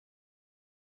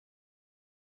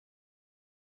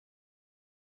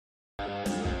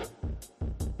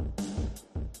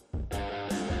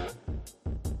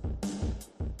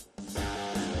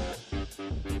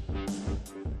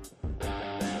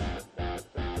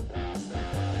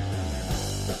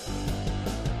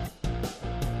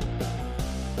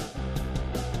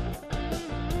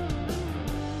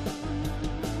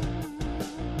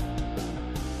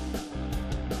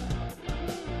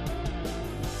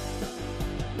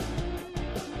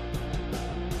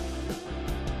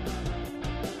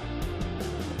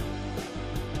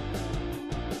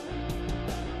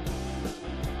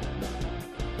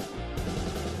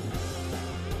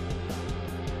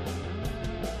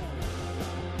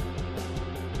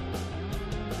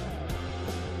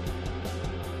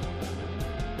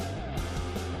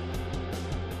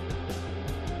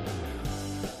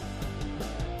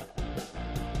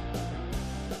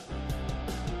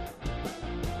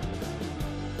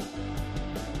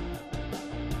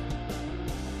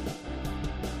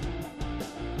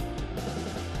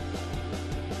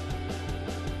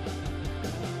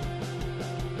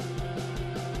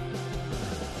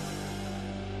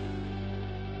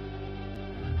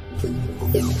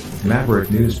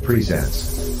Maverick News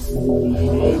presents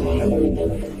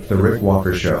The Rick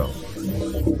Walker Show.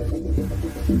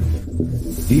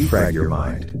 Defrag your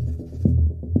mind.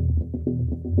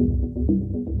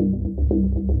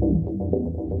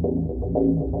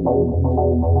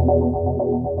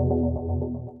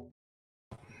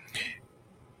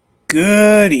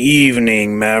 Good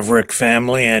evening, Maverick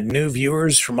family and new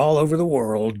viewers from all over the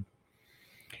world.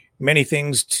 Many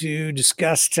things to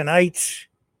discuss tonight.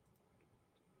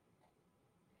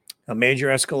 A major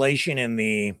escalation in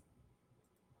the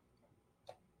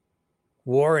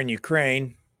war in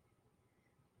Ukraine.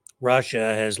 Russia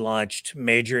has launched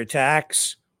major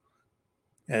attacks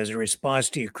as a response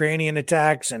to Ukrainian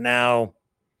attacks, and now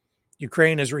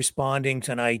Ukraine is responding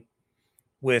tonight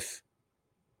with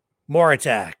more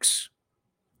attacks.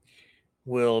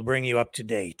 We'll bring you up to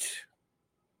date.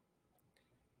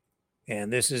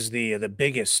 And this is the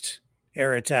biggest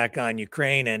air attack on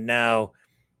Ukraine, and now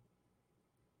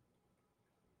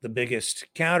the biggest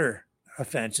counter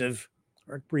offensive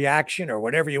or reaction or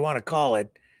whatever you want to call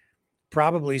it,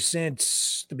 probably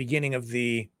since the beginning of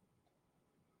the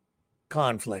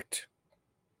conflict.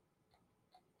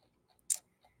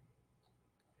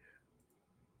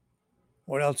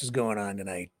 What else is going on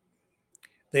tonight?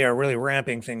 They are really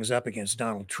ramping things up against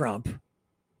Donald Trump.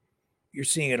 You're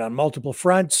seeing it on multiple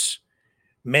fronts.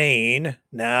 Maine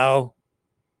now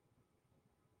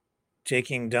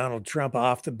taking Donald Trump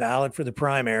off the ballot for the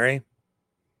primary,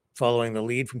 following the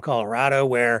lead from Colorado,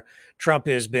 where Trump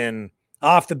has been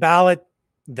off the ballot.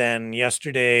 Then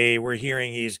yesterday, we're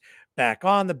hearing he's back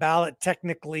on the ballot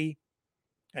technically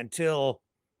until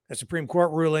a Supreme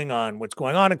Court ruling on what's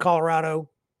going on in Colorado.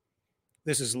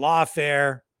 This is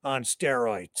lawfare on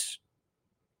steroids.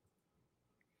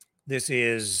 This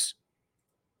is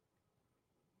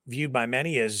viewed by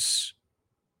many as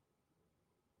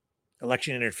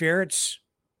election interference.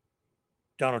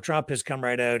 Donald Trump has come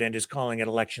right out and is calling it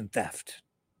election theft.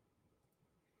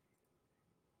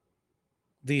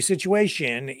 The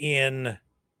situation in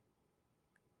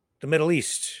the Middle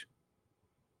East,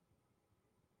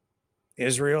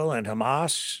 Israel and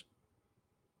Hamas,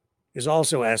 is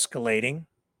also escalating.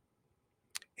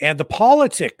 And the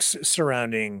politics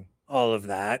surrounding all of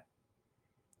that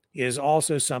is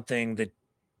also something that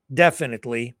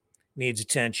definitely needs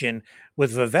attention,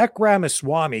 with Vivek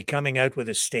Ramaswamy coming out with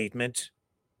a statement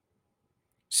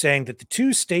saying that the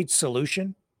two-state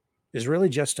solution is really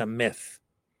just a myth.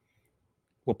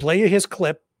 We'll play you his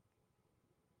clip.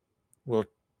 We'll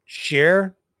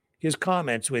share his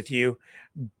comments with you.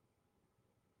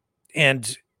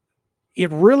 And it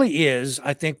really is,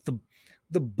 I think,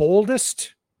 the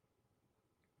boldest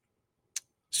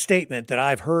statement that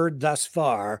I've heard thus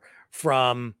far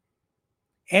from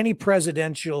any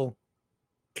presidential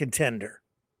contender.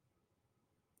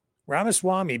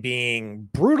 Ramaswamy being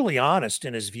brutally honest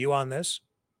in his view on this.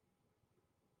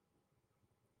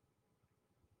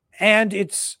 And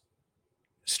it's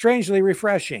strangely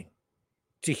refreshing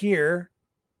to hear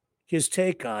his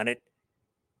take on it.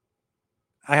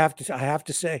 I have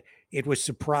to say, it was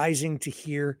surprising to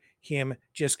hear him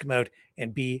just come out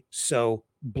and be so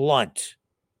blunt.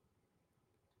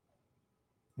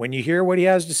 When you hear what he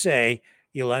has to say,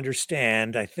 you'll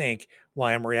understand, I think,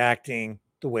 why I'm reacting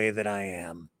the way that I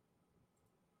am.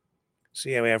 So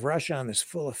yeah, we have Russia on this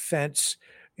full offense,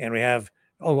 and we have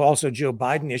also Joe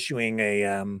Biden issuing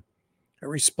a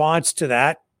response to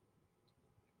that.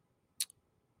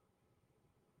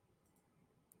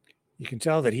 You can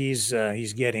tell that he's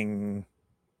getting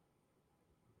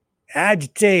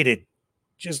agitated,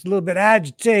 just a little bit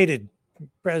agitated,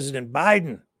 President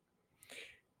Biden.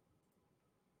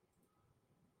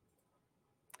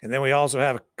 And then we also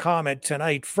have a comment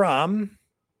tonight from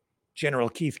General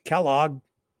Keith Kellogg,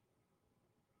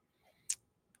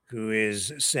 who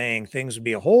is saying things would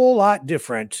be a whole lot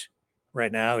different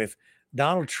right now if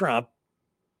Donald Trump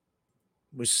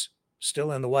was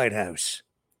still in the White House.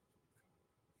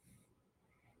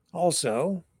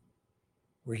 Also,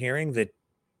 we're hearing that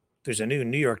there's a new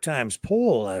New York Times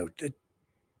poll out that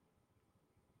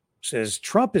says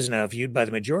Trump is now viewed by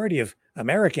the majority of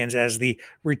Americans as the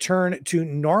return to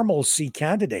normalcy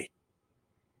candidate.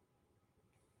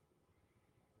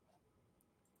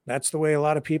 That's the way a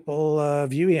lot of people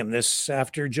view him. This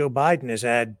after Joe Biden has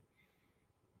had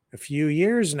a few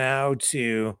years now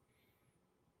to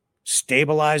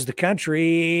stabilize the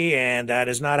country, and that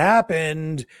has not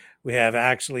happened. We have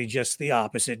actually just the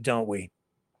opposite, don't we?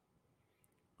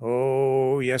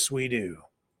 Oh, yes, we do.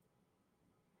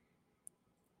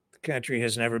 The country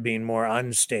has never been more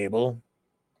unstable,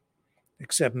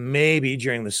 except maybe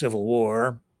during the Civil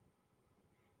War.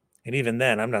 And even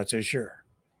then, I'm not so sure.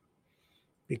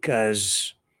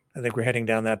 because I think we're heading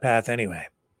down that path anyway.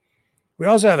 We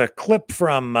also have a clip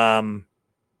from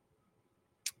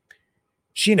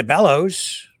Sheena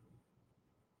Bellows,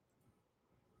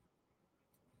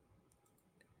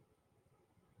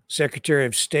 Secretary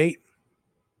of State,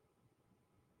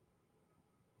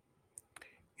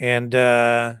 and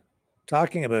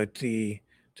talking about the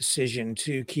decision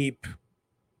to keep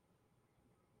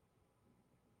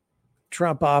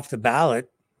Trump off the ballot.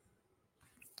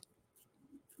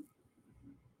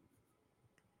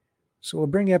 So we'll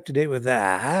bring you up to date with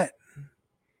that.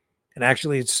 And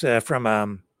actually, it's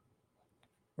from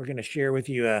we're going to share with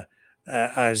you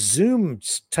a Zoom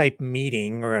type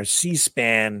meeting or a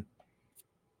C-SPAN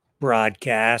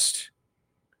broadcast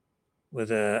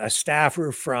with a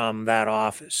staffer from that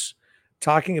office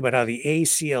talking about how the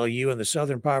ACLU and the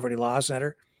Southern Poverty Law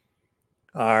Center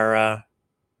are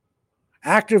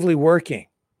actively working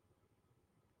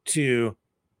to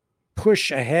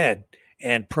push ahead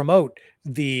and promote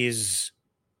these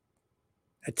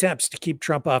attempts to keep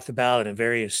Trump off the ballot in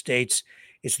various states.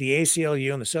 It's the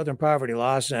ACLU and the Southern Poverty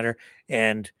Law Center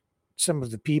and some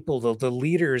of the people, the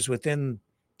leaders within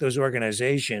those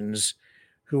organizations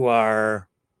who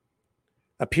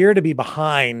appear to be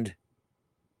behind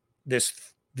this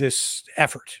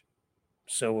effort.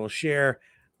 So we'll share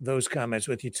those comments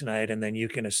with you tonight, and then you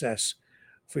can assess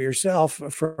for yourself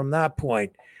from that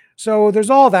point. So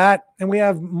there's all that, and we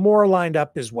have more lined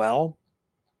up as well.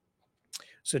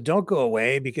 So don't go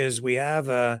away because we have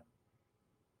a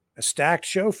stacked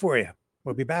show for you.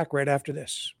 We'll be back right after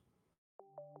this.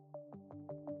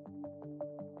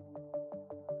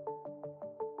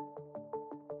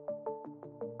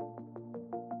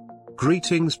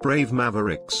 Greetings, brave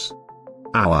Mavericks.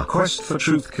 Our quest for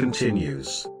truth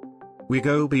continues. We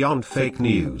go beyond fake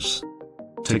news.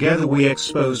 Together we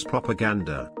expose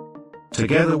propaganda.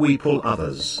 Together we pull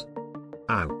others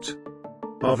out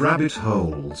of rabbit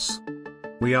holes.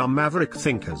 We are maverick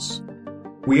thinkers.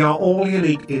 We are all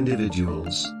unique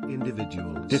individuals,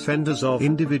 defenders of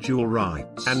individual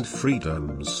rights and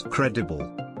freedoms, credible,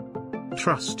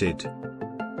 trusted,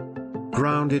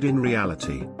 grounded in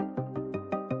reality.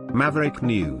 Maverick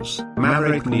News,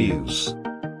 Maverick News.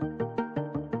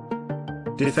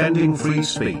 Defending free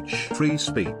speech, free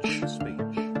speech.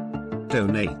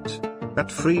 Donate at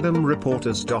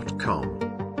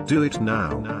freedomreporters.com. Do it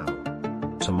now.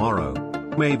 Tomorrow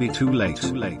may be too late.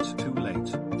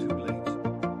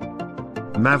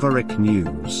 Maverick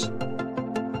News.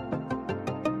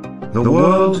 The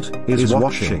world is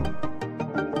watching.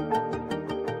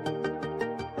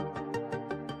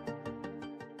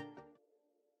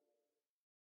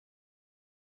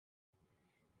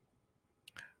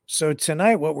 So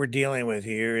tonight, what we're dealing with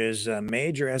here is a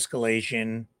major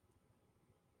escalation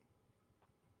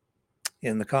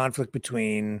in the conflict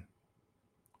between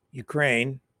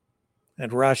Ukraine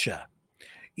and Russia.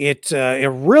 It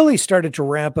really started to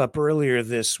ramp up earlier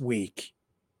this week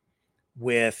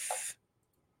with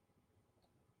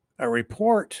a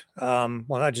report, well,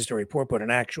 not just a report, but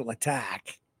an actual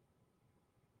attack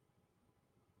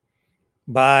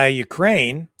by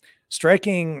Ukraine,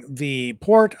 striking the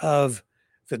port of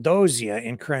Feodosia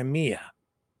in Crimea.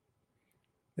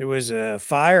 There was a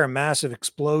fire, a massive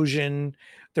explosion.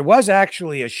 There was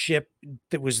actually a ship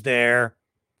that was there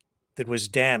that was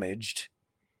damaged.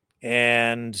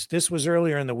 And this was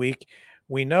earlier in the week.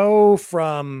 We know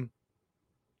from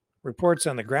reports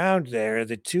on the ground there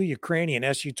that 2 Ukrainian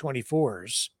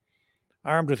Su-24s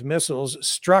armed with missiles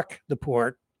struck the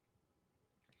port.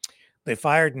 They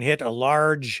fired and hit a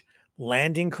large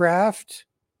landing craft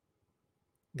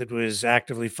that was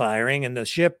actively firing, and the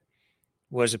ship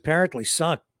was apparently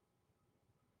sunk.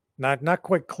 Not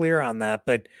quite clear on that,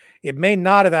 but it may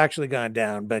not have actually gone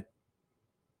down, but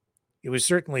it was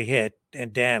certainly hit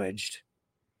and damaged.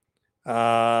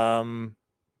 There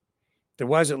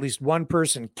was at least one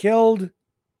person killed,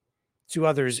 2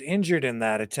 others injured in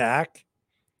that attack,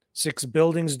 6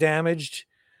 buildings damaged,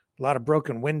 a lot of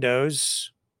broken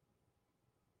windows.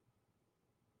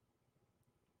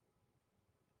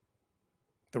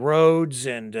 The roads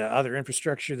and other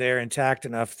infrastructure there intact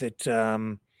enough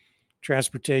that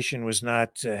transportation has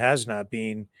not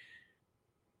been,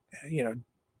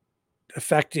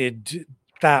 affected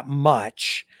that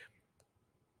much.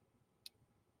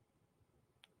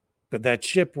 But that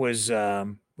ship was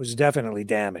definitely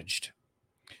damaged.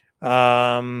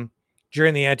 During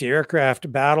the anti-aircraft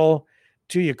battle,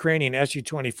 2 Ukrainian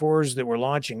Su-24s that were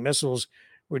launching missiles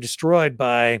were destroyed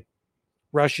by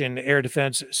Russian air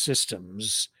defense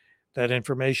systems. That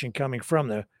information coming from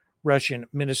the Russian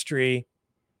Ministry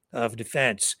of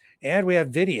Defense. And we have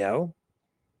video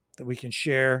that we can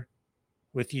share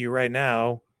with you right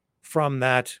now from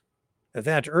that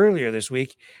event earlier this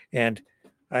week. And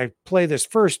I play this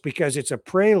first because it's a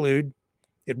prelude.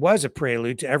 It was a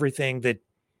prelude to everything that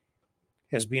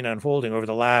has been unfolding over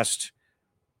the last,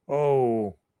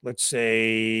 let's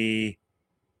say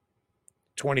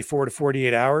 24 to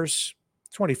 48 hours,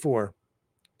 24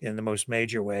 in the most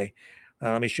major way.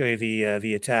 Let me show you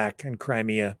the attack in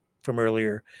Crimea from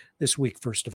earlier this week,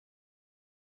 first of all.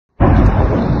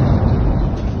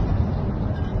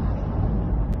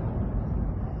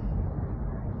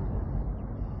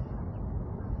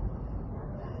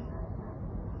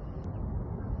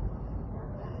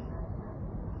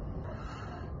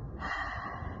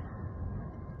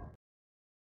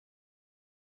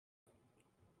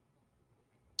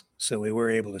 So we were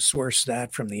able to source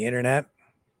that from the internet.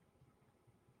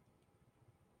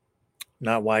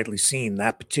 Not widely seen,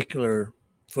 that particular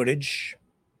footage.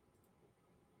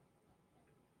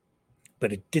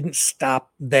 But it didn't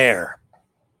stop there.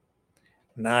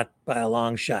 Not by a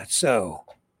long shot. So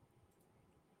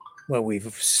what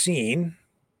we've seen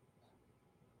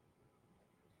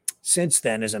since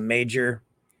then is a major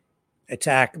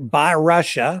attack by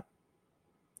Russia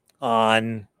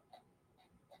on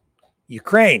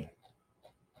Ukraine.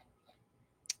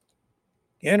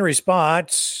 In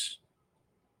response,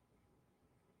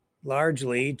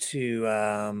 largely to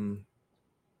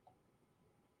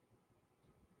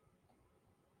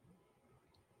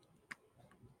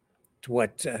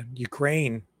what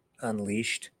Ukraine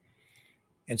unleashed.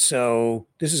 And so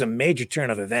this is a major turn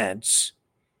of events,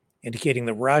 indicating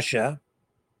that Russia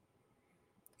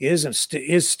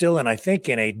is still, and I think,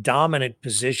 in a dominant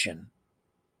position.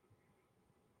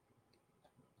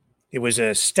 It was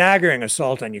a staggering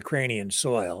assault on Ukrainian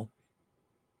soil,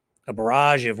 a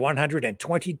barrage of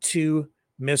 122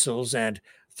 missiles and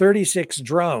 36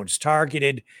 drones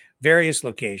targeted various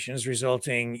locations,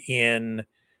 resulting in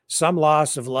some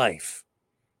loss of life.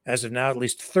 As of now, at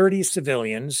least 30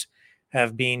 civilians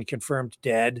have been confirmed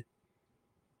dead.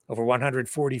 Over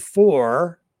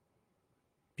 144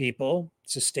 people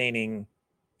sustaining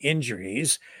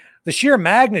injuries. The sheer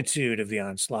magnitude of the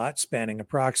onslaught, spanning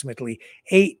approximately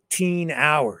 18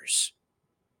 hours,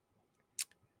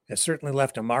 has certainly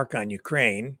left a mark on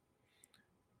Ukraine.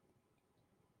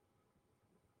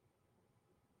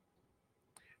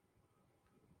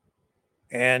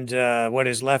 And what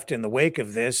is left in the wake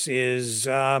of this is,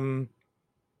 a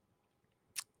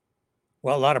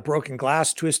lot of broken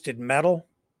glass, twisted metal.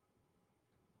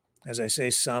 As I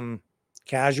say, some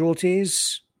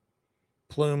casualties,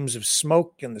 plumes of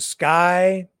smoke in the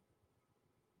sky.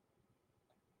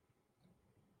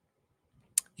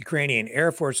 Ukrainian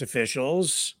Air Force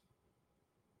officials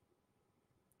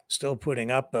still putting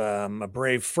up a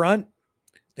brave front.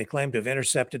 They claim to have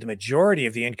intercepted the majority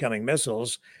of the incoming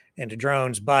missiles and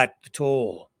drones, but the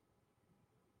toll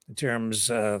in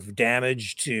terms of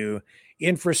damage to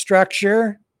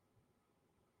infrastructure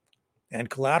and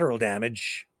collateral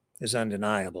damage is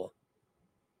undeniable.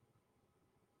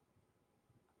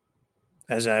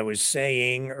 As I was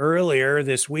saying earlier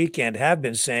this weekend, have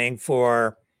been saying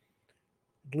for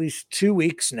at least 2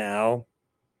 weeks now,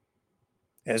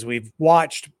 as we've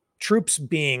watched troops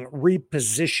being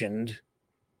repositioned,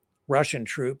 Russian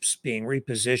troops being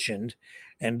repositioned,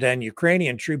 and then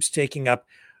Ukrainian troops taking up,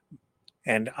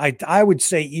 and I would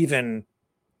say even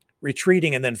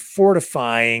retreating and then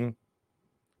fortifying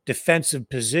defensive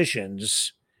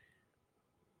positions.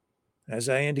 As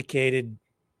I indicated,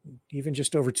 even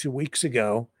just over 2 weeks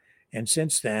ago, and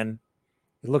since then,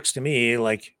 it looks to me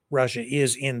like Russia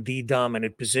is in the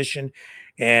dominant position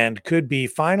and could be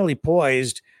finally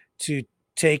poised to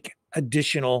take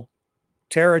additional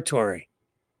territory.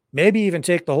 Maybe even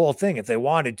take the whole thing if they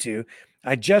wanted to.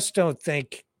 I just don't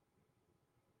think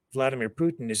Vladimir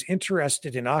Putin is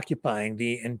interested in occupying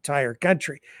the entire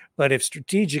country. But if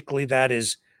strategically that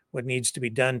is what needs to be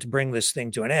done to bring this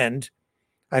thing to an end,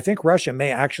 I think Russia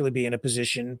may actually be in a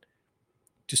position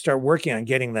to start working on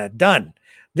getting that done.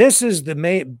 This is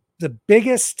the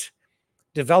biggest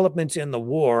development in the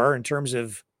war in terms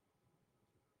of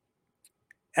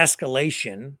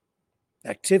escalation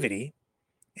activity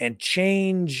and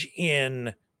change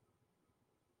in,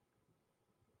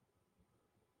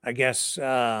 I guess,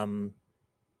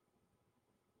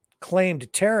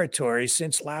 claimed territory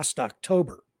since last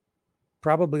October,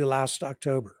 probably last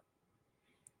October.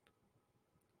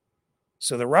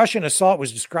 So the Russian assault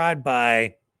was described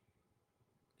by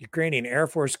Ukrainian Air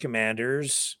Force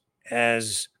commanders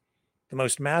as the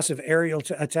most massive aerial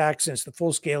attack since the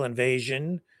full-scale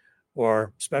invasion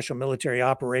or special military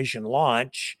operation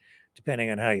launch, depending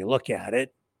on how you look at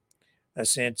it,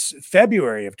 since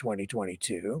February of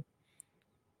 2022.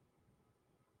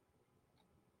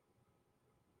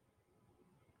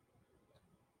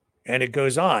 And it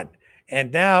goes on.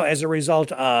 And now, as a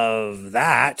result of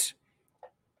that,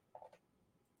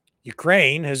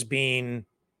 Ukraine has been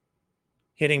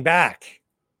hitting back.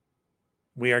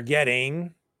 We are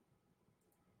getting,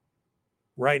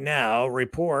 right now,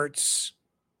 reports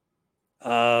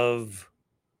of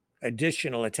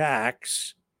additional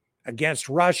attacks against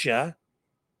Russia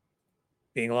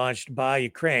being launched by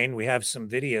Ukraine. We have some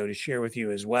video to share with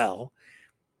you as well.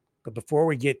 But before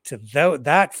we get to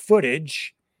that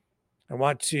footage, I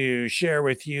want to share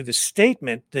with you the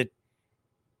statement that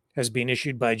has been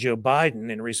issued by Joe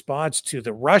Biden in response to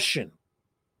the Russian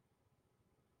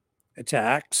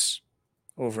attacks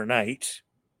overnight.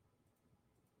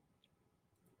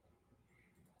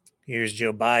 Here's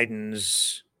Joe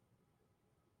Biden's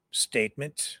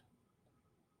statement.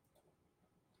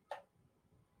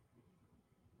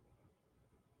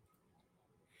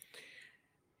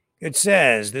 It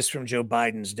says, this from Joe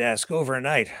Biden's desk,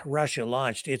 overnight, Russia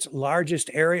launched its largest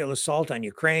aerial assault on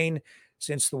Ukraine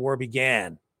since the war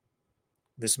began.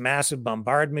 This massive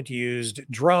bombardment used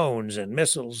drones and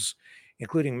missiles,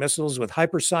 including missiles with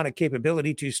hypersonic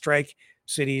capability to strike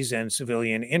cities and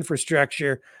civilian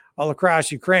infrastructure all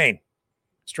across Ukraine.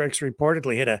 Strikes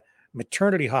reportedly hit a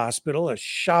maternity hospital, a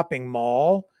shopping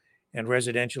mall, and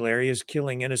residential areas,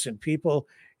 killing innocent people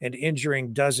and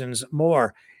injuring dozens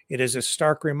more. It is a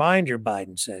stark reminder,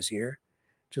 Biden says here,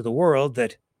 to the world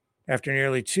that after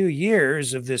nearly 2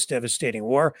 years of this devastating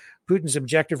war, Putin's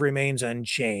objective remains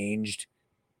unchanged.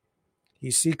 He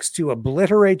seeks to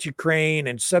obliterate Ukraine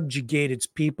and subjugate its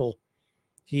people.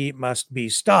 He must be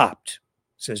stopped,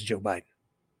 says Joe Biden.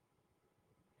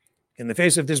 In the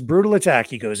face of this brutal attack,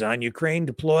 he goes on, Ukraine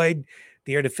deployed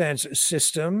the air defense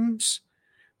systems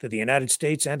that the United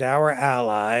States and our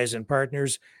allies and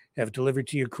partners have delivered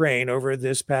to Ukraine over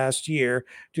this past year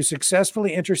to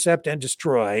successfully intercept and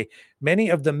destroy many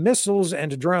of the missiles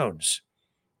and drones.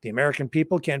 The American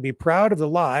people can be proud of the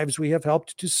lives we have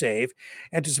helped to save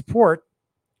and the support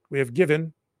we have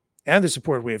given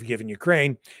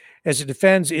Ukraine as it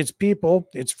defends its people,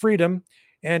 its freedom,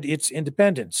 and its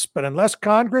independence. But unless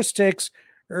Congress takes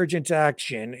urgent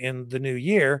action in the new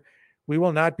year, we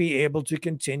will not be able to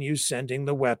continue sending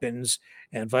the weapons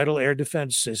and vital air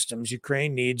defense systems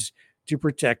Ukraine needs to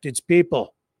protect its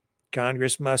people.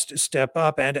 Congress must step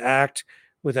up and act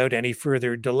without any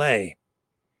further delay.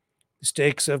 The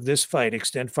stakes of this fight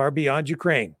extend far beyond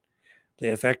Ukraine. They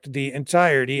affect the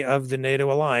entirety of the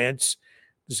NATO alliance,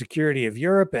 the security of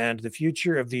Europe, and the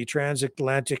future of the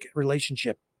transatlantic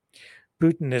relationship.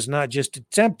 Putin has not just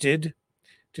attempted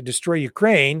to destroy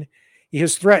Ukraine, he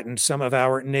has threatened some of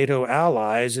our NATO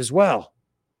allies as well.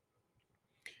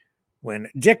 When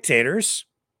dictators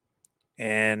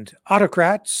and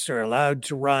autocrats are allowed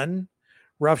to run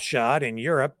roughshod in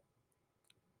Europe,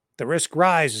 the risk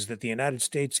rises that the United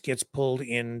States gets pulled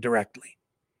in directly.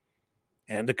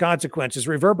 And the consequences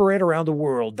reverberate around the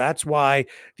world. That's why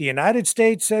the United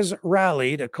States has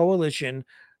rallied a coalition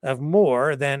of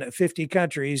more than 50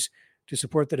 countries to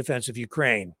support the defense of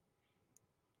Ukraine.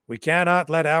 We cannot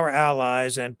let our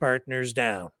allies and partners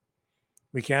down.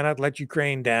 We cannot let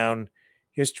Ukraine down.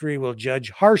 History will judge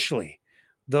harshly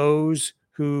those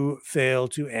who fail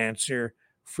to answer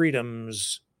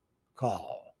freedom's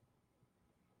call.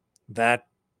 That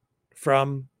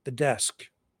from the desk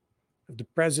of the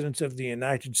President of the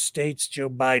United States, Joe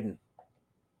Biden.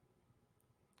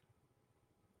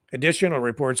 Additional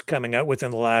reports coming out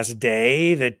within the last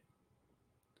day that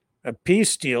a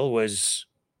peace deal was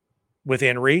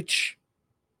within reach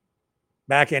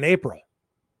back in April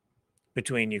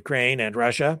between Ukraine and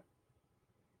Russia.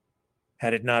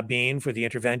 Had it not been for the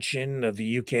intervention of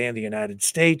the UK and the United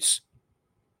States,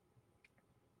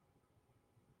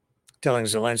 telling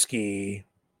Zelensky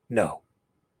no.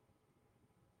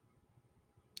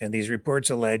 And these reports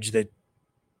allege that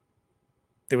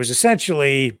there was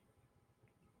essentially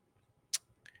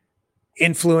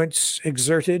influence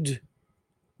exerted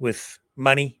with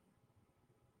money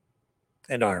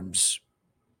and arms.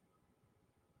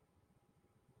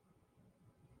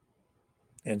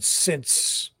 And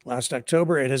since last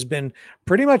October, it has been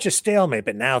pretty much a stalemate,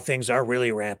 but now things are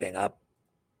really ramping up,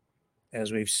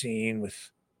 as we've seen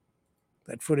with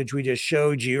that footage we just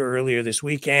showed you earlier this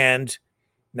weekend.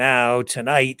 Now,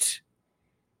 tonight,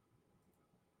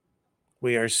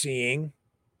 we are seeing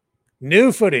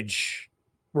new footage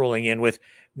rolling in with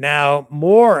now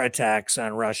more attacks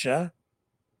on Russia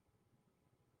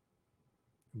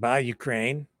by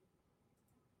Ukraine.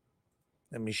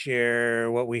 Let me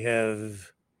share what we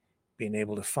have been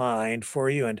able to find for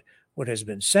you and what has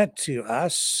been sent to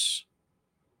us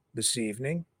this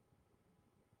evening.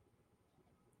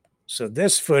 So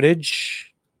this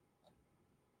footage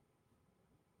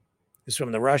is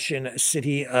from the Russian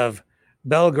city of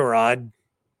Belgorod,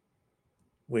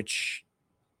 which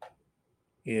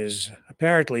is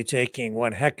apparently taking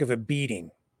one heck of a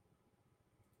beating.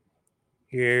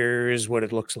 Here's what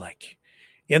it looks like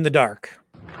in the dark.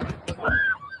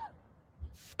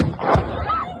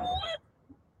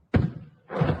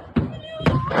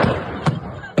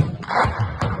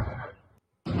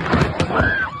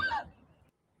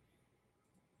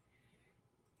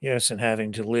 Yes, and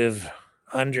having to live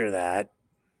under that,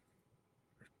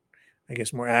 I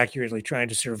guess more accurately, trying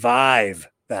to survive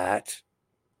that,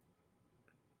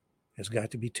 has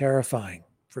got to be terrifying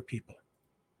for people.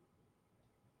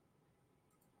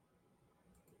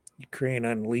 Ukraine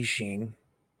unleashing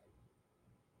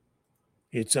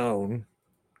its own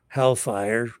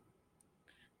hellfire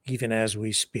even as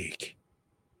we speak.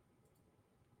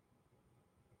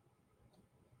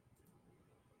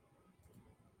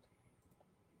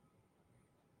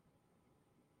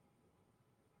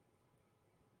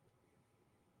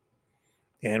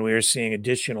 And we are seeing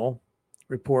additional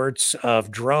reports of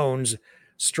drones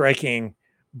striking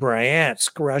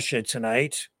Bryansk, Russia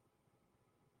tonight.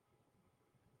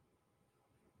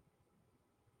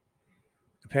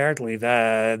 Apparently,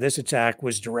 this attack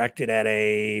was directed at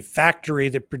a factory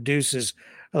that produces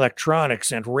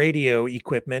electronics and radio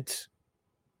equipment.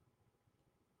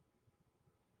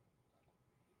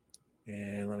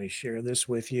 And let me share this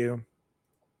with you.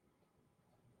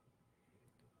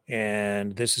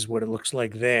 And this is what it looks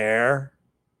like there.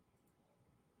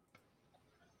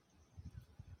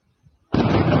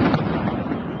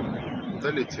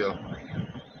 Долетел.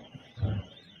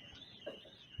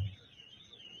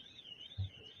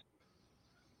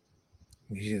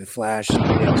 You see the flash,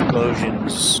 the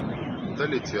explosions.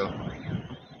 Долетел.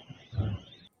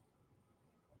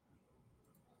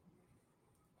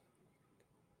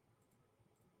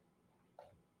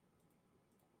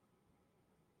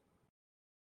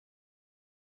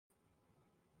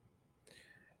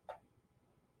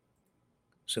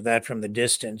 So that from the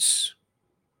distance,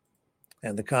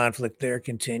 and the conflict there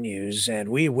continues, and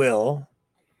we will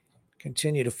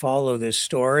continue to follow this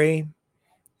story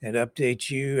and update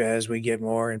you as we get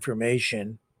more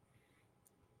information,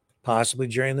 possibly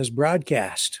during this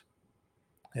broadcast,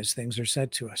 as things are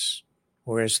sent to us,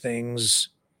 or as things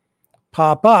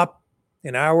pop up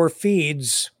in our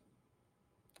feeds.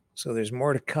 So there's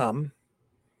more to come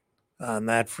on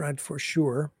that front for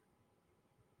sure.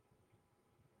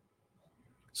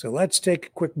 So let's take a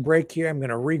quick break here. I'm going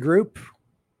to regroup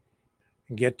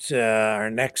and get our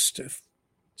next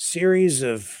series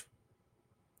of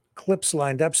clips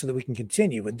lined up so that we can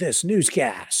continue with this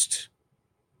newscast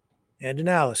and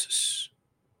analysis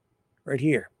right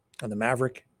here on the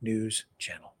Maverick News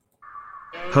Channel.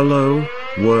 Hello,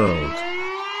 world.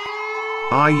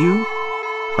 Are you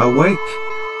awake?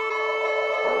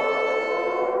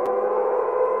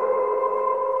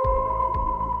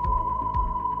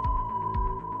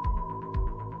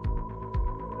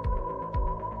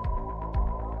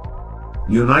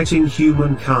 Uniting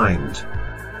humankind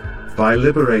by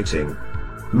liberating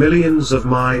millions of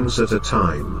minds at a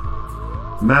time.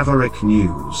 Maverick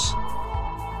News.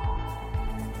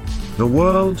 The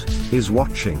world is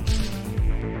watching.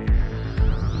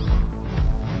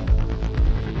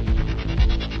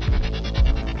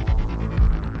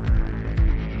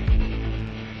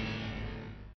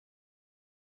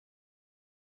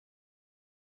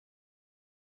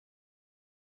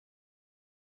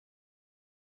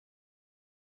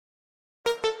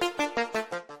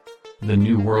 The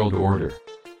New World Order.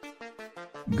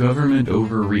 Government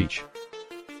overreach.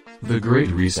 The Great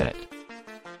Reset.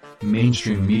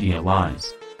 Mainstream media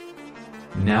lies.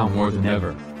 Now more than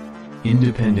ever,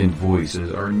 independent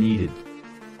voices are needed.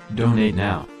 Donate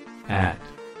now at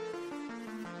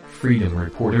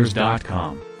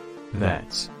freedomreporters.com.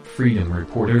 That's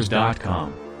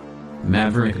freedomreporters.com.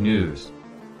 Maverick News.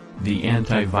 The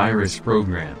antivirus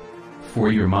program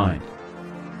for your mind.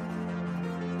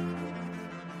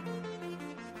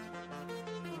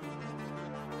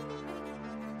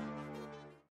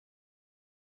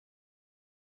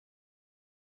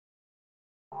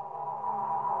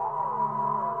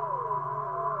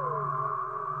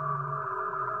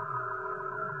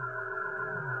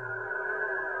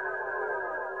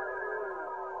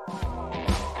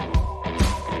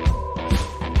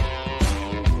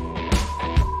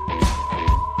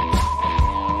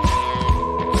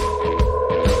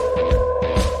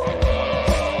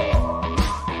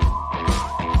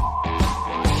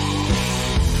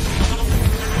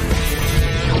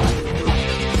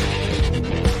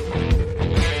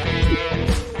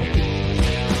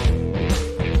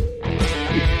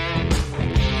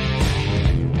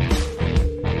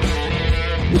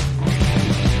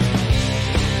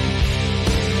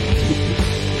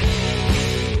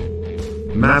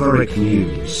 Maverick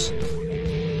News.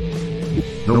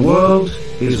 The world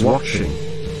is watching.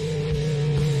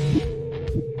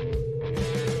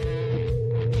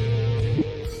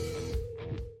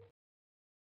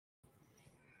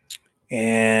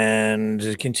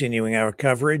 And continuing our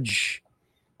coverage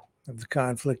of the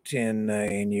conflict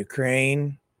in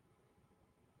Ukraine,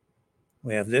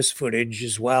 we have this footage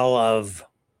as well of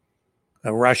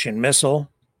a Russian missile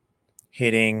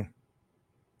hitting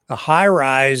a high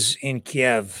rise in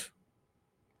Kiev,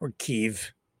 or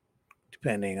Kiev,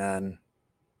 depending on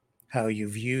how you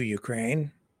view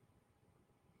Ukraine,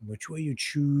 which way you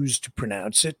choose to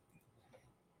pronounce it.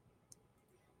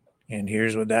 And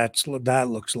here's what that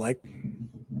looks like.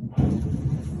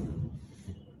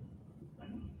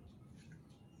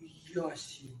 Я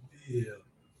себе,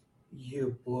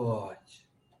 ебать,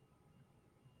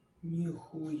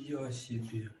 нихуя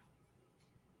себе.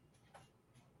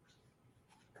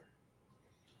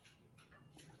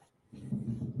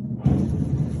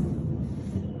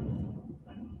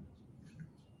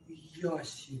 Я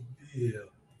себе.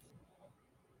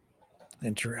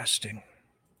 Interesting.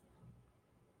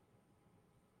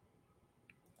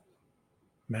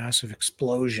 Massive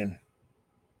explosion.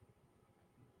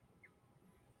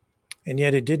 And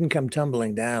yet it didn't come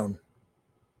tumbling down,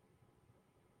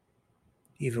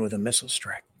 even with a missile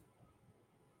strike.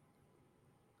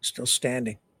 Still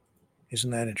standing.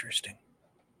 Isn't that interesting?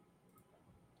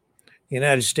 The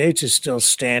United States is still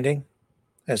standing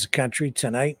as a country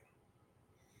tonight.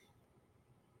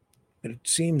 But it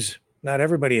seems not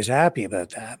everybody is happy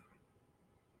about that.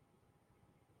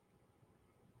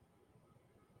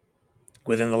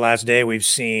 Within the last day, we've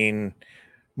seen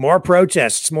more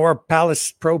protests, more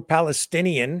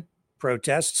pro-Palestinian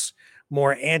protests,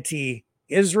 more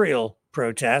anti-Israel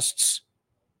protests.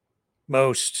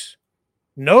 Most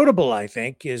notable, I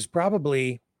think, is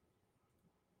probably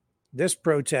this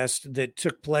protest that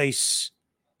took place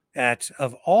at,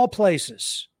 of all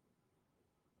places,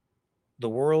 the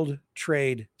World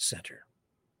Trade Center.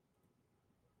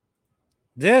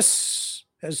 This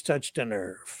has touched a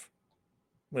nerve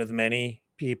with many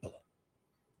people.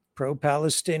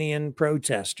 Pro-Palestinian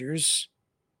protesters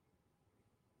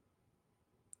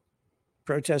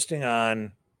protesting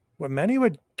on what many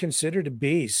would consider to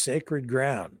be sacred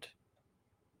ground,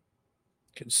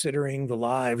 considering the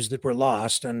lives that were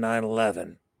lost on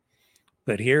 9/11.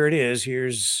 But here it is.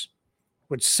 Here's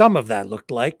what some of that looked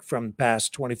like from the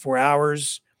past 24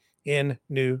 hours in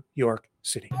New York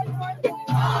City.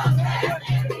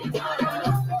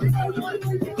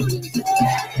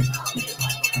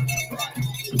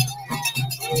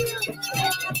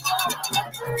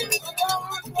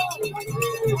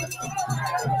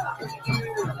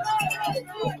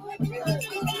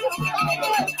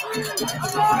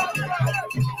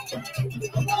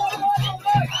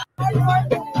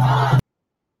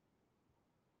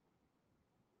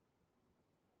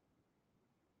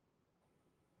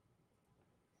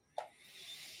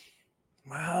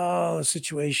 Well, the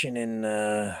situation in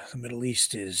the Middle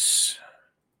East is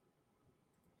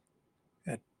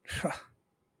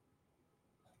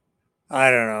I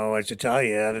don't know what to tell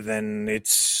you other than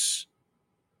it's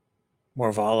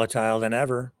more volatile than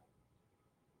ever.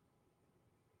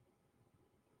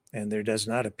 And there does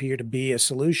not appear to be a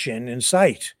solution in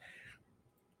sight.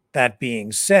 That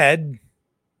being said,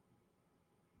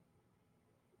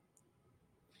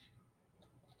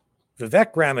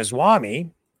 Vivek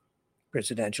Ramaswamy,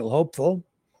 presidential hopeful,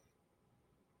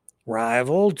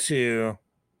 rival to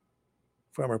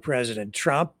former President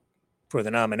Trump for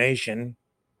the nomination,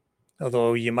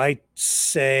 although you might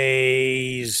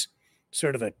say he's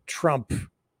sort of a Trump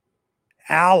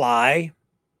ally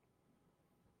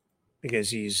because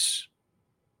he's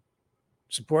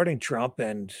supporting Trump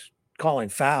and calling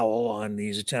foul on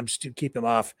these attempts to keep him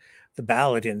off the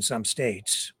ballot in some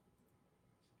states,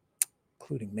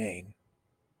 including Maine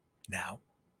now.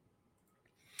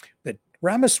 But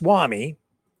Ramaswamy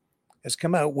has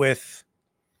come out with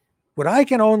what I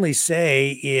can only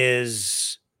say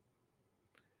is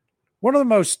one of the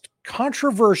most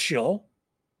controversial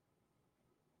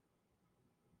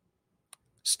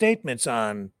statements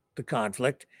on the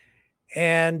conflict,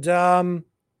 and I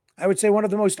would say one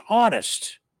of the most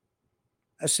honest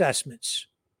assessments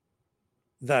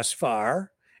thus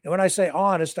far. And when I say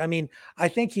honest, I mean, I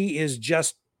think he is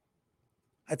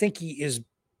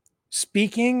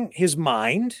speaking his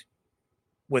mind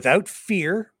without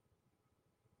fear.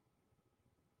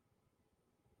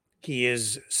 He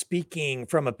is speaking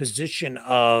from a position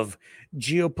of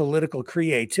geopolitical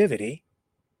creativity.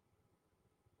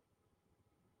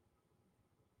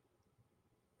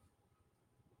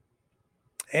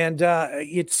 And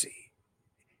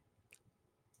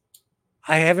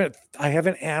I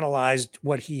haven't analyzed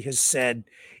what he has said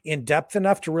in depth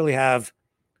enough to really have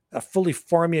a fully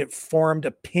formed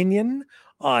opinion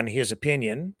on his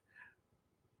opinion.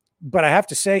 But I have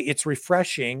to say, it's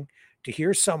refreshing to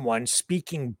hear someone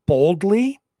speaking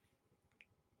boldly.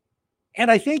 And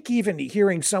I think even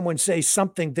hearing someone say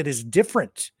something that is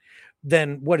different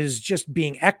than what is just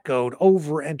being echoed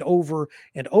over and over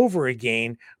and over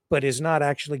again, but is not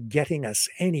actually getting us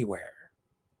anywhere.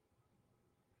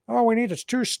 Oh, we need a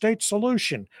two-state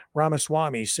solution.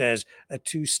 Ramaswamy says a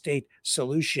two-state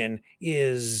solution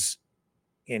is,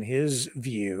 in his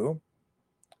view,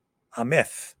 a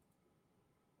myth.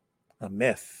 A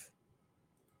myth.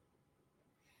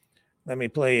 Let me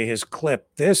play his clip.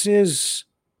 This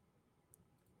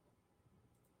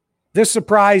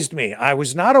surprised me. I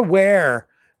was not aware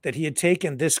that he had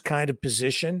taken this kind of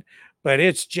position, but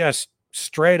it's just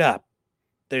straight up.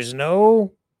 There's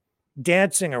no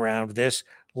dancing around this.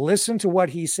 Listen to what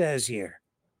he says here.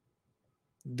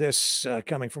 This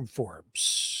coming from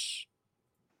Forbes.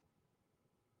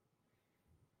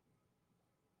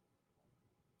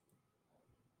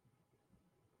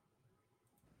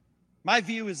 My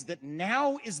view is that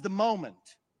now is the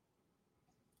moment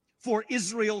for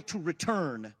Israel to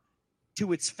return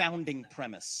to its founding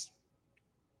premise.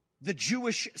 The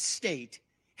Jewish state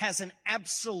has an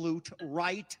absolute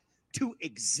right to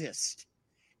exist.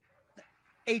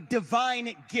 A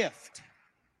divine gift,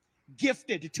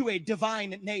 gifted to a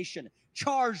divine nation,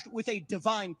 charged with a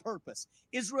divine purpose.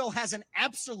 Israel has an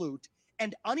absolute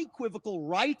and unequivocal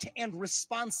right and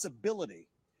responsibility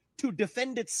to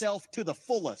defend itself to the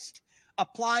fullest,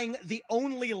 applying the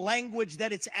only language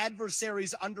that its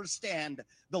adversaries understand,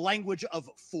 the language of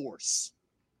force.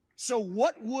 So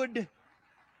what would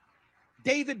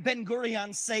David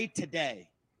Ben-Gurion say today?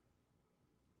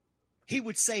 He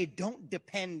would say, don't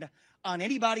depend on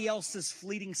anybody else's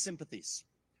fleeting sympathies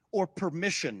or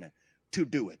permission to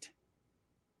do it.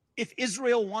 If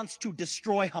Israel wants to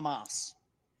destroy Hamas,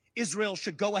 Israel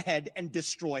should go ahead and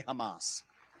destroy Hamas.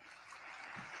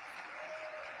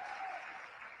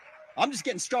 I'm just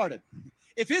getting started.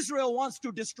 If Israel wants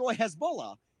to destroy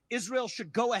Hezbollah, Israel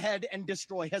should go ahead and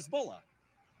destroy Hezbollah.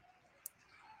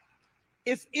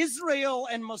 If Israel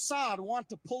and Mossad want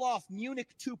to pull off Munich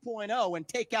 2.0 and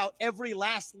take out every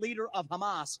last leader of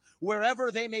Hamas,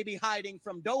 wherever they may be hiding,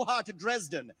 from Doha to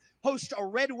Dresden, host a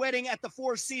red wedding at the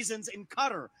Four Seasons in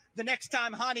Qatar, the next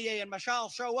time Haniyeh and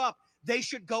Mashal show up, they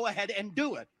should go ahead and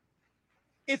do it.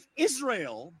 If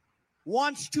Israel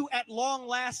wants to, at long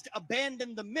last,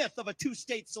 abandon the myth of a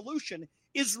two-state solution,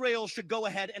 Israel should go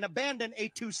ahead and abandon a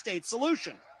two-state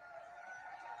solution.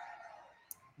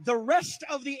 The rest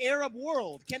of the Arab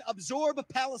world can absorb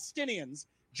Palestinians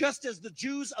just as the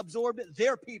Jews absorbed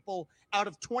their people out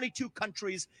of 22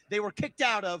 countries they were kicked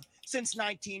out of since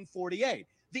 1948.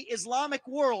 The Islamic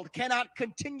world cannot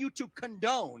continue to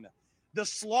condone the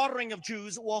slaughtering of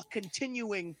Jews while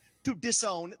continuing to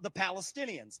disown the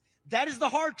Palestinians. That is the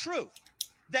hard truth,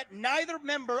 that neither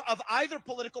member of either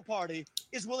political party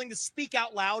is willing to speak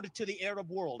out loud to the Arab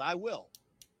world. I will.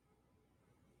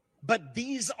 But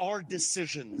these are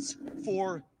decisions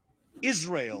for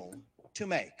Israel to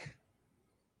make.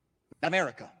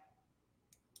 America.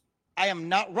 I am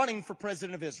not running for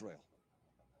president of Israel.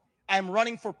 I am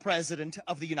running for president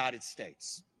of the United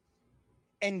States.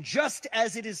 And just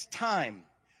as it is time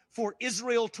for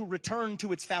Israel to return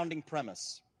to its founding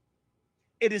premise,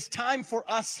 it is time for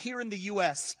us here in the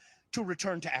U.S. to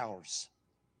return to ours.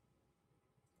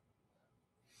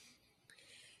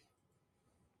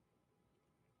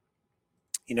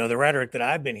 You know, the rhetoric that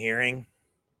I've been hearing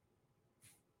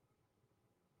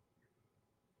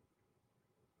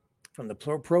from the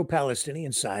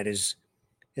pro-Palestinian side has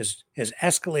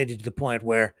escalated to the point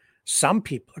where some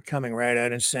people are coming right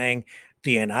out and saying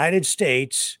the United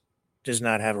States does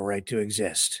not have a right to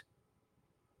exist.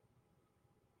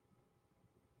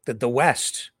 That the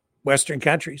Western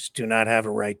countries do not have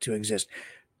a right to exist.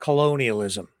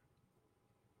 Colonialism.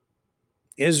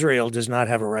 Israel does not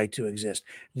have a right to exist.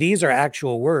 These are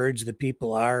actual words that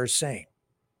people are saying.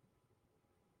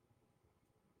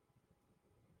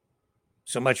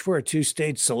 So much for a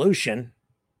two-state solution.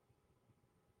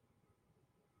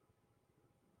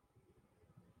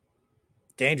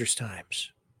 Dangerous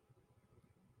times.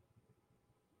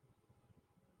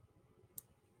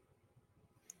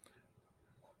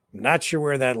 I'm not sure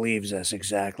where that leaves us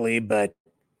exactly, but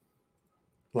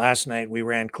last night we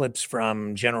ran clips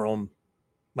from General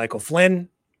Michael Flynn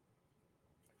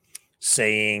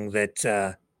saying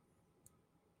that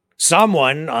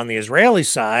someone on the Israeli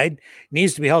side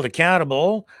needs to be held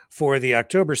accountable for the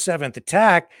October 7th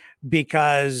attack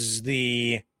because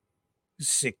the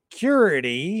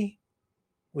security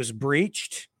was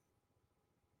breached,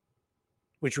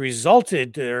 which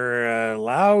resulted or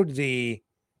allowed the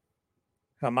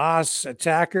Hamas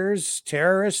attackers,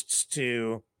 terrorists,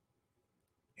 to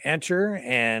enter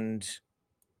and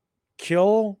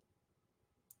kill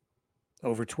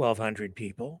over 1,200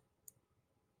 people,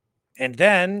 and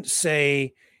then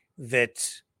say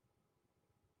that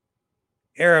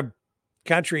Arab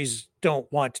countries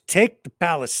don't want to take the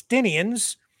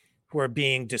Palestinians who are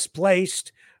being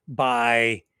displaced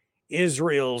by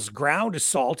Israel's ground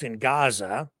assault in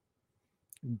Gaza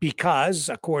because,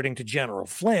 according to General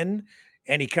Flynn,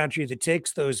 any country that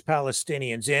takes those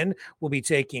Palestinians in will be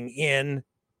taking in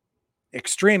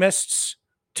extremists,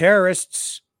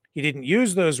 terrorists. He didn't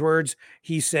use those words.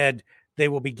 He said they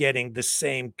will be getting the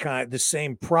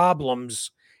same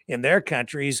problems in their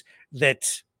countries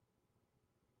that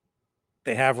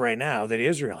they have right now, that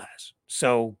Israel has.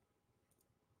 So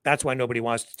that's why nobody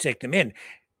wants to take them in.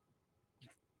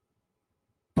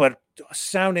 But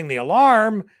sounding the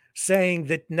alarm, saying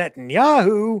that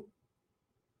Netanyahu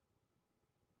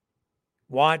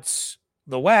wants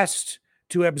the West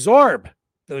to absorb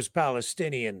those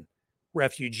Palestinian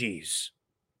refugees.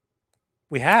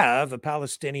 We have a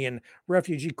Palestinian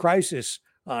refugee crisis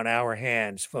on our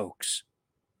hands, folks,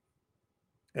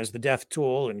 as the death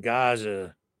toll in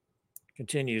Gaza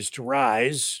continues to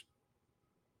rise.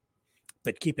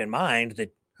 But keep in mind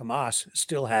that Hamas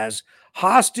still has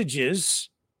hostages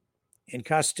in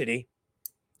custody.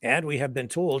 And we have been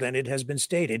told, and it has been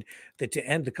stated, that to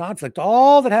end the conflict,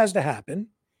 all that has to happen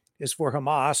is for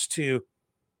Hamas to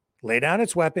lay down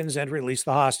its weapons and release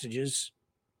the hostages,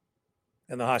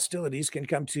 and the hostilities can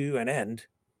come to an end.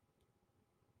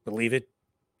 Believe it,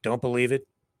 don't believe it.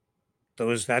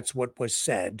 That's what was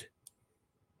said.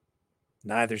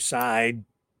 Neither side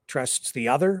trusts the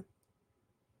other.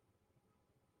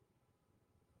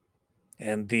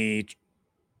 And the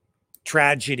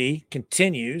tragedy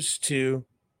continues to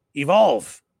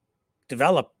evolve,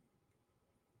 develop.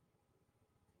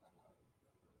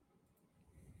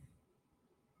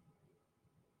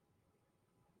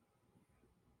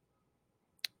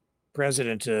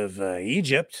 President of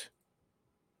Egypt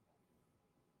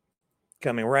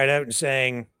coming right out and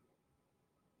saying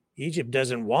Egypt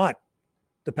doesn't want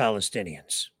the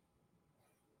Palestinians.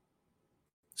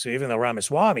 So even though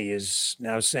Ramaswamy is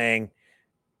now saying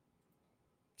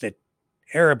that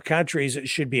Arab countries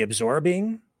should be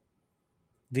absorbing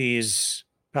these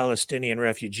Palestinian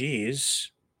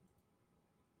refugees,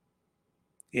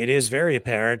 it is very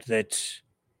apparent that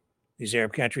these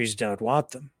Arab countries don't want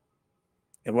them.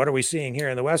 And what are we seeing here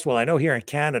in the West? Well, I know here in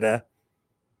Canada,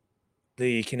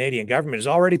 the Canadian government is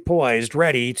already poised,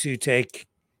 ready to take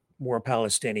more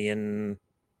Palestinian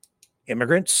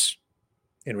immigrants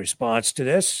in response to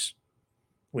this.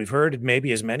 We've heard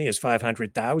maybe as many as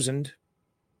 500,000.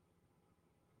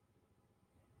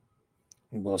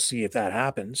 We'll see if that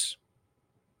happens.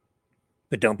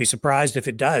 But don't be surprised if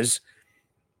it does.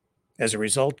 As a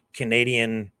result,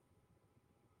 Canadian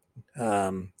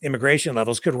immigration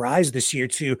levels could rise this year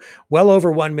to well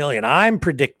over 1 million. I'm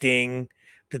predicting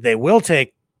that they will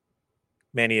take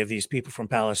many of these people from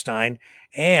Palestine.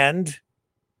 And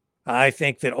I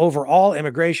think that overall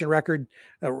immigration record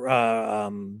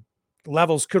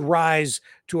levels could rise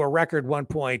to a record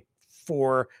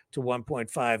 1.4 to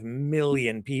 1.5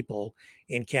 million people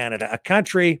in Canada, a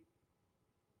country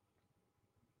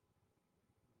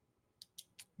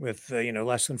with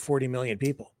less than 40 million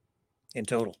people in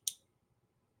total.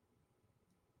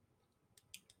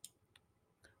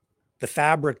 The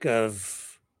fabric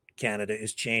of Canada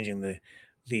is changing.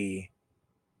 The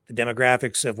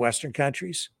demographics of Western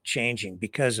countries changing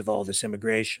because of all this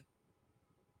immigration.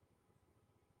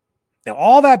 Now,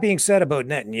 all that being said about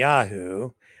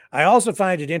Netanyahu, I also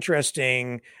find it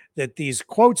interesting that these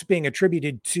quotes being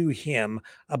attributed to him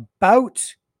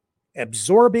about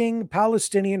absorbing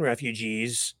Palestinian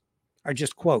refugees are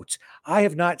just quotes. I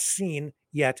have not seen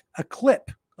yet a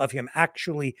clip of him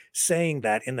actually saying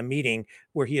that in the meeting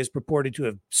where he is purported to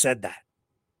have said that.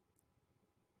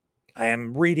 I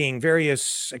am reading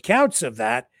various accounts of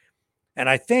that, and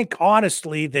I think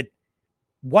honestly that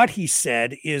what he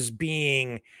said is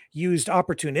being used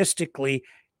opportunistically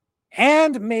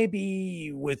and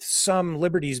maybe with some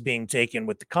liberties being taken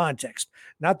with the context.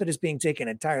 Not that it's being taken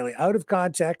entirely out of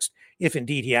context, if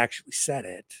indeed he actually said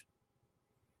it.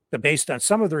 But based on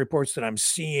some of the reports that I'm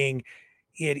seeing,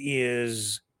 it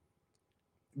is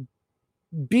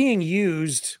being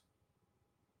used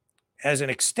as an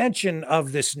extension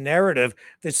of this narrative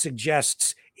that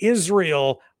suggests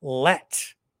Israel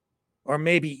let, or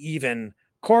maybe even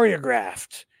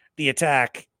choreographed, the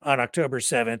attack on October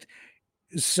 7th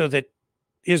so that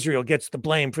Israel gets the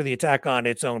blame for the attack on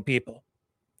its own people.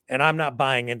 And I'm not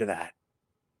buying into that.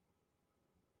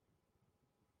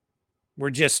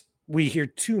 We hear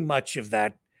too much of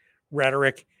that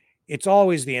rhetoric. It's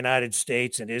always the United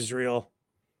States and Israel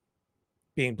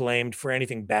being blamed for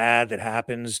anything bad that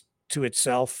happens to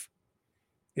itself.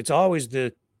 It's always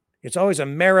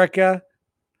America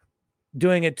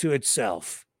doing it to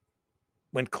itself,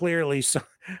 when clearly,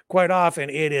 quite often,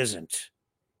 it isn't.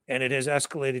 And it has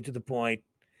escalated to the point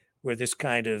where this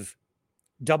kind of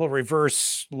double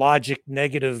reverse logic,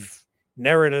 negative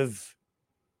narrative,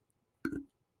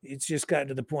 it's just gotten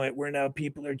to the point where now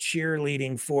people are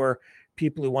cheerleading for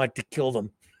people who want to kill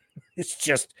them. It's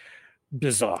just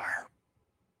bizarre.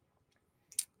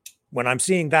 When I'm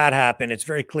seeing that happen, it's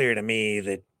very clear to me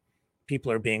that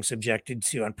people are being subjected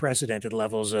to unprecedented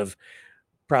levels of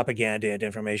propaganda and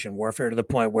information warfare, to the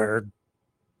point where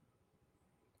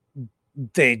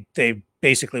they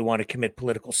basically want to commit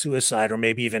political suicide, or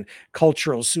maybe even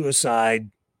cultural suicide,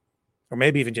 or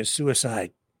maybe even just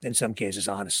suicide in some cases,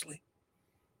 honestly.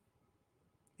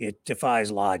 It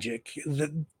defies logic.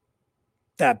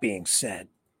 That being said,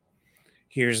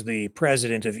 here's the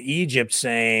president of Egypt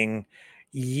saying,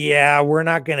 yeah, we're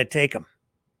not going to take them.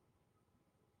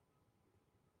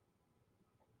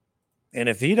 And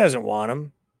if he doesn't want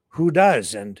them, who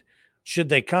does? And should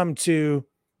they come to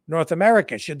North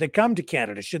America? Should they come to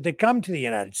Canada? Should they come to the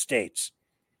United States?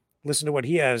 Listen to what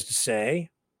he has to say,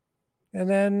 and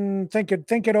then think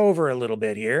it over a little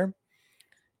bit here.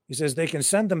 He says they can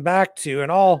send them back to,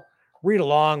 and I'll read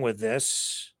along with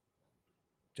this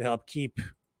to help keep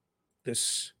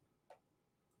this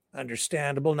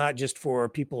understandable, not just for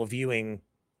people viewing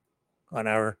on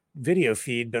our video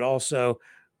feed, but also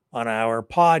on our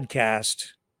podcast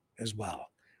as well.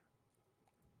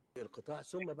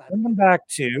 Send them back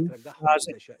to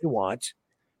Gaza if you want.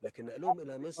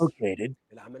 Located.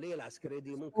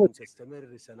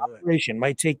 Operation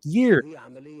might take years.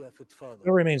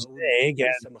 It remains vague,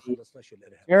 and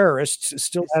terrorists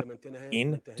still haven't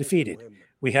been defeated.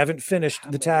 We haven't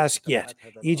finished the task yet.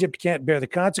 Egypt can't bear the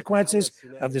consequences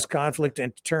of this conflict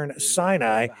and turn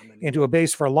Sinai into a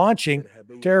base for launching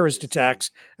terrorist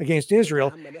attacks against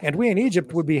Israel, and we in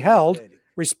Egypt would be held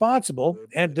responsible,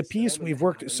 and the peace we've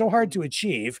worked so hard to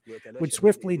achieve would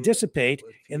swiftly dissipate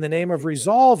in the name of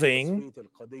resolving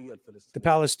the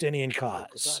Palestinian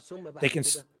cause.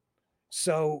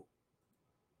 So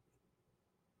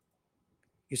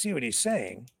you see what he's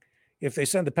saying? If they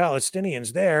send the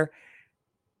Palestinians there,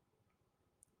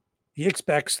 he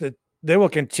expects that they will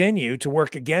continue to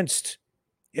work against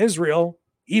Israel,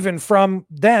 even from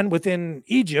then within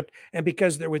Egypt, and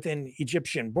because they're within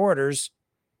Egyptian borders.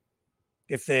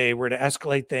 If they were to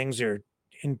escalate things or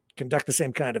conduct the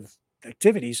same kind of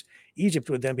activities, Egypt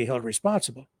would then be held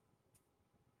responsible.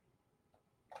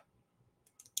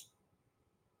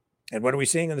 And what are we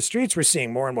seeing in the streets? We're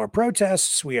seeing more and more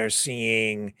protests. We are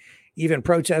seeing even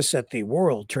protests at the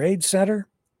World Trade Center,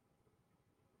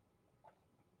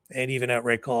 and even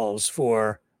outright calls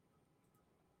for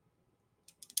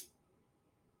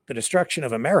the destruction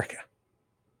of America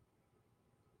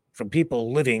from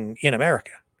people living in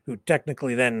America, who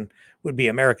technically then would be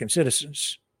American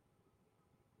citizens.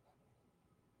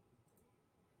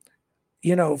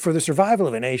 You know, for the survival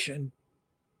of a nation,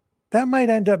 that might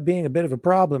end up being a bit of a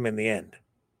problem in the end.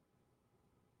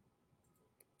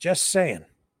 Just saying.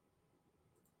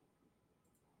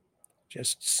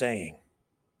 Just saying.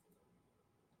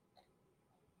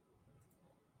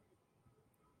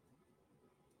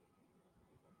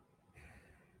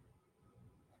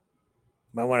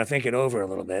 Might want to think it over a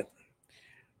little bit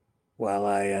while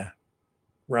I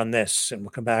run this, and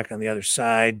we'll come back on the other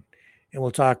side and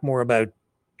we'll talk more about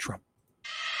Trump.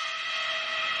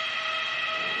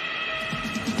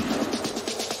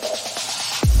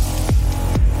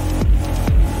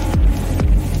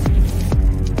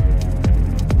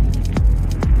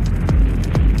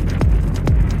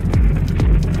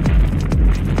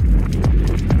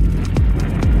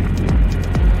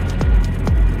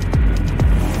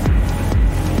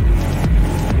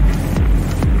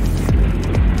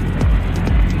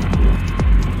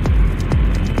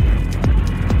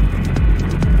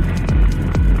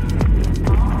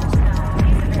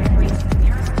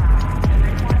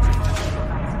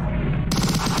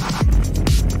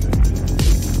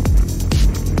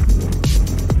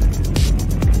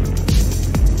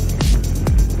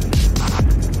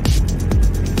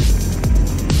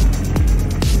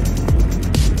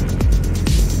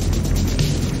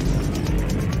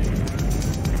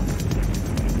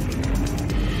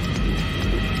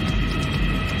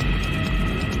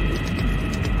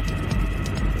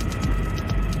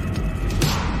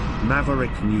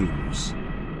 Maverick News.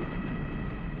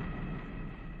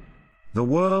 The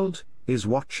world is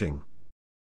watching.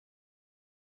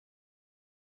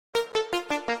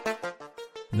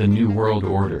 The New World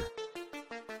Order.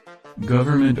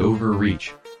 Government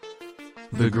overreach.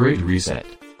 The Great Reset.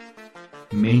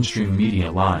 Mainstream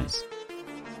media lies.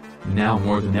 Now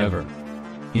more than ever,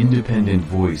 independent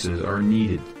voices are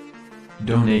needed.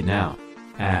 Donate now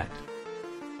at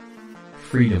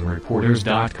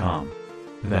freedomreporters.com.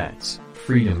 That's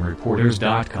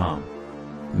freedomreporters.com.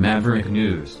 Maverick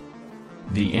News.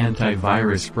 The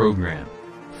antivirus program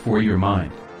for your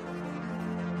mind.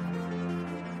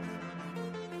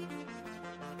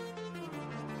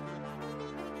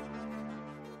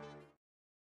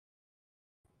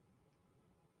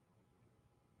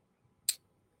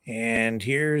 And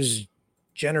here's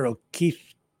General Keith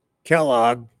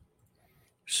Kellogg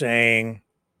saying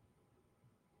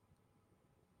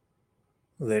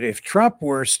that if Trump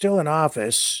were still in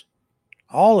office,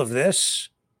 all of this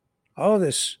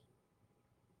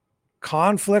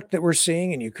conflict that we're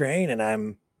seeing in Ukraine, and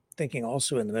I'm thinking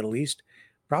also in the Middle East,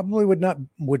 probably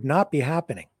would not be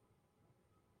happening.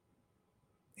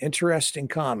 Interesting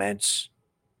comments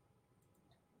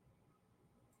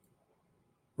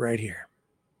right here.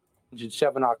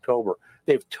 7 October.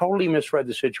 They've totally misread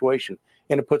the situation,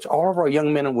 and it puts all of our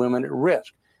young men and women at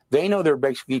risk. They know they're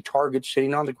basically targets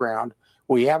sitting on the ground.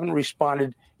 We haven't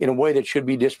responded in a way that should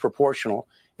be disproportional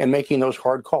and making those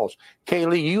hard calls.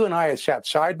 Kaylee, you and I have sat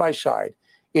side by side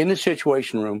in the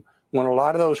Situation Room when a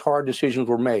lot of those hard decisions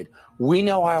were made. We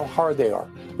know how hard they are,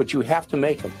 but you have to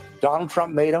make them. Donald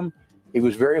Trump made them. He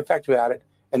was very effective at it,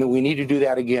 and then we need to do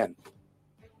that again.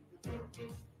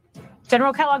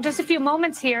 General Kellogg, just a few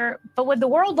moments here, but would the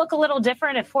world look a little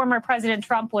different if former President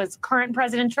Trump was current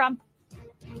President Trump?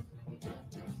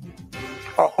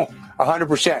 Oh,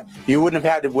 100%. You wouldn't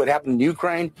have had what happened in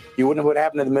Ukraine. You wouldn't have what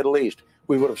happened in the Middle East.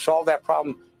 We would have solved that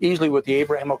problem easily with the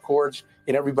Abraham Accords,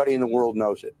 and everybody in the world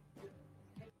knows it.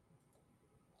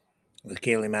 With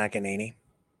Kayleigh McEnany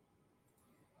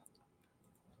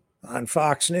on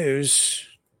Fox News.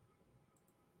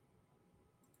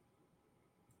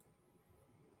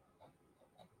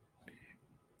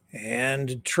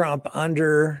 And Trump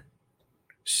under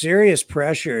serious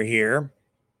pressure here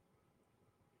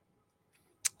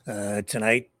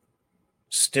tonight,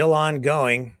 still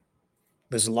ongoing,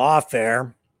 this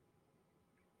lawfare,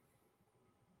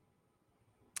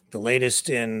 the latest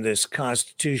in this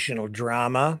constitutional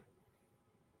drama,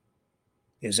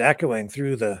 is echoing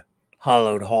through the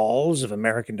hallowed halls of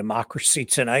American democracy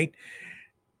tonight.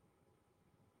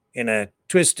 In a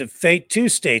twist of fate, 2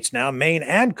 states now, Maine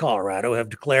and Colorado, have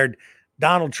declared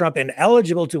Donald Trump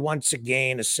ineligible to once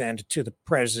again ascend to the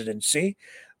presidency.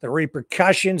 The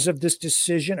repercussions of this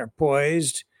decision are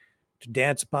poised to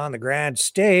dance upon the grand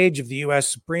stage of the U.S.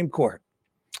 Supreme Court,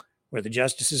 where the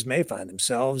justices may find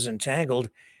themselves entangled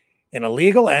in a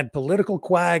legal and political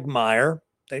quagmire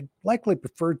they'd likely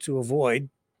prefer to avoid.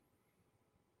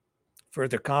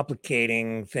 Further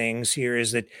complicating things here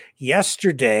is that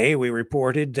yesterday we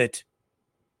reported that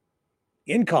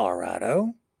in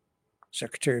Colorado,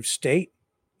 Secretary of State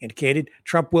indicated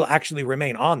Trump will actually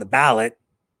remain on the ballot,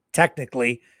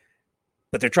 technically,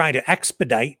 but they're trying to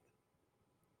expedite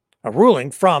a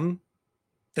ruling from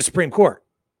the Supreme Court,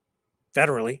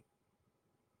 federally,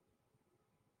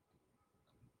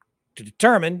 to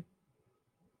determine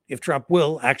if Trump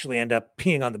will actually end up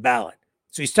being on the ballot.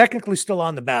 So he's technically still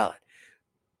on the ballot,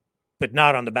 but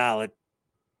not on the ballot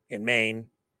in Maine,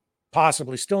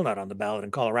 possibly still not on the ballot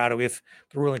in Colorado if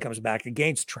the ruling comes back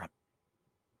against Trump.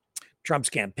 Trump's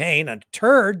campaign,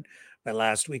 undeterred by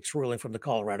last week's ruling from the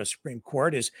Colorado Supreme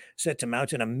Court, is set to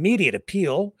mount an immediate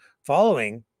appeal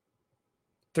following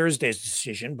Thursday's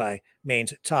decision by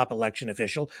Maine's top election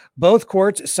official. Both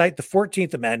courts cite the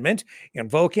 14th Amendment,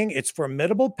 invoking its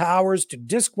formidable powers to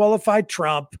disqualify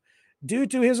Trump due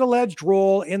to his alleged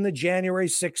role in the January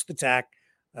 6th attack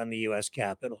on the U.S.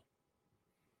 Capitol.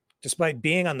 Despite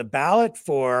being on the ballot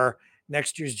for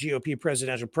next year's GOP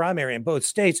presidential primary in both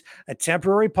states, a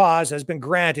temporary pause has been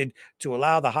granted to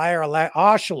allow the higher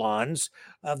echelons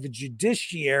of the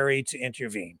judiciary to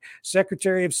intervene.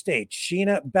 Secretary of State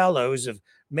Sheena Bellows of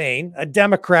Maine, a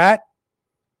Democrat,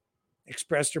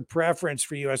 expressed her preference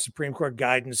for U.S. Supreme Court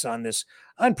guidance on this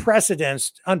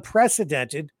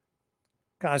unprecedented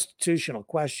constitutional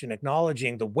question,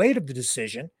 acknowledging the weight of the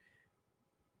decision.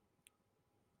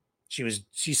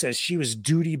 She says she was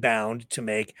duty bound to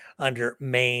make under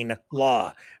Maine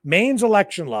law. Maine's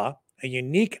election law a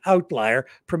unique outlier,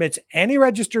 permits any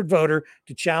registered voter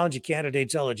to challenge a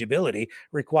candidate's eligibility,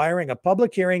 requiring a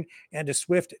public hearing and a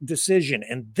swift decision.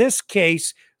 In this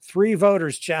case, 3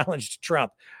 voters challenged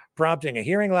Trump, prompting a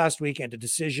hearing last week and a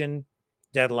decision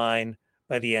deadline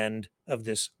by the end of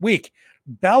this week.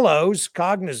 Bellows,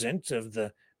 cognizant of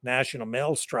the national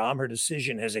maelstrom her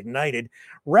decision has ignited,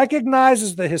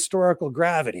 recognizes the historical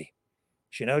gravity.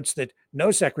 She notes that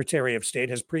no Secretary of State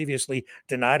has previously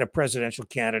denied a presidential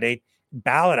candidate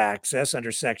ballot access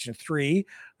under Section 3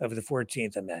 of the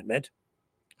 14th Amendment,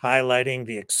 highlighting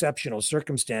the exceptional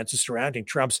circumstances surrounding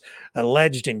Trump's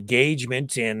alleged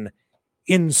engagement in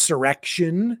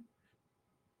insurrection,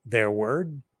 their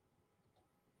word.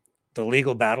 The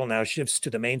legal battle now shifts to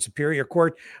the Maine Superior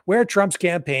Court, where Trump's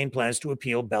campaign plans to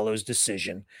appeal Bellows'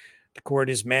 decision. The court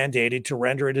is mandated to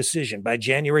render a decision by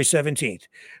January 17th,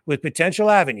 with potential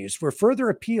avenues for further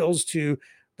appeals to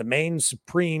the Maine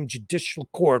Supreme Judicial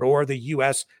Court or the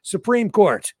U.S. Supreme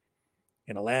Court.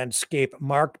 In a landscape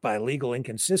marked by legal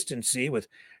inconsistency, with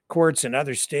courts in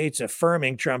other states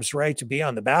affirming Trump's right to be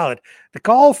on the ballot, the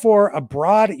call for a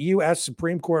broad U.S.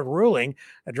 Supreme Court ruling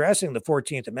addressing the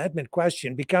 14th Amendment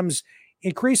question becomes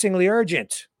increasingly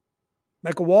urgent.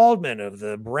 Michael Waldman of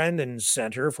the Brennan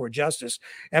Center for Justice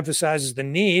emphasizes the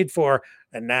need for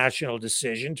a national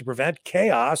decision to prevent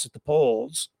chaos at the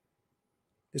polls.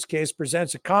 This case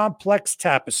presents a complex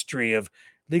tapestry of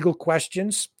legal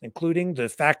questions, including the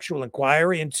factual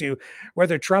inquiry into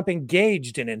whether Trump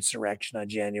engaged in insurrection on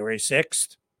January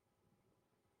 6th.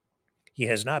 He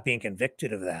has not been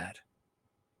convicted of that.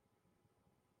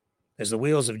 As the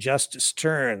wheels of justice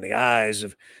turn, the eyes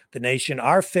of the nation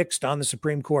are fixed on the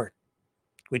Supreme Court,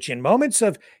 which in moments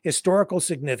of historical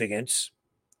significance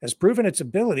has proven its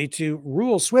ability to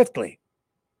rule swiftly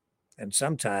and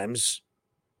sometimes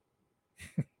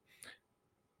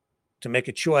to make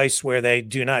a choice where they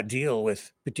do not deal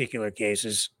with particular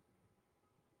cases.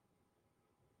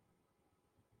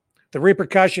 The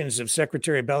repercussions of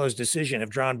Secretary Bellows' decision have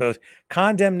drawn both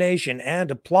condemnation and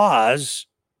applause,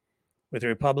 with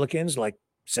Republicans like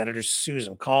Senator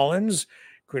Susan Collins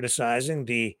criticizing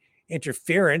the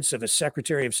interference of a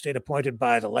Secretary of State appointed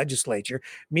by the legislature.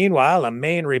 Meanwhile, a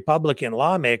Maine Republican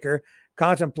lawmaker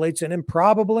contemplates an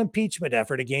improbable impeachment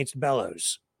effort against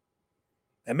Bellows.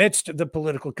 Amidst the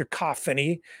political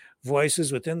cacophony,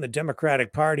 voices within the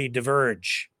Democratic Party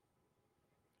diverge.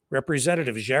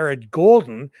 Representative Jared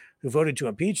Golden, who voted to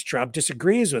impeach Trump,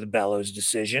 disagrees with Bellows'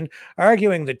 decision,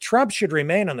 arguing that Trump should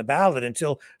remain on the ballot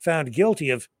until found guilty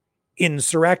of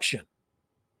insurrection.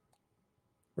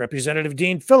 Representative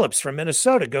Dean Phillips from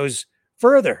Minnesota goes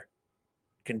further,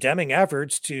 condemning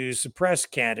efforts to suppress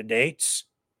candidates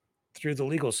through the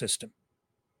legal system.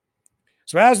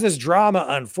 So as this drama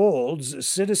unfolds,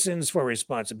 Citizens for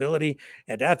Responsibility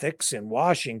and Ethics in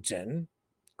Washington,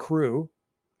 CREW,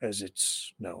 as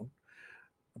it's known,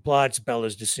 applauds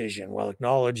Bellows' decision while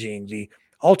acknowledging the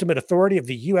ultimate authority of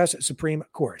the U.S. Supreme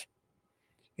Court.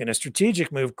 In a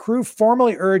strategic move, CREW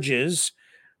formally urges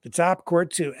the top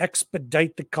court to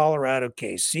expedite the Colorado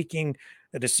case, seeking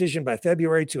a decision by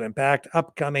February to impact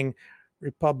upcoming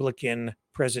Republican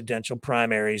presidential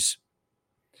primaries.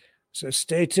 So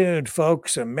stay tuned,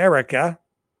 folks. America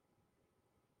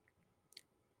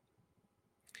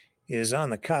is on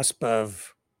the cusp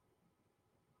of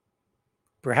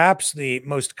perhaps the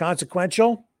most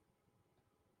consequential,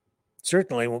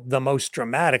 certainly the most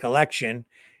dramatic election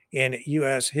in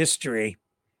U.S. history,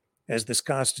 as this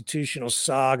constitutional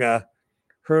saga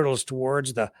hurtles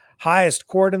towards the highest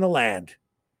court in the land.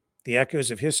 The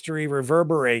echoes of history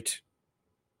reverberate,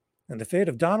 and the fate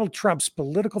of Donald Trump's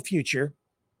political future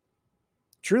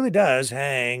truly does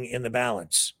hang in the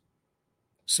balance.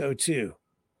 So too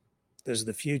does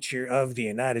the future of the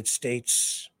United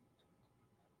States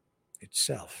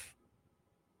itself.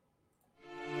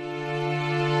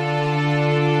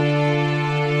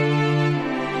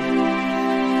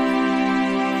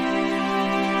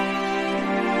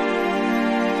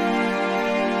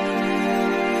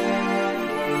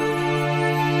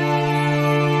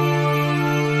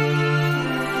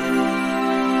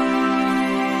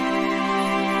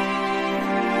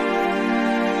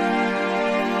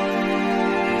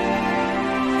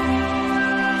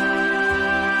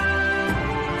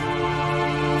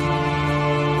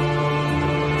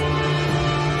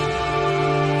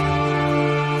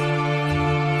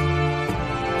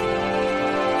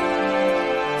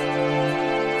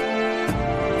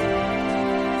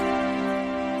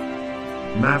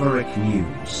 Maverick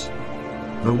News.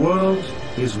 The world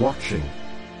is watching.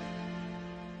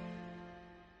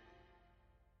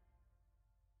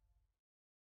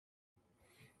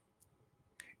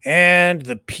 And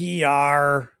the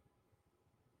PR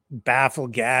baffle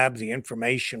gab, the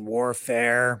information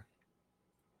warfare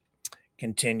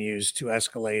continues to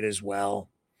escalate as well.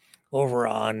 Over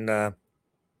on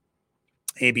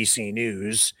ABC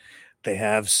News, they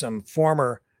have some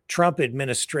former Trump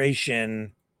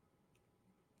administration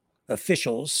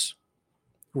officials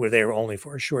who were there only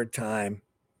for a short time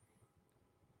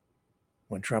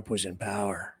when Trump was in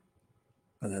power.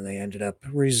 And then they ended up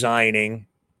resigning.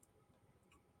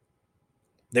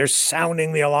 They're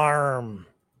sounding the alarm,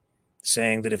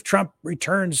 saying that if Trump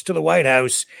returns to the White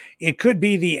House, it could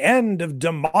be the end of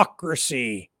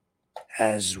democracy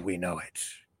as we know it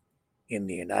in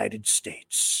the United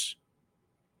States.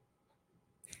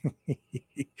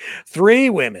 3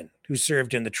 women who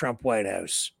served in the Trump White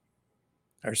House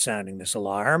are sounding this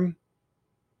alarm.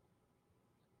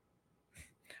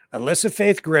 Alyssa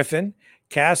Faith Griffin,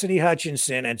 Cassidy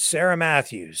Hutchinson, and Sarah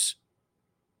Matthews,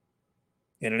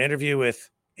 in an interview with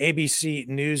ABC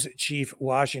News chief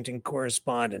Washington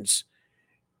correspondents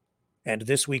and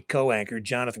This Week co-anchor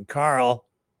Jonathan Karl,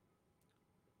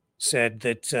 said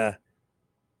that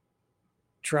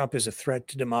Trump is a threat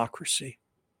to democracy.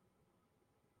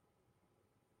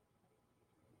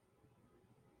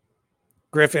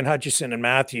 Griffin, Hutchison, and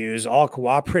Matthews all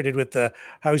cooperated with the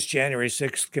House January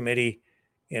 6th committee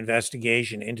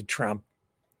investigation into Trump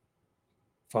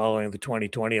following the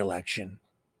 2020 election.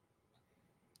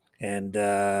 And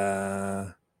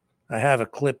I have a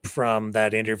clip from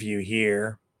that interview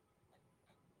here.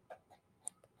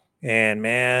 And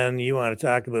man, you want to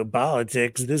talk about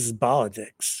politics? This is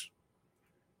politics.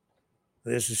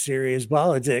 This is serious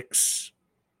politics.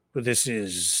 But this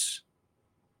is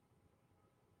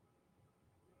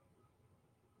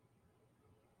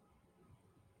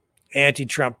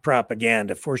anti-Trump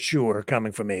propaganda for sure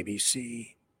coming from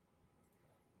ABC.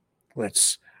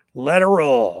 Let's let it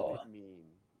roll.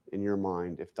 In your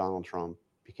mind, if Donald Trump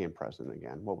became president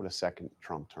again, what would a second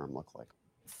Trump term look like?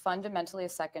 Fundamentally, a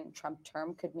second Trump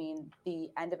term could mean the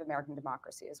end of American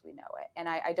democracy as we know it. And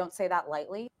I don't say that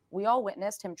lightly. We all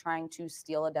witnessed him trying to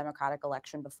steal a democratic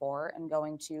election before and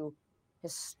going to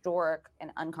historic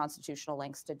and unconstitutional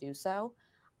lengths to do so.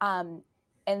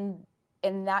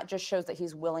 And that just shows that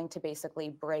he's willing to basically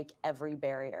break every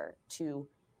barrier to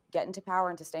get into power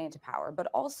and to stay into power. But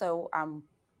also, I'm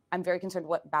very concerned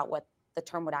about what the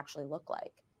term would actually look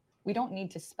like. We don't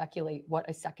need to speculate what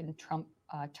a second Trump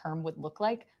term would look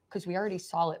like because we already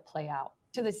saw it play out.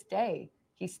 To this day,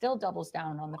 he still doubles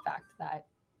down on the fact that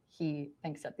he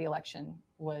thinks that the election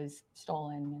was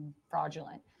stolen and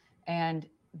fraudulent. And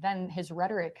then his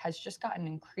rhetoric has just gotten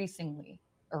increasingly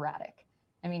erratic.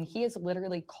 I mean, he has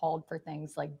literally called for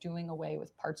things like doing away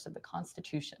with parts of the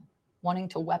Constitution, wanting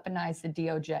to weaponize the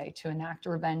DOJ to enact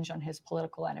revenge on his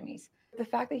political enemies. The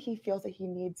fact that he feels that he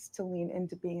needs to lean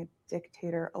into being a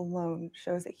dictator alone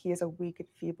shows that he is a weak and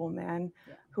feeble man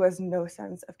who has no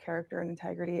sense of character and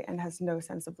integrity and has no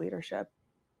sense of leadership.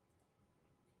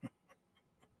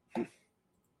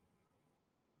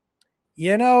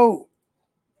 You know,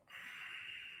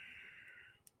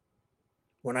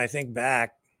 when I think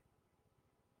back,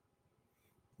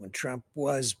 when Trump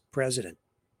was president,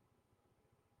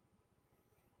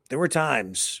 there were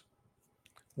times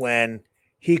when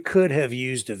he could have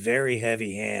used a very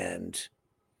heavy hand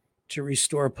to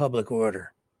restore public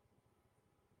order.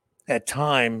 At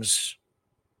times,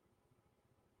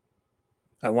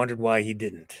 I wondered why he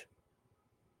didn't.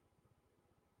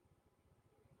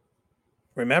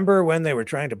 Remember when they were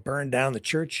trying to burn down the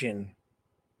church in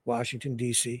Washington,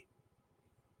 D.C.?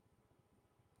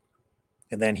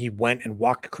 And then he went and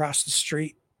walked across the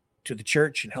street to the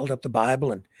church and held up the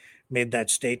Bible and made that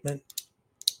statement.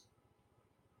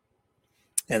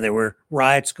 And there were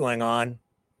riots going on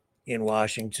in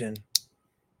Washington.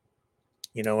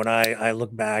 You know, when I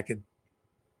look back at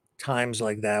times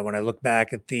like that, when I look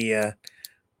back at the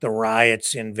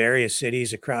riots in various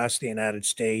cities across the United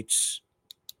States,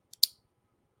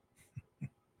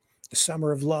 the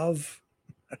summer of love,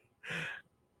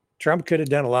 Trump could have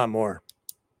done a lot more.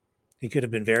 He could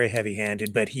have been very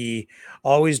heavy-handed, but he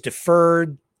always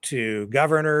deferred to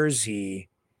governors. He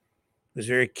was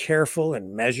very careful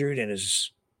and measured in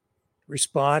his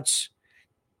response.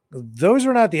 Those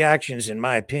are not the actions, in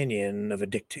my opinion, of a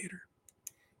dictator.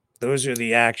 Those are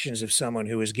the actions of someone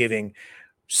who is giving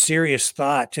serious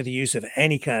thought to the use of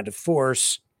any kind of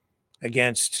force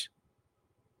against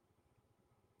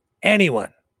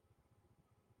anyone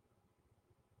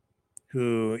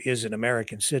who is an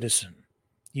American citizen,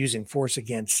 using force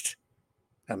against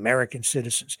American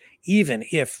citizens, even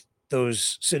if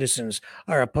those citizens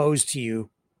are opposed to you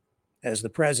as the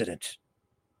president.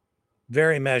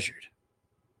 Very measured.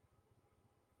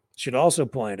 Should also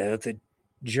point out that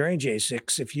during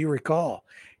J6, if you recall.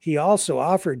 He also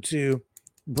offered to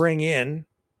bring in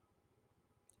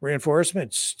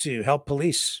reinforcements to help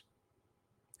police.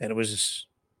 And it was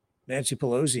Nancy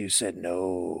Pelosi who said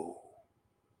no.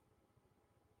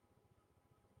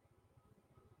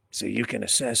 So you can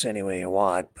assess any way you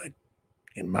want, but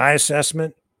in my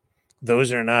assessment,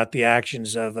 those are not the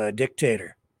actions of a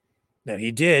dictator. Now,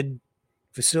 he did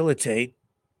facilitate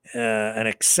an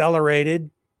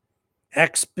accelerated,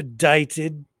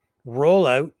 expedited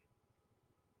rollout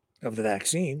of the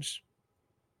vaccines,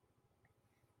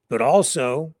 but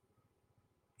also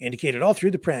indicated all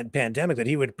through the pandemic that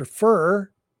he would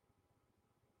prefer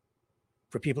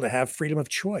for people to have freedom of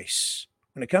choice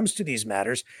when it comes to these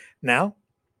matters. Now,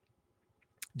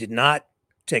 did not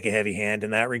take a heavy hand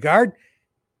in that regard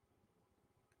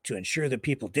to ensure that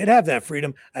people did have that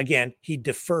freedom. Again, he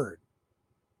deferred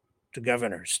to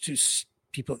governors, to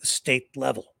people at the state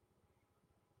level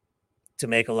to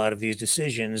make a lot of these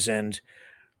decisions. And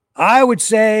I would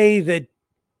say that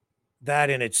that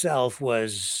in itself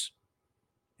was,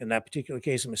 in that particular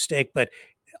case, a mistake, but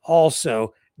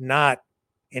also not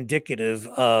indicative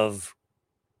of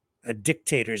a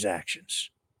dictator's actions.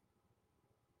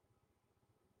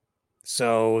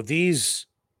 So these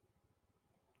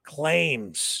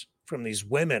claims from these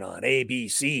women on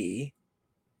ABC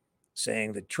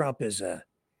saying that Trump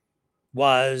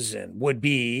was and would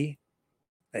be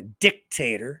a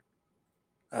dictator,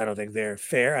 I don't think they're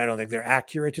fair. I don't think they're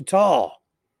accurate at all.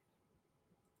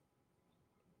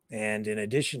 And in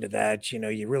addition to that,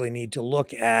 you really need to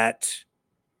look at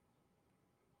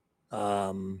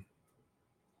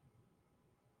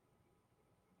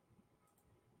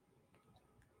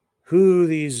who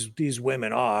these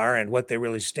women are and what they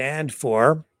really stand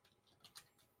for.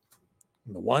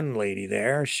 The one lady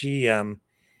there, she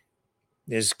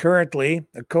is currently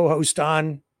a co-host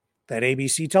on that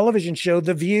ABC television show,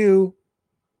 The View,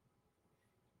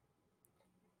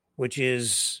 which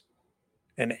is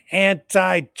an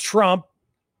anti-Trump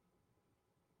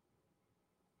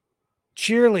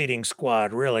cheerleading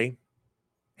squad, really,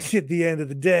 at the end of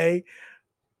the day.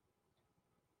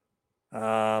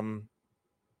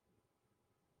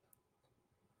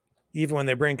 Even when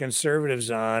they bring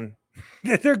conservatives on,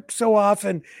 they're so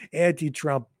often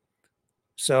anti-Trump.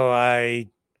 So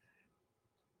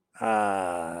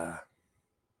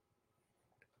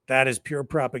that is pure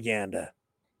propaganda,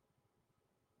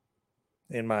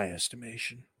 in my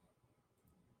estimation.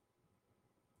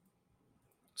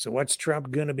 So what's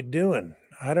Trump going to be doing?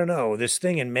 I don't know. This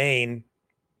thing in Maine,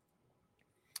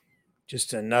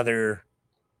 just another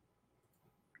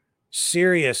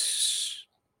serious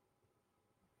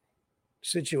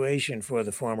situation for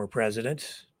the former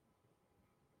president.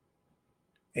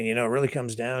 And, it really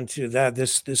comes down to that,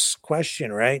 this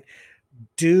question, right?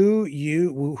 Who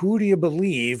do you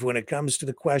believe when it comes to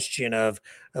the question of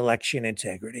election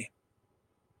integrity?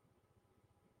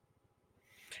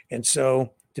 And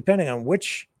so, depending on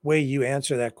which way you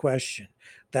answer that question,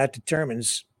 that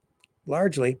determines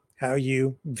largely how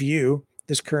you view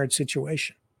this current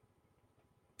situation,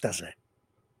 doesn't it?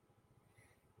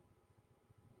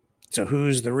 So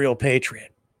who's the real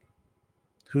patriot?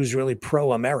 Who's really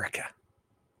pro-America?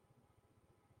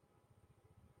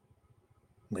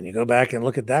 When you go back and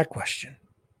look at that question,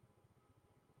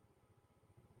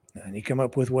 and you come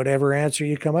up with whatever answer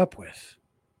you come up with,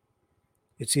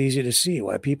 it's easy to see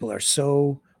why people are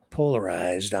so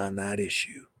polarized on that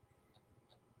issue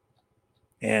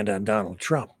and on Donald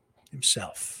Trump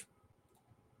himself.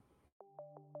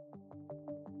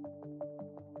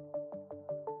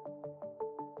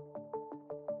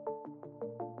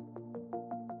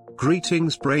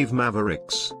 Greetings, brave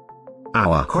Mavericks.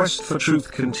 Our quest for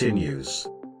truth continues.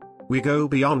 We go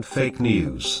beyond fake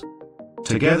news.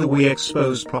 Together we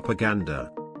expose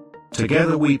propaganda.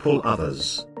 Together we pull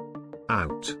others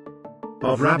out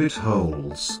of rabbit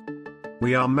holes.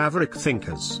 We are maverick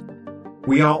thinkers.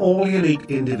 We are all unique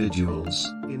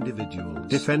individuals,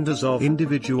 defenders of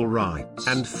individual rights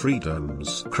and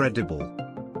freedoms, credible,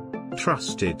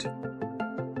 trusted,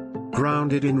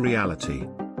 grounded in reality.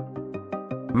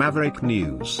 Maverick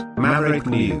News, Maverick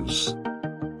News.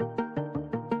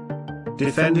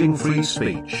 Defending free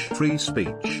speech, free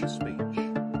speech.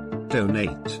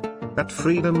 Donate at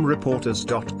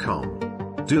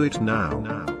freedomreporters.com. Do it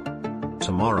now.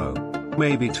 Tomorrow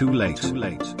may be too late.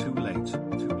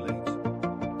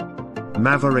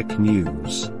 Maverick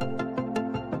News.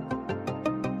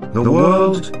 The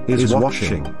world is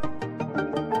watching.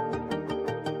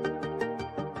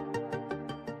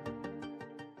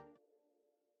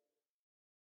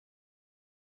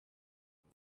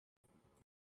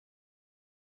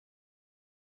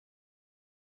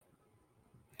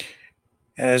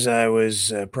 As I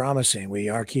was promising, we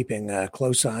are keeping a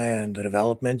close eye on the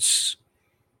developments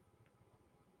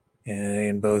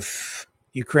in both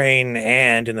Ukraine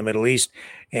and in the Middle East.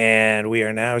 And we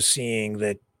are now seeing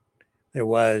that there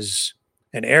was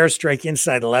an airstrike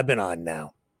inside Lebanon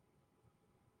now.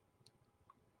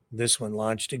 This one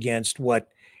launched against what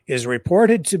is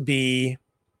reported to be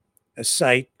a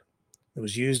site that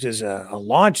was used as a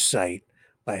launch site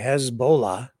by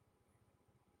Hezbollah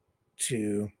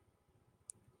to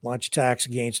launch attacks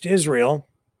against Israel.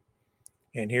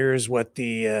 And here's what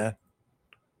that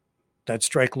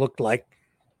strike looked like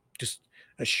just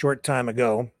a short time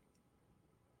ago.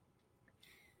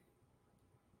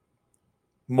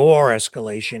 More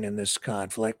escalation in this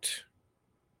conflict,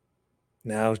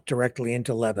 now directly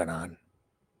into Lebanon.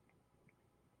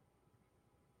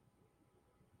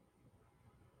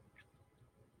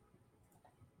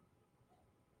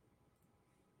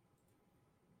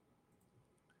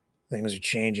 Things are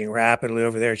changing rapidly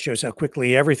over there. It shows how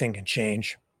quickly everything can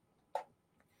change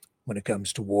when it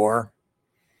comes to war.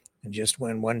 And just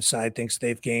when one side thinks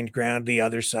they've gained ground, the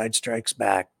other side strikes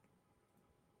back.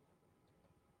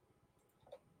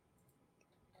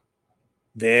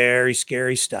 Very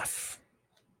scary stuff.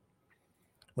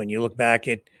 When you look back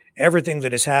at everything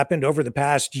that has happened over the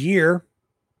past year,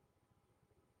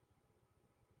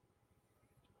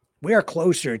 we are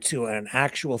closer to an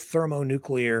actual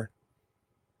thermonuclear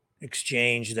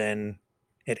exchange than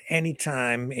at any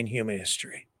time in human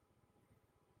history.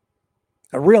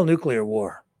 A real nuclear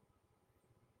war.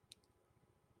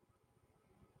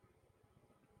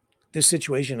 This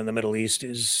situation in the Middle East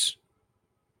is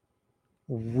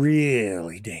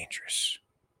really dangerous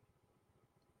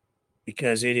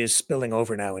because it is spilling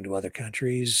over now into other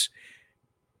countries.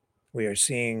 We are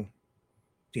seeing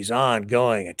these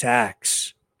ongoing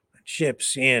attacks on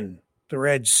ships in the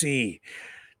Red Sea,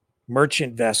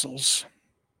 merchant vessels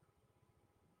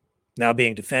now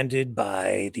being defended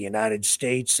by the United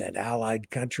States and allied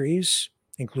countries,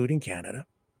 including Canada.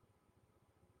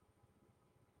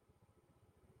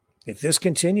 If this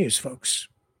continues, folks,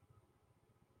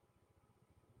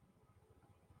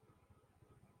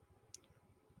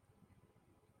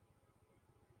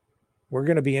 we're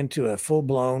going to be into a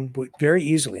full-blown, very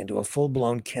easily into a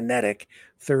full-blown kinetic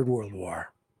Third World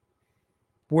War.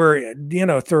 We're in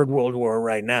a Third World War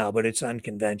right now, but it's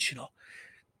unconventional.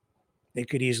 It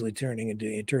could easily turn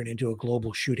into a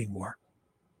global shooting war.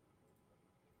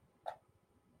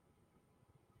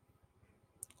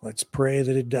 Let's pray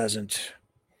that it doesn't.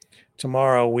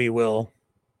 Tomorrow we will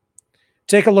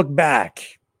take a look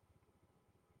back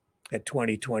at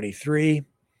 2023.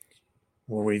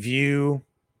 We'll review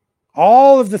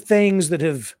all of the things that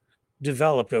have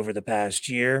developed over the past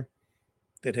year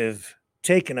that have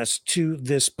taken us to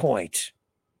this point.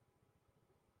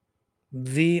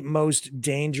 The most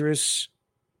dangerous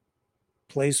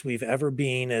place we've ever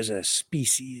been as a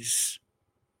species.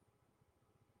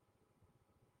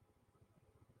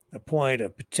 A point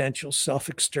of potential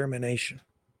self-extermination.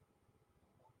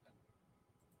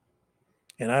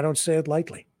 And I don't say it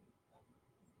lightly.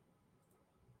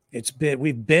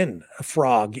 We've been a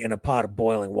frog in a pot of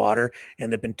boiling water,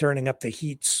 and they've been turning up the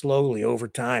heat slowly over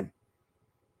time.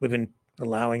 We've been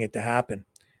allowing it to happen.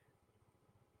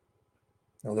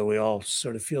 Although we all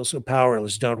sort of feel so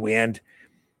powerless, don't we? And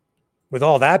with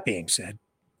all that being said,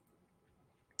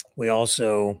 we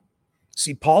also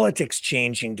see politics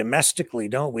changing domestically,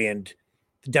 don't we? And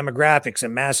the demographics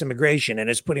and mass immigration, and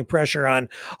it's putting pressure on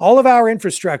all of our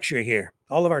infrastructure here,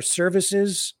 all of our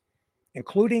services,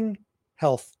 including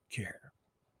health care.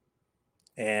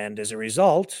 And as a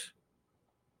result,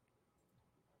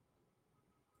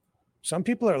 a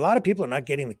lot of people are not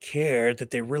getting the care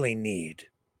that they really need.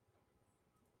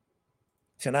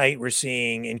 Tonight, we're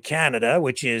seeing in Canada,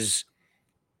 which is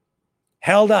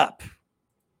held up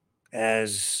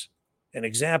as an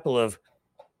example of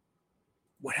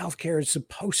what healthcare is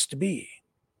supposed to be.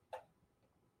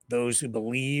 Those who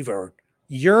believe or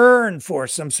yearn for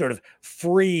some sort of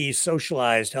free,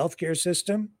 socialized healthcare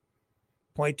system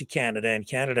point to Canada, and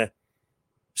Canada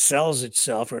sells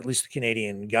itself, or at least the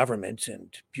Canadian government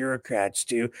and bureaucrats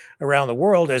do, around the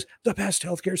world as the best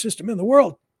healthcare system in the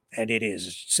world. And it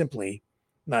is simply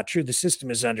not true. The system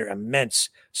is under immense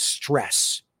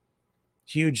stress,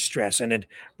 huge stress. And in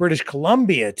British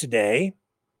Columbia today,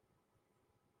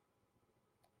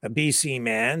 a BC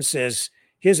man says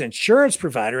his insurance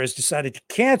provider has decided to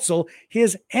cancel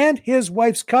his and his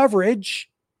wife's coverage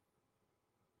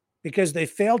because they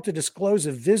failed to disclose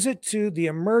a visit to the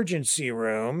emergency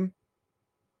room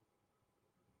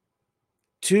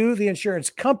to the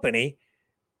insurance company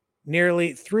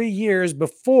nearly 3 years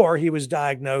before he was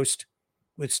diagnosed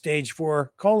with stage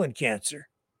 4 colon cancer.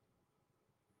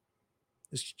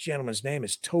 This gentleman's name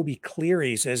is Toby Cleary.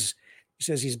 He says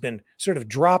he's been sort of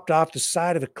dropped off the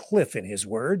side of a cliff, in his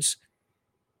words.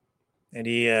 And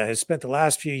he has spent the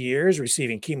last few years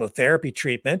receiving chemotherapy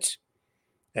treatment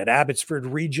at Abbotsford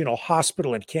Regional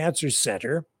Hospital and Cancer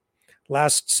Center.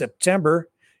 Last September,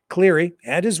 Cleary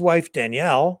and his wife,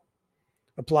 Danielle,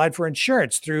 applied for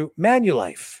insurance through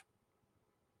Manulife.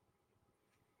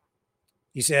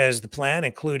 He says the plan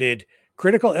included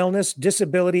critical illness,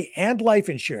 disability, and life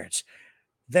insurance.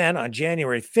 Then, on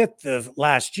January 5th of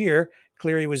last year,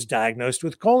 Cleary was diagnosed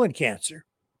with colon cancer.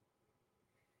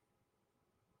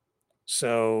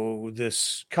 So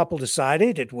this couple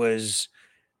decided it was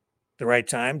the right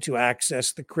time to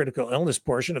access the critical illness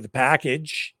portion of the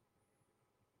package,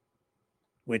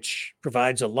 which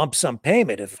provides a lump sum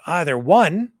payment if either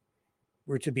one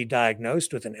were to be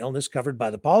diagnosed with an illness covered by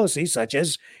the policy, such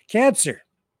as cancer.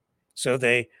 So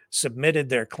they submitted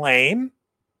their claim,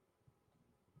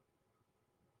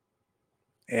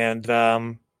 and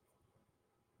then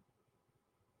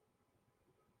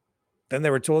they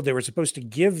were told they were supposed to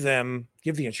give the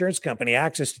insurance company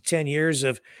access to 10 years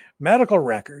of medical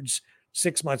records.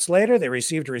 6 months later, they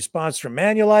received a response from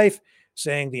Manulife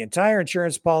saying the entire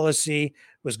insurance policy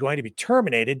was going to be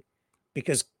terminated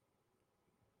because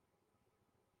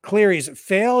Cleary's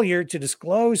failure to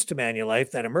disclose to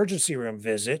Manulife that emergency room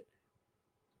visit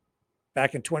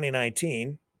back in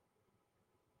 2019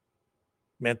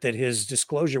 meant that his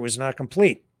disclosure was not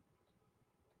complete.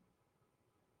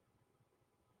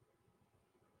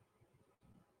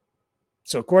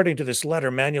 So according to this letter,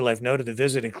 Manulife noted the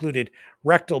visit included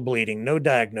rectal bleeding, no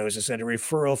diagnosis, and a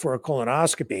referral for a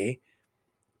colonoscopy.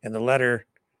 And the letter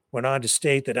went on to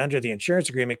state that under the insurance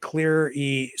agreement,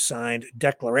 Cleary signed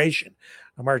declaration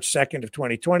on March 2nd of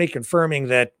 2020, confirming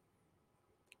that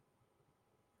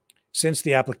since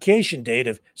the application date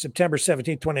of September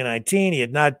 17, 2019, he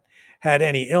had not had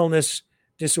any illness,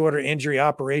 disorder, injury,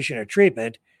 operation, or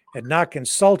treatment, had not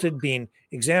consulted, been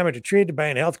examined or treated by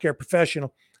a healthcare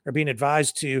professional, or being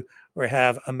advised to or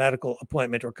have a medical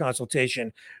appointment or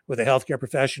consultation with a healthcare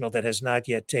professional that has not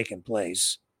yet taken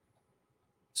place.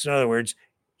 So in other words,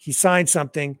 he signed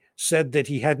something, said that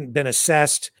he hadn't been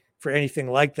assessed for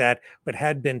anything like that, but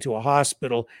had been to a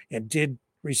hospital and did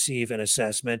receive an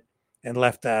assessment, and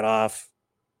left that off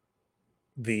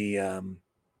the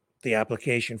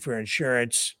application for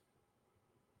insurance.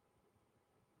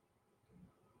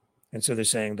 And so they're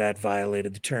saying that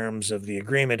violated the terms of the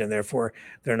agreement, and therefore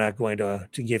they're not going to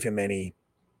give him any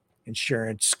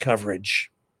insurance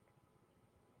coverage.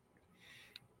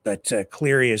 But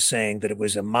Cleary is saying that it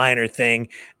was a minor thing,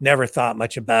 never thought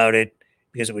much about it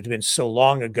because it would have been so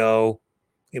long ago.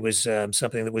 It was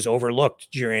something that was overlooked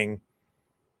during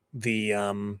the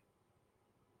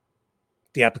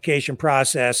application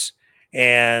process,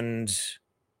 and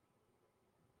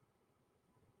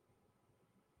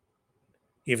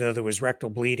even though there was rectal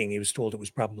bleeding, he was told it was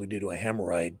probably due to a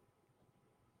hemorrhoid.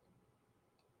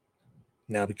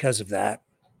 Now, because of that,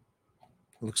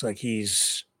 it looks like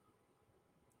he's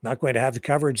not going to have the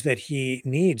coverage that he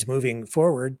needs moving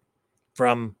forward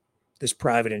from this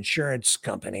private insurance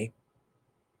company,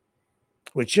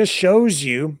 which just shows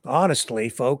you, honestly,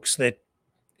 folks, that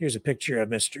here's a picture of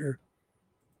Mr.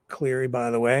 Cleary,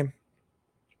 by the way.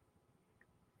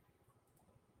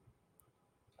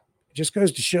 It just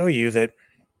goes to show you that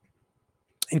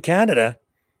in Canada,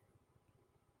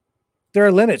 there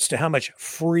are limits to how much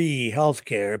free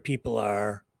healthcare people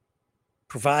are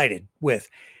provided with.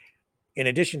 In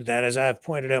addition to that, as I've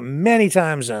pointed out many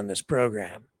times on this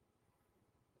program,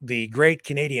 the great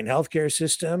Canadian healthcare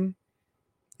system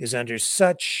is under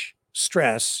such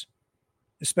stress,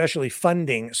 especially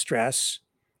funding stress,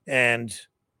 and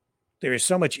there is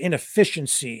so much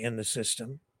inefficiency in the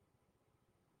system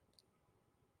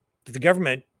that the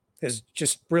government has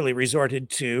just really resorted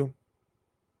to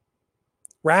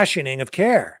rationing of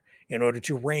care in order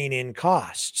to rein in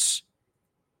costs.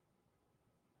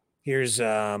 Here's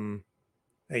a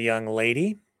young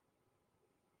lady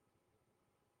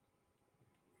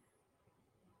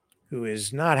who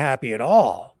is not happy at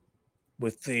all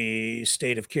with the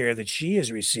state of care that she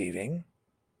is receiving.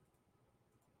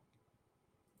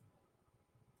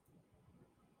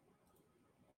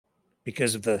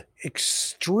 Because of the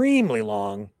extremely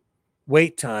long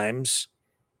wait times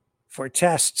for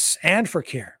tests and for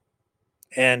care,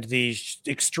 and the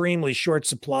extremely short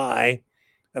supply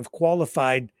of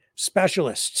qualified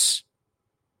specialists.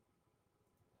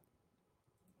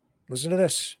 Listen to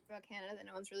this. about Canada that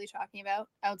no one's really talking about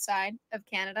outside of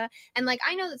Canada. And like,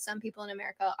 I know that some people in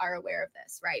America are aware of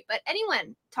this, right? But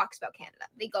anyone talks about Canada,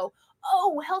 they go,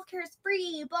 oh, healthcare is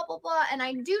free, blah, blah, blah. And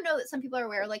I do know that some people are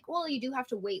aware, like, well, you do have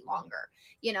to wait longer,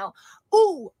 you know.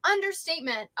 Ooh,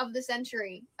 understatement of the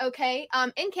century, okay?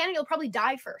 In Canada, you'll probably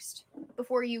die first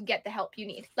before you get the help you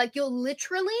need. Like, you'll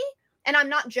literally, and I'm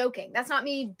not joking, that's not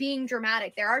me being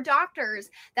dramatic. There are doctors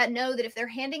that know that if they're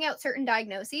handing out certain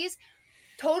diagnoses,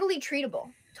 totally treatable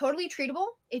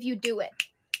if you do it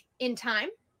in time,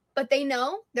 but they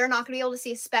know they're not going to be able to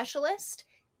see a specialist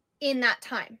in that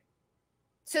time.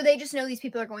 So they just know these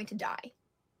people are going to die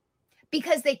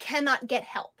because they cannot get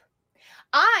help.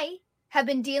 I have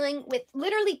been dealing with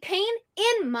literally pain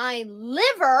in my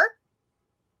liver.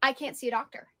 I can't see a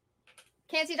doctor.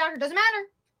 Doesn't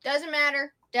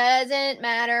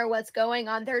matter what's going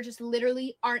on. There just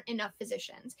literally aren't enough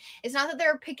physicians. It's not that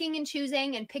they're picking and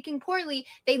choosing and picking poorly.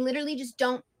 They literally just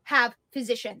don't have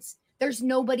physicians. There's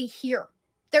nobody here.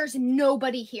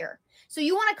 So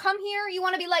you want to come here, you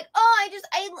want to be like, oh, I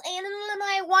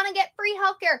want to get free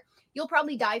healthcare. You'll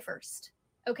probably die first.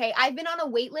 Okay. I've been on a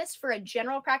wait list for a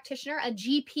general practitioner, a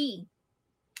GP,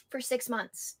 for 6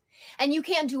 months. And you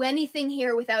can't do anything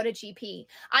here without a GP.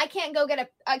 I can't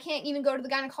even go to the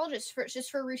gynecologist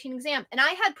just for a routine exam. And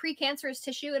I had precancerous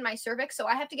tissue in my cervix, so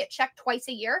I have to get checked twice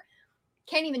a year.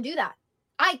 Can't even do that.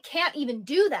 I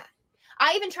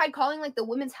even tried calling like the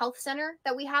women's health center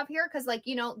that we have here, because like,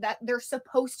 you know, that they're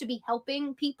supposed to be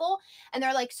helping people. And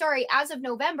they're like, sorry, as of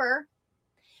November,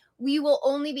 we will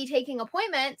only be taking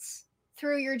appointments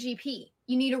through your GP.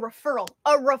 You need a referral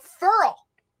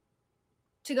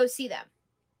to go see them.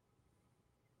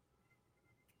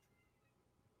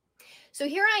 So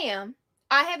here I am.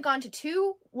 I have gone to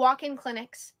 2 walk-in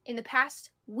clinics in the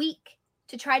past week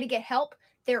to try to get help.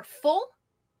 They're full.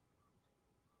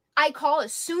 I call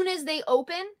as soon as they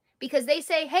open because they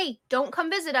say, hey, don't come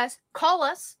visit us. Call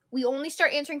us. We only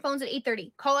start answering phones at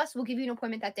 8:30. Call us. We'll give you an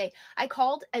appointment that day. I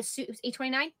called as soon as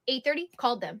 8:29, 8:30,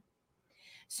 called them.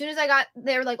 As soon as I got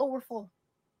there, like, oh, we're full.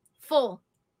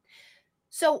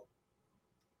 So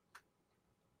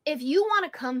if you want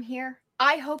to come here,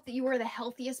 I hope that you are the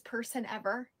healthiest person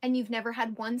ever and you've never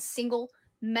had one single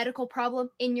medical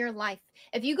problem in your life.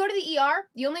 If you go to the ER,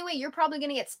 the only way you're probably going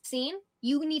to get seen,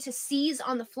 you need to seize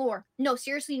on the floor. No,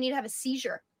 seriously, you need to have a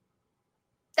seizure.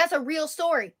 That's a real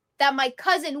story that my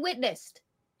cousin witnessed.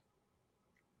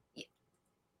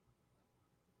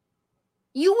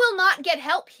 You will not get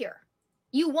help here.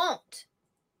 You won't.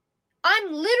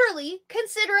 I'm literally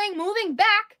considering moving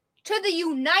back to the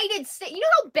United States. You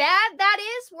know how bad that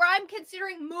is, where I'm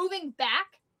considering moving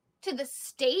back to the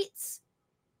States?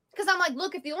 Because I'm like,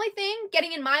 look, if the only thing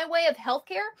getting in my way of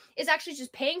healthcare is actually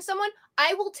just paying someone,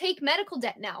 I will take medical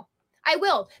debt now. I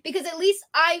will, because at least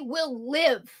I will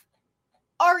live.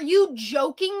 Are you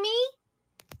joking me?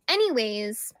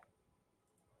 Anyways,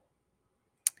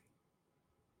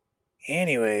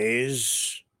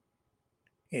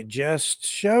 it just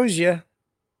shows you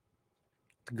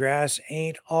the grass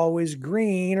ain't always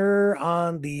greener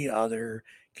on the other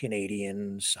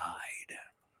Canadian side.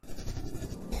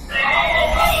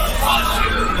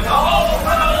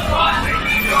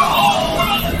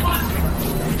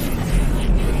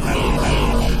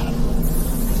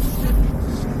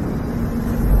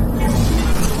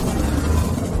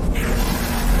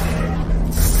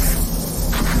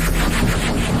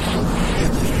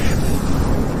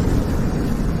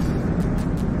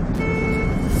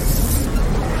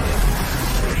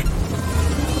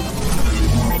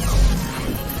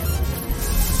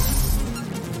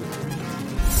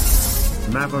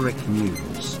 Maverick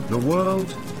News. The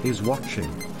world is watching.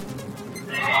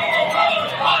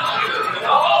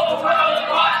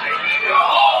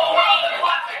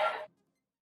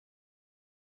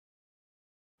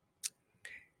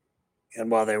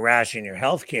 And while they ration your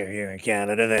health care here in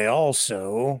Canada, they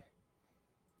also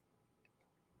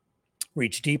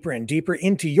reach deeper and deeper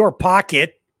into your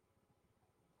pocket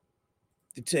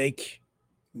to take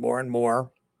more and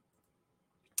more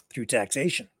through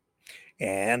taxation.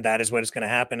 And that is what is going to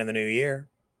happen in the new year.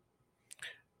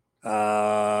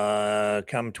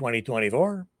 Come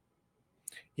 2024,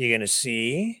 you're going to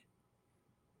see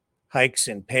hikes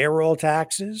in payroll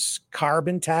taxes,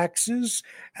 carbon taxes,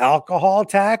 alcohol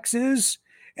taxes.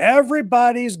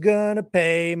 Everybody's going to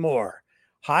pay more.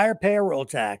 Higher payroll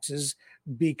taxes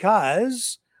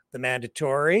because the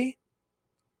mandatory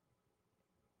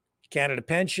Canada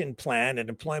Pension Plan and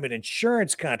employment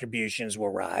insurance contributions will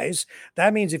rise.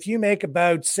 That means if you make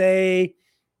about, say,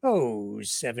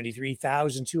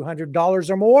 $73,200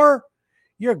 or more,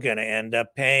 you're going to end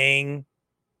up paying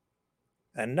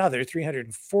another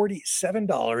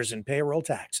 $347 in payroll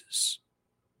taxes.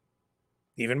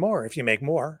 Even more if you make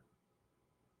more.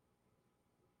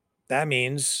 That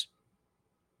means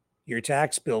your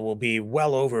tax bill will be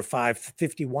well over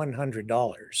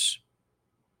 $5,100.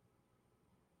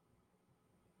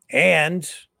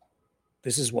 And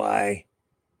this is why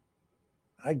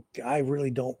I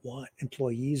really don't want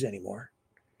employees anymore.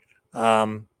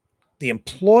 The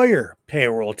employer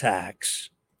payroll tax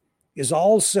is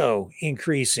also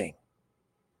increasing.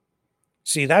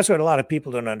 See, that's what a lot of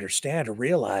people don't understand or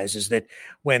realize is that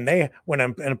when an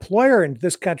employer in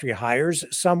this country hires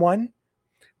someone,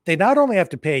 they not only have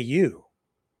to pay you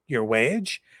your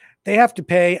wage, they have to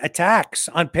pay a tax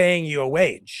on paying you a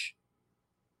wage.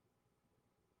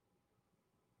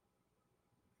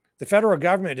 The federal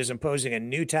government is imposing a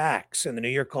new tax in the new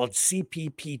year called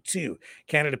CPP2,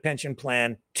 Canada Pension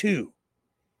Plan 2.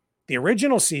 The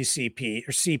original CCP,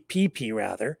 or CPP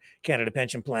rather, Canada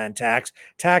Pension Plan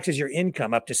taxes your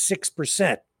income up to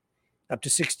 6%, up to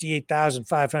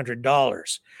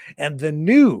 $68,500. And the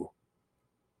new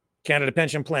Canada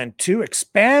Pension Plan 2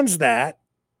 expands that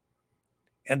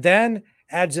and then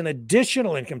adds an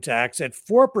additional income tax at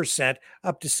 4%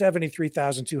 up to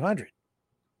 $73,200.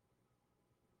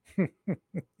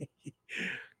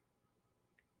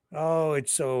 Oh,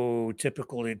 it's so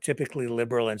typically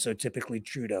liberal and so typically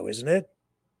Trudeau, isn't it?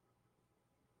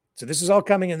 So this is all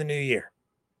coming in the new year.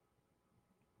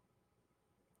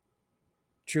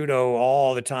 Trudeau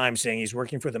all the time saying he's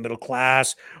working for the middle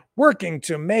class, working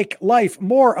to make life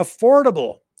more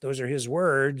affordable. Those are his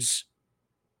words.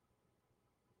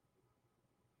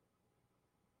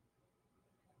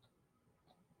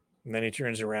 And then he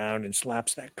turns around and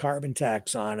slaps that carbon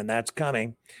tax on, and that's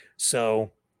coming.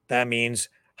 So that means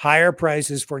higher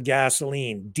prices for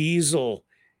gasoline, diesel,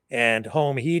 and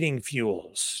home heating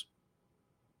fuels.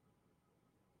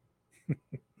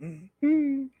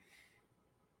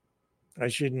 I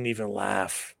shouldn't even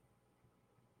laugh.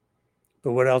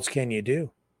 But what else can you do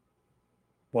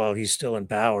while he's still in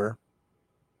power?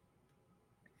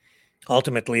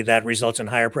 Ultimately, that results in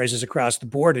higher prices across the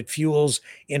board. It fuels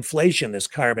inflation, this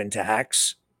carbon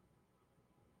tax,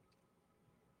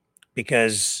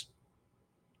 because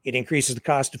it increases the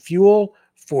cost of fuel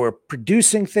for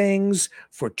producing things,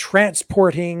 for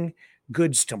transporting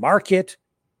goods to market.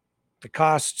 The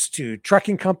costs to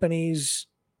trucking companies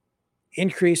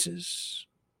increases.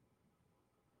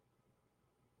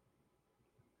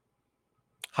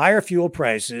 Higher fuel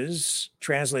prices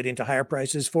translate into higher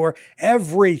prices for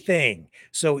everything.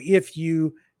 So if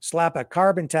you slap a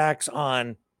carbon tax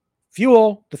on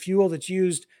fuel, the fuel that's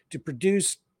used to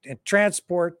produce and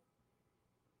transport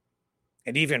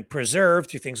and even preserve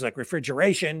through things like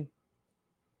refrigeration,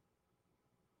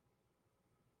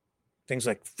 things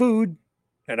like food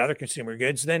and other consumer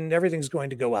goods, then everything's going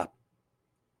to go up.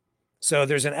 So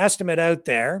there's an estimate out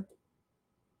there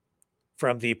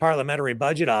from the parliamentary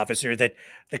budget officer that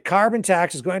the carbon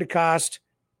tax is going to cost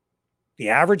the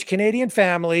average Canadian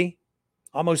family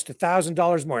almost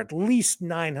 $1,000 more, at least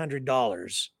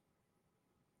 $900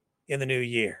 in the new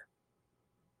year.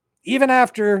 Even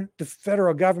after the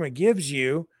federal government gives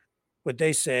you what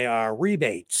they say are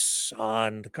rebates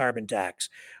on the carbon tax,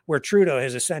 where Trudeau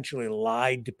has essentially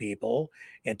lied to people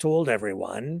and told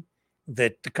everyone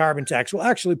that the carbon tax will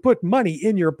actually put money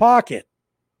in your pocket.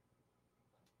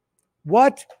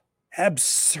 What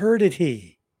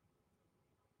absurdity.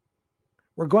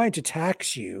 We're going to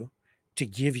tax you to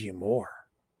give you more.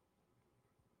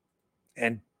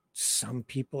 And some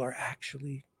people are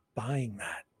actually buying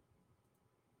that.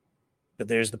 But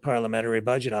there's the parliamentary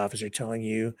budget officer telling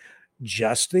you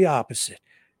just the opposite.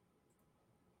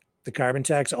 The carbon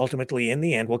tax ultimately, in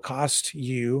the end, will cost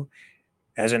you,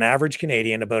 as an average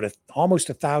Canadian, about almost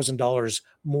 $1,000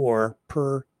 more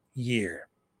per year.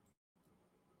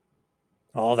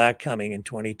 All that coming in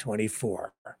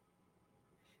 2024.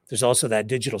 There's also that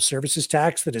digital services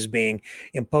tax that is being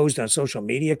imposed on social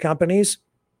media companies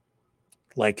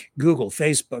like Google,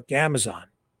 Facebook, Amazon.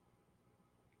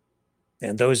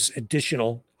 And those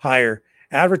additional higher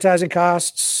advertising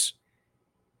costs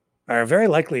are very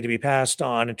likely to be passed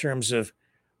on in terms of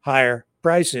higher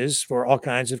prices for all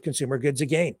kinds of consumer goods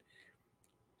again.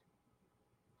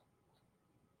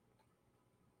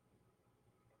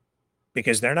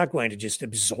 Because they're not going to just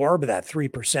absorb that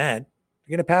 3%. They're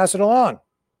going to pass it along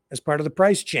as part of the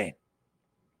price chain.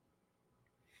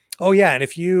 Oh, yeah. And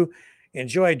if you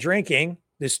enjoy drinking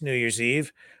this New Year's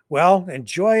Eve, well,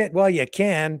 enjoy it while you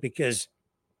can, because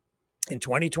in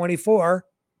 2024,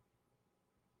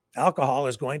 alcohol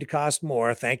is going to cost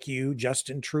more. Thank you,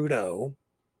 Justin Trudeau.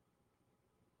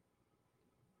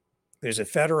 There's a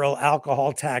federal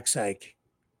alcohol tax hike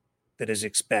that is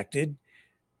expected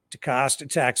to cost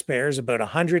taxpayers about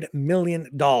 $100 million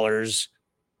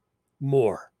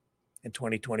more in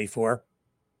 2024.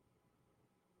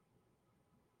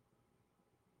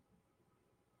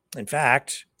 In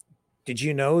fact, did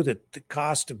you know that the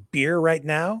cost of beer right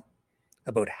now,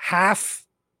 about half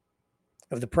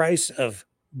of the price of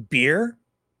beer,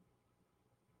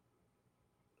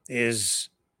 is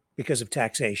because of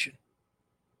taxation?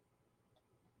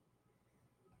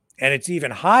 And it's even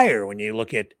higher when you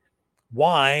look at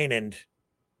wine and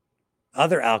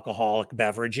other alcoholic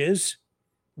beverages,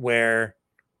 where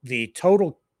the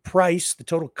total price, the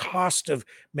total cost of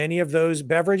many of those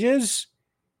beverages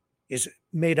is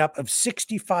made up of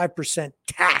 65%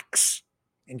 tax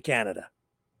in Canada.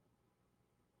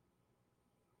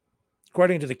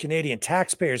 According to the Canadian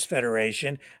Taxpayers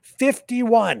Federation,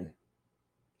 51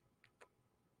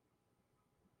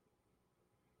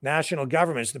 national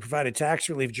governments that provided tax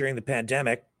relief during the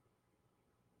pandemic,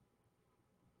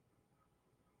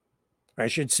 or I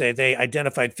should say they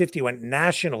identified 51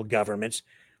 national governments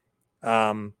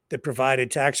that provided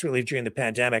tax relief during the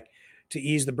pandemic to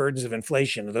ease the burdens of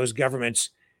inflation. Those governments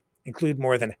include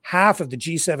more than half of the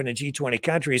G7 and G20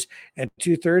 countries and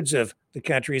 2/3 of the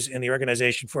countries in the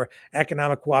Organization for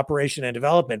Economic Cooperation and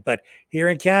Development. But here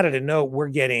in Canada, no, we're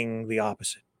getting the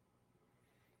opposite.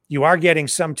 You are getting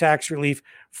some tax relief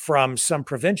from some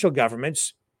provincial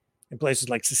governments in places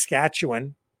like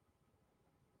Saskatchewan,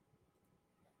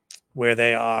 where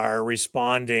they are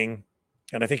responding,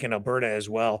 and I think in Alberta as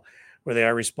well, where they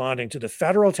are responding to the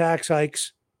federal tax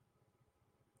hikes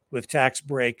with tax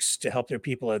breaks to help their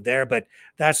people out there. But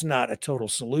that's not a total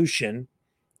solution.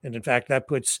 And in fact, that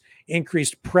puts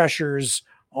increased pressures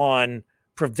on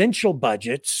provincial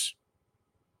budgets,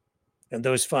 and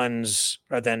those funds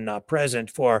are then not present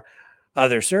for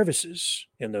other services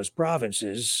in those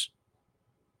provinces.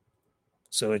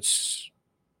 So it's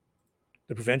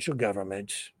the provincial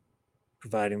government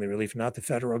providing the relief, not the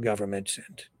federal government.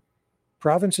 And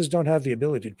provinces don't have the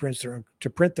ability to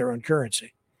print their own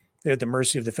currency. They're at the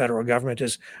mercy of the federal government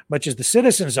as much as the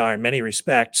citizens are in many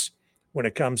respects when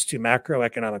it comes to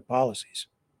macroeconomic policies.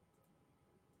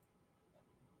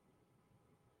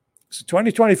 So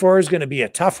 2024 is going to be a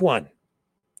tough one,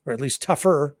 or at least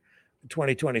tougher than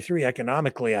 2023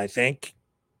 economically, I think.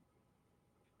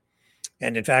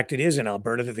 And in fact, it is in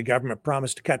Alberta that the government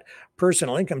promised to cut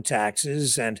personal income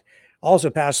taxes and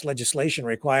also passed legislation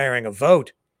requiring a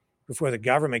vote before the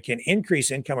government can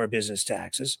increase income or business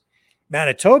taxes.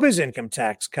 Manitoba's income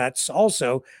tax cuts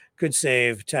also could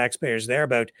save taxpayers there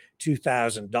about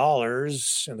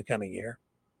 $2,000 in the coming year.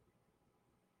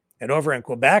 And over in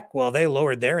Quebec, well, they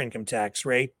lowered their income tax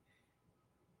rate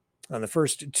on the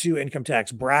first two income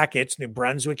tax brackets. New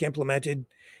Brunswick implemented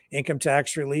income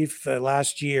tax relief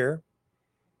last year.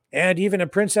 And even in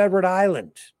Prince Edward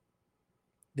Island,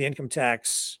 the income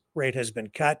tax rate has been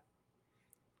cut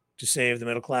to save the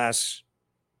middle class,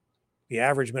 the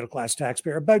average middle class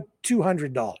taxpayer, about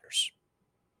 $200.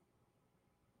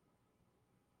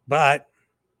 But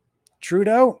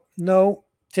Trudeau, no,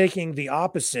 taking the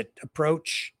opposite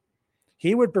approach.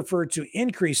 He would prefer to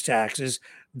increase taxes,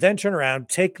 then turn around,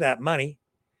 take that money,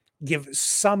 give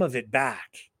some of it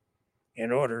back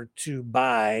in order to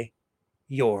buy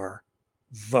your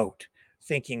vote,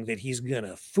 thinking that he's going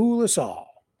to fool us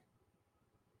all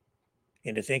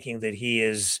into thinking that he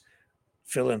is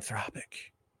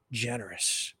philanthropic,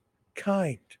 generous,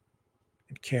 kind,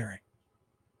 and caring,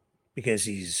 because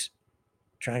he's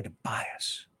trying to buy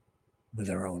us with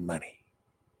our own money.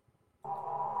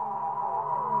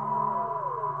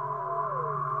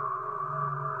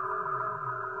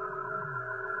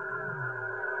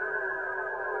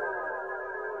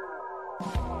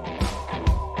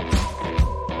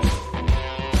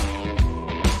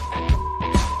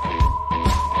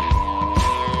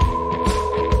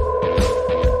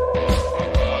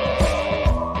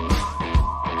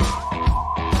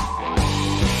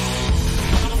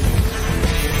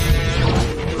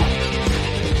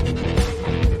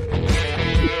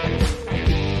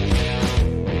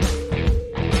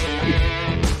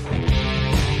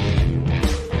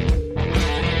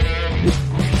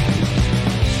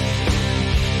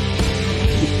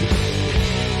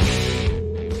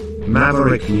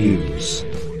 Maverick News.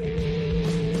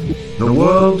 The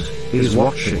world is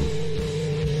watching.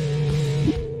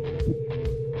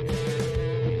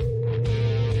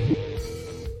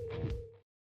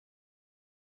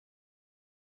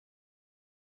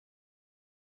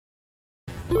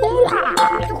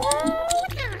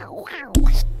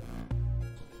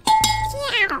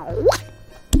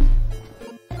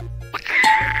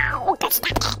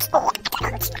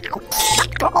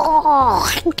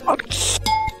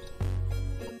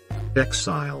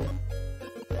 Exile.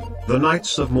 The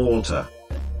Knights of Malta.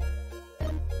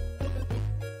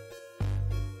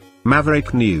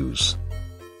 Maverick News.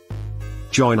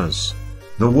 Join us.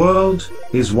 The world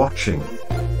is watching.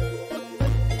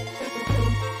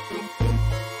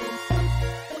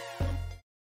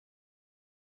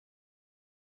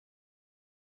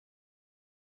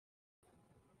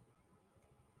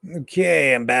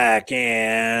 Okay, I'm back,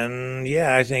 and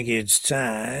yeah, I think it's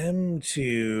time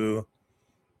to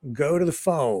go to the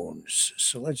phones.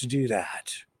 So let's do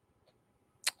that,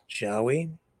 shall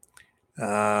we?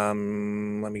 Let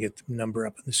me get the number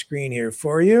up on the screen here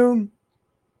for you.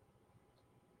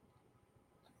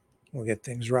 We'll get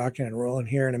things rocking and rolling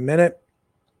here in a minute.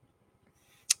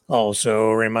 Also,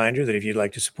 a reminder that if you'd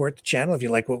like to support the channel, if you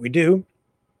like what we do,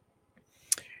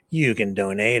 you can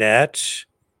donate at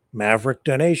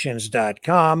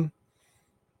maverickdonations.com.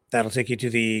 That'll take you to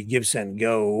the Give, Send,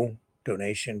 Go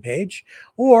donation page.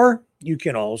 Or you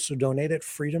can also donate at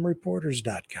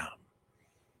freedomreporters.com.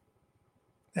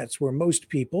 That's where most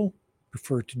people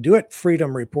prefer to do it,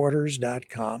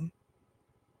 freedomreporters.com.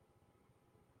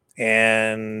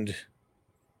 And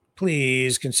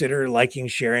please consider liking,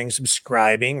 sharing,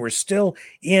 subscribing. We're still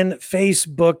in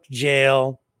Facebook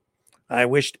jail. I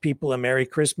wished people a Merry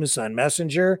Christmas on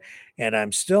Messenger, and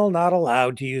I'm still not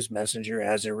allowed to use Messenger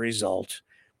as a result.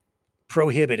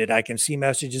 Prohibited. I can see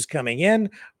messages coming in,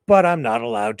 but I'm not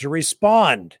allowed to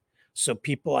respond. So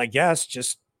people, I guess,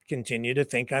 just continue to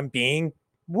think I'm being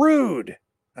rude.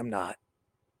 I'm not.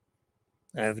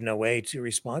 I have no way to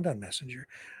respond on Messenger.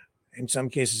 In some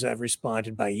cases, I've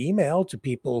responded by email to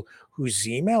people whose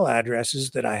email addresses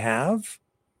that I have.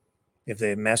 If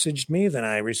they've messaged me, then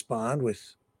I respond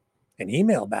with an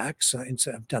email back. So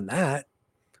I've done that,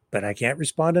 but I can't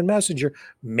respond on Messenger.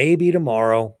 Maybe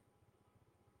tomorrow.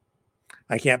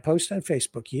 I can't post on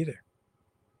Facebook either.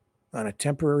 On a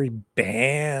temporary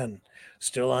ban.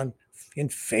 Still in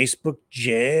Facebook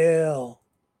jail.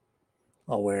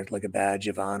 I'll wear it like a badge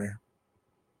of honor.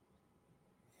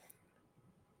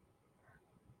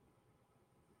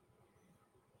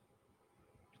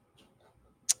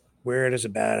 Wear it as a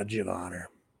badge of honor.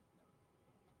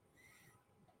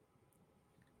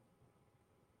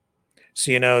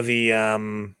 So,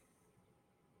 the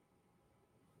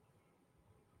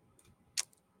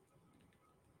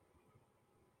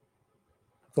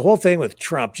whole thing with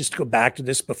Trump, just to go back to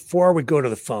this before we go to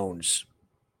the phones,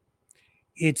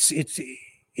 it's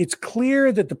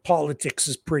clear that the politics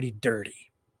is pretty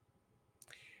dirty.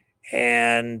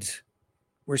 And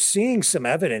we're seeing some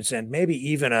evidence and maybe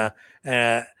even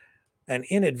an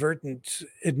inadvertent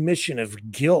admission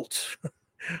of guilt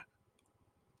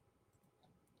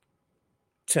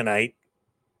tonight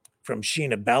from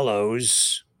Sheena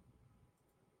Bellows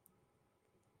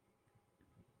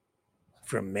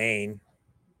from Maine.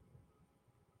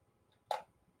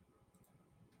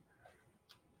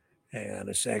 Hang on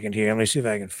a second here. Let me see if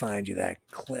I can find you that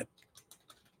clip.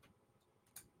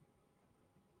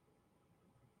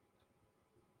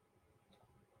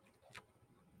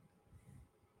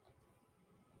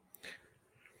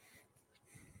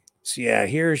 So yeah,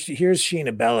 here's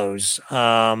Sheena Bellows.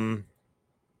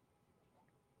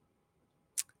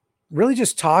 Really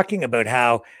just talking about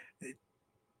how,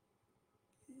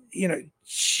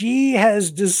 she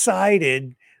has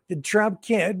decided that Trump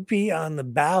can't be on the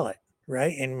ballot,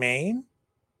 right? In Maine.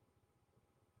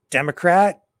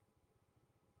 Democrat.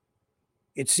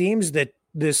 It seems that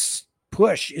this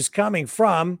push is coming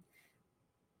from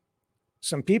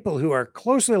some people who are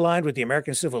closely aligned with the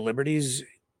American Civil Liberties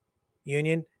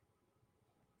Union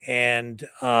and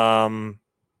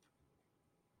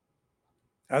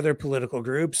other political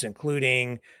groups,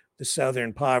 including the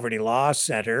Southern Poverty Law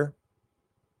Center.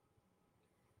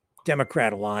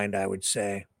 Democrat aligned, I would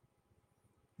say.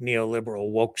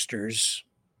 Neoliberal wokesters.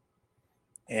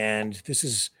 And this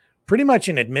is pretty much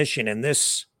an admission in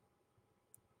this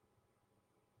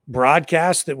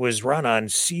broadcast that was run on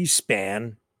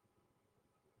C-SPAN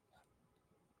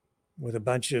with a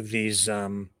bunch of these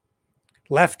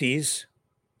lefties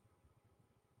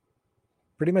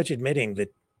pretty much admitting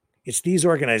that it's these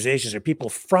organizations or people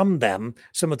from them,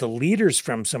 some of the leaders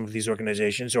from some of these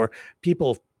organizations, or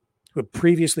people who have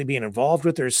previously been involved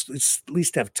with or at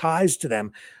least have ties to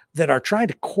them, that are trying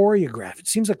to choreograph. It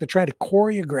seems like they're trying to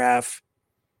choreograph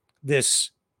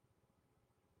this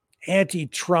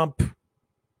anti-Trump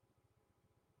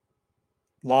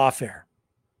lawfare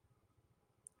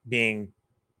being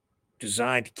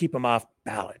designed to keep them off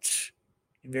ballots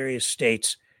in various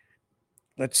states.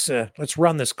 Let's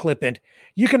run this clip, and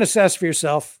you can assess for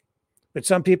yourself. But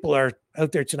some people are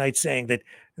out there tonight saying that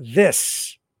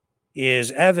this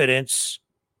is evidence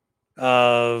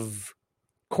of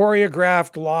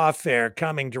choreographed lawfare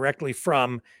coming directly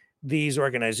from these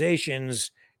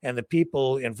organizations and the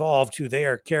people involved who they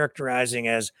are characterizing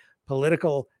as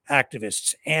political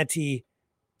activists,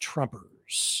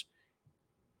 anti-Trumpers.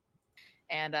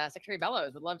 And Secretary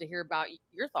Bellows, would love to hear about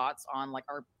your thoughts on like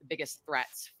our biggest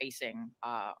threats facing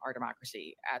our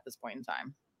democracy at this point in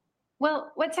time.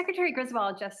 Well, what Secretary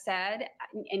Griswold just said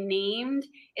and named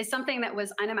is something that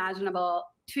was unimaginable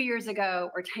 2 years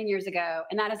ago or 10 years ago,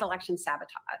 and that is election sabotage.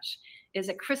 It is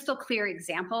a crystal clear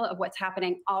example of what's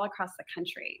happening all across the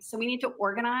country. So we need to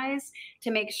organize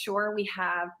to make sure we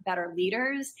have better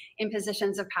leaders in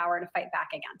positions of power to fight back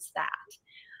against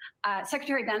that.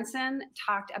 Secretary Benson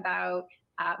talked about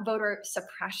voter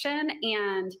suppression,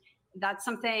 and that's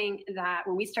something that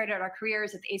when we started our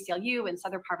careers at the ACLU and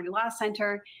Southern Poverty Law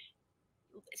Center,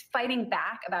 fighting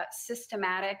back about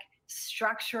systematic,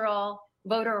 structural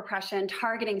voter oppression,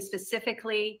 targeting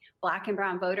specifically Black and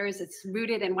brown voters. It's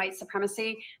rooted in white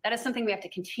supremacy. That is something we have to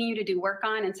continue to do work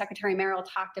on. And Secretary Merrill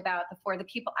talked about the For the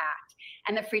People Act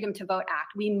and the Freedom to Vote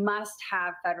Act. We must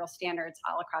have federal standards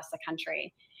all across the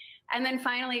country. And then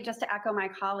finally, just to echo my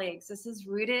colleagues, this is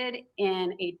rooted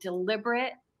in a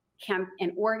deliberate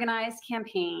and organized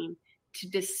campaign to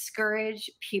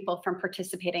discourage people from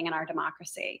participating in our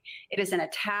democracy. It is an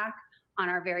attack on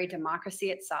our very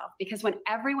democracy itself, because when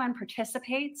everyone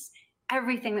participates,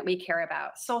 everything that we care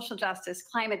about, social justice,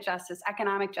 climate justice,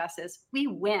 economic justice, we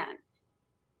win.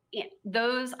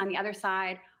 Those on the other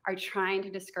side are trying to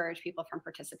discourage people from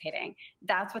participating.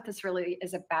 That's what this really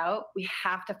is about. We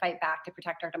have to fight back to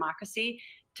protect our democracy,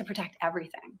 to protect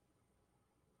everything.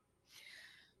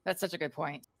 That's such a good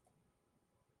point.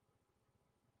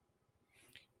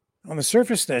 On the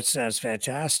surface, that sounds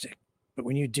fantastic. But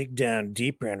when you dig down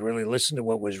deeper and really listen to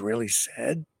what was really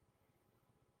said,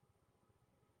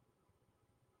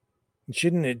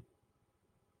 shouldn't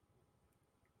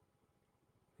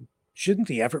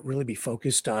the effort really be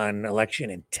focused on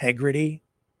election integrity,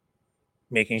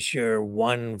 making sure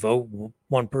one vote,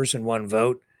 one person, one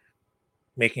vote,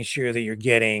 making sure that you're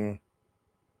getting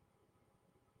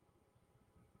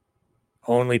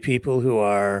only people who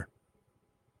are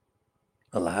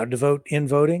allowed to vote in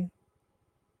voting,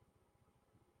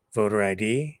 voter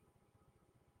ID,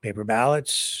 paper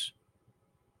ballots,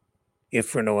 if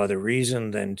for no other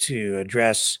reason than to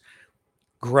address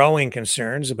growing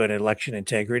concerns about election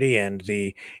integrity and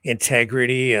the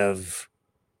integrity of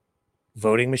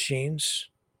voting machines.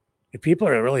 If people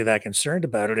are really that concerned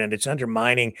about it, and it's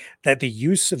undermining that the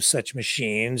use of such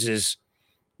machines is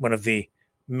one of the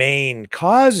main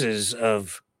causes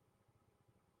of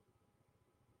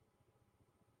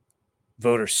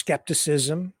voter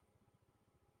skepticism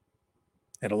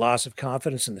and a loss of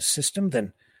confidence in the system,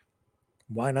 then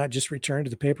why not just return to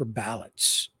the paper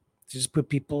ballots? Just put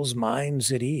people's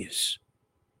minds at ease.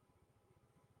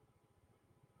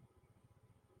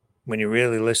 When you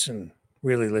really listen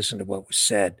to what was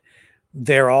said,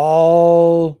 they're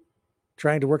all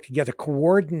trying to work together,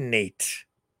 coordinate.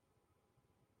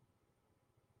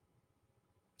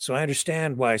 So I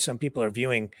understand why some people are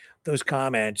viewing those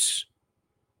comments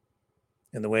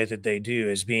in the way that they do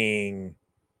as being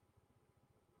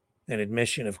an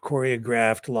admission of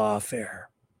choreographed lawfare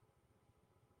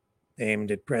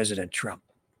aimed at President Trump.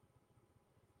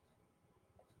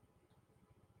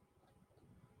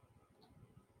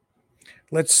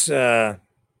 Let's run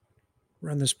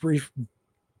this brief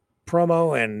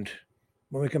promo, and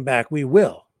when we come back, we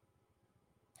will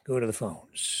go to the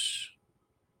phones.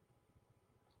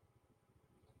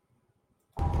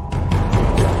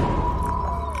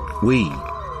 We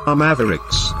are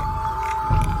Mavericks.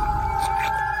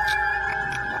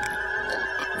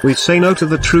 We say no to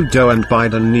the Trudeau and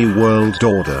Biden New World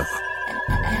Order.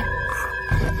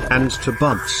 And to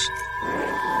bugs.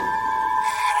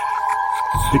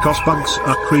 Because bugs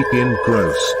are creepy and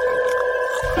gross.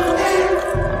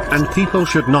 And people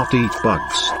should not eat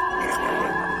bugs.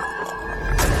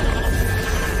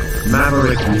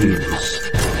 Maverick News.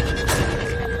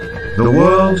 The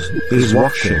world is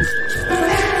watching.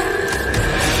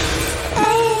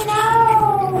 Hey,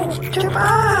 no! To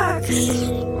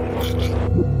bugs!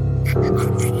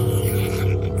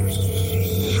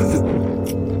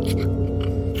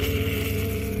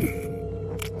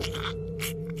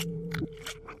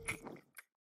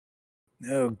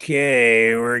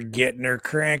 Okay, we're getting her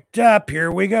cranked up.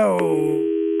 Here we go.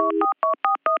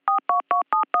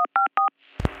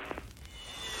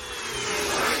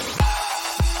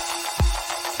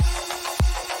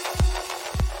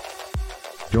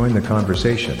 Join the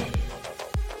conversation.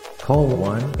 Call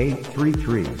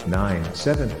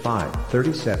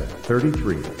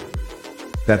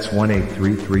 1-833-975-3733. That's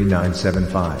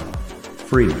 1-833-975.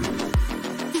 Free.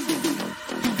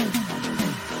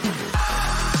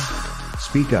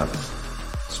 Speak up.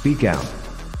 Speak out.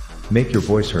 Make your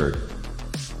voice heard.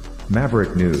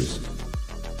 Maverick News.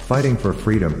 Fighting for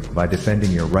freedom by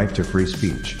defending your right to free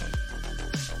speech.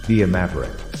 Be a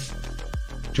Maverick.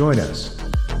 Join us.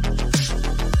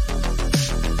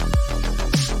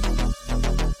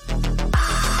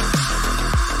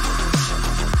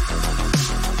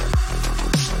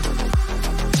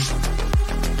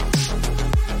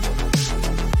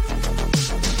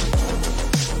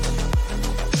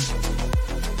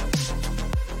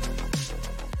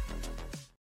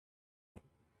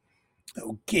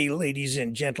 Okay, ladies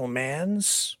and gentlemen,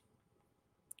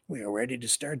 we are ready to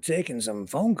start taking some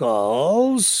phone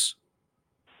calls.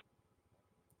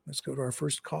 Let's go to our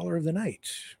first caller of the night.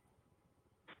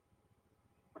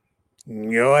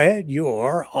 Go ahead,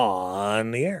 you're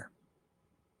on the air.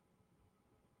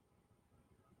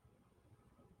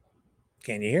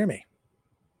 Can you hear me?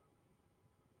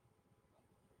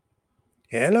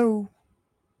 Hello.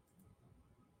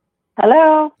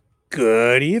 Hello.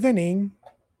 Good evening.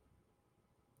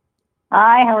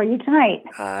 Hi, how are you tonight?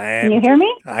 Can you hear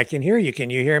me? I can hear you. Can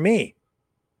you hear me?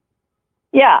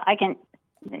 Yeah, I can.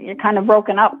 You're kind of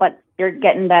broken up, but you're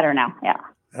getting better now. Yeah.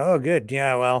 Oh, good.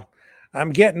 Yeah, well,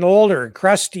 I'm getting older and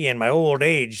crusty in my old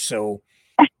age, so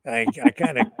I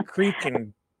kind of creak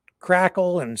and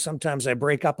crackle, and sometimes I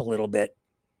break up a little bit.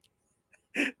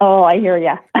 Oh, I hear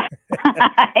you.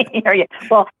 I hear you.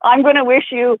 Well, I'm going to wish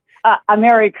you a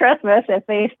Merry Christmas, if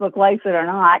Facebook likes it or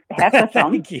not. Heck with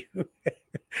them. Thank you.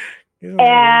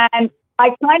 And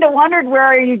I kind of wondered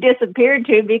where you disappeared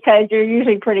to, because you're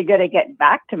usually pretty good at getting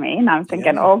back to me. And I'm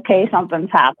thinking, okay, something's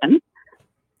happened.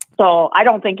 So I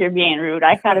don't think you're being rude.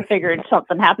 I kind of figured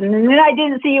something happened. And then I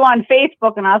didn't see you on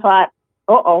Facebook, and I thought,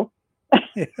 uh-oh.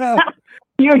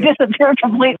 You disappeared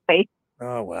completely.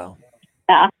 Oh, well.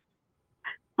 Yeah.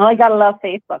 Well, I got to love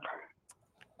Facebook.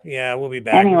 Yeah, we'll be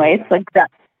back. Anyways, like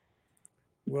that.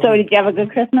 So did you have a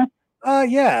good Christmas?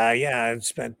 Yeah. I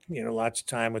spent, lots of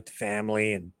time with the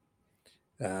family and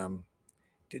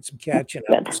did some catching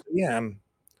up. So, yeah, I'm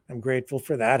grateful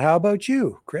for that. How about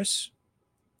you, Chris?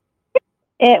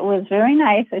 It was very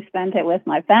nice. I spent it with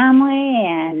my family,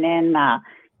 and then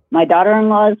my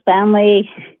daughter-in-law's family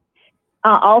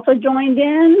also joined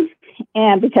in.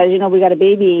 And because, we got a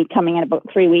baby coming in about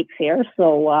 3 weeks here.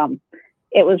 So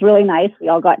it was really nice. We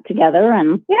all got together,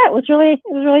 and yeah, it was really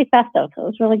festive. It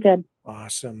was really good.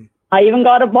 Awesome. I even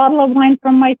got a bottle of wine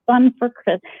from my son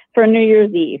for New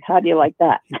Year's Eve. How do you like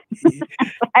that?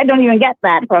 I don't even get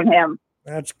that from him.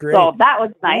 That's great. So that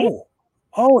was nice.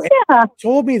 Oh, yeah. You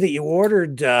told me that you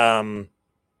ordered How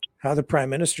the Prime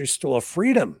Minister Stole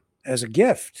Freedom as a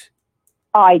gift.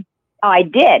 I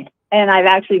did. And I've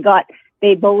actually got,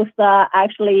 they both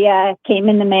actually came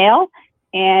in the mail.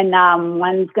 And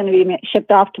one's going to be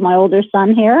shipped off to my older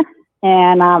son here.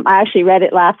 And I actually read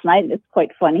it last night. It's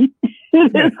quite funny. You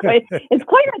know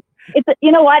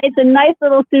what? It's a nice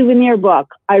little souvenir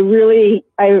book. I really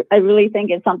think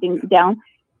it's something down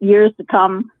years to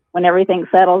come, when everything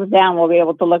settles down, we'll be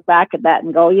able to look back at that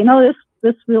and go,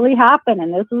 this really happened,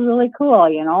 and this is really cool.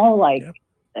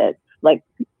 It's like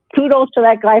kudos to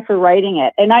that guy for writing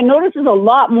it. And I noticed there's a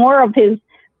lot more of there's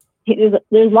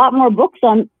a lot more books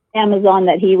on Amazon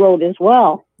that he wrote as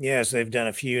well. Yes, they've done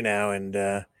a few now,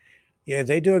 and yeah,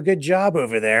 they do a good job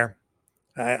over there.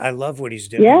 I love what he's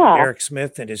doing. Yeah. Eric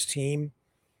Smith and his team.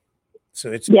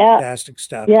 So it's fantastic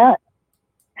stuff. Yeah.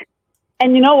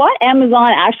 And you know what?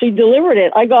 Amazon actually delivered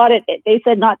it. I got it. They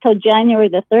said not till January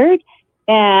the 3rd,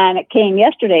 and it came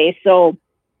yesterday. So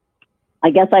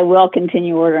I guess I will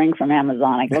continue ordering from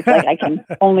Amazon. It looks like I can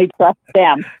only trust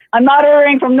them. I'm not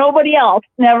ordering from nobody else.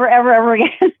 Never, ever, ever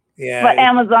again. Yeah. But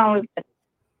Amazon was good.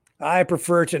 I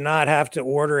prefer to not have to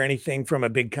order anything from a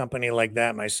big company like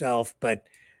that myself. But,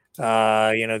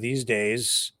 these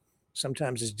days,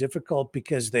 sometimes it's difficult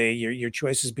because your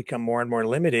choices become more and more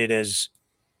limited as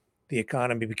the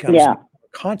economy becomes more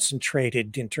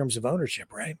concentrated in terms of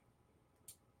ownership, right?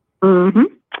 Mm-hmm.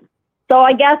 So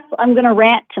I guess I'm going to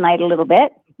rant tonight a little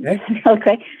bit. Okay.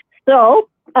 Okay. So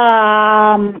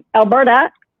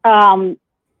Alberta,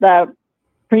 the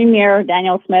Premier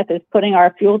Daniel Smith is putting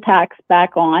our fuel tax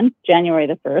back on January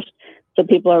the 1st. So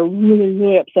people are really,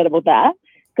 really upset about that,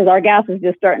 because our gas is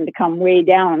just starting to come way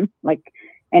down.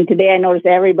 And today I noticed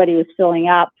everybody was filling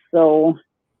up. So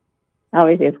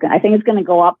obviously I think it's going to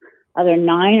go up either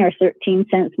 9 or 13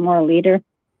 cents more a liter.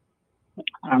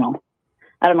 I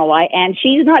don't know why. And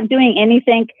she's not doing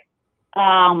anything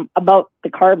about the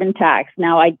carbon tax.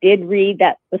 Now, I did read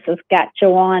that the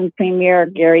Saskatchewan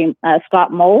Premier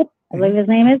Scott Moe I believe his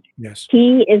name is. Yes.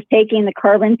 He is taking the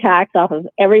carbon tax off of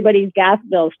everybody's gas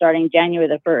bill starting January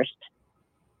the 1st.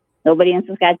 Nobody in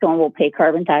Saskatchewan will pay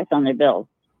carbon tax on their bills.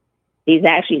 He's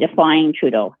actually defying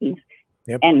Trudeau.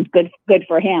 And good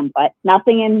for him, but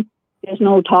there's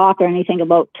no talk or anything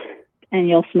about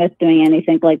Danielle Smith doing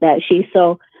anything like that. She's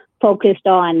so focused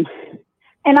on,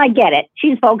 and I get it,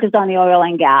 she's focused on the oil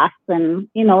and gas, and,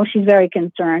 she's very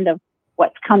concerned of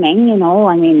what's coming,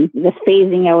 this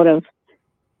phasing out of,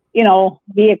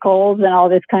 vehicles and all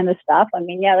this kind of stuff.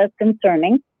 That's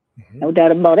concerning. No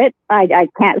doubt about it. I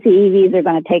can't see EVs are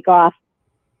going to take off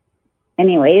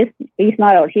anyways, at least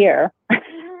not out here. I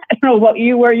don't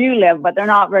know where you live, but they're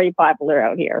not very popular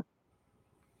out here.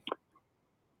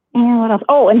 And what else?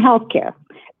 Oh, and healthcare.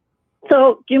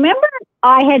 So do you remember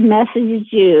I had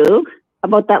messaged you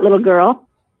about that little girl?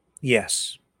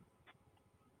 Yes.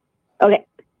 Okay.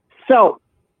 So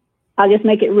I'll just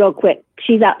make it real quick.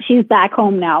 She's back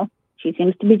home now. She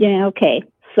seems to be doing okay.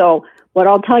 So what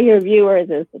I'll tell your viewers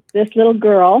is this little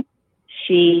girl,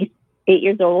 she's 8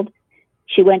 years old.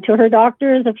 She went to her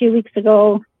doctors a few weeks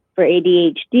ago for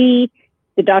ADHD.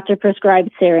 The doctor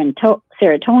prescribed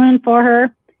serotonin for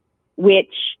her,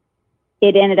 which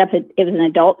it ended up, it was an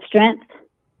adult strength.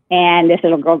 And this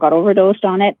little girl got overdosed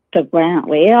on it, took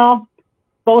well,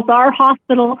 both our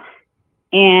hospital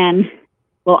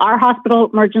our hospital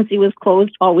emergency was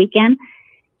closed all weekend.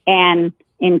 And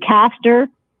in Castor,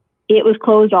 it was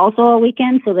closed also all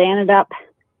weekend. So the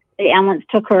ambulance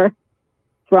took her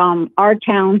from our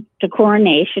town to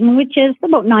Coronation, which is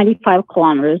about 95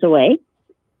 kilometers away.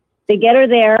 They get her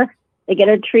there, they get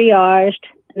her triaged,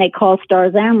 and they call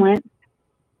Stars ambulance.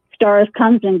 Stars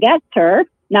comes and gets her.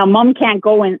 Now, Mom can't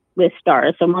go in with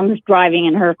Stars, so Mom's driving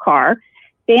in her car.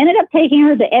 They ended up taking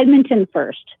her to Edmonton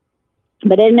first,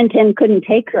 but Edmonton couldn't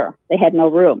take her. They had no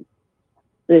room.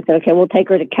 So they said, okay, we'll take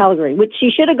her to Calgary, which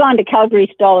she should have gone to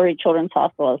Calgary Stollery Children's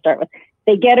Hospital to start with.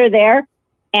 They get her there,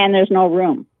 and there's no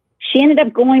room. She ended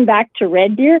up going back to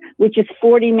Red Deer, which is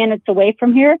 40 minutes away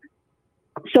from here.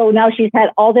 So now she's had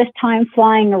all this time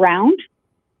flying around.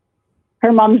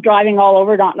 Her mom's driving all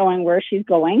over, not knowing where she's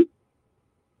going.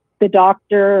 The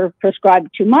doctor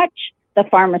prescribed too much. The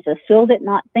pharmacist filled it,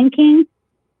 not thinking.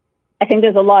 I think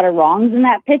there's a lot of wrongs in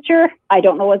that picture. I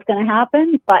don't know what's going to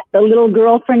happen, but the little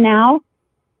girl for now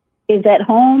is at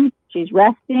home. She's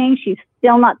resting. She's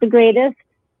still not the greatest,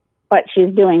 but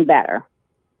she's doing better.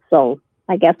 So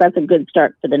I guess that's a good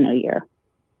start for the new year.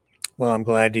 Well, I'm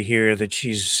glad to hear that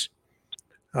she's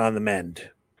on the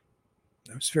mend.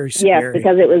 That was very scary. Yes,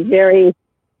 because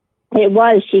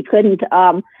she couldn't,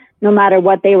 no matter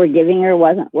what they were giving her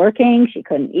wasn't working. She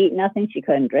couldn't eat nothing. She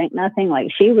couldn't drink nothing.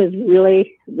 Like, she was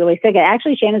really, really sick.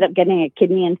 Actually, she ended up getting a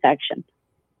kidney infection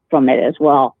from it as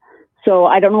well. So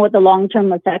I don't know what the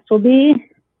long-term effects will be,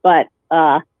 but,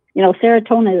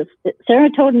 serotonin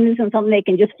isn't something they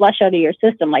can just flush out of your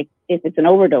system. Like if it's an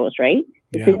overdose, right?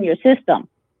 It's in your system.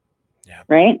 Yeah.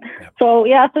 Right.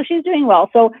 Yeah. So she's doing well.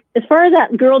 So as far as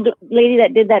that lady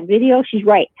that did that video, she's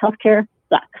right. Healthcare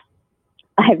sucks.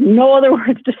 I have no other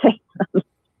words to say.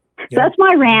 That's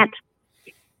my rant.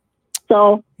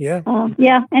 So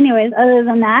anyways, other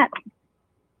than that,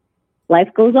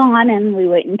 life goes on, and we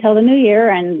wait until the new year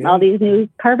and all these new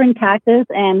carbon taxes.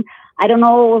 And I don't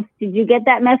know, did you get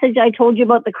that message I told you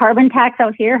about the carbon tax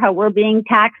out here, how we're being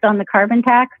taxed on the carbon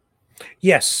tax?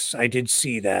 Yes, I did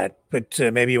see that, but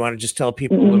maybe you want to just tell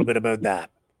people a little bit about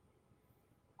that.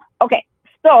 Okay,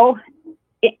 so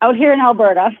out here in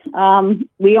Alberta,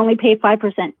 we only pay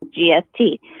 5%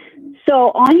 GST.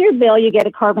 So on your bill, you get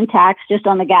a carbon tax just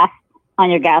on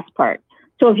your gas part.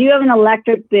 So if you have an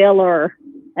electric bill or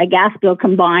a gas bill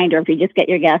combined, or if you just get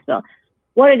your gas bill,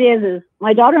 what it is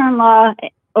my daughter-in-law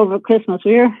over Christmas,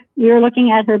 we were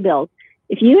looking at her bills.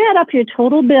 If you add up your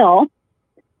total bill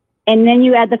and then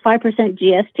you add the 5%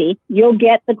 GST, you'll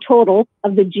get the total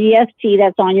of the GST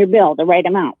that's on your bill, the right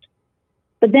amount.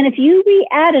 But then if you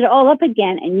re-add it all up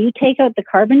again and you take out the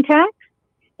carbon tax,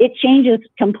 it changes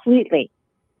completely.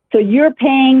 So you're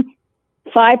paying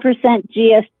 5%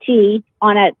 GST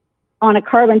on a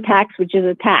carbon tax, which is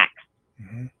a tax.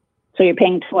 Mm-hmm. So you're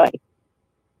paying twice.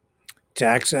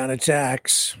 Tax on a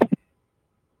tax.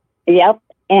 Yep.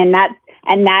 And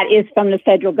that is from the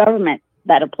federal government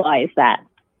that applies that.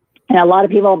 And a lot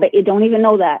of people, but you don't even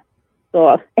know that.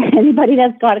 So if anybody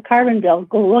that's got a carbon bill,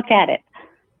 go look at it.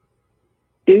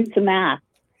 Do some math.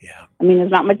 Yeah. I mean,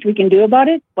 there's not much we can do about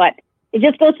it, but it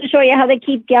just goes to show you how they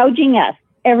keep gouging us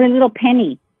every little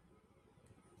penny.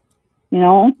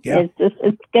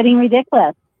 It's getting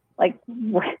ridiculous. Like,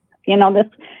 I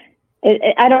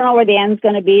don't know where the end's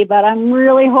going to be, but I'm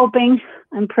really hoping,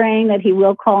 I'm praying that he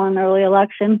will call an early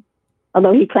election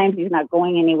although he claims he's not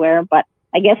going anywhere. But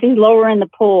I guess he's lower in the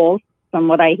polls. From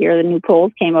what I hear, the new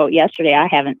polls came out yesterday. I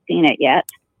haven't seen it yet.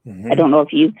 I don't know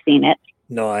if you've seen it.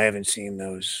 No, I haven't seen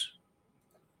those.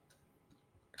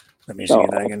 Let me see So, if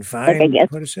I can like, find I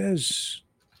guess, what it says.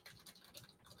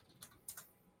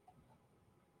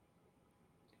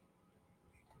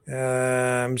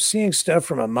 I'm seeing stuff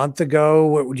from a month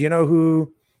ago. Do you know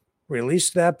who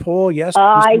released that poll? Yes,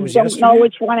 I it was don't know yesterday?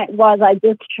 which one it was. I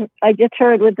just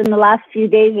heard within the last few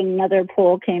days another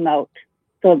poll came out,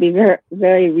 so it'll be very,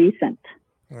 very recent.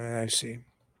 I see.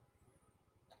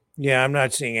 Yeah, I'm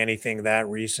not seeing anything that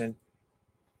recent.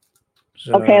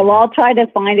 So, Okay, well, I'll try to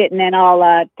find it, and then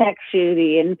I'll text you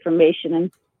the information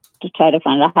and to try to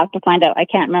find it. I'll have to find out. I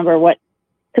can't remember what,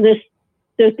 because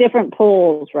there's different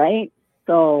polls, right?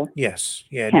 So yes,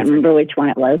 yeah, can't remember which one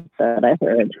it was that I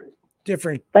heard.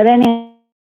 different. But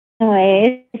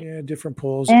anyway, Yeah, different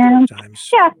polls and times.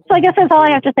 yeah, so I guess that's all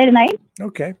I have to say tonight.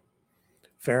 Okay,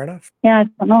 fair enough. Yeah, I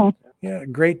don't know. Yeah,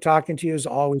 great talking to you as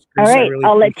always, All Chris. I right, really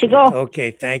I'll let you appreciate it. go. Okay,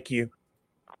 thank you.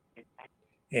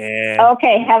 And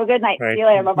Okay, have a good night. all right, See you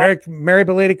later. Bye-bye. Merry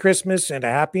belated Christmas and a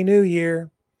Happy New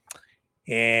Year.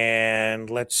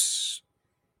 And let's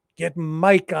get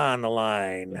Mike on the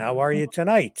line. How are you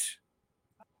tonight?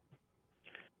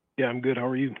 Yeah, I'm good. How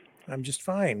are you? I'm just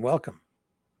fine. Welcome.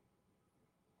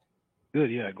 Good.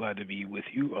 Yeah, glad to be with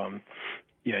you.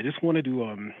 Yeah, I just wanted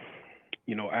to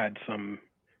add some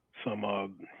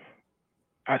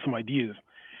ideas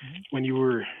when you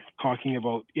were talking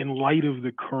about, in light of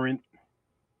the current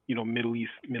Middle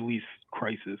East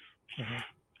crisis,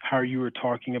 how you were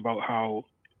talking about how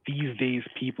these days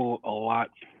people a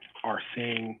lot are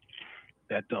saying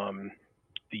that the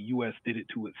U.S. did it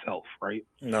to itself, right?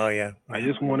 No, yeah. I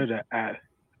just wanted to add.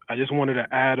 I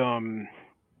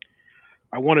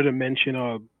wanted to mention.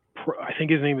 I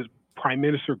think his name is Prime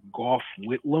Minister Gough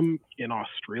Whitlam in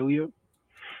Australia.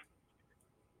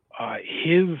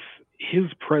 His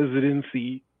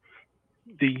presidency,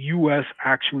 the U.S.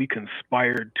 actually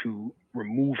conspired to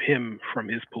remove him from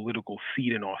his political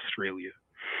seat in Australia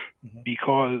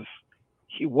because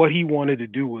what he wanted to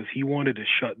do was he wanted to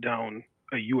shut down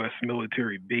a U.S.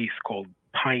 military base called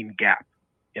Pine Gap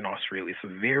in Australia. It's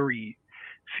a very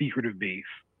secretive base.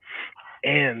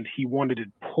 And he wanted to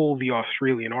pull the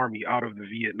Australian army out of the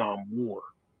Vietnam War,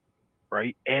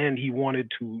 right? And he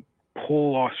wanted to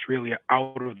pull Australia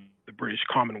out of the British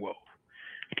Commonwealth.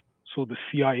 So the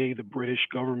CIA, the British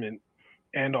government,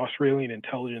 and Australian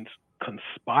intelligence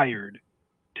conspired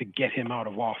to get him out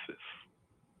of office.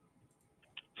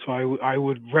 So I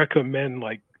would recommend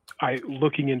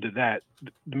looking into that.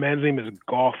 The man's name is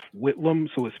Gough Whitlam,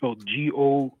 so it's spelled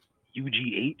Gough,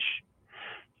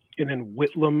 and then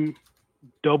Whitlam,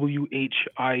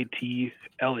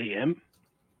 Whitlam.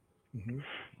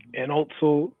 And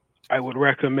also, I would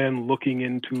recommend looking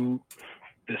into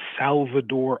the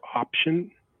Salvador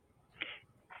option.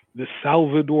 The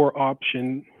Salvador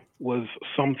option was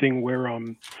something where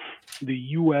the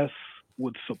U.S.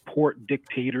 would support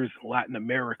dictators in Latin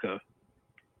America,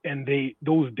 and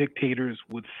those dictators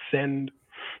would send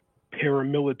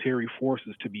paramilitary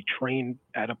forces to be trained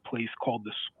at a place called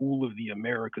the School of the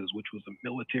Americas, which was a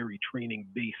military training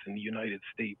base in the United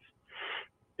States.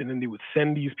 And then they would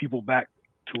send these people back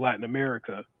to Latin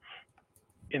America,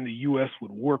 and the U.S.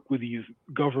 would work with these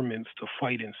governments to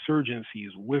fight insurgencies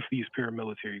with these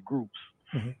paramilitary groups.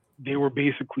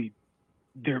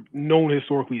 They're known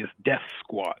historically as death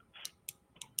squads,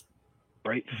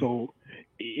 right? So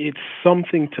it's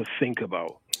something to think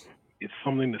about. It's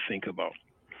something to think about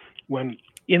when,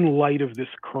 in light of this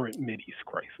current Mideast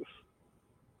crisis.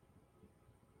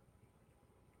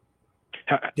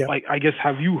 I guess,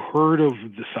 have you heard of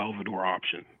the Salvador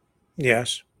option?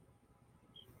 Yes.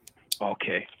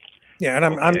 Okay. Yeah, and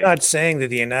I'm not saying that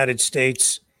the United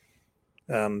States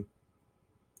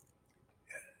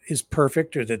is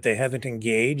perfect or that they haven't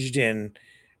engaged in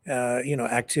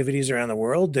activities around the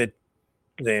world that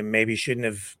they maybe shouldn't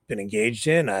have been engaged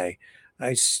in. I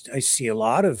see a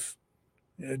lot of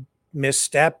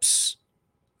missteps,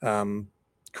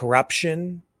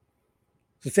 corruption.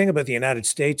 The thing about the United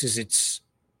States is it's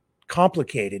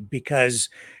complicated because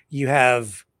you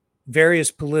have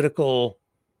various political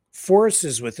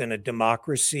forces within a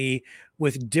democracy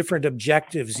with different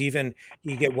objectives. Even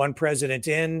you get one president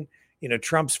in,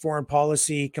 Trump's foreign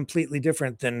policy completely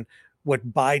different than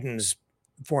what Biden's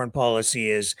foreign policy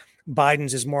is.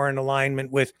 Biden's is more in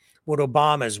alignment with what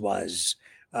Obama's was.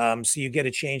 So you get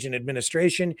a change in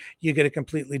administration, you get a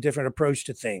completely different approach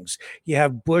to things. You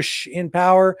have Bush in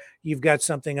power, you've got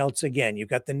something else again. You've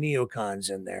got the neocons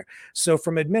in there. So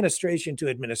from administration to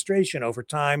administration over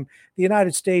time, the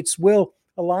United States will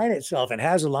align itself and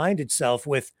has aligned itself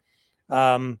with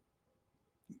um,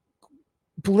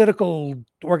 political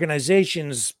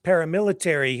organizations,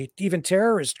 paramilitary, even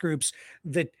terrorist groups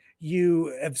that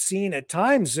you have seen at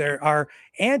times are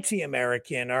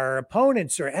anti-American, are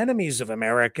opponents or enemies of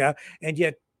America, and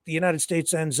yet the United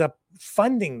States ends up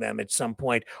funding them at some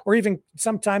point, or even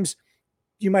sometimes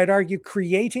you might argue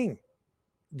creating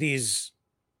these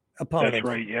opponents. That's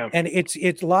right. Yeah. And it's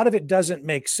a lot of it doesn't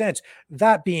make sense.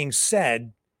 That being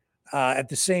said, at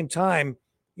the same time,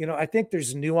 I think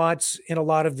there's nuance in a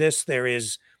lot of this. There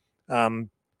is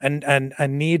a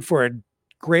need for a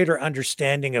greater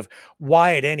understanding of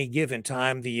why at any given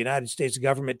time the United States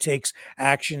government takes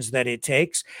actions that it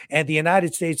takes. And the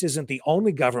United States isn't the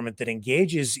only government that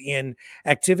engages in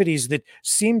activities that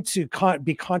seem to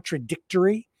be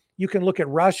contradictory. You can look at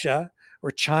Russia or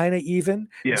China even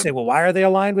and say, well, why are they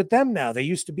aligned with them now? They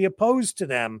used to be opposed to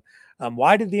them.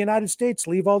 Why did the United States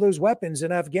leave all those weapons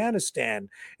in Afghanistan?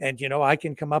 And, I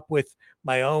can come up with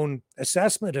my own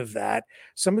assessment of that.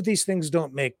 Some of these things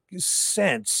don't make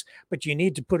sense, but you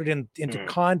need to put it into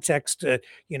context,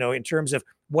 in terms of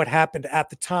what happened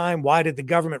at the time. Why did the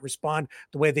government respond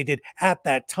the way they did at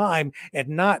that time, and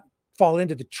not fall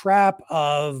into the trap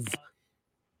of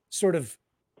sort of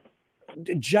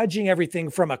judging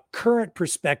everything from a current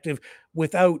perspective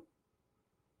without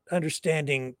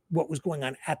understanding what was going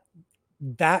on at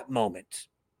that moment.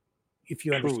 If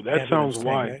you understand. That sounds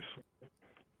wise. Right?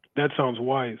 That sounds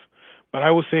wise. But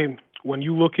I was saying, when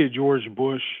you look at George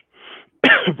Bush,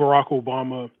 Barack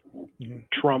Obama,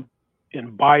 Trump,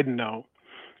 and Biden now,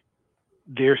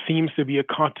 there seems to be a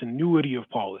continuity of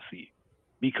policy.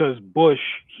 Because Bush,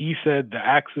 he said the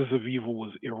axis of evil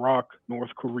was Iraq,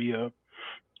 North Korea,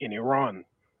 and Iran.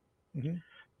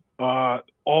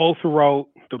 All throughout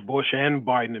the Bush and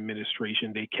Biden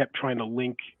administration, they kept trying to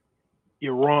link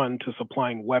Iran to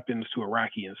supplying weapons to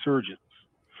Iraqi insurgents.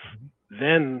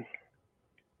 Then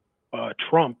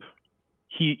Trump,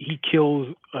 he kills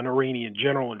an Iranian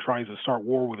general and tries to start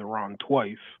war with Iran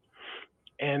twice.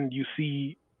 And you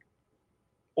see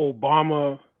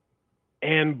Obama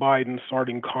and Biden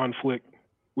starting conflict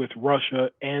with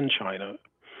Russia and China.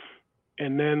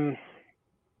 And then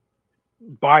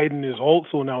Biden is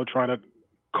also now trying to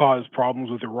cause problems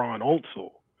with Iran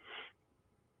also.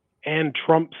 And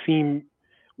Trump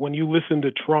when you listen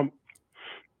to Trump,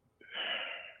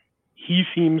 he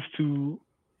seems to,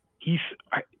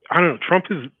 I don't know, Trump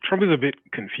is a bit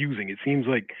confusing. It seems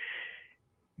like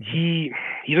he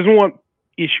doesn't want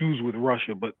issues with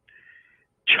Russia, but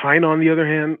China, on the other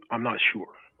hand, I'm not sure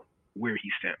where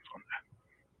he stands on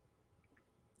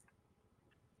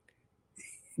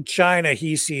that. China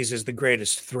he sees as the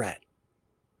greatest threat.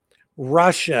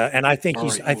 Russia, and I think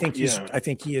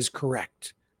he is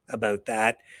correct about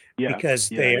that, because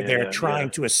they're trying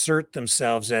to assert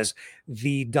themselves as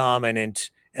the dominant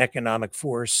economic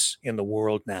force in the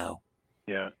world now.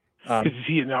 Yeah.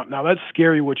 Now that's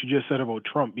scary what you just said about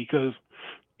Trump, because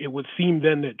it would seem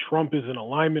then that Trump is in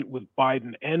alignment with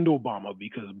Biden and Obama,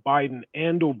 because Biden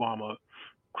and Obama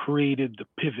created the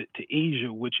pivot to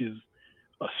Asia, which is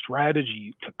a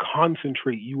strategy to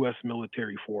concentrate U.S.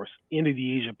 military force into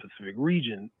the Asia Pacific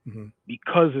region,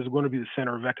 because it's going to be the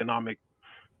center of economic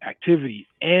activity,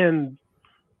 and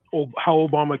how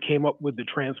Obama came up with the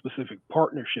Trans-Pacific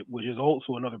Partnership, which is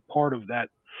also another part of that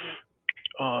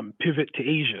pivot to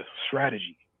Asia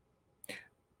strategy.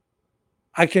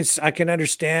 I can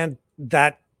understand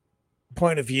that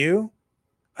point of view.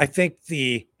 I think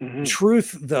the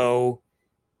truth, though,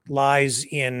 lies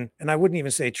in, and I wouldn't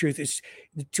even say truth, is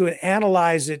to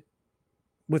analyze it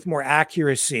with more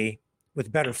accuracy,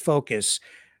 with better focus.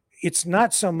 It's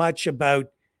not so much about,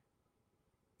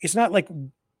 it's not like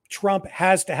Trump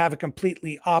has to have a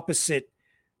completely opposite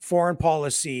foreign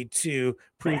policy to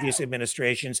previous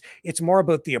administrations. It's more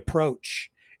about the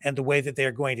approach and the way that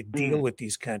they're going to deal with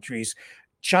these countries.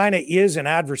 China is an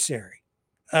adversary,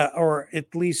 or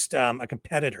at least a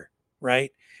competitor,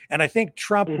 right? And I think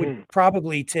Trump would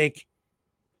probably take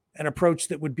an approach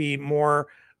that would be more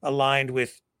aligned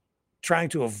with trying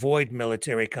to avoid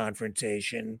military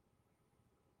confrontation.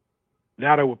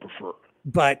 That I would prefer.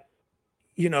 But,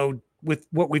 with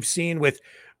what we've seen with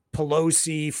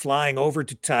Pelosi flying over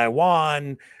to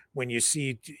Taiwan, when you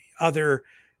see other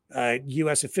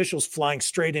U.S. officials flying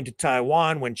straight into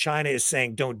Taiwan when China is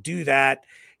saying, don't do that,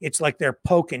 it's like they're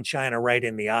poking China right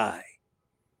in the eye.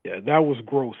 Yeah, that was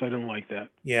gross. I didn't like that.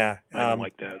 Yeah. I didn't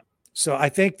like that. So I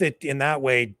think that in that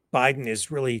way, Biden is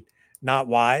really not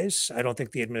wise. I don't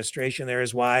think the administration there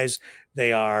is wise.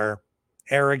 They are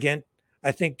arrogant.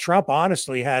 I think Trump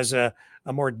honestly has a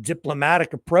more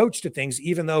diplomatic approach to things,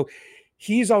 even though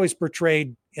he's always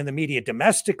portrayed in the media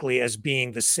domestically as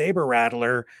being the saber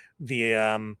rattler, but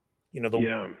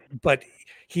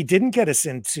he didn't get us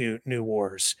into new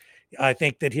wars. I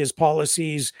think that his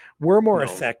policies were more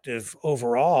effective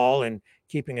overall in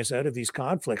keeping us out of these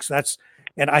conflicts.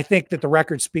 And I think that the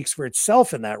record speaks for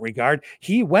itself in that regard.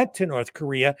 He went to North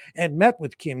Korea and met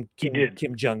with Kim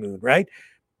Jong-un, right?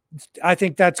 I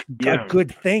think that's a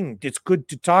good thing. It's good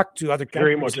to talk to other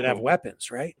countries that have weapons,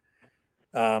 right?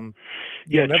 Trump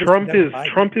is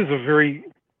a very.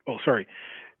 Oh, sorry.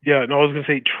 Yeah, no, I was gonna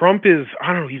say Trump is.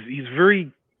 I don't know. He's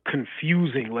very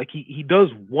confusing. Like he does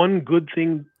one good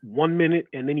thing 1 minute,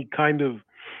 and then he kind of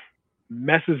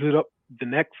messes it up the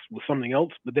next with something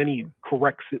else, but then he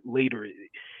corrects it later.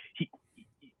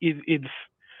 It's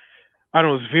I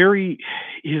don't know. It's very.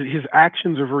 His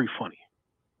actions are very funny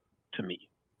to me.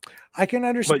 I can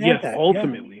understand but yes, that.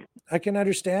 Ultimately, I can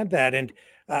understand that, and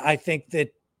I think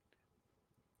that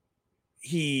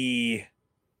he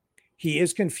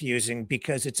is confusing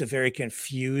because it's a very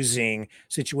confusing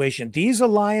situation. These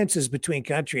alliances between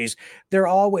countries, they're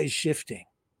always shifting.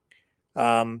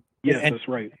 Yes, that's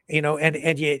right.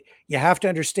 And you have to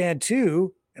understand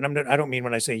too, and I don't mean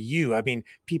when I say you, I mean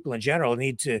people in general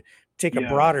need to take a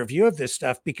broader view of this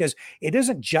stuff, because it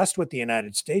isn't just what the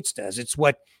United States does. It's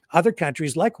what other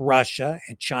countries like Russia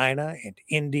and China and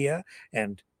India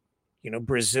and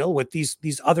Brazil, what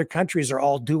these other countries are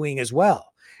all doing as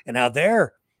well. And how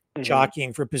they're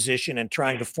jockeying for position and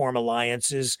trying to form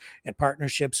alliances and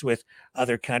partnerships with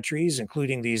other countries,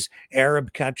 including these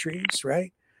Arab countries,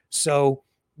 right? So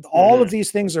all of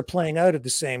these things are playing out at the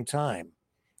same time.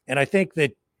 And I think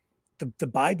that the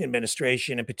Biden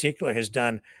administration in particular has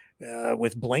done,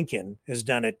 with Blinken, has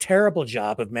done a terrible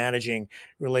job of managing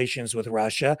relations with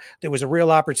Russia. There was a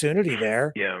real opportunity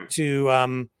there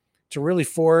to really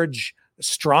forge a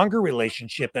stronger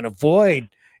relationship and avoid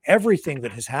everything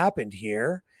that has happened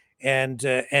here and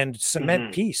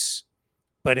cement peace.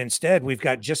 But instead, we've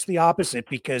got just the opposite,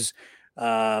 because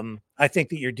I think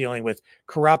that you're dealing with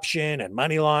corruption and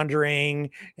money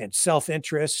laundering and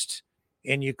self-interest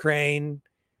in Ukraine.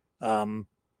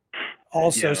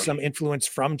 Also some influence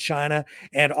from China.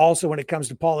 And also when it comes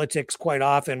to politics, quite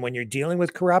often when you're dealing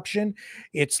with corruption,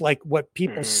 it's like what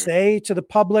people say to the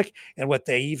public and what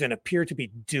they even appear to be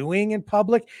doing in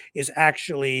public is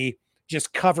actually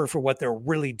just cover for what they're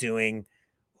really doing,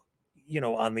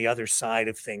 on the other side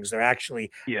of things. They're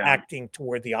actually acting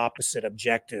toward the opposite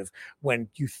objective when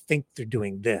you think they're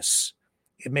doing this.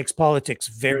 It makes politics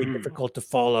very difficult to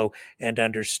follow and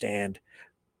understand.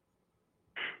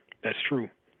 That's true.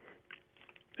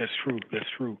 That's true.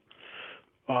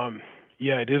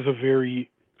 It is a very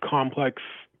complex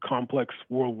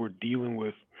world we're dealing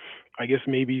with. I guess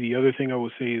maybe the other thing I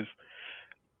would say is,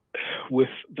 with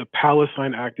the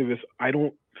Palestine activists, I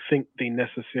don't think they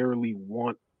necessarily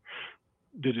want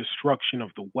the destruction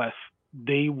of the West.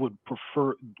 They would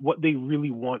prefer, what they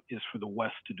really want is for the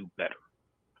West to do better,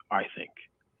 I think.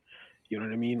 You know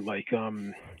what I mean? Like,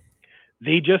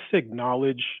 they just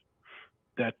acknowledge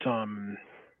that,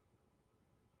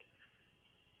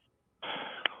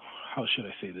 how should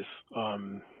I say this?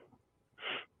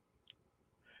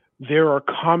 There are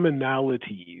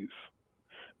commonalities,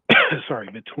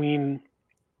 between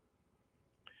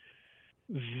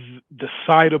the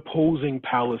side opposing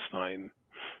Palestine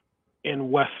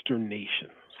and Western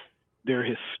nations. There are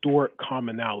historic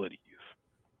commonalities.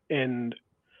 And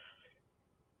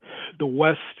the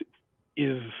West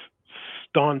is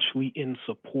staunchly in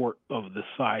support of the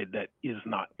side that is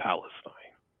not Palestine.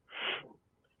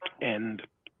 And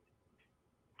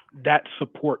that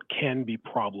support can be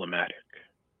problematic.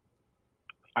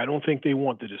 I don't think they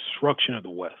want the destruction of the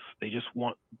West. They just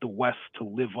want the West to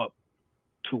live up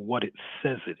to what it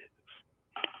says it is,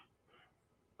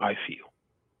 I feel.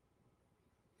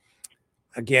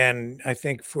 Again, I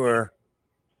think for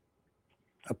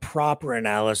a proper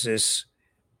analysis,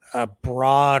 a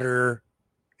broader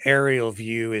aerial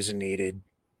view is needed.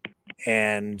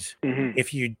 And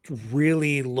if you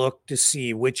really look to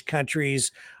see which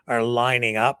countries are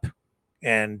lining up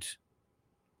and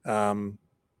on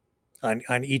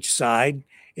each side,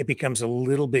 it becomes a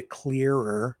little bit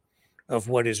clearer of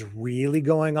what is really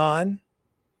going on.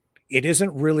 It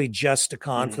isn't really just a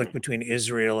conflict between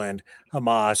Israel and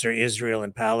Hamas or Israel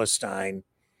and Palestine.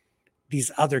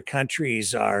 These other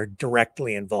countries are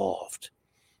directly involved.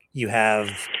 You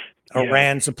have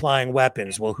Iran supplying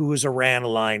weapons. Well, who is Iran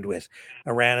aligned with?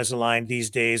 Iran is aligned these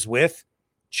days with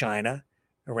China.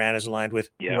 Iran is aligned with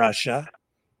Russia.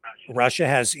 Russia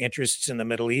has interests in the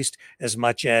Middle East as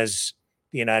much as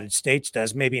the United States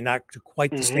does, maybe not to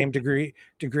quite the same degree,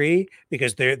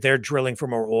 because they're drilling for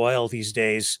more oil these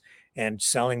days and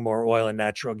selling more oil and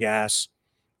natural gas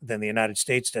than the United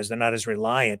States does. They're not as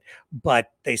reliant,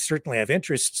 but they certainly have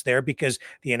interests there because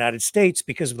the United States,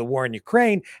 because of the war in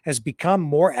Ukraine, has become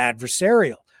more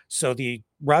adversarial. So the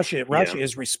Russia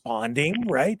is responding,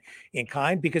 right, in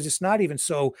kind, because it's not even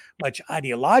so much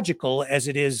ideological as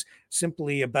it is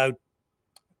simply about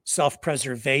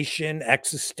self-preservation,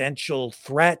 existential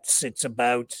threats. It's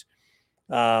about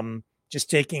just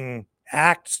taking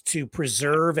acts to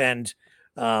preserve and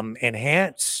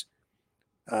enhance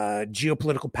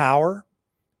geopolitical power.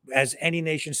 As any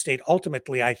nation state,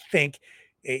 ultimately, I think,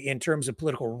 in terms of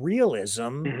political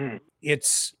realism,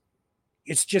 it's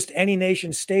just any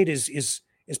nation state is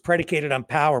predicated on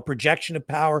power, projection of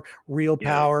power, real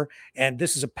power, and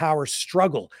this is a power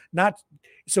struggle. Not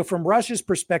so from Russia's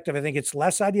perspective, I think it's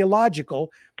less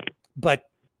ideological, but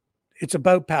it's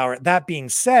about power. That being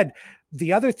said,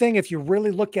 the other thing, if you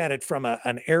really look at it from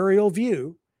an aerial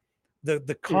view,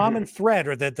 the common thread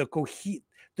or the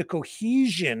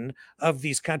cohesion of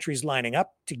these countries lining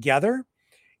up together,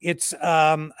 it's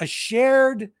a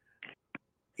shared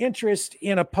interest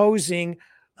in opposing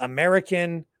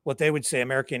American, what they would say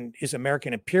American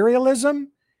imperialism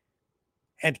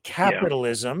and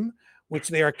capitalism, which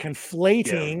they are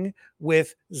conflating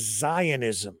with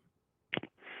Zionism.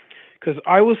 Because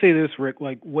I will say this, Rick,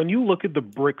 like when you look at the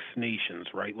BRICS nations,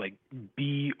 right, like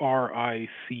BRICS,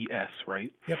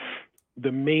 right? Yep.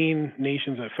 The main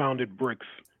nations that founded BRICS,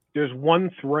 there's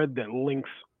one thread that links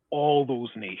all those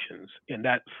nations, and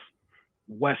that's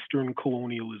Western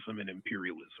colonialism and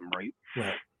imperialism, right?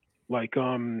 Right. Like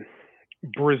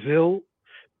Brazil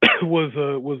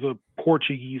was a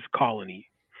Portuguese colony.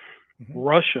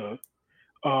 Russia,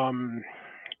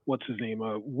 what's his name?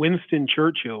 Winston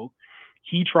Churchill,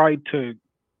 he tried to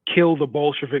kill the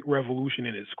Bolshevik Revolution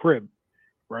in his crib,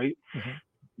 right?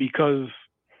 Because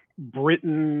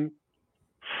Britain,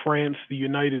 France, the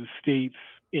United States,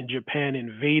 and Japan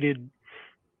invaded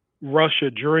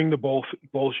Russia during the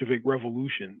Bolshevik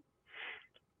Revolution.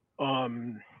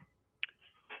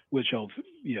 Which else?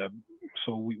 Yeah.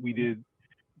 So we did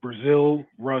Brazil,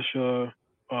 Russia,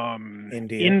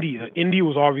 India. India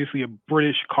was obviously a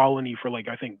British colony for like,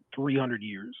 I think 300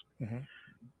 years.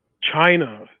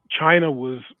 China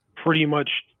was pretty much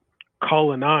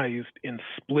colonized and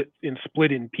split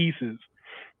in pieces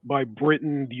by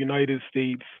Britain, the United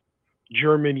States,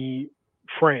 Germany,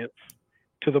 France,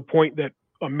 to the point that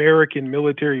American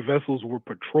military vessels were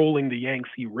patrolling the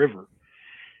Yangtze River.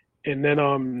 And then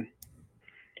and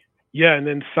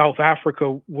then South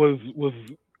Africa was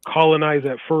colonized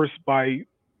at first by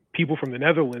people from the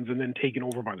Netherlands and then taken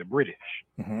over by the British,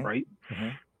 right?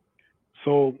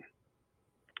 So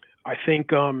I think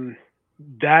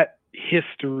that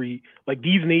history, like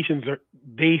these nations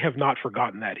they have not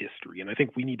forgotten that history. And I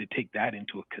think we need to take that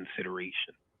into a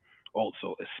consideration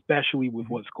also, especially with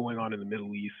what's going on in the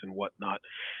Middle East and whatnot.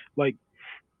 Like,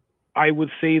 I would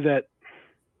say that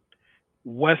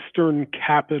Western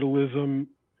capitalism,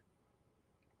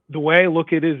 the way I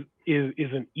look at it is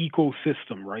an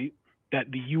ecosystem, right?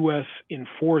 That the U.S.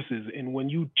 enforces. And when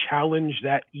you challenge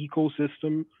that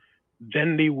ecosystem,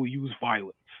 then they will use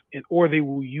violence or they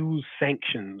will use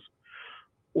sanctions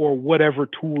or whatever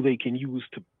tool they can use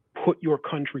to put your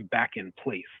country back in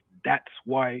place. That's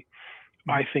why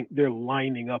I think they're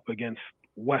lining up against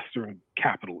Western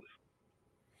capitalism,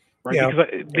 right?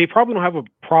 Because they probably don't have a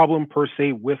problem per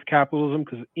se with capitalism,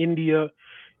 because India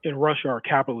and Russia are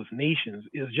capitalist nations.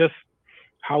 It's just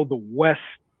how the West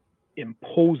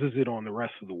imposes it on the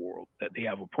rest of the world that they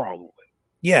have a problem with.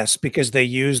 Yes, because they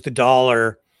use the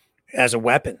dollar as a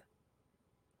weapon.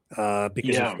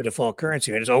 Because it's the default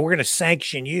currency. And we're going to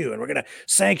sanction you, and we're going to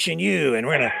sanction you, and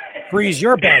we're going to freeze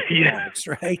your bank accounts,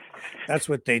 right? That's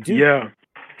what they do. Yeah.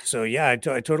 So I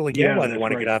totally get why they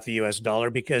want to get off the U.S. dollar,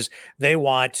 because they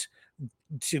want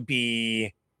to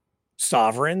be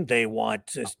sovereign. They want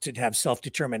to have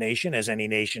self-determination, as any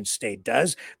nation state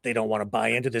does. They don't want to buy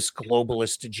into this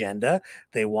globalist agenda.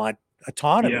 They want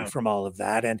autonomy from all of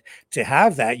that. And to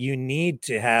have that, you need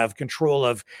to have control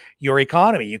of your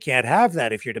economy. You can't have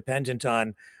that if you're dependent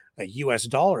on a US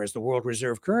dollar as the world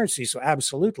reserve currency. So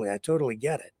absolutely, I totally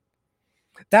get it.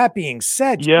 That being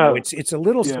said, it's a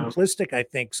little simplistic, I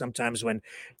think, sometimes when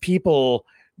people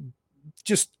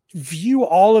just view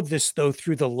all of this, though,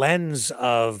 through the lens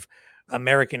of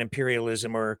American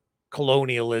imperialism or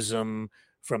colonialism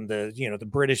from the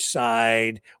British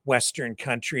side, Western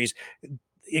countries.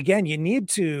 Again, you need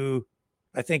to,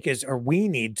 I think, we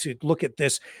need to look at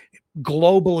this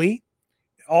globally,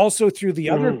 also through the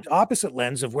other opposite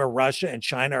lens of where Russia and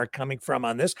China are coming from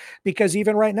on this, because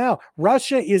even right now,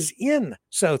 Russia is in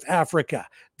South Africa.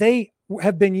 They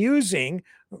have been using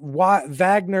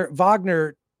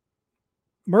Wagner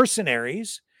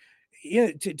mercenaries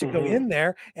to go in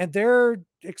there, and they're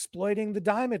exploiting the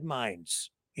diamond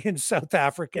mines in South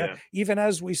Africa, even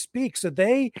as we speak. So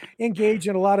they engage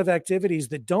in a lot of activities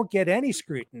that don't get any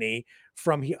scrutiny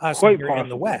from us here in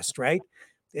the West, right?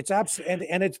 It's absolutely,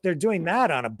 and it's, they're doing that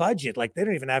on a budget. Like they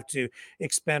don't even have to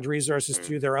expend resources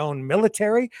through their own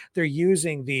military. They're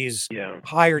using these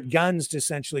hired guns to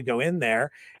essentially go in there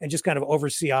and just kind of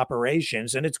oversee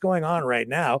operations. And it's going on right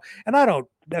now. And I don't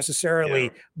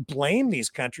necessarily blame these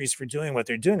countries for doing what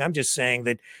they're doing. I'm just saying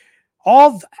that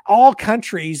all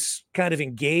countries kind of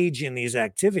engage in these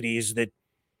activities that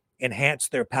enhance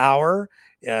their power,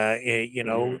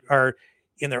 are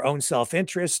in their own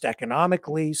self-interest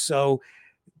economically. So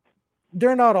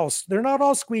they're not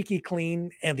all squeaky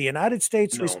clean, and the United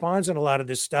States responds in a lot of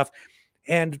this stuff,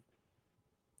 and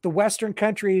the Western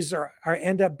countries are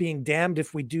end up being damned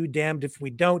if we do, damned if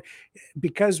we don't,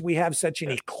 because we have such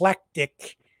an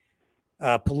eclectic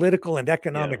political and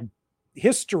economic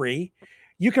history.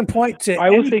 You can point to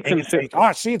anything and say,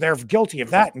 "Oh, see, they're guilty of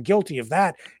that and guilty of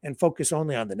that," and focus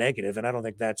only on the negative. And I don't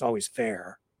think that's always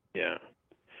fair. Yeah.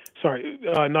 Sorry,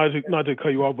 not to cut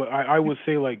you off, but I would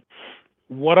say, like,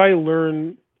 what I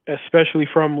learned, especially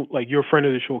from like your friend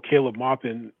of the show, Caleb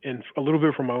Maupin, and a little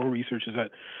bit from my own research, is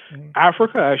that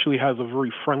Africa actually has a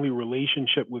very friendly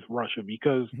relationship with Russia,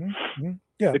 because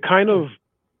the kind of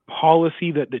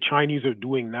policy that the Chinese are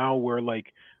doing now, where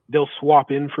like they'll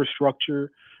swap infrastructure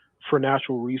for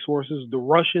natural resources, the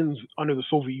Russians under the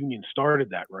Soviet Union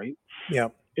started that, right? Yeah.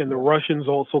 And the Russians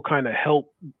also kind of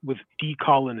help with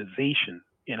decolonization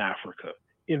in Africa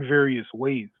in various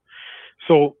ways.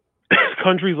 So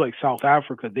countries like South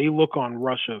Africa, they look on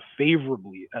Russia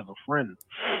favorably as a friend,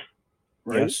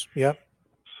 right? Yes. Yep.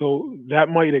 So that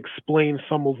might explain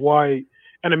some of why,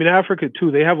 and I mean, Africa too,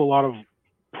 they have a lot of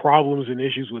problems and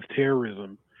issues with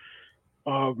terrorism.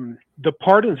 The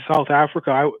part in South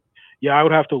Africa, I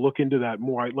would have to look into that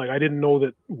more. I didn't know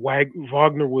that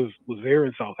Wagner was there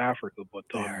in South Africa, but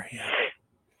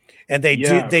and they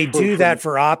do that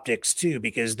for optics too,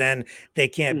 because then they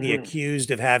can't be accused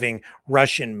of having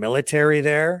Russian military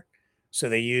there. So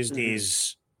they use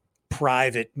these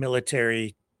private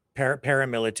military,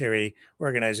 paramilitary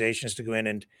organizations to go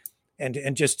in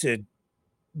and just to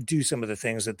do some of the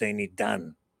things that they need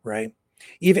done, right?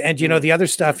 Even, and the other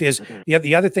stuff is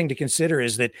the other thing to consider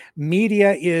is that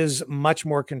media is much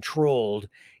more controlled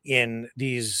in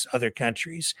these other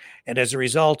countries, and as a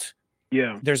result,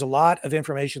 there's a lot of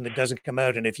information that doesn't come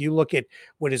out. And if you look at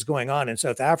what is going on in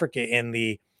South Africa in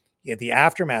the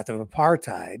aftermath of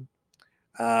apartheid,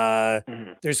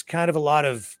 there's kind of a lot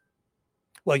of,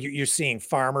 well, you're seeing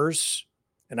farmers,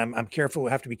 and I'm careful,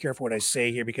 have to be careful what I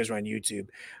say here because we're on YouTube,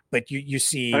 but you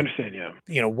see, I understand,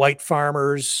 white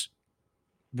farmers,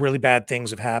 really bad things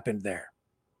have happened there.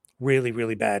 Really,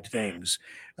 really bad things.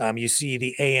 You see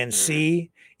the ANC,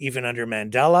 even under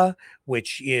Mandela,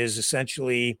 which is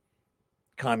essentially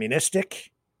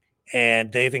communistic,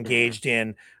 and they've engaged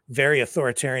in very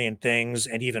authoritarian things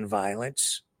and even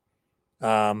violence.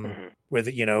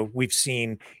 Where we've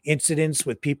seen incidents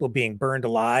with people being burned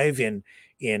alive in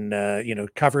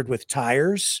covered with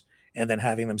tires and then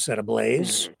having them set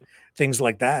ablaze, things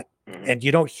like that. And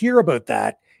you don't hear about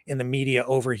that in the media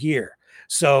over here.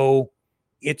 So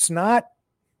it's not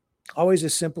always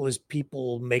as simple as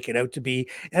people make it out to be.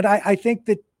 And I think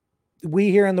that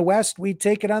we here in the West, we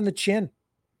take it on the chin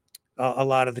a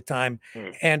lot of the time.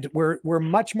 And we're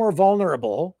much more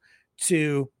vulnerable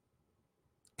to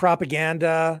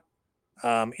propaganda,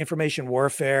 information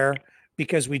warfare,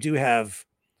 because we do have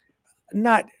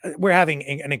we're having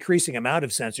an increasing amount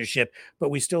of censorship, but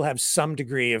we still have some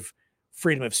degree of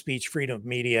freedom of speech, freedom of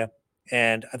media.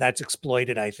 And that's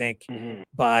exploited, I think,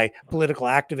 by political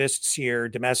activists here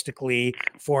domestically,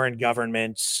 foreign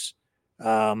governments.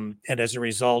 And as a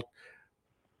result,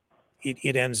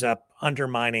 it ends up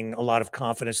undermining a lot of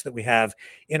confidence that we have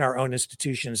in our own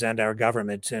institutions and our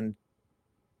government.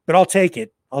 But I'll take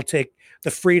it. I'll take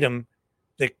the freedom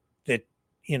that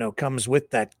comes with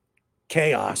that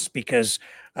chaos, because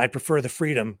I prefer the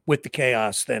freedom with the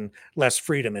chaos than less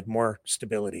freedom and more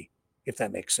stability, if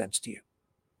that makes sense to you.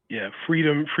 Yeah,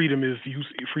 freedom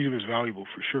is valuable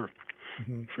for sure.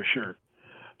 For sure.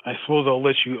 I suppose I'll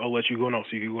let you go now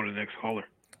so you can go to the next caller.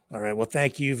 All right. Well,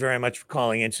 thank you very much for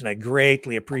calling in tonight.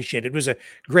 Greatly appreciate it. It was a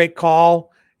great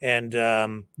call and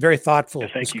very thoughtful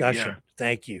discussion. You.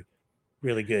 Thank you.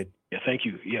 Really good. Yeah, thank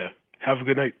you. Yeah. Have a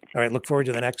good night. All right. Look forward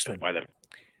to the next one. Bye then.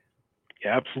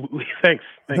 Yeah, absolutely. Thanks.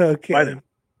 Okay. Bye then.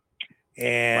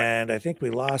 And bye. I think we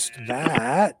lost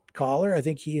that caller. I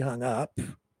think he hung up.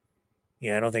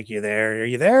 Yeah, I don't think you're there. Are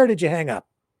you there or did you hang up?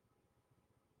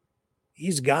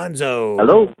 He's Gonzo.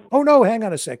 Hello? Oh, no, hang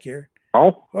on a sec here.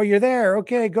 Oh? Oh, you're there.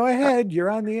 Okay, go ahead.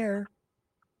 You're on the air.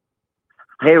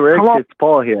 Hey, Rick, Hello? it's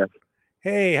Paul here.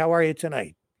 Hey, how are you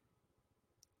tonight?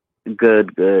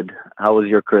 Good, good. How was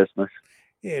your Christmas?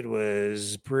 It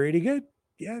was pretty good.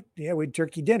 Yeah, we had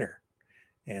turkey dinner.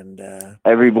 And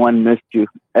Everyone missed you.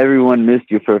 Everyone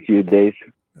missed you for a few days.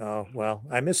 oh, well,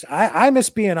 I miss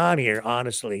being on here,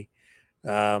 honestly.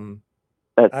 I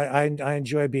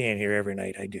enjoy being here every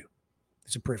night. I do.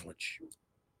 It's a privilege.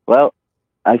 Well,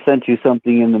 I sent you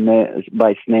something in the mail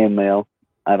by snail mail.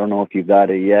 I don't know if you got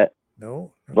it yet.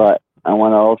 No. But I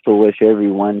want to also wish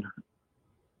everyone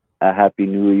a happy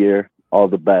new year. All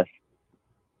the best.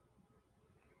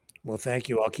 Well, thank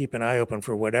you. I'll keep an eye open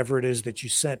for whatever it is that you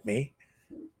sent me.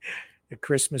 A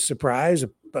Christmas surprise,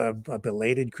 a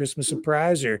belated Christmas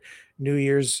surprise, or New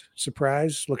Year's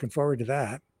surprise. Looking forward to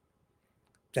that.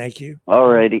 Thank you. All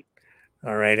righty.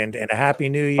 All right. And a happy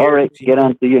new year. All right. Get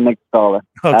on to your next caller.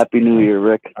 Okay. Happy New Year,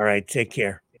 Rick. All right. Take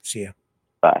care. See you.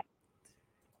 Bye.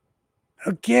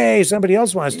 Okay. Somebody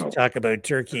else wants to talk about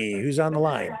Turkey. Who's on the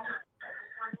line?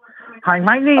 Hi,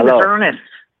 my name Hello. is Ernest.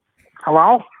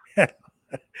 Hello?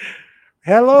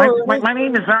 Hello. My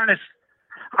name is Ernest.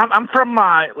 I'm from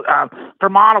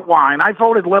Ottawa, and I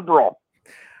voted Liberal.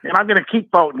 And I'm going to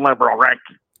keep voting Liberal, Rick.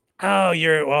 Oh,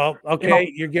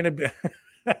 okay. You're going to be.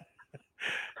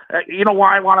 You know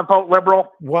why I want to vote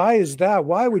Liberal? Why is that?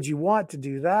 Why would you want to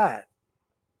do that?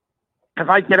 Because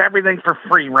I get everything for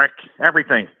free, Rick.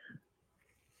 Everything.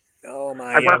 Oh,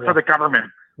 my. I work for the government.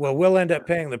 Well, we'll end up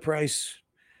paying the price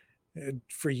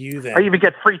for you then. I even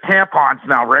get free tampons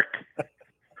now, Rick.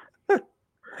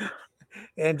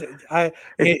 And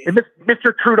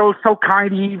Mr. Trudeau's so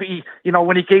kind. He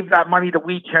when he gave that money to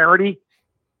We Charity.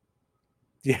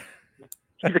 Yeah.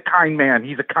 He's a kind man.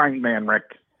 He's a kind man, Rick.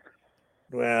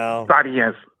 Well, thought he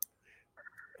is.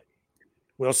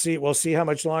 We'll see. We'll see how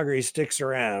much longer he sticks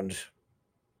around.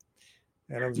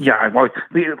 Yeah, well,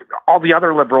 all the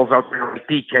other liberals out there, like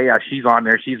DK, she's on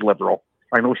there. She's liberal.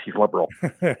 I know she's liberal.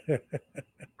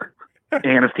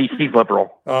 Anasty, she's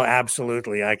liberal. Oh,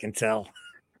 absolutely. I can tell.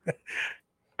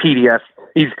 PDS,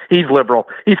 he's liberal.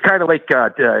 He's kind of like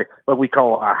what we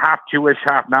call half Jewish,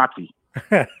 half Nazi.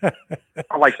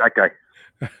 I like that guy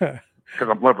because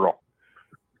I'm liberal.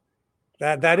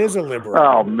 That is a liberal.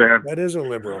 Oh man, that is a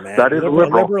liberal, man. That is a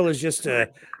liberal. A liberal is just a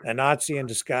Nazi in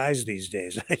disguise these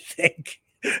days, I think.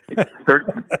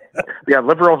 Yeah,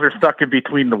 liberals are stuck in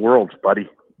between the worlds, buddy.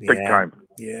 Big time.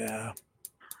 Yeah.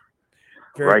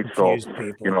 Very confused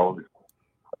people.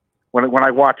 When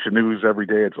I watch the news every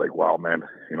day, it's like, wow, man.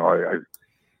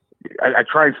 I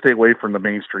try and stay away from the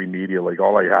mainstream media. Like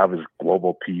all I have is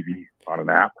Global TV on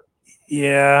an app.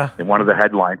 Yeah. And one of the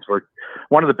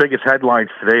biggest headlines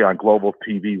today on Global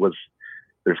TV was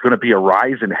there's going to be a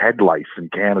rise in head lice in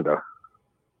Canada.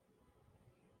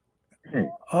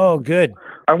 Oh, good.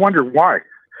 I wonder why.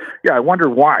 Yeah, I wonder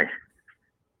why.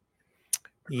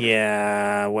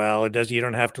 Yeah, well, it does. You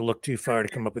don't have to look too far to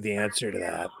come up with the answer to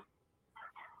that.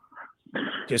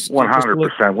 Just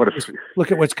 100%.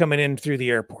 Look at what's coming in through the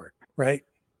airport, right?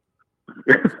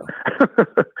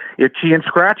 Itchy and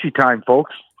scratchy time,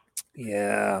 folks.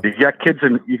 Yeah. You got kids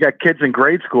in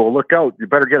grade school. Look out! You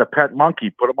better get a pet monkey.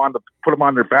 Put them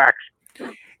on their backs.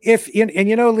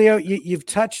 Leo, you've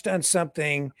touched on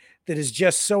something that is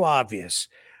just so obvious.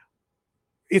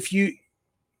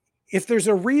 If there's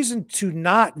a reason to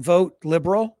not vote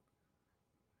Liberal,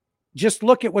 just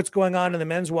look at what's going on in the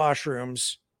men's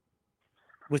washrooms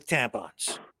with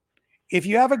tampons. If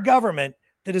you have a government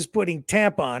that is putting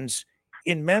tampons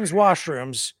in men's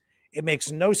washrooms, it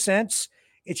makes no sense.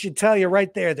 It should tell you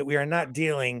right there that we are not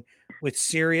dealing with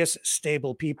serious,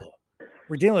 stable people.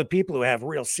 We're dealing with people who have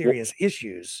real serious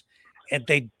issues, and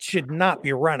they should not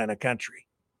be running a country.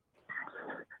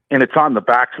 And it's on the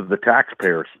backs of the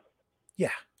taxpayers.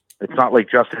 Yeah. It's not like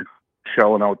Justin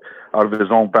shelling out of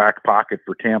his own back pocket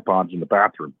for tampons in the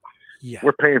bathroom. Yeah.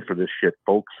 We're paying for this shit,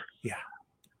 folks. Yeah.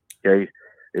 Okay.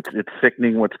 It's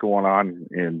sickening what's going on.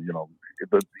 And,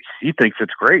 he thinks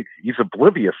it's great. He's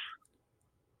oblivious,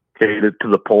 okay, to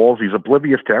the polls. He's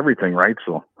oblivious to everything, right?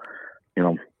 So,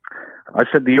 I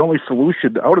said the only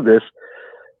solution out of this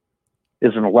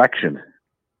is an election.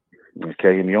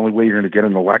 Okay. And the only way you're going to get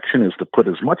an election is to put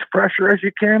as much pressure as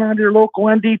you can on your local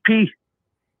NDP.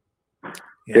 Yeah.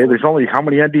 Okay. There's only, how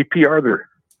many NDP are there?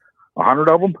 100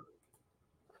 of them?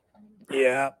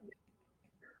 Yeah.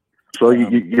 So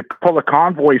you pull a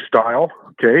convoy style,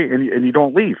 okay, and you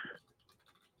don't leave.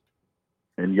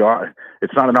 And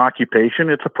it's not an occupation;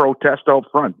 it's a protest out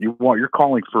front. You're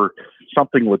calling for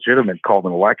something legitimate called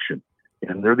an election,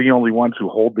 and they're the only ones who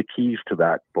hold the keys to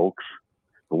that, folks.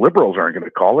 The Liberals aren't going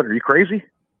to call it. Are you crazy?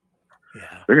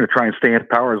 Yeah. They're going to try and stay in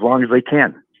power as long as they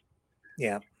can.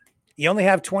 Yeah. You only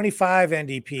have 25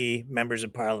 NDP members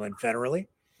of parliament federally.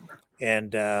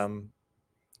 And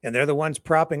they're the ones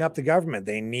propping up the government.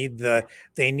 They need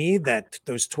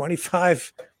those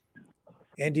 25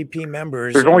 NDP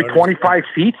members. There's only 25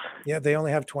 seats? Yeah, they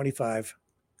only have 25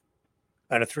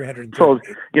 out of 330. So,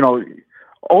 you know,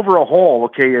 over a whole,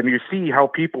 okay, and you see how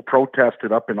people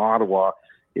protested up in Ottawa,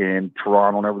 in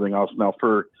Toronto, and everything else. Now,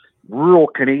 for rural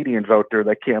Canadians out there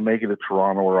that can't make it to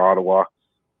Toronto or Ottawa,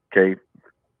 okay,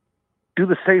 do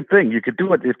the same thing. You could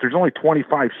do it if there's only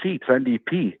 25 seats,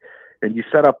 NDP, and you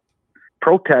set up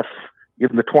protests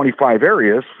in the 25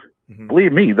 areas.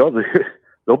 Believe me,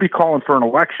 they'll be calling for an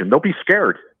election. They'll be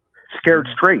scared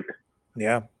straight.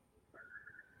 Yeah.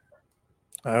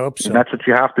 I hope so. And that's what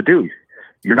you have to do.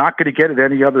 You're not going to get it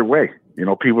any other way. You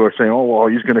know, people are saying, oh, well,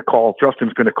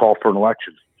 Justin's going to call for an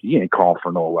election. He ain't calling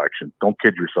for no election. Don't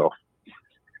kid yourself.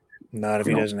 Not if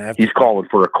he doesn't have to. He's calling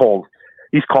for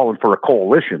a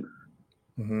coalition.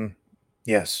 Mm-hmm.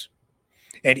 Yes.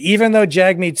 And even though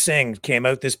Jagmeet Singh came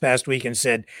out this past week and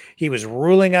said he was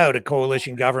ruling out a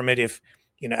coalition government if,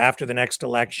 you know, after the next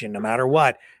election, no matter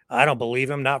what, I don't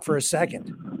believe him, not for a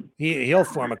second. He'll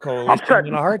form a coalition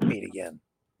in a heartbeat again.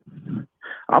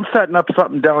 I'm setting up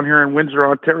something down here in Windsor,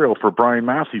 Ontario for Brian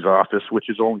Massey's office, which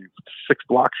is only 6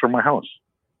 blocks from my house.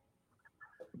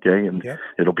 Okay, and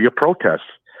it'll be a protest.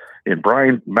 And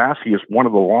Brian Massey is one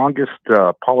of the longest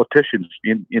politicians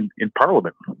in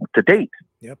Parliament to date.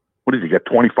 Yep. What has he got,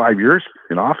 25 years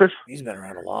in office? He's been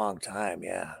around a long time,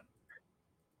 yeah.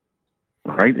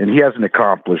 Right, and he hasn't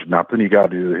accomplished nothing. He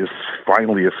got his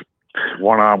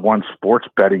one-on-one sports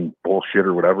betting bullshit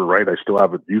or whatever, right? I still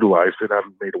haven't utilized it. I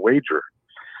haven't made a wager.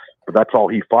 But that's all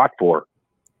he fought for.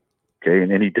 Okay,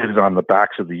 and then he did it on the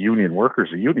backs of the union workers.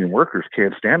 The union workers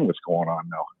can't stand what's going on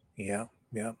now. Yeah,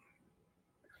 yeah.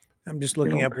 I'm just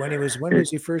looking up when was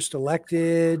he first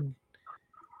elected?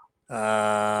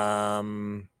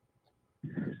 Well,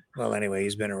 anyway,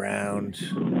 he's been around.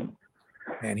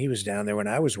 Man, he was down there when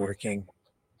I was working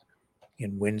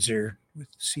in Windsor with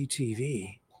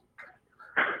CTV.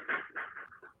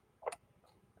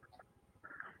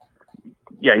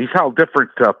 Yeah, he's held different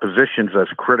positions as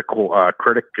critic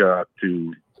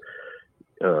to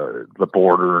the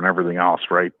border and everything else,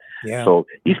 right? Yeah. So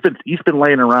he's been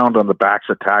laying around on the backs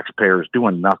of taxpayers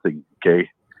doing nothing. Okay,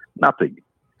 nothing.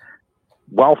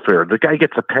 Welfare. The guy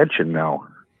gets a pension now,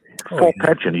 full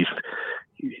pension.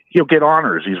 He'll get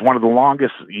honors. He's one of the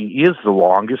longest. He is the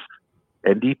longest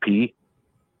NDP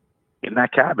in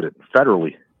that cabinet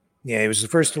federally. Yeah, he was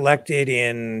first elected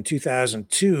in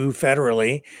 2002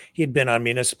 federally. He'd been on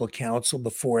municipal council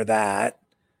before that.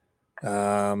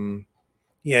 Yeah,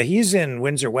 he's in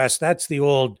Windsor West. That's the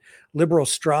old Liberal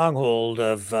stronghold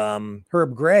of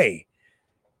Herb Gray,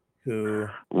 who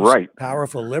was a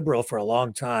powerful Liberal for a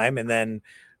long time. And then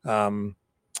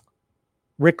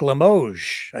Rick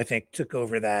Limoges, I think, took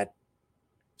over that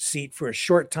seat for a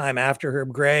short time after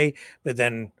Herb Gray, but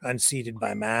then unseated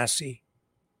by Massey,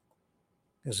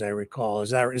 as I recall.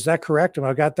 Is that correct? Have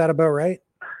I got that about right?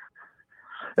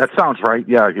 That sounds right.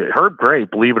 Yeah, Herb Gray,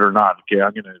 believe it or not. Okay,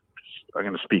 I'm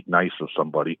gonna speak nice of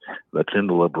somebody that's in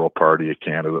the Liberal Party of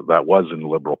Canada, that was in the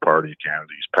Liberal Party of Canada.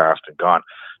 He's passed and gone.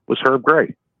 Was Herb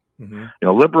Gray. Mm-hmm. You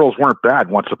know, Liberals weren't bad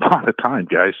once upon a time,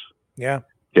 guys. Yeah.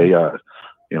 Okay.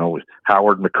 You know,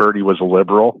 Howard McCurdy was a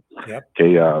Liberal. Yep.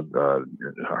 Okay.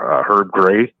 Herb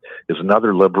Gray is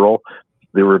another Liberal.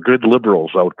 There were good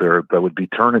Liberals out there that would be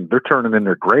they're turning in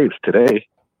their graves today,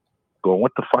 going,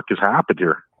 what the fuck has happened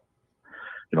here?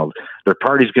 You know, their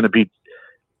party's going to be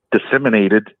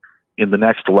disseminated in the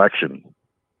next election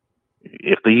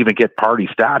if they even get party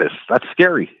status. That's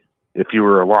scary. If you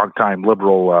were a longtime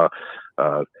Liberal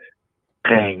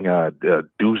paying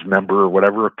dues member or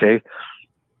whatever, okay,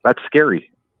 that's scary.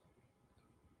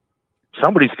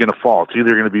 Somebody's going to fall. It's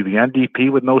either going to be the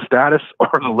NDP with no status or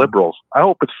the Liberals. I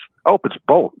hope it's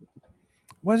both.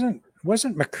 Wasn't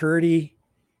McCurdy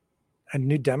a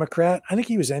New Democrat? I think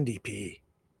he was NDP.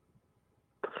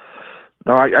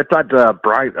 No, I thought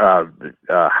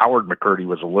Howard McCurdy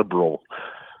was a Liberal.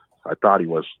 I thought he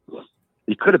was.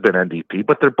 He could have been NDP,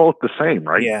 but they're both the same,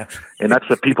 right? Yeah. And that's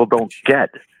what people don't get.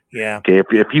 Yeah. Okay,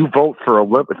 if you vote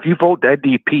if you vote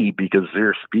NDP because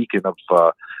they're speaking of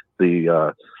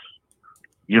the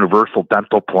universal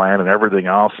dental plan and everything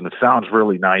else, and it sounds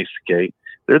really nice, okay,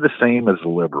 they're the same as the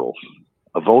Liberals.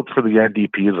 A vote for the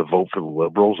NDP is a vote for the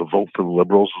Liberals. A vote for the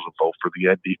Liberals is a vote for the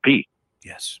NDP.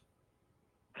 Yes.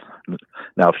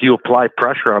 Now, if you apply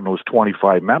pressure on those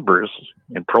 25 members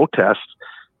in protest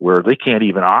where they can't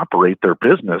even operate their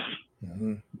business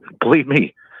Believe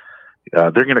me,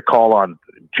 they're going to call on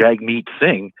Jagmeet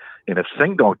Singh, and if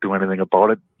Singh don't do anything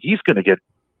about it, he's going to get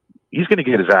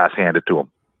his ass handed to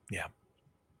him. Yeah.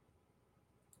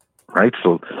 Right.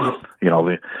 So,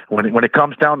 when it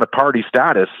comes down to party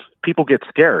status, people get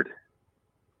scared.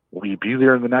 Will you be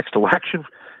there in the next election?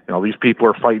 These people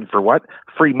are fighting for what?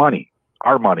 Free money,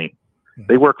 our money.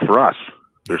 They work for us.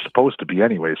 They're supposed to be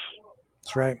anyways.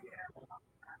 That's right.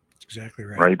 Exactly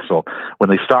right. Right. So when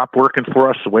they stop working for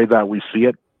us the way that we see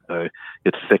it,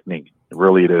 it's sickening.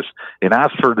 Really, it is. And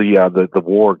as for the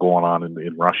war going on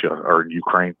in Russia or in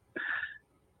Ukraine,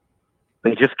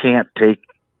 they just can't take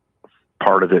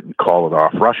part of it and call it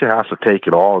off. Russia has to take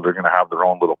it all, or they're going to have their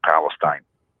own little Palestine.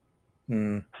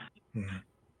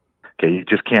 Okay, you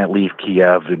just can't leave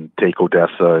Kiev and take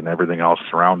Odessa and everything else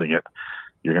surrounding it.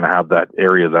 You're going to have that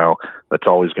area now that's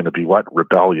always going to be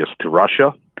rebellious to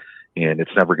Russia, and it's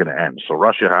never going to end. So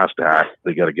Russia has to act.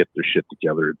 They got to get their shit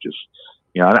together. Just,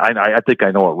 I think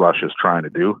I know what Russia's trying to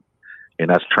do,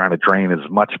 and that's trying to drain as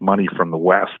much money from the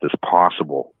West as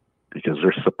possible because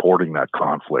they're supporting that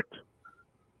conflict.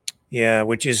 Yeah,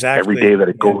 which is actually every day that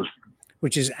it goes.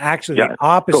 Which is actually the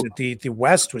opposite. The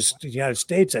West the United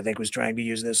States, I think, was trying to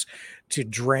use this to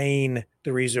drain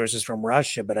the resources from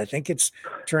Russia, but I think it's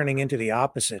turning into the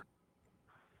opposite.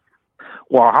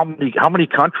 Well, how many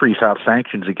countries have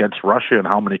sanctions against Russia, and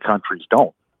how many countries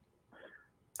don't?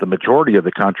 The majority of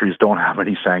the countries don't have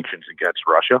any sanctions against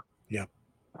Russia. Yep.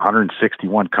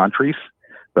 161 countries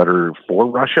that are for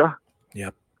Russia.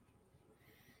 Yep.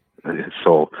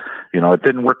 So, it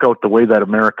didn't work out the way that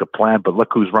America planned, but look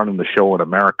who's running the show in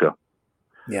America.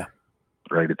 Yeah.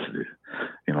 Right. It's,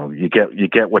 you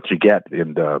get what you get.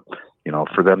 And,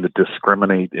 for them to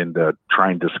discriminate and try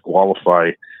and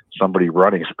disqualify somebody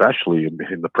running, especially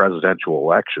in the presidential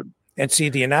election. And see,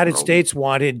 the United States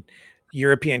wanted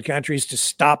European countries to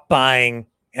stop buying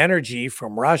energy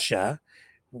from Russia,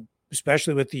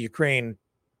 especially with the Ukraine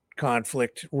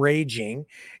conflict raging,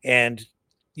 and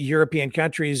the European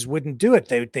countries wouldn't do it.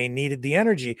 They needed the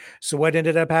energy. So what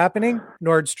ended up happening?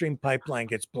 Nord Stream pipeline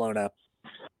gets blown up.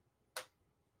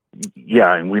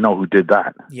 Yeah, and we know who did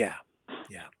that. Yeah.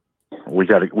 We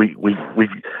got to.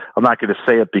 I'm not going to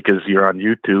say it because you're on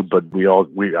YouTube, but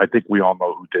I think we all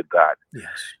know who did that.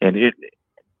 Yes. And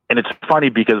it's funny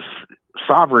because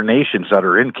sovereign nations that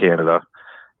are in Canada,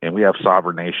 and we have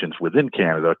sovereign nations within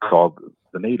Canada called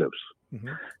the natives.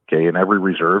 Okay, and every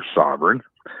reserve sovereign.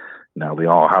 Now they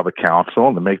all have a council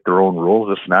and they make their own rules,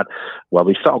 this and that. Well,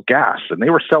 they sell gas, and they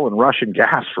were selling Russian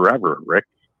gas forever, Rick.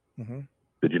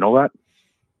 Did you know that?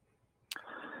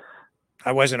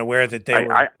 I wasn't aware that they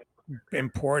were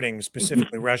importing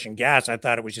specifically Russian gas. I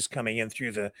thought it was just coming in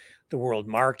through the world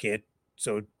market.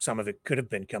 So some of it could have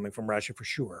been coming from Russia for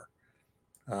sure.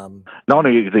 No,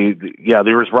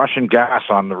 there was Russian gas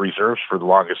on the reserves for the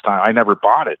longest time. I never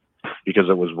bought it because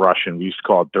it was Russian. We used to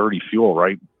call it dirty fuel,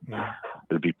 right?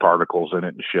 There'd be particles in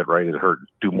it and shit, right? It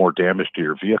do more damage to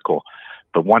your vehicle.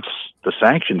 But once the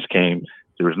sanctions came,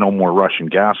 there was no more Russian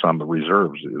gas on the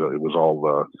reserves. It was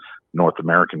all North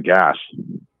American gas,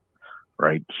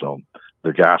 right? So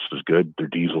their gas is good, their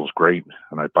diesel is great,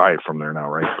 and I buy it from there now,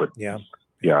 right? But yeah,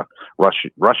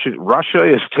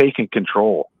 Russia is taking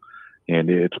control, and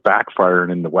it's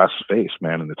backfiring in the West's face,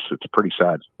 man, and it's pretty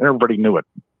sad. Everybody knew it.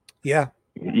 Yeah.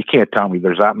 You can't tell me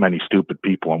there's that many stupid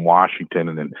people in Washington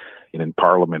and in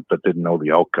Parliament that didn't know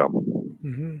the outcome.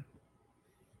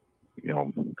 It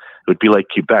would be like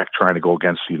Quebec trying to go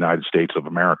against the United States of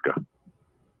America.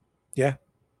 Yeah.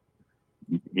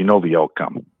 You know the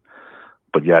outcome.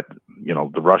 But yet,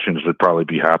 the Russians would probably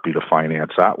be happy to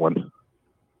finance that one.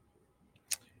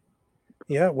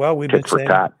 Yeah, well, we've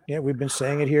been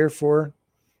saying it here for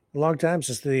a long time,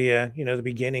 since the the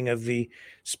beginning of the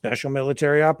special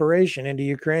military operation into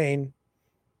Ukraine.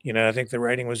 I think the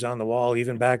writing was on the wall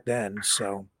even back then.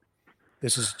 So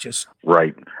this is just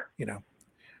right.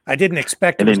 I didn't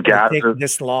expect it was going to take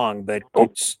this long, but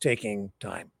it's taking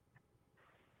time.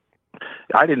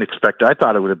 I didn't expect. I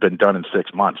thought it would have been done in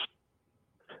 6 months,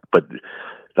 but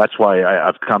that's why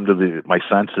I've come to my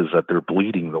senses that they're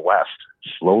bleeding the West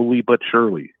slowly but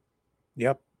surely.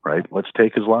 Yep. Right. Let's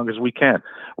take as long as we can.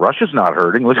 Russia's not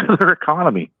hurting. Look at their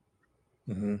economy.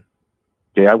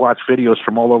 Okay, I watch videos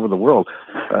from all over the world.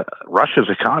 Russia's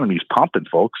economy is pumping,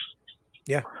 folks.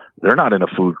 Yeah. They're not in a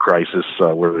food crisis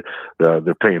where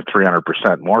they're paying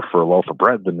 300% more for a loaf of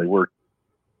bread than they were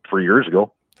 3 years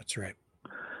ago. That's right.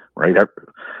 Right.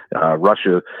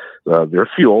 Russia, their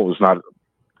fuel is not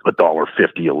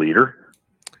 $1.50 a liter.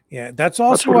 Yeah, that's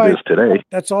also what it is today.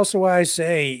 That's also why I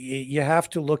say you have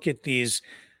to look at these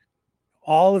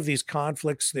all of these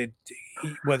conflicts that,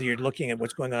 whether you're looking at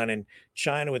what's going on in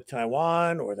China with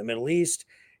Taiwan or the Middle East,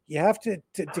 you have to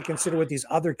consider what these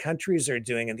other countries are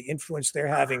doing and the influence they're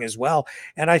having as well.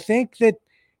 And I think that,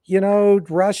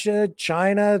 Russia,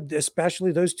 China,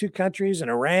 especially those two countries, and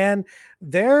Iran,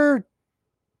 they're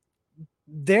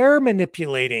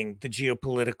manipulating the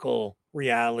geopolitical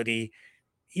reality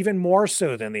even more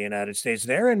so than the United States.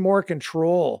 They're in more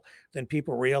control than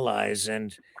people realize.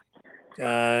 And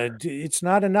it's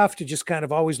not enough to just kind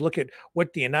of always look at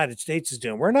what the United States is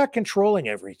doing. We're not controlling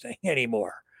everything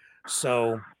anymore.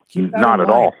 So keep that Not in at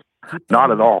mind. all.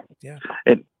 Not at all. Yeah.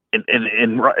 And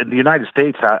the United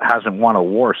States hasn't won a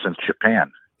war since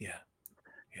Japan. Yeah.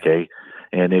 Okay.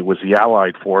 And it was the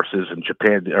Allied forces, and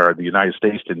Japan or the United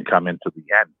States didn't come into the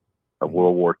end of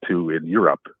World War II in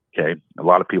Europe. Okay. A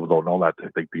lot of people don't know that. They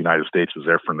think the United States was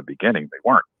there from the beginning. They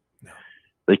weren't. No.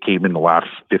 They came in the last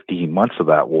 15 months of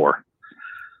that war.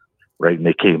 Right. And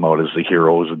they came out as the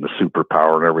heroes and the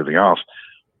superpower and everything else.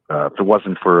 If it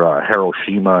wasn't for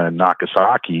Hiroshima and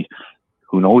Nagasaki,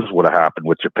 who knows what happened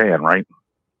with Japan, right?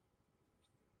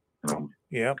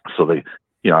 Yeah. So they,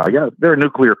 they're a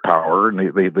nuclear power, and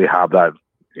they have that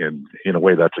in a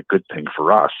way that's a good thing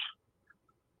for us.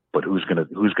 But who's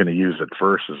gonna use it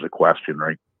first is the question,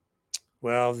 right?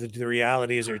 Well, the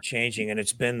realities are changing, and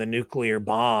it's been the nuclear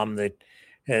bomb that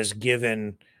has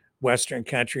given Western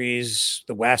countries,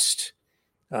 the West,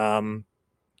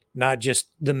 not just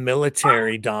the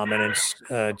military dominance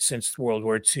since World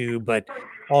War II, but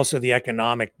also the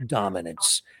economic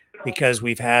dominance, because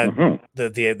we've had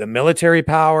the military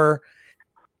power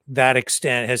that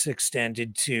has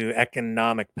extended to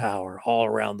economic power all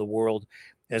around the world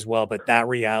as well. But that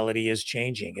reality is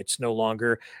changing. It's no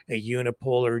longer a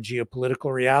unipolar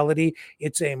geopolitical reality.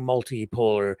 It's a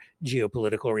multipolar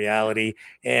geopolitical reality.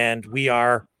 And we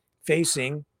are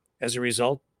facing, as a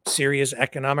result, serious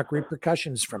economic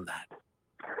repercussions from that.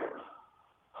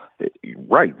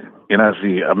 Right. And as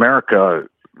the America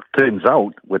thins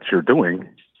out, what you're doing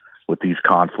with these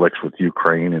conflicts with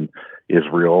Ukraine and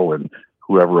Israel and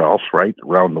whoever else, right,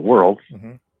 around the world,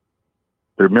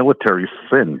 their military's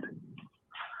thinned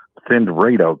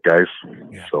right out, guys.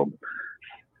 Yeah. So,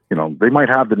 they might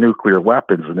have the nuclear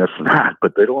weapons and this and that,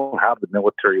 but they don't have the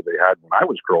military they had when I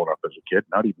was growing up as a kid,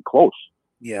 not even close.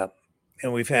 Yeah.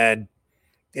 And we've had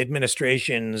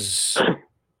administrations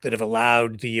that have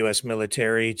allowed the U.S.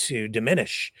 military to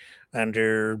diminish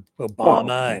under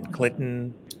Obama and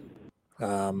Clinton.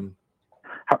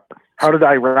 How did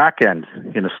Iraq end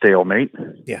in a stalemate?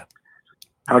 Yeah.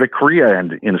 How did Korea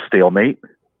end in a stalemate?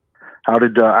 How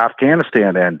did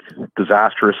Afghanistan end?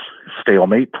 Disastrous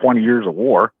stalemate, 20 years of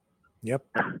war. Yep.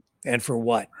 And for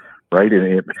what? Right.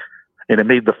 And it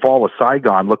made the fall of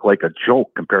Saigon look like a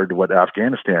joke compared to what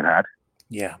Afghanistan had.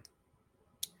 Yeah.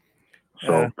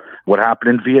 So what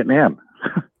happened in Vietnam?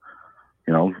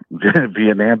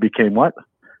 Vietnam became what?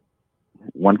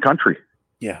 One country.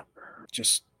 Yeah.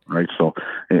 Just right. So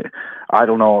I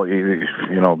don't know,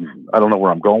 I don't know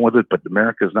where I'm going with it, but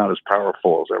America is not as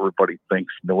powerful as everybody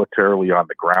thinks militarily on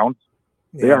the ground.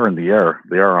 Yeah. They are in the air.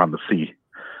 They are on the sea.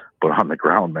 But on the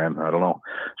ground, man, I don't know.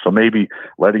 So maybe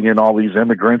letting in all these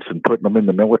immigrants and putting them in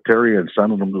the military and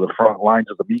sending them to the front lines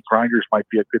of the meat grinders might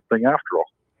be a good thing after all.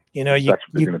 You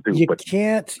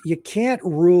can't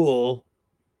rule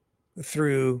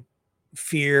through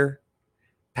fear,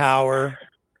 power.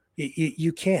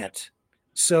 You can't.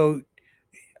 So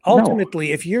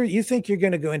ultimately, if you think you're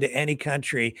going to go into any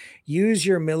country, use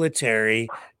your military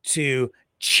to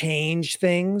change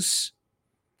things.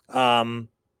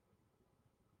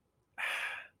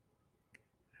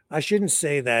 I shouldn't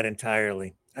say that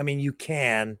entirely. I mean, you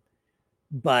can,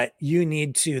 but you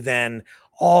need to then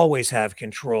always have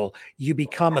control. You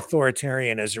become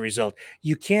authoritarian as a result.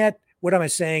 You can't, what am I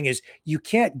saying is you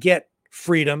can't get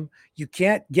freedom. You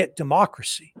can't get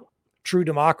democracy, true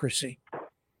democracy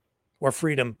or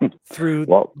freedom through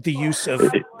the use of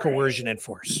coercion and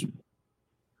force.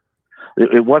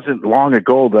 It wasn't long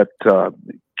ago that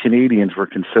Canadians were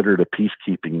considered a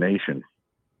peacekeeping nation.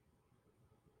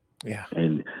 Yeah.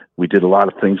 And we did a lot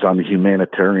of things on the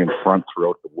humanitarian front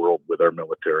throughout the world with our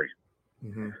military.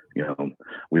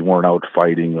 We weren't out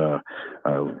fighting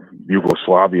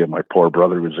Yugoslavia. My poor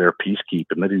brother was there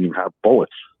peacekeeping. They didn't even have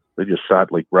bullets. They just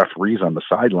sat like referees on the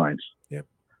sidelines. Yep.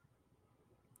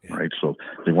 Yeah. Right. So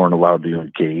they weren't allowed to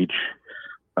engage.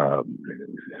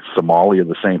 Somalia,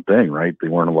 the same thing, right? They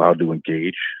weren't allowed to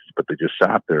engage, but they just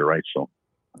sat there, right? So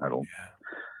I don't. Yeah.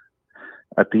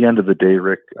 At the end of the day,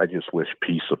 Rick, I just wish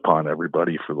peace upon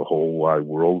everybody for the whole wide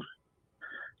world,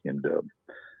 and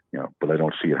but I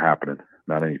don't see it happening,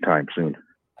 not anytime soon.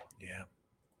 Yeah.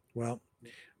 Well,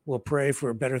 we'll pray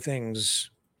for better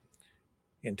things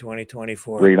in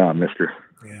 2024. Right on, mister.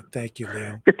 Yeah, thank you,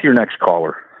 Leo. Get to your next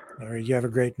caller. All right, you have a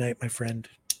great night, my friend.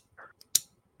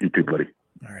 You too, buddy.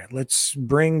 All right, let's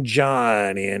bring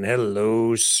John in.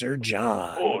 Hello, Sir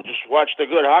John. Oh, just watched a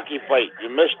good hockey fight. You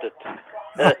missed it.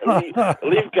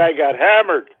 Leaf guy got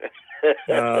hammered.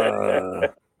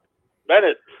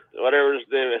 Bennett, whatever his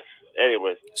name is.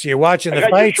 Anyways. So you're watching I the got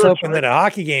your fights, shirts, hoping Rick. that a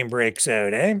hockey game breaks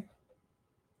out, eh?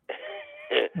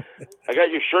 I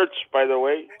got your shirts, by the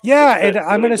way. Yeah, They and fit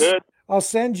I'm really gonna. good. I'll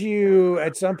send you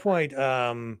at some point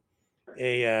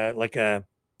a like a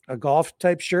golf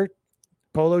type shirt,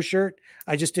 polo shirt.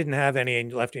 I just didn't have any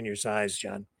left in your size,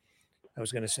 John. I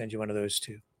was going to send you one of those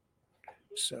too.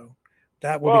 So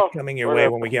that will be coming your way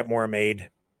whatever. when we get more made.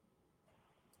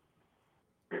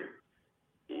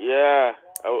 Yeah,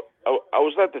 I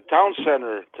was at the town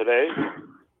center today,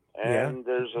 and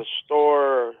there's a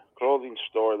store, clothing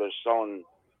store, that's selling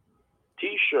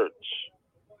T-shirts,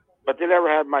 but they never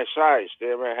had my size. They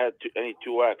never had any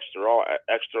 2X. They're all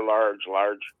extra large,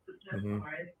 large.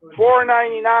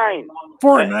 $4.99.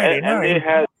 $4.99. And they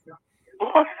had,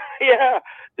 yeah,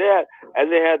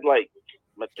 they had like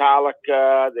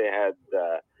Metallica. They had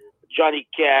Johnny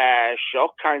Cash.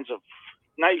 All kinds of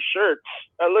nice shirts.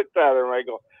 I looked at them. I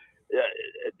go,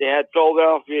 they had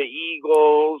Philadelphia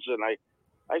Eagles, and I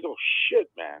go, shit,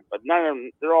 man. But none of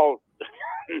them. They're all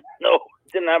no,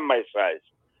 didn't have my size.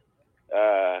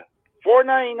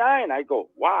 $4.99. I go,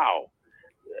 wow,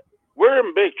 we're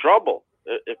in big trouble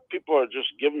if people are just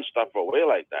giving stuff away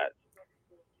like that.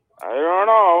 I don't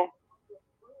know,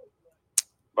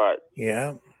 but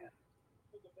yeah,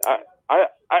 I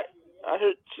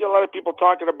see a lot of people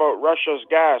talking about Russia's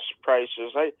gas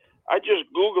prices. I just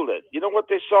Googled it. You know what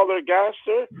they sell their gas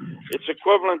there? It's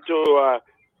equivalent to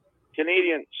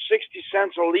Canadian 60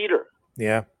 cents a liter.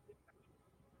 Yeah.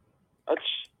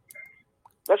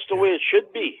 That's the way it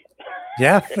should be.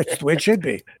 Yeah, that's the way it should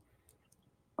be.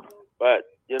 But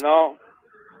you know,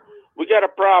 we got a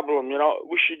problem. You know,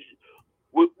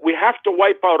 we have to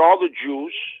wipe out all the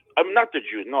Jews. I mean, not the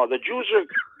Jews. No, the Jews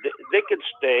they can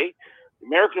stay.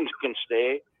 Americans can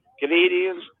stay.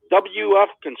 Canadians, WF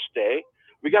can stay.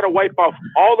 We got to wipe off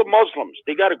all the Muslims.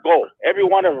 They got to go. Every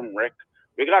one of them, Rick.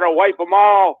 We got to wipe them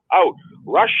all out.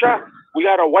 Russia, we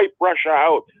got to wipe Russia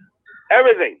out.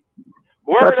 Everything.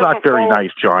 Whoever That's not doesn't very follow-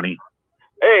 nice, Johnny.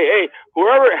 Hey,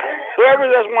 whoever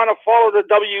doesn't want to follow the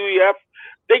WEF,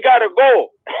 they got to go.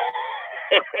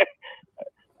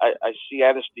 I see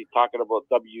Honesty talking about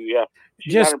WEF.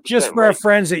 She's Just 100% for our right.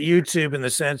 friends at YouTube and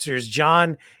the censors,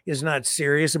 John is not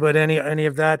serious about any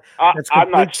of that. That's I'm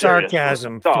complete not serious.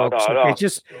 sarcasm, No, folks. no, Okay, no.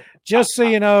 just so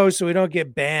you know, so we don't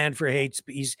get banned for hate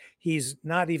speech. He's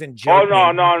not even Oh, joking.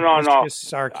 no. It's just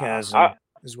sarcasm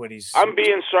is what he's. I'm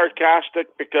being sarcastic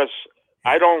because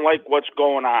I don't like what's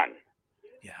going on.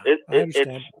 Yeah, I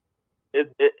understand.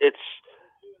 It's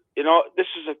you know, this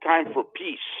is a time for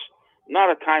peace,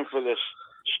 not a time for this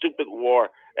stupid war,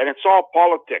 and it's all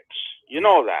politics. You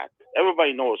know that.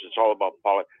 Everybody knows it's all about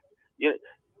politics.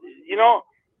 You know,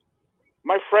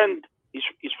 my friend, he's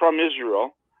from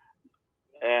Israel,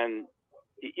 and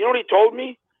you know what he told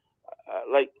me?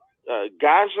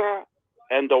 Gaza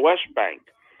and the West Bank,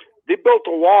 they built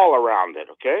a wall around it,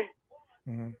 okay?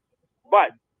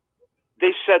 But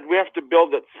they said we have to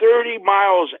build it 30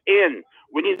 miles in.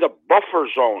 We need a buffer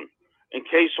zone in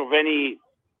case of any,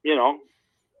 you know,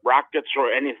 rockets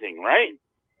or anything, right?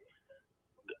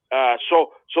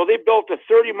 So they built it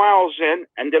 30 miles in,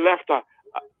 and they left a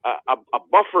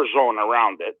buffer zone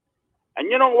around it. And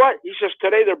you know what? He says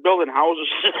today they're building houses.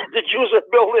 The Jews are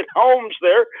building homes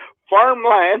there,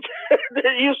 farmland.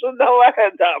 They're using the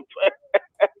land up.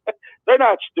 They're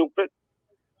not stupid.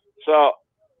 So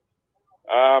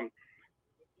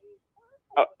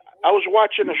I was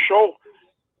watching a show.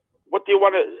 What they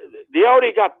want to? They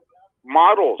already got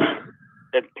models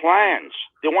and plans.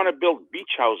 They want to build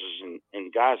beach houses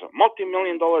in Gaza,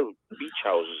 multi-million-dollar beach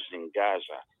houses in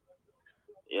Gaza.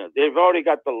 You know, they've already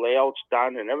got the layouts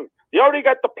done and everything. They already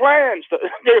got the plans.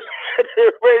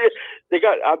 They're ready. They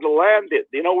got on the land.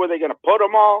 They know where they're going to put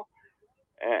them all.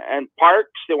 And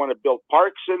parks. They want to build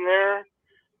parks in there.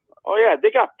 Oh yeah,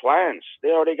 they got plans. They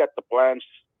already got the plans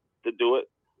to do it.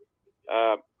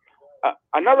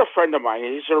 Another friend of mine,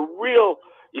 he's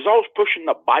always pushing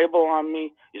the Bible on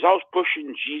me. He's always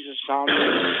pushing Jesus on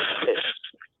me.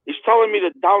 He's telling me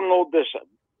to download this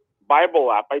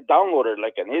Bible app. I downloaded it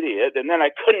like an idiot, and then I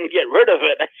couldn't get rid of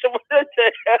it. I said, what the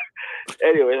heck?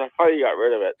 Anyways, I finally got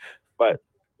rid of it. But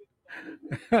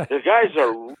the guy's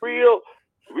a real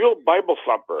Bible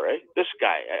thumper, eh? This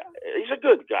guy, he's a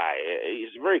good guy.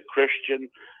 He's very Christian.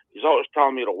 He's always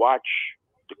telling me to watch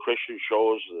the Christian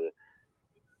shows.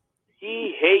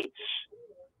 He hates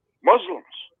Muslims,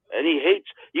 and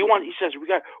he says we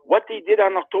got what they did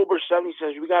on October 7th. He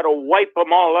says we got to wipe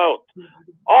them all out,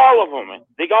 all of them.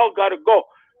 They all got to go.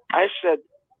 I said,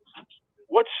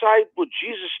 what side would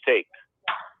Jesus take?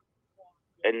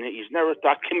 And he's never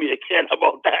talked to me again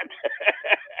about that.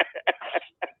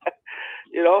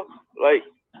 You know, like,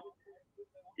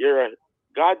 you're a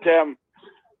goddamn,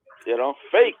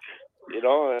 fake.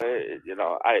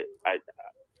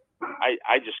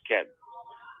 I just can't.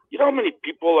 You know how many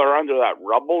people are under that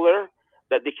rubble there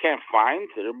that they can't find?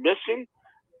 They're missing.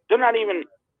 They're not even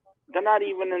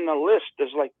in the list.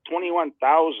 There's like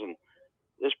 21,000.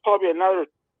 There's probably another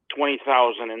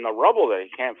 20,000 in the rubble that you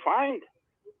can't find.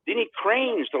 They need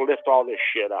cranes to lift all this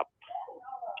shit up.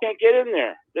 Can't get in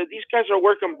there. These guys are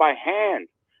working by hand.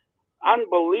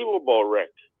 Unbelievable,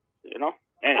 Rick. Anyways,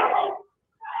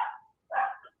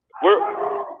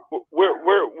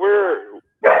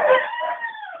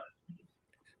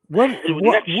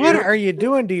 What are you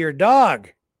doing to your dog?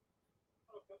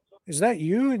 Is that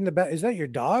you in the back? Is that your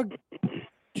dog,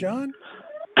 John?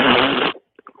 I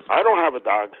don't have a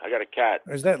dog. I got a cat.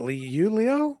 Is that you,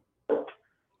 Leo?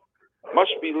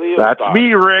 Must be Leo. That's dog.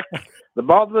 me, Rick. The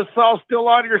mouth of the South still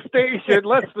on your station.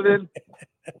 Listening.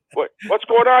 What's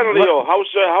going on, Leo? How's?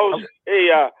 Hey,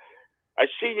 I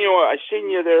seen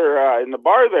you there in the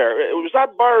bar there. Was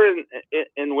that bar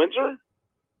in Windsor?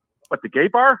 What, the gay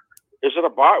bar? Is it a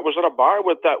bar? Was it a bar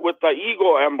with the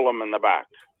eagle emblem in the back?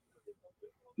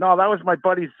 No, that was my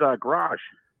buddy's garage.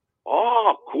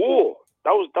 Oh, cool.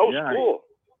 That was cool.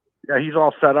 Yeah, he's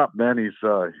all set up, man. He's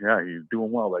he's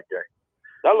doing well, that guy.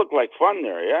 That looked like fun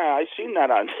there. Yeah, I seen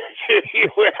that on. You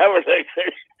were having a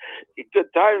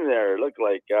good time there. It looked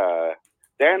like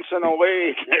dancing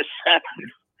away.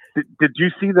 Did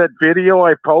you see that video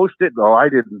I posted? No, I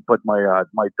didn't. But my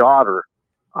daughter,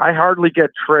 I hardly get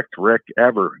tricked, Rick,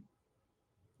 ever.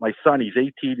 My son, he's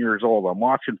 18 years old. I'm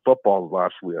watching football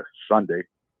last week, Sunday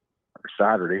or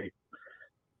Saturday,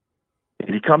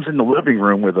 and he comes in the living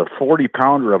room with a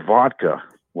 40-pounder of vodka.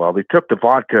 Well, they took the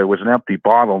vodka. It was an empty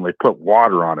bottle, and they put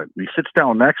water on it. He sits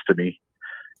down next to me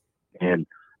and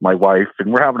my wife,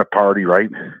 and we're having a party, right?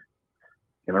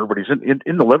 And everybody's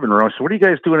in the living room. I said, what are you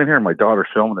guys doing in here? And my daughter's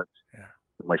filming it. Yeah.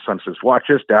 My son says, watch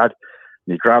this, Dad.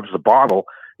 And he grabs the bottle,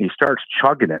 and he starts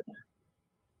chugging it.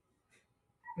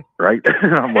 Right?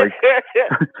 And I'm like,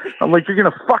 you're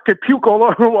going to fucking puke all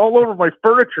over my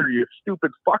furniture, you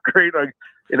stupid fuck, right?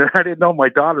 And I didn't know my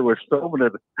daughter was filming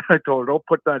it. I told her, don't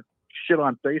put that shit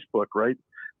on Facebook, right?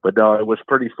 But it was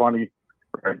pretty funny.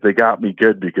 Right? They got me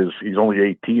good because he's only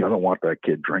 18. I don't want that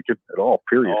kid drinking at all,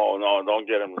 period. Oh, no, don't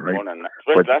get him going on that.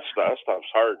 But that stuff's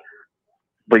hard.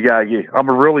 But yeah, I'm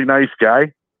a really nice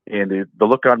guy. And the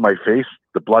look on my face,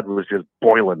 the blood was just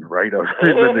boiling, right? And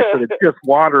they said, it's just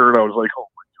water. And I was like, oh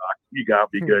my God, you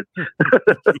got me good.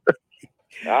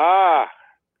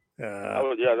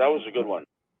 That was a good one.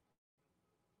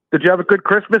 Did you have a good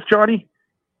Christmas, Johnny?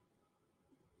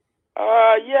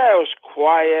 Yeah, it was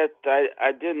quiet.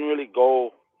 I didn't really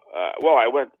go. Well, I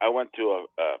went to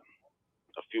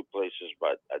a few places,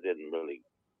 but I didn't really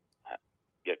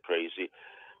get crazy.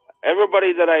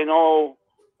 Everybody that I know,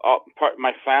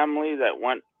 my family that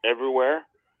went everywhere,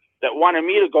 that wanted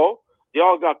me to go, they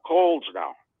all got colds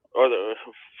now, or the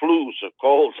flus or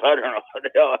colds. I don't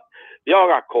know. They all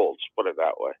got colds. Put it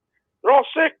that way. They're all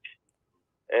sick,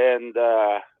 and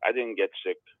I didn't get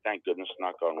sick. Thank goodness.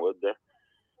 Knock on wood there.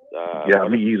 Yeah,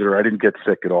 me either. I didn't get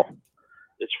sick at all.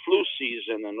 It's flu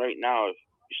season, and right now, if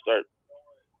you start,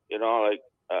 like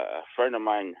a friend of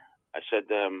mine, I said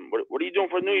to him, what are you doing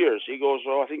for New Year's? He goes,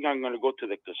 I think I'm going to go to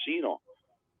the casino.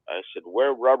 I said,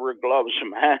 wear rubber gloves,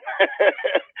 man.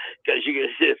 Because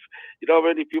if you know how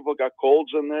many people got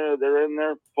colds in there, they're in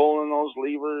there pulling those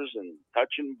levers and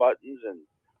touching buttons, and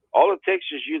all it takes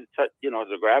is you to touch,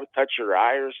 to touch your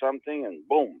eye or something, and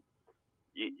boom,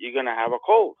 you're going to have a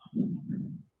cold.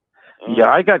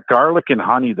 Yeah, I got garlic and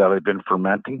honey that I've been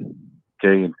fermenting.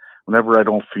 Okay, and whenever I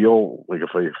don't feel like,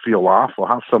 if I feel off, I'll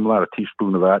have some of that, a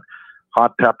teaspoon of that.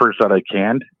 Hot peppers that I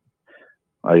canned,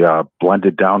 I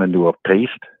blended down into a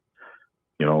paste.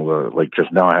 Like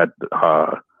just now I had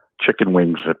chicken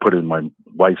wings I put in my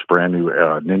wife's brand new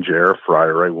Ninja air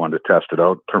fryer. I wanted to test it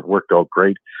out. It worked out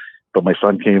great. But my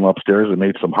son came upstairs and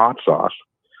made some hot sauce.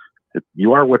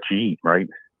 You are what you eat, right?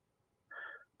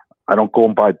 I don't go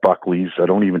and buy Buckley's. I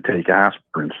don't even take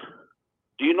aspirins.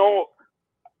 Do you know?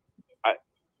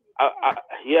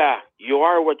 Yeah, you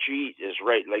are what you eat is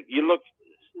right. Like you look.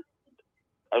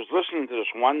 I was listening to this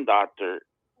one doctor.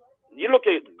 You look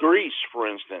at Greece, for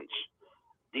instance.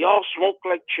 They all smoke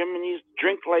like chimneys,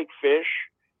 drink like fish,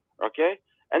 okay?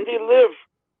 and they live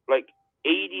like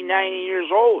 80, 90 years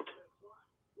old.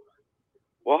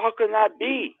 Well, how can that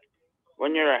be?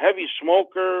 When you're a heavy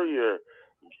smoker, you're a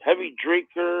heavy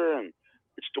drinker, and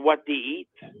it's what they eat,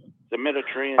 the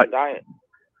Mediterranean diet.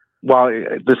 Well,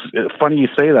 it's funny you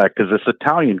say that because this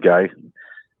Italian guy,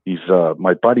 he's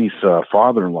my buddy's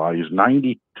father-in-law. He's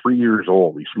 93 years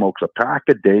old. He smokes a pack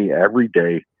a day every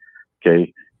day.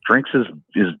 Okay, drinks his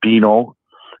Beano.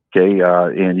 Okay,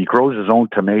 and he grows his own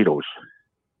tomatoes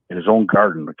in his own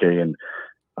garden. Okay, and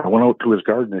I went out to his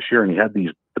garden this year, and he had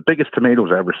the biggest tomatoes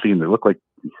I ever seen. They look like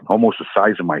almost the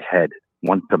size of my head.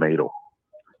 One tomato.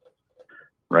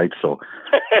 Right, so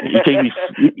he gave me.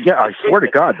 Yeah, I swear to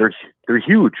God, they're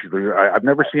huge. I've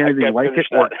never seen anything like it.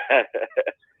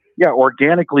 Yeah,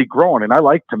 organically grown, and I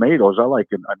like tomatoes. I like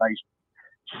a nice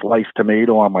sliced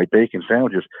tomato on my bacon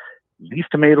sandwiches. These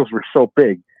tomatoes were so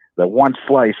big that one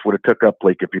slice would have took up,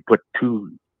 like, if you put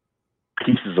two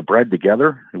pieces of bread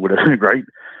together, it would have, right?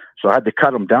 So I had to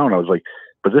cut them down. I was like,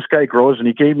 but this guy grows, and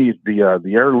he gave me the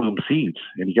heirloom seeds,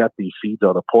 and he got these seeds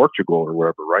out of Portugal or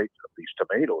wherever, right? Of these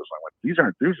tomatoes. I went,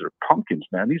 these are pumpkins,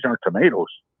 man. These aren't tomatoes.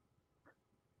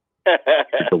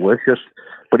 It's delicious,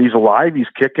 but he's alive. He's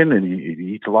kicking, and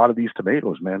he eats a lot of these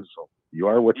tomatoes, man. So you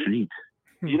are what you eat.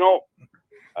 You know,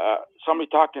 a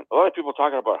lot of people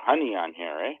talking about honey on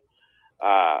here, eh?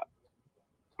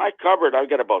 My cupboard, I've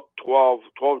got about 12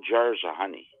 jars of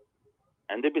honey,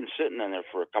 and they've been sitting in there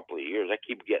for a couple of years. I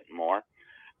keep getting more.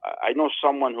 I know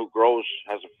someone who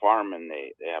has a farm, and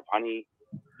they have honey.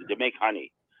 They make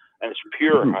honey, and it's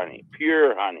pure honey,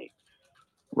 pure honey.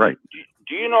 Right.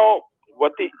 Do you know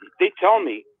what they tell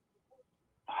me?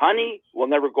 Honey will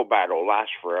never go bad. It'll last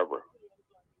forever.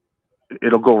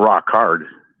 It'll go rock hard.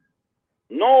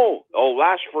 No, it'll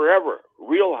last forever.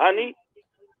 Real honey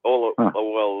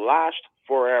will last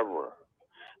forever.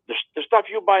 The stuff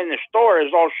you buy in the store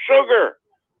is all sugar.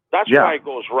 That's why it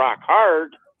goes rock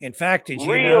hard. In fact, did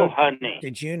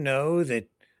you know that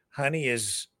honey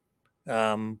is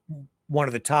one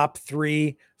of the top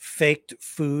 3 faked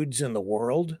foods in the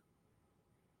world?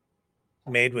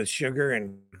 Made with sugar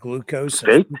and glucose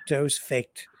and fructose,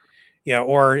 faked. Yeah,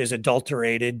 or is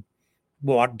adulterated,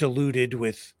 diluted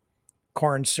with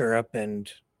corn syrup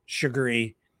and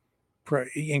sugary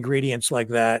ingredients like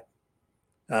that.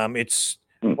 It's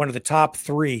one of the top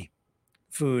 3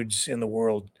 foods in the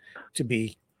world to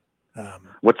be.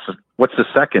 What's the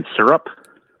second? Syrup?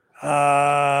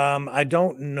 I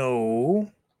don't know.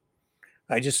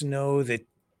 I just know that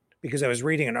because I was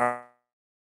reading an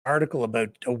article about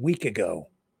a week ago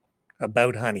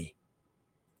about honey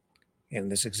in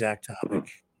this exact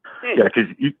topic. Yeah, because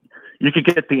you could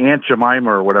get the Aunt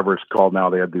Jemima or whatever it's called now.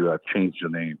 They had to change the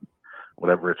name,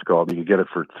 whatever it's called. You can get it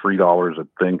for $3 a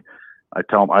thing. I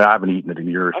tell them I haven't eaten it in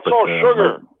years. That's all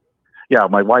sugar. Yeah,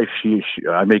 my wife,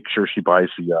 I make sure she buys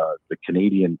the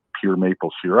Canadian pure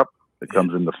maple syrup that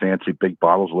comes in the fancy big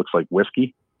bottles. Looks like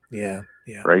whiskey. Yeah.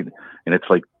 Right, and it's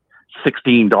like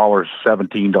 $16,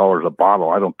 $17 a bottle.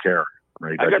 I don't care.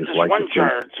 Right. I got this one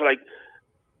jar. It's like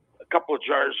a couple of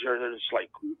jars here that it's like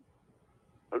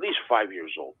at least 5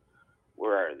 years old.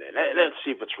 Where are they? Let's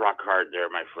see if it's rock hard there,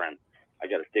 my friend. I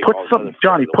got to take all the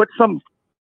Johnny.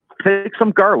 Take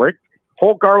some garlic,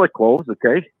 whole garlic cloves.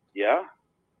 Okay. Yeah.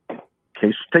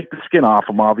 Okay, so take the skin off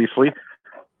them, obviously,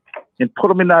 and put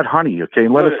them in that honey, okay,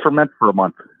 and let it ferment for a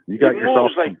month. You got yourself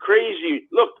moves like crazy.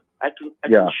 Look, I can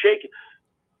shake it.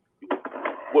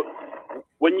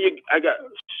 I got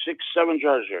 6, 7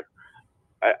 jars here.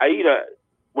 I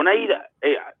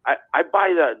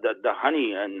buy the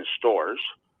honey in the stores,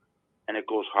 and it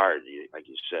goes hard, like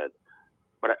you said.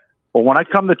 Well, when I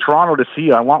come to Toronto to see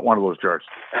you, I want one of those jars.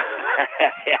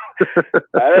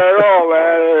 I don't know,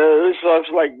 man. This looks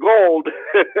like gold.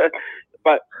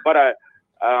 but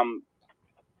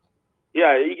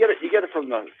yeah, you get it from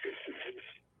the.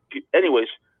 Anyways,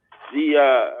 the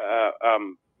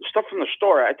stuff from the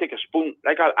store, I take a spoon.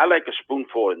 Like I like a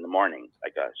spoonful in the morning,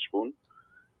 like a spoon.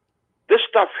 This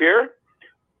stuff here,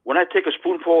 when I take a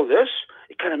spoonful of this,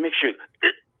 it kind of makes you.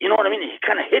 You know what I mean? It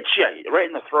kind of hits you right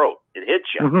in the throat. It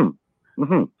hits you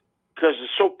because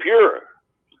it's so pure.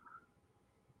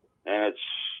 And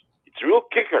it's a real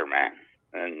kicker, man.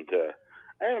 And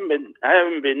I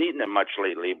haven't been eating it much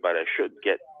lately, but I should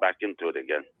get back into it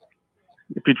again.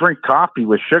 If you drink coffee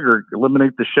with sugar,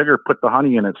 eliminate the sugar, put the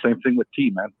honey in it. Same thing with tea,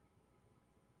 man.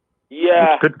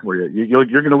 Yeah, it's good for you. You're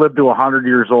going to live to 100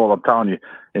 years old. I'm telling you,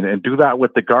 and do that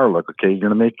with the garlic. Okay, you're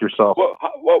going to make yourself. You're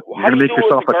going to make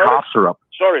yourself a cough syrup.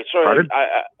 Sorry,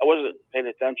 I wasn't paying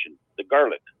attention. The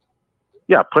garlic.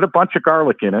 Yeah, put a bunch of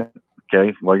garlic in it.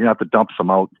 Okay, well, you're going to have to dump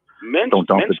some out. Minced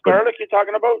garlic you're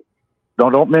talking about?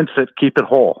 Don't mince it. Keep it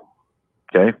whole.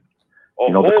 Okay, Oh,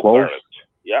 you know the whole cloves. garlic.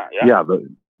 Yeah. Yeah.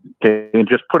 Okay, and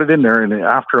just put it in there, and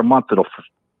after a month, it'll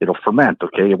ferment.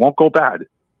 Okay, it won't go bad,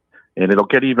 and it'll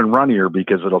get even runnier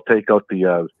because it'll take out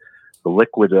the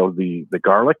liquid of the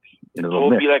garlic, and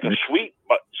It'll be like a sweet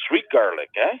garlic,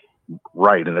 eh?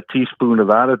 Right, and a teaspoon of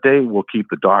that a day will keep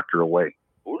the doctor away.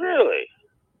 Really?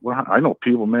 Well, I know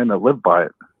people, man, that live by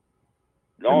it.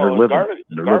 And No, they're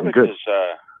living good. is.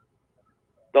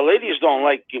 The ladies don't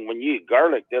like when you eat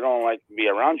garlic. They don't like to be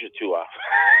around you too often.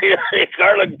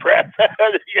 Garlic breath.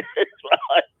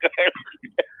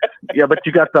 Yeah, but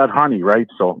you got that honey, right?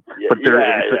 So, but it's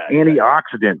an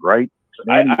antioxidant, right?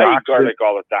 I eat garlic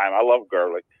all the time. I love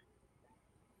garlic.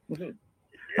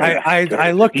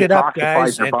 I looked it up,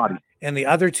 guys, your body. and the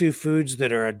other two foods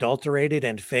that are adulterated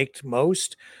and faked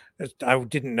most, I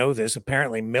didn't know this.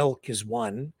 Apparently, milk is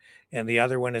one, and the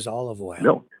other one is olive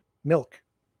oil. Milk.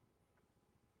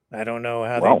 I don't know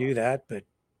how they do that, but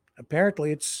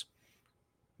apparently it's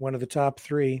one of the top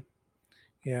three.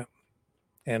 Yeah,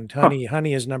 and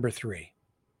honey is number 3.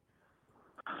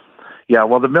 Yeah,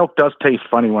 well, the milk does taste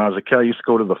funny. When I was a kid, I used to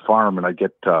go to the farm and I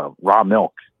get raw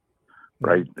milk.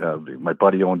 Right, my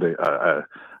buddy owned a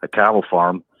cattle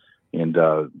farm, and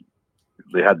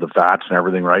they had the vats and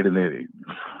everything, right? And they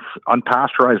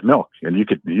unpasteurized milk, and you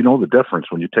know the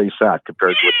difference when you taste that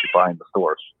compared to what you buy in the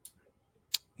stores.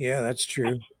 Yeah, that's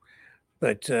true.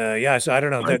 But yeah, so I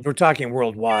don't know. We're talking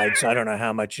worldwide, so I don't know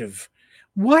how much of.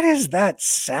 What is that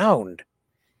sound?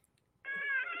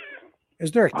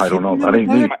 Is there a kid? I don't know. That ain't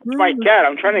me. It's my cat.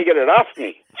 I'm trying to get it off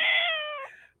me.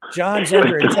 John's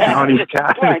under attack. Johnny's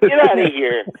cat. Come on, get out of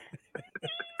here.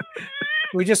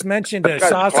 We just mentioned a Got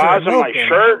saucer claws of on milk my and-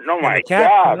 shirt. Oh and my the cat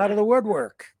God. came out of the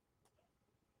woodwork.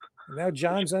 And now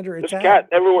John's under This attack. cat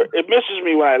everywhere. It misses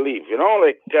me when I leave. You know,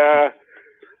 like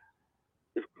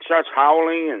it starts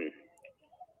howling and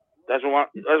doesn't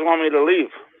want me to leave.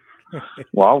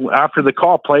 Well, after the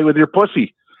call, play with your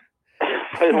pussy.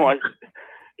 I don't want.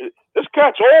 This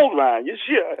cat's old, man. You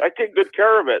see, I take good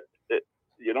care of it.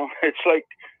 You know, it's like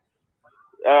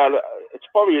it's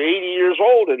probably 80 years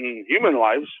old in human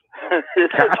lives.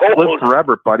 It's Cats old. live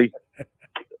forever, buddy.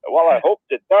 Well, I hope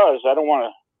it does. I don't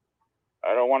want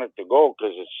it to go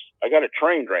because I got it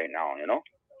trained right now. You know.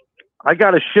 I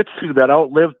got a Shih Tzu that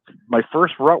outlived my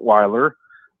first Rottweiler,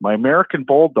 my American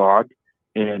Bulldog,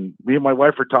 and me and my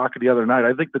wife were talking the other night.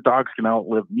 I think the dog's going to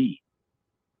outlive me.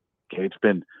 Okay, it's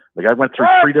been like I went through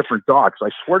 3 different dogs. I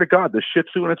swear to God, the Shih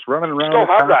Tzu and it's running around. You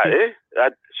still have that,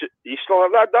 happy. You still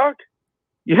have that dog?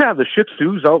 Yeah, the Shih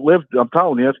Tzu's outlived. I'm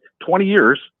telling you, it's 20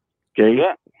 years. Okay,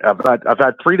 yeah. I've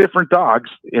had 3 different dogs,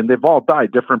 and they've all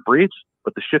died, different breeds.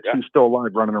 But the Shih Tzu's still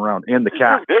alive, running around, and the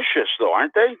cat. They're vicious, though,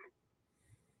 aren't they?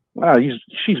 Well,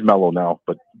 she's mellow now,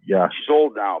 but yeah, she's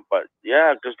old now. But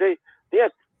yeah, because they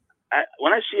have.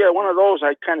 When I see one of those,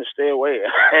 I kind of stay away.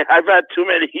 I've had too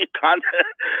many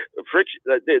friction.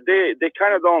 They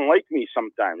kind of don't like me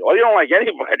sometimes. Well, you don't like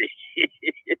anybody.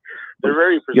 They're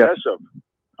very possessive.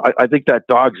 Yeah. I think that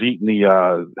dog's eating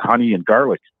the honey and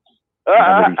garlic.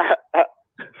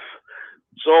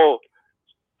 So,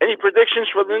 any predictions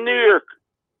for the New York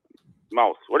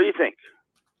mouth? What do you think?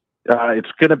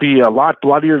 It's going to be a lot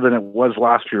bloodier than it was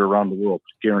last year around the world.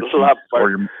 Guaranteed.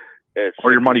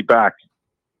 Or your money back.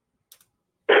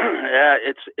 Yeah,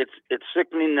 it's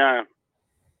sickening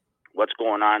what's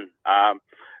going on.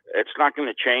 It's not going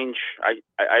to change.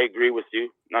 I agree with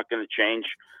you. Not going to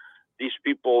change. These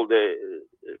people,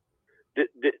 they've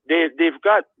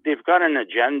got an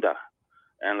agenda,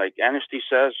 and like Amnesty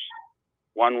says,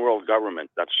 one world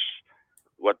government. That's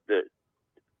what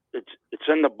it's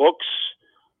in the books,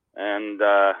 and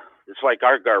it's like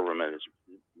our government is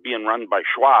being run by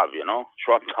Schwab. You know,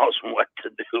 Schwab tells them what to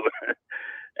do.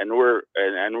 And we're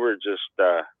just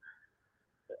I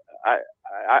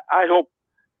hope.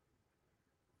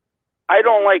 I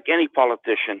don't like any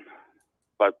politician,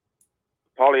 but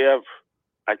Polyev,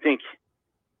 I think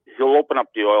he'll open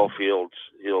up the oil fields.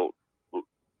 He'll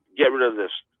get rid of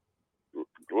this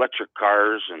electric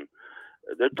cars, and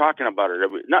they're talking about it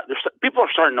people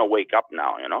are starting to wake up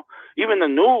now. You know, even the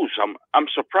news. I'm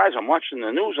surprised. I'm watching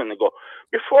the news, and they go,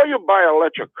 before you buy an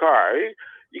electric car,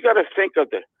 you got to think of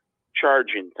the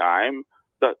charging time.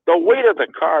 The weight of the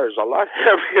car is a lot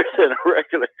heavier than a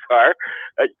regular car.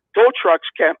 Tow trucks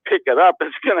can't pick it up.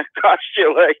 It's going to cost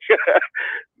you like,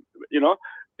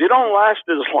 they don't last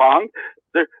as long.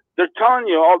 They're telling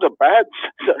you all the bad,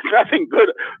 nothing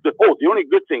good. The only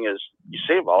good thing is you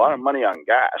save a lot of money on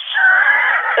gas.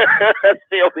 That's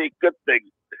the only good thing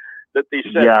that they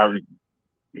said. Yeah,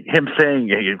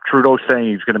 Trudeau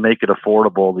saying he's going to make it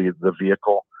affordable, the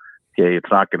vehicle. Okay,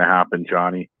 it's not going to happen,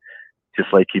 Johnny.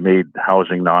 just like he made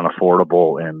housing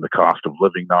non-affordable and the cost of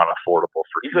living non-affordable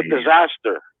for He's Canadians. a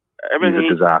disaster. Everything,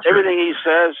 He's a disaster. Everything he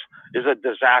says is a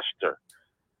disaster.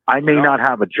 I may not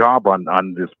have a job on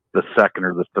the 2nd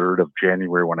or the 3rd of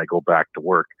January when I go back to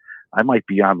work. I might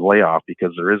be on layoff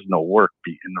because there is no work.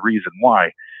 And the reason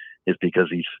why is because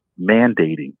he's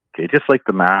mandating, okay, just like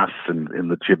the masks and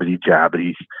the jibbity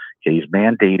jabbities, okay, he's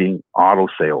mandating auto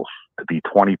sales to be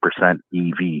 20%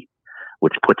 EV,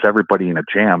 which puts everybody in a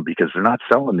jam because they're not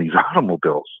selling these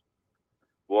automobiles.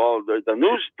 Well, the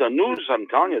news, I'm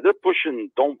telling you, they're pushing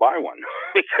don't buy one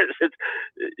because it's,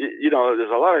 there's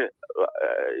a lot of,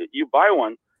 you buy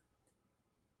one,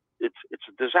 it's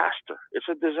a disaster. It's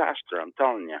a disaster, I'm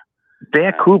telling you.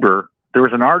 Vancouver, there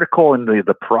was an article in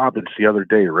the province the other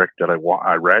day, Rick, that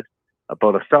I read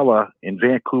about a fella in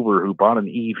Vancouver who bought an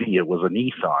EV. It was a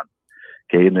Nissan,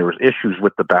 okay, and there was issues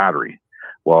with the battery.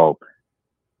 Well,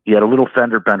 he had a little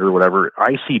fender bender or whatever.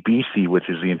 ICBC, which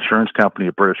is the insurance company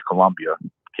of British Columbia,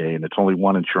 okay, and it's only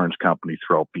one insurance company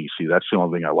throughout BC. That's the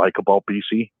only thing I like about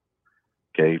BC,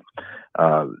 okay.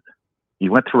 He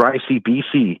went through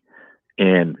ICBC,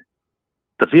 and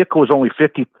the vehicle was only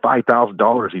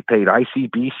 $55,000. He paid.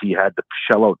 ICBC had to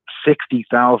shell out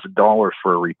 $60,000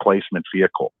 for a replacement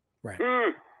vehicle. Right.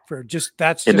 Mm. For just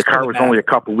that's and just the car was only a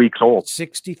couple weeks old.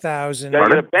 60,000. Got to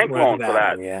get a bank loan for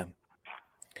that. Yeah.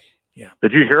 Yeah.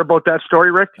 Did you hear about that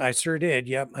story, Rick? I sure did.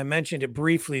 Yep. I mentioned it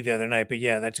briefly the other night, but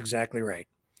yeah, that's exactly right.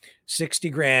 60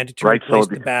 grand to replace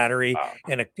the battery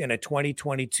in a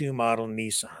 2022 model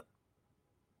Nissan.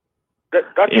 That's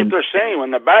what they're saying.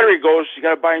 When the battery goes, you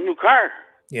got to buy a new car.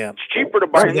 Yeah. It's cheaper to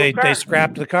buy a new car. They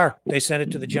scrapped the car. They sent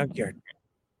it to the junkyard.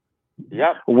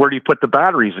 Yeah. Well, where do you put the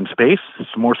batteries? In space?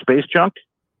 Some more space junk?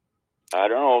 I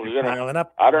don't know. Piling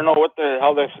up. I don't know what the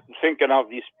hell they're thinking of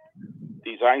these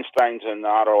Einsteins in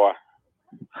Ottawa.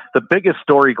 The biggest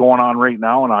story going on right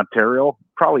now in Ontario,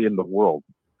 probably in the world.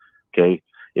 Okay.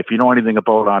 If you know anything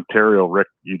about Ontario, Rick,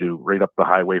 you do. Right up the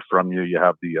highway from you, you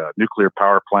have the nuclear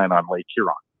power plant on Lake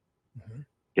Huron. Mm-hmm.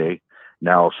 Okay.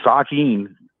 Now,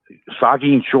 Saugeen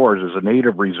Shores is a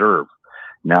native reserve.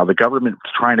 Now, the government's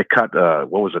trying to cut,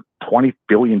 $20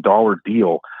 billion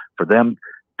deal for them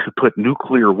to put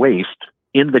nuclear waste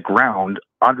in the ground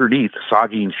underneath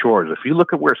Saugeen Shores. If you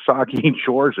look at where Saugeen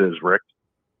Shores is, Rick,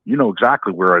 you know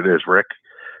exactly where it is, Rick.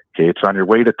 Okay, it's on your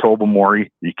way to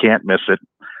Tobermory. You can't miss it.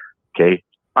 Okay,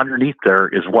 underneath there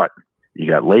is what? You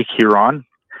got Lake Huron,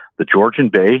 the Georgian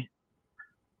Bay.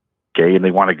 Okay, and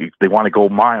they want to go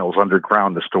miles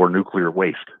underground to store nuclear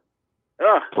waste.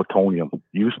 Plutonium,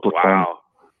 used plutonium. Wow.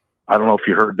 I don't know if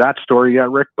you heard that story yet,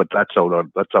 Rick, but that's out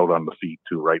on the feed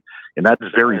too, right? And that's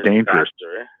very dangerous.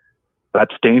 Disaster, eh?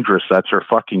 That's dangerous. That's our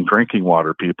fucking drinking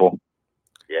water, people.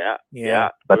 Yeah.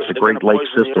 That's the Great Lakes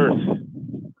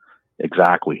system.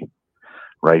 Exactly.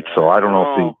 Right. So I don't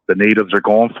know if the natives are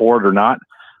going for it or not,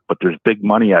 but there's big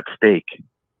money at stake.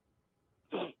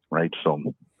 Right. So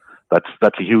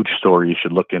that's a huge story you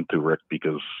should look into, Rick,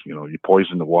 because you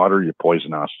poison the water, you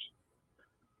poison us.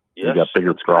 Yes, you got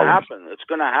bigger problems. It's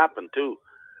going to happen too.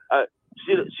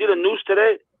 See the news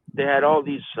today? They had all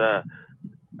these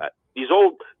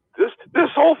old this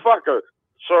whole fucker.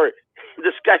 Sorry,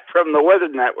 this guy from the Weather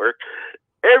Network.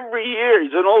 Every year,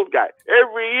 he's an old guy.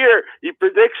 Every year he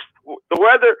predicts the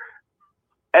weather,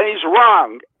 and he's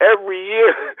wrong every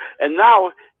year. And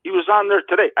now he was on there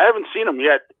today. I haven't seen him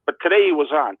yet, but today he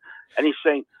was on, and he's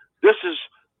saying this is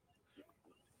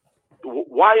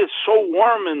why it's so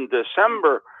warm in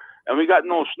December. And we got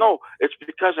no snow. It's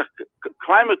because of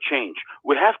climate change.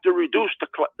 We have to reduce the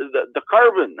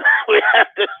carbon. We have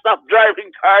to stop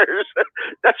driving cars.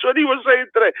 That's what he was saying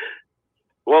today.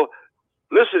 Well,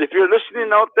 listen, if you're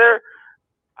listening out there,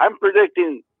 I'm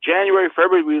predicting January,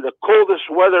 February will be the coldest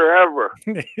weather ever.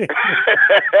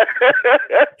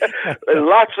 And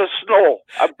lots of snow.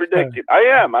 I'm predicting.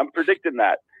 I'm predicting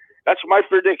that. That's my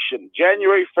prediction.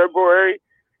 January, February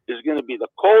is going to be the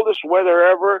coldest weather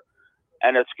ever.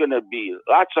 And it's going to be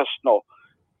lots of snow.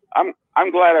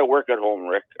 I'm glad I work at home,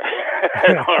 Rick.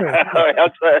 I don't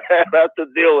have to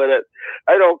deal with it.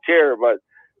 I don't care, but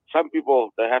some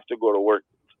people that have to go to work,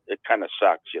 it kind of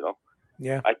sucks,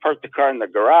 Yeah. I parked the car in the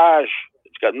garage.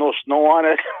 It's got no snow on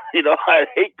it. I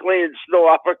hate cleaning snow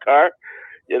off a car.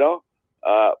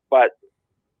 But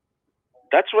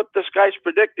that's what this guy's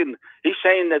predicting. He's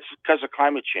saying that's because of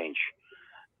climate change.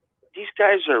 These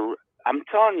guys are. I'm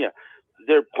telling you.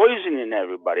 They're poisoning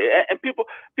everybody, and people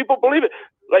believe it.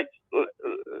 Like the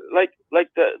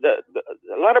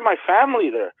a lot of my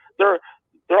family there, they're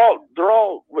all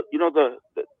the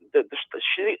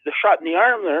shot in the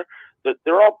arm there.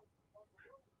 They're all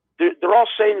all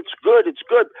saying it's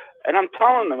good, and I'm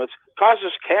telling them it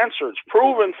causes cancer. It's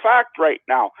proven fact right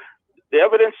now. The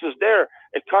evidence is there.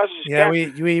 It causes Yeah,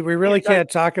 cancer. we really can't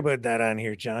talk about that on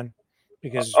here, John,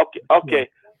 because Okay.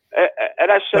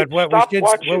 And I said, but stop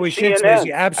watching what we CNN. should say is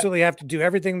you absolutely have to do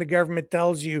everything the government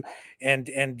tells you and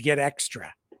get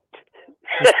extra.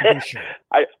 Just to be sure.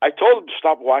 I told him to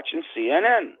stop watching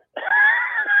CNN.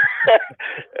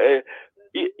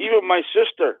 Even my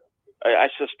sister, I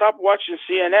said, stop watching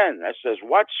CNN. I says,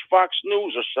 watch Fox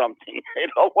News or something.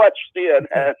 Don't watch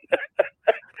CNN.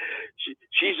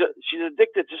 She's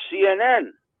addicted to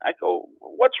CNN. I go,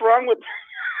 what's wrong with?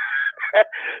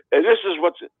 And this is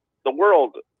what's the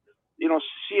world. You know,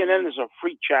 CNN is a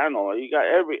free channel. You got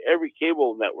every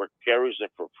cable network carries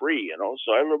it for free. You know,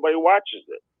 so everybody watches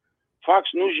it. Fox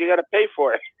News, you got to pay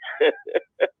for it.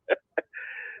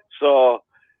 So,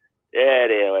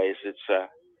 anyways, it's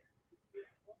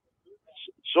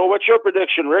So, what's your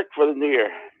prediction, Rick, for the new year?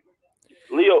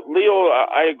 Leo,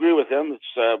 I agree with him.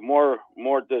 It's more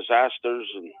disasters,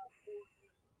 and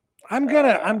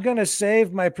I'm gonna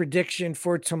save my prediction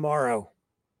for tomorrow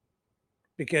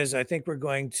because I think we're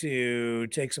going to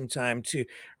take some time to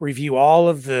review all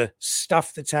of the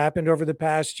stuff that's happened over the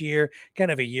past year, kind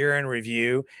of a year in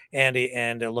review and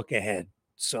a look ahead.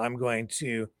 So I'm going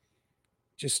to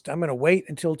wait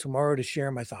until tomorrow to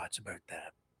share my thoughts about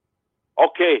that.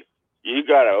 Okay, you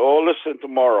got it. Oh, listen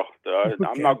tomorrow. Okay.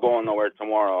 I'm not going nowhere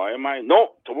tomorrow. Am I?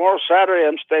 No, tomorrow Saturday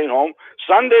I'm staying home.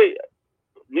 Sunday,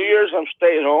 New Year's I'm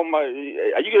staying home. Are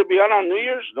you going to be on New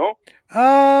Year's? No.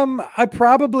 I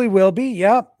probably will be.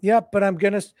 Yep. But I'm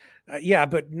gonna.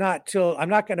 But not till. I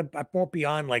won't be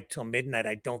on like till midnight.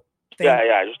 I don't think.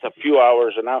 Yeah, just a few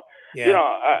hours and now. Yeah. You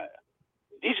know,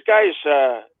 these guys,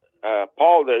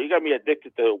 Paul, there, you got me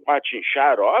addicted to watching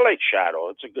Shadow. I like Shadow.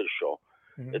 It's a good show.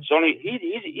 Mm-hmm. It's only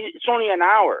it's only an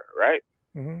hour, right?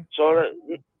 Mm-hmm. So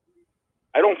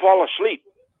I don't fall asleep.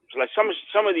 It's like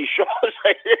some of these shows.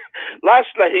 Last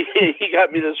night he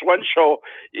got me this one show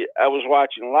I was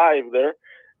watching live there,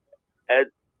 and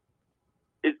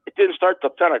it didn't start till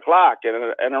 10 o'clock,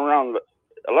 and around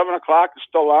 11 o'clock it's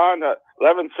still on.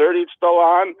 11:30 it's still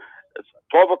on. It's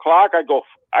 12 o'clock. I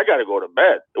got to go to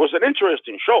bed. It was an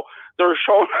interesting show. They were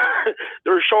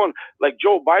showing like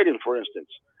Joe Biden, for instance,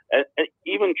 and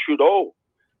even Trudeau.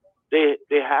 They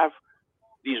have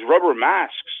these rubber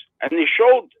masks, and they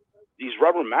showed these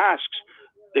rubber masks.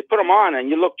 They put them on, and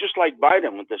you look just like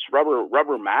Biden with this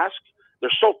rubber mask. They're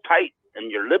so tight,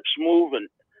 and your lips move, and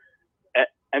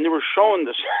they were showing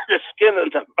the skin in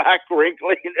the back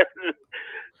wrinkling.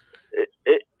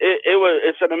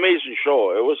 It's an amazing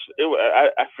show.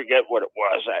 I forget what it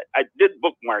was. I did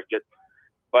bookmark it,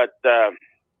 but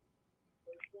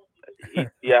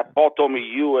Paul told me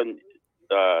you and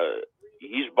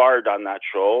he's barred on that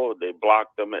show. They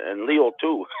blocked him, and Leo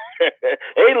too.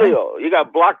 Hey, Leo, you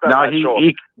got blocked on that show.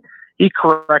 He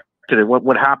corrected it.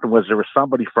 What happened was there was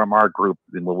somebody from our group,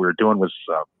 and what we were doing was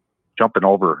jumping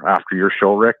over after your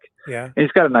show, Rick. Yeah. And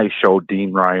he's got a nice show,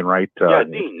 Dean Ryan, right?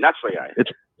 Dean, that's the guy.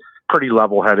 It's pretty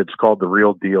level-headed. It's called The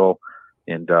Real Deal,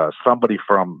 and somebody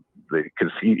from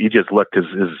because he just looked his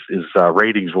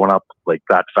ratings went up like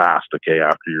that fast. Okay,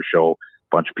 after your show,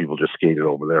 a bunch of people just skated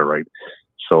over there, right?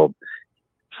 So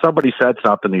somebody said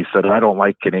something. He said, "I don't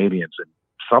like Canadians," and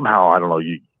somehow I don't know.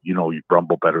 You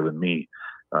grumble better than me,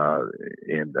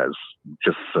 and as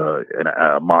just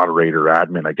a moderator,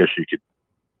 admin, I guess you could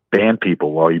ban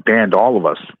people. Well, you banned all of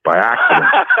us by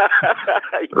accident,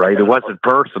 right? It wasn't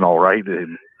personal, right?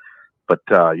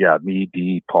 But me,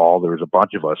 Dee, Paul, there was a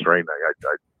bunch of us, right?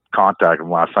 I contacted him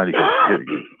last night.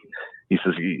 He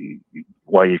says, he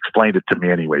explained it to me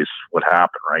anyways, what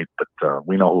happened, right? But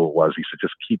we know who it was. He said,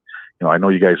 just keep, I know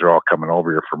you guys are all coming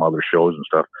over here from other shows and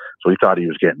stuff. So he thought he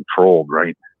was getting trolled,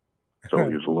 right? So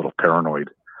he was a little paranoid.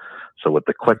 So with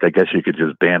the click, I guess you could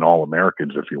just ban all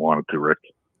Americans if you wanted to, Rick.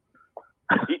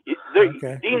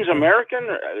 Dean's American?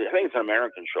 I think it's an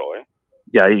American show, eh?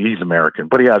 Yeah, he's American,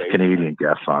 but he has Canadian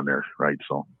guests on there, right?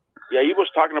 So. Yeah, he was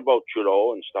talking about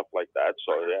Trudeau and stuff like that.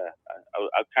 So yeah,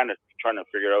 I kind of trying to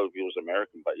figure out if he was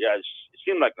American, but yeah, it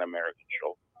seemed like an American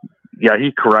show. Yeah,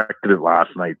 he corrected it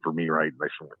last night for me, right? I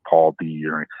said, Paul D.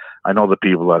 I know the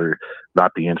people that are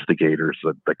not the instigators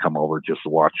that come over just to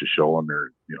watch the show, and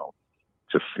they're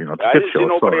it's a good I didn't show. see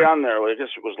nobody on there. I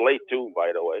guess it was late too,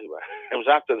 by the way. It was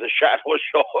after the Shadow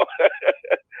show.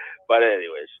 But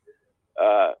anyways,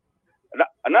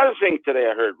 another thing today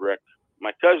I heard, Rick,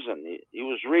 my cousin, he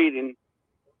was reading,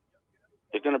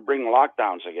 they're going to bring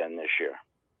lockdowns again this year.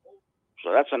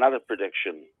 So that's another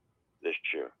prediction this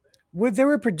year. Well, they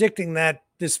were predicting that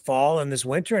this fall and this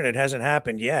winter, and it hasn't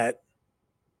happened yet.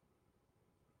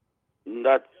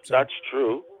 That's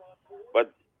true,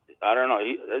 but I don't know.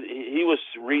 He was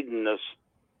reading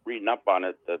up on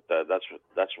it. That's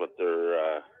what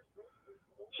they're.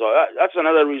 So that's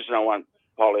another reason I want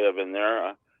Polyev in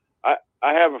there. I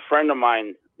have a friend of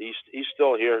mine. He's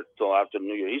still here till after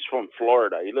New Year. He's from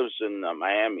Florida. He lives in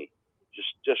Miami,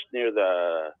 just near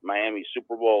the Miami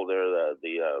Super Bowl there,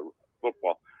 the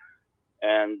football.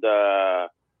 And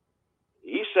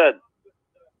he said,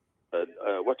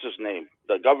 what's his name?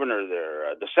 The governor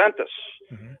there, DeSantis.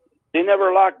 Mm-hmm. They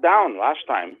never locked down last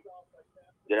time.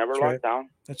 They never That's locked right. down,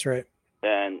 That's right.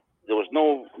 and there was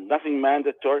nothing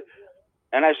mandatory.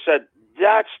 And I said,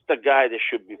 that's the guy that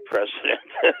should be president.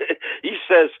 He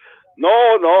says,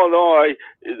 no.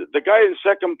 The guy in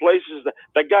second place is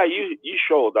the guy you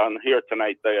showed on here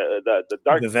tonight. The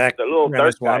dark, Vivek the little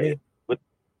dark guy. Ramaswamy?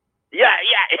 Yeah.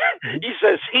 He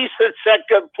says he's in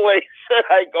second place.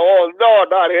 I go, oh no,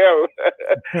 not him.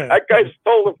 That guy's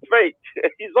totally fake.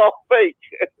 He's all fake.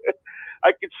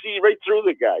 I could see right through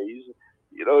the guy. He's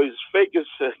fake as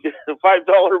a $5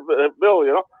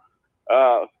 bill.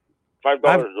 $5 or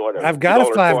whatever. I've got a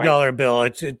 $5 coin. bill.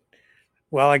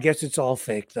 Well, I guess it's all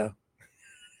fake though.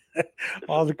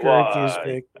 All the currency is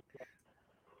fake.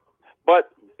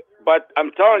 But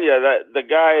I'm telling you that the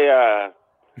guy.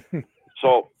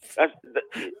 So I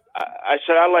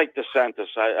said I like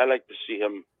DeSantis. I like to see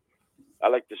him.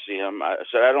 I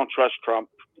said I don't trust Trump.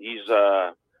 He's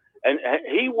and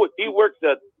he works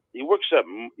at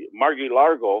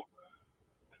Mar-a-Lago.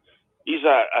 He's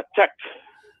a tech.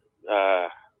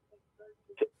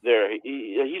 There,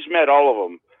 he's met all of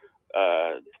them.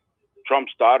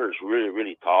 Trump's daughter's really,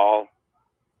 really tall.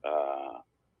 Her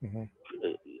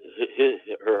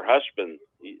husband,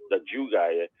 the Jew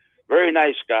guy, very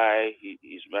nice guy.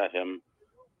 He's met him.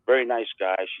 Very nice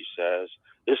guy, she says.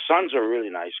 His sons are really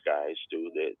nice guys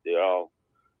too. They all.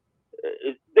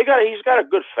 He's got a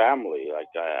good family.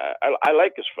 Like I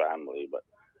like his family, but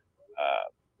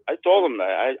I told him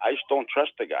that I just don't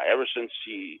trust the guy. Ever since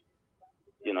he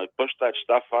pushed that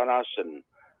stuff on us, and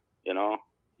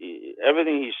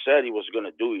everything he said he was going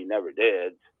to do, he never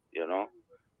did.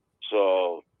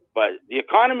 So, but the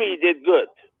economy did good.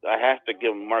 I have to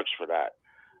give him marks for that.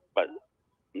 But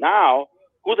now,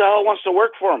 who the hell wants to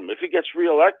work for him if he gets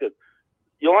reelected?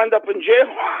 You'll end up in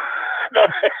jail.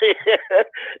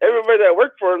 Everybody that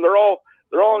worked for him, they're all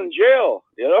in jail.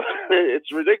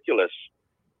 It's ridiculous.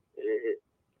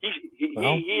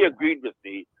 He agreed with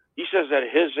me. He says at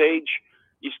his age,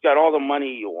 he's got all the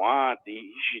money you want.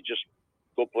 He should just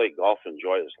go play golf,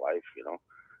 enjoy his life.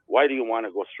 Why do you want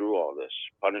to go through all this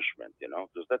punishment?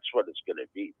 Because that's what it's going to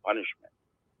be, punishment.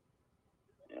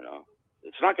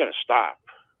 It's not going to stop.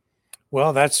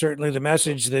 Well, that's certainly the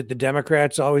message that the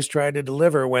Democrats always try to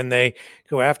deliver when they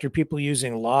go after people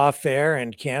using lawfare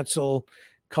and cancel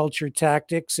culture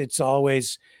tactics. It's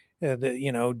always,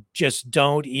 just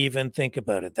don't even think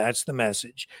about it. That's the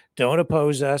message. Don't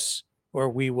oppose us, or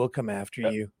we will come after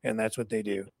you, and that's what they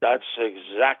do. That's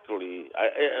exactly.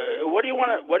 What do you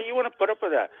want to put up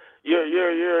with that?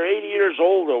 You're 80 years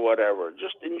old or whatever.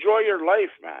 Just enjoy your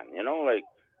life, man.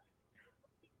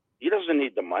 He doesn't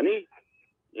need the money.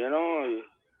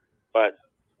 But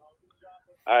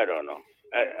I don't know.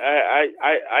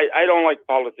 I don't like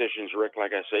politicians, Rick.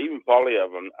 Like I say, even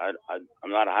Polyev,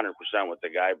 I'm not 100% with the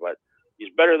guy, but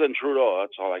he's better than Trudeau.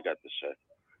 That's all I got to say.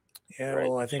 Yeah, right?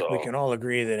 Well, I think we can all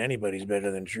agree that anybody's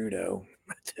better than Trudeau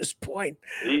at this point.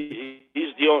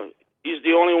 He's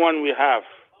the only one we have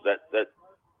that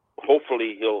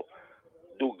hopefully he'll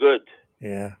do good.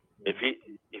 Yeah. If he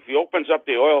opens up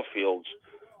the oil fields,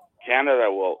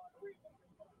 Canada will.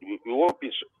 We won't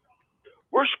be.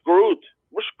 We're screwed.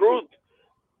 We're screwed.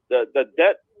 The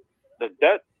debt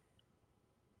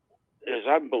is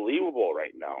unbelievable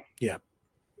right now. Yeah.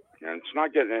 And it's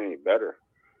not getting any better.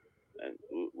 And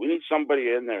we need somebody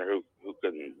in there who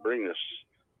can bring this.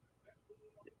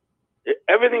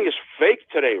 Everything is fake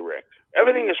today, Rick.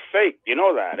 Everything is fake. You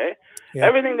know that, eh? Yeah.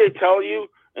 Everything they tell you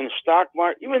in the stock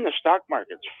market, even the stock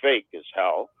market's fake as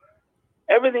hell.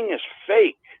 Everything is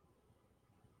fake.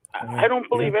 I don't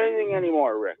believe anything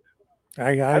anymore, Rick.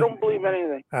 I don't believe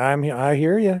anything. I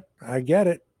hear you. I get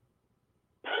it.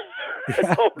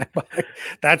 Yeah.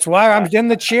 That's why I'm in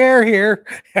the chair here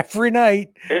every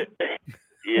night.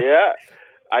 Yeah,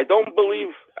 I don't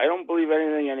believe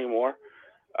anything anymore.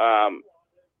 And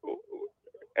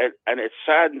it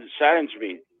saddens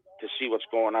me to see what's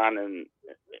going on in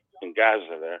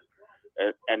Gaza there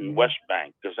and West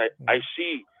Bank, because I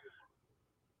see.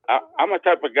 I'm a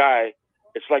type of guy.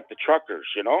 It's like the truckers,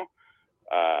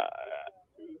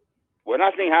 when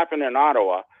nothing happened in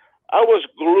Ottawa, I was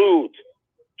glued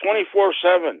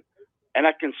 24/7, and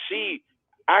I can see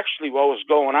actually what was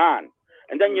going on.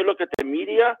 And then you look at the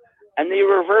media, and they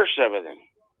reverse everything.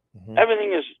 Mm-hmm.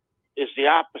 Everything is the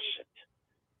opposite.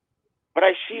 But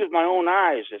I see with my own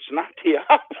eyes, it's not the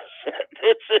opposite.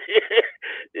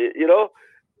 It's, you know,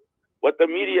 what the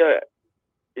media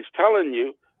is telling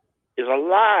you is a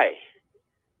lie.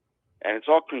 And it's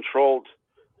all controlled.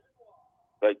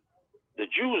 Like, the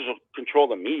Jews control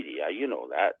the media, you know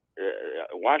that.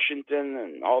 Washington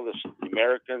and all this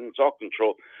American, it's all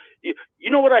controlled. You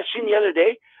know what I seen the other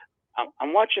day?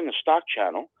 I'm watching the stock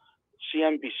channel,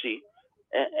 CNBC,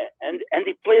 and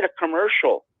they played a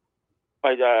commercial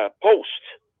by the Post,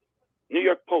 New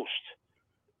York Post.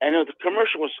 And the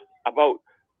commercial was about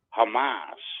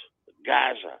Hamas,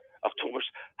 Gaza,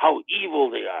 how evil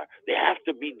they are. They have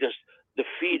to be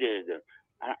defeated.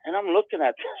 And I'm looking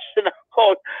at this and I'm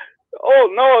going, oh,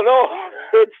 no,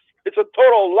 it's a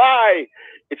total lie.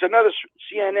 It's another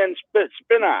CNN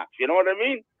spin-off. You know what I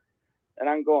mean? And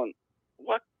I'm going,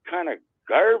 what kind of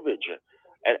garbage?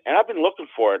 And I've been looking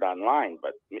for it online,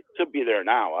 but it could be there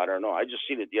now. I don't know. I just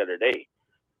seen it the other day.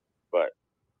 But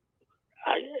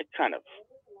I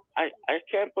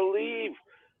can't believe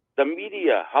the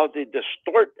media, how they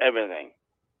distort everything.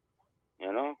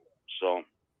 You know? So.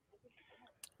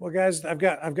 Well, guys, I've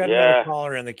got another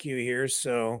caller in the queue here,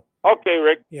 so. Okay,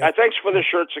 Rick. Yeah. Thanks for the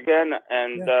shirts again,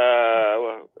 and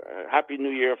Happy New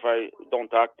Year if I don't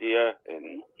talk to you.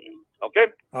 And okay.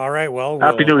 All right. Well,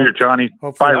 Happy New Year, Johnny.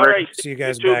 Hopefully, Bye, Rick. Right. See you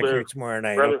guys back here tomorrow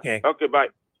night. Brother. Okay. Okay. Bye.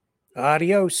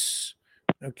 Adios.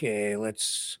 Okay,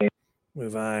 let's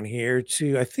move on here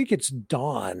to. I think it's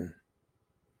Dawn.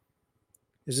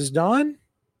 Is this Dawn?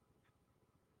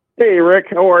 Hey,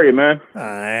 Rick. How are you, man?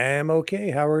 I'm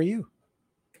okay. How are you?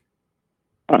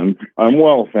 I'm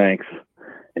well, thanks.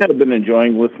 Yeah, I've been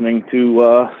enjoying listening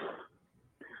to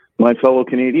my fellow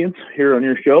Canadians here on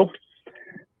your show.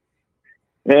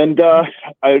 And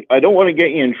I don't want to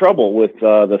get you in trouble with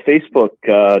the Facebook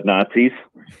Nazis.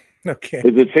 Okay.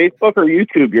 Is it Facebook or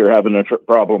YouTube you're having a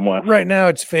problem with? Right now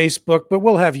it's Facebook, but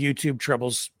we'll have YouTube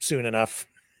troubles soon enough.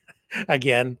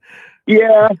 Again.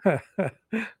 Yeah.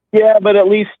 Yeah, but at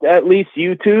least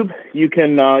YouTube, you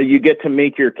can you get to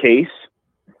make your case.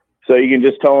 So you can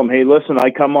just tell them, hey, listen,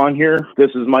 I come on here. This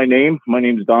is my name. My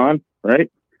name's Don,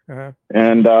 right? Uh-huh.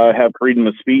 And I have freedom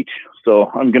of speech, so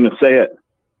I'm going to say it.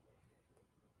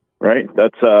 Right?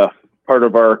 That's part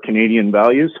of our Canadian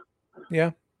values.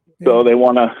 Yeah. So they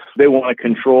want to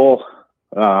control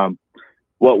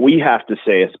what we have to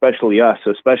say, especially us,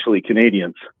 especially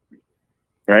Canadians,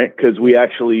 right? Because we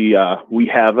actually we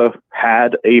have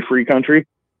had a free country,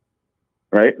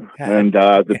 right? And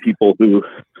the people who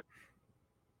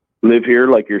live here,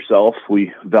 like yourself,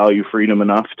 we value freedom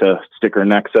enough to stick our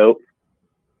necks out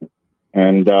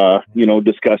and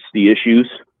discuss the issues.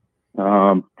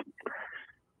 And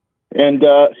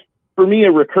for me,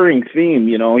 a recurring theme,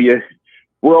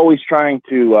 we're always trying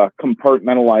to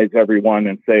compartmentalize everyone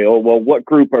and say, oh, well, what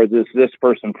group are this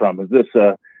person from? Is this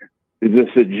a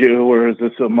Jew, or is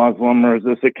this a Muslim, or is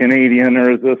this a Canadian,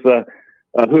 or is this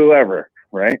a whoever,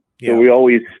 right? Yeah. So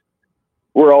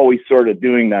we're always sort of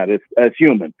doing that as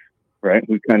humans, right?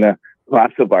 We kind of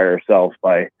classify ourselves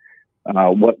by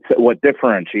what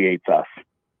differentiates us,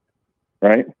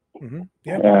 right? Mm-hmm.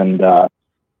 Yeah. And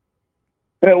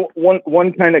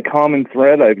one kind of common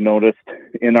thread I've noticed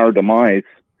in our demise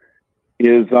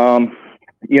is,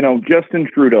 Justin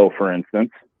Trudeau, for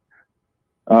instance.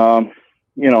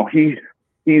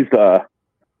 He's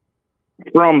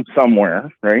from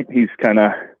somewhere, right? He's kind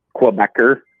of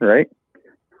Quebecer, right?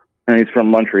 And he's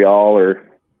from Montreal or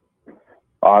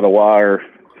Ottawa or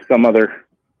some other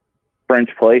French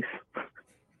place.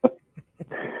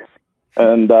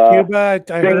 And Cuba,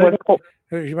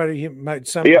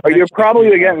 you're probably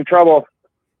going to get in trouble.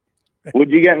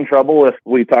 Would you get in trouble if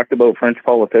we talked about French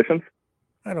politicians?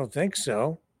 I don't think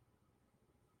so.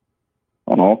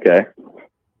 Oh, okay.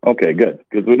 Okay, good.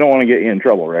 Because we don't want to get you in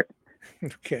trouble, Rick.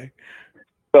 Okay.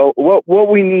 So what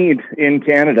we need in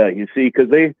Canada, you see, because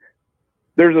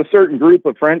there's a certain group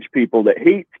of French people that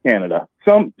hate Canada.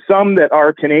 Some that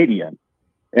are Canadian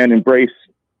and embrace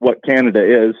what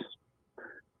Canada is.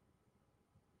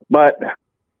 But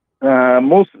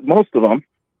most of them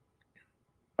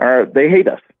they hate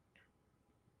us,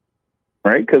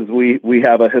 right? Because we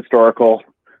had a historical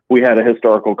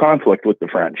conflict with the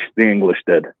French. The English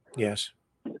did. Yes.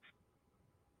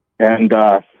 And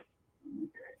the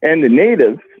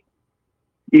natives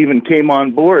even came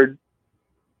on board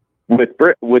with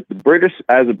the British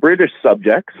as a British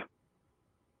subjects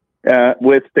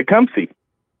with Tecumseh,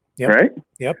 right?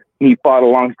 Yep. He fought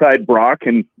alongside Brock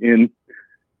in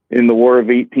the War of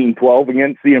 1812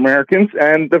 against the Americans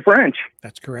and the French.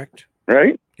 That's correct.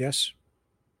 right? Yes.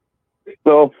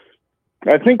 So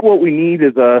I think what we need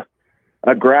is a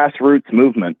grassroots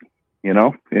movement,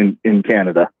 in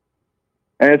Canada.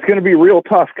 And it's going to be real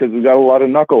tough because we've got a lot of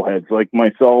knuckleheads like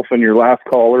myself and your last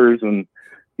callers. And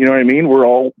you know what I mean? We're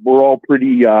all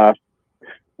pretty,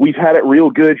 we've had it real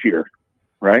good here,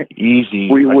 right? Easy.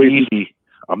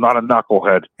 I'm not a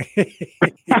knucklehead.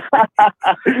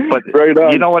 But right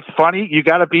on. You know what's funny? You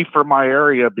got to be from my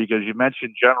area because you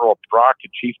mentioned General Brock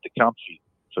and Chief Tecumseh.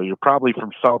 So you're probably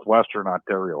from southwestern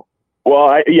Ontario. Well,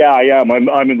 I am.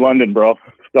 I'm in London, bro.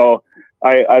 So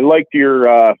I liked your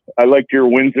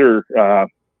Windsor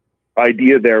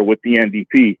idea there with the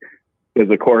NDP because,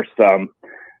 of course,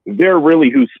 they're really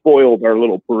who spoiled our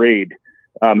little parade,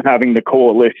 having the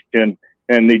coalition,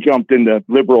 and they jumped in the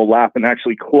Liberal lap and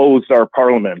actually closed our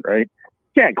parliament. Right?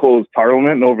 Can't close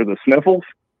parliament over the sniffles,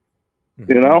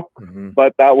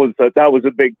 But that was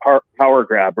a big power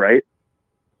grab, right?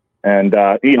 And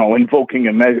invoking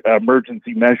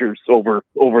emergency measures over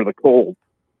the cold,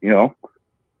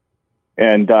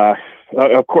 and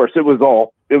of course it was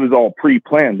all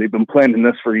pre-planned. They've been planning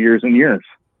this for years and years,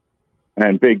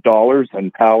 and big dollars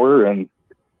and power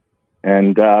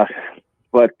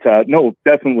but no,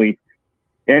 definitely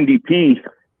NDP.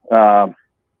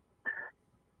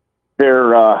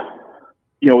 They're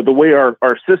the way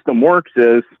our system works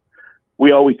is,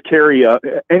 we always carry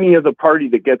any of the party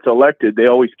that gets elected, they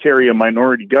always carry a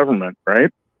minority government,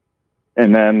 right?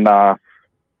 And then the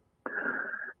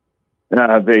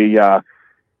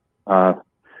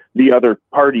other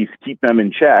parties keep them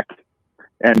in check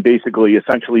and basically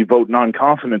essentially vote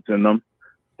non-confidence in them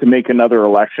to make another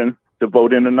election, to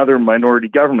vote in another minority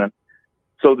government.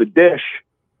 So the dish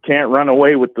can't run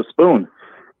away with the spoon,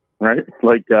 right?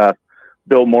 Like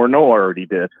Bill Morneau already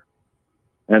did.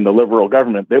 And the Liberal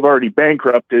government, they've already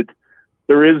bankrupted.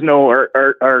 There is no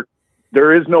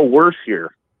there is no worse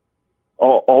here.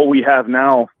 All we have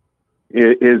now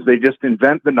is they just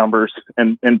invent the numbers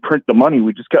and print the money.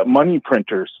 We just got money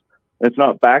printers. It's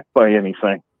not backed by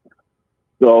anything.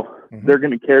 So they're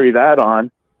going to carry that on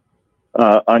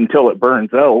until it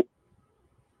burns out.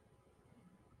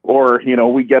 Or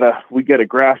we get a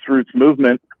grassroots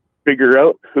movement, figure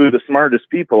out who the smartest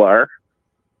people are,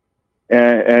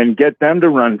 and get them to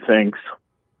run things.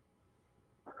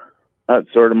 That's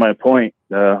sort of my point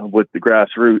with the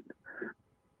grassroots.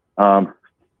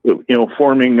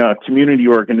 Forming community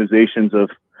organizations of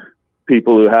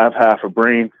people who have half a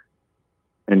brain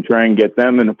and try and get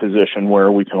them in a position where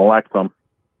we can elect them.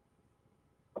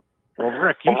 Well,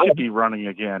 Rick, you should be running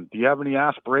again. Do you have any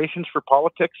aspirations for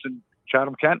politics in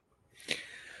Chatham-Kent?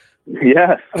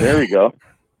 Yes, there we go.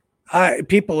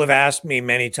 People have asked me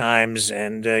many times,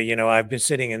 and I've been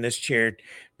sitting in this chair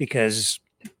because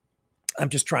I'm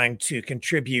just trying to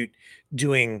contribute,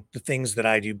 doing the things that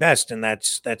I do best, and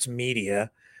that's media.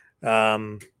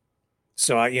 So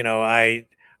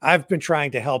I've been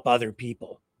trying to help other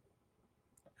people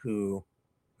who.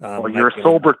 Well, you're a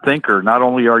sober thinker. Not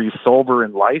only are you sober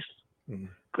in life,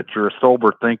 but you're a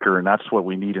sober thinker, and that's what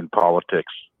we need in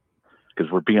politics. Because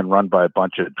we're being run by a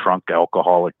bunch of drunk,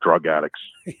 alcoholic, drug addicts.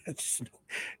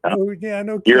 No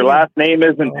your last name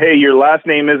isn't your last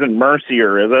name isn't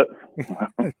Mercier, is it?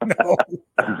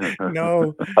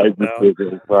 No. Right,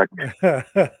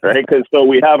 because so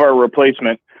we have our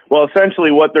replacement. Well,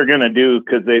 essentially, what they're going to do,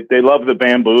 because they love the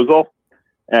bamboozle,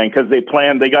 and because they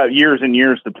got years and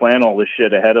years to plan all this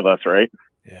shit ahead of us, right?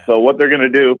 Yeah. So what they're going to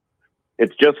do,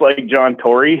 it's just like John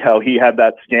Tory, how he had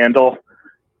that scandal.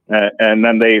 And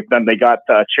then they got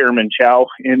Chairman Chow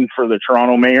in for the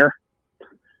Toronto mayor,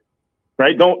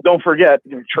 right? Don't forget,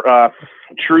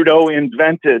 Trudeau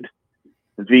invented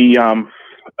the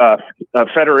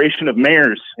Federation of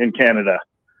Mayors in Canada,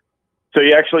 so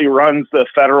he actually runs his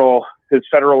federal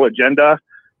agenda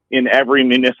in every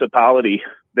municipality.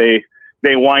 They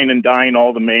wine and dine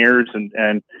all the mayors, and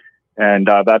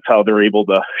that's how they're able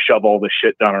to shove all this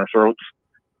shit down our throats.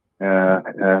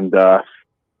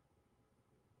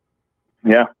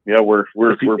 Yeah, we're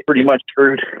pretty much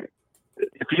screwed.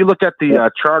 If you look at the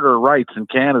Charter of Rights in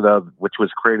Canada, which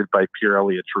was created by Pierre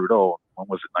Elliott Trudeau, when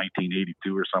was it,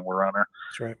 1982 or somewhere around there?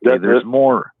 That's right. Okay,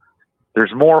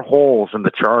 there's more holes in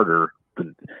the Charter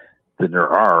than there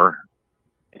are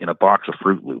in a box of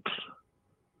Fruit Loops.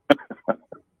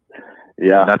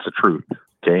 Yeah, and that's the truth.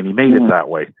 Okay, and he made it that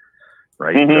way,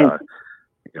 right?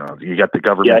 You got the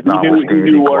government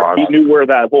notwithstanding clause. He knew where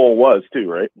that hole was too,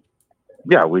 right?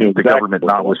 Yeah, the government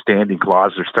notwithstanding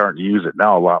clause, they're starting to use it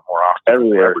now a lot more often.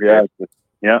 Everywhere,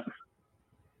 yeah.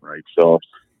 Right, so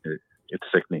it's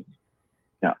sickening.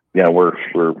 Yeah, we're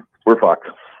fucked.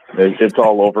 It's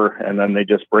all over, and then they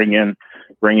just bring in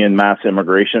bring in mass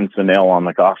immigration. It's the nail on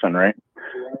the coffin, right?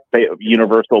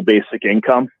 Universal basic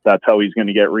income. That's how he's going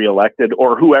to get reelected,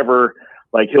 or whoever.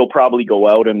 Like, he'll probably go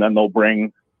out and then they'll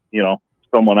bring,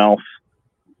 someone else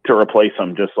to replace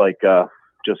him, just like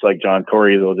John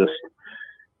Tory. They'll just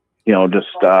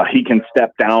he can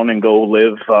step down and go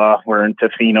live where in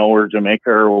Tofino or Jamaica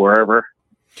or wherever.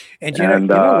 And you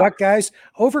know what, guys?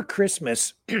 Over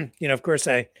Christmas, of course,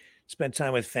 I spent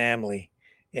time with family,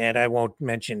 and I won't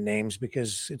mention names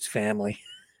because it's family.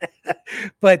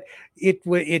 But it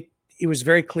was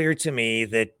very clear to me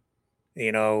that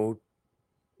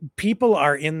people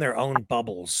are in their own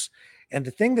bubbles, and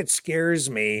the thing that scares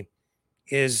me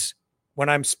is when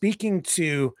I'm speaking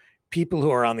to people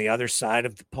who are on the other side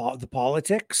of the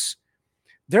politics.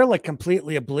 They're like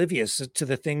completely oblivious to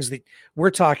the things that we're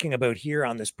talking about here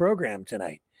on this program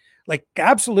tonight, like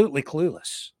absolutely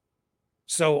clueless.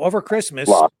 So over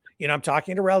Christmas, I'm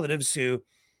talking to relatives who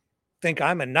think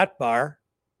I'm a nut bar.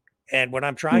 And when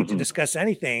I'm trying to discuss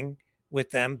anything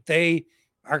with them, they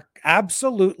are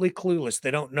absolutely clueless.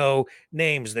 They don't know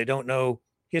names. They don't know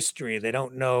history. They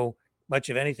don't know much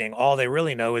of anything. All they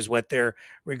really know is what they're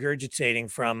regurgitating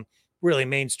from really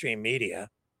mainstream media.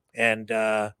 And,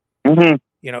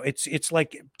 it's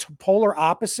like polar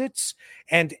opposites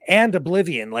and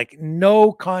oblivion, like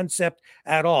no concept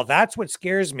at all. That's what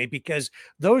scares me, because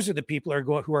those are the people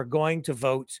who are going to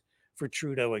vote for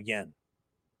Trudeau again.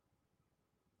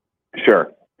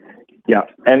 Sure. Yeah.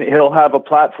 And he'll have a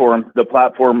platform, the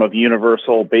platform of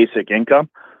universal basic income.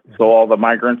 So all the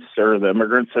migrants or the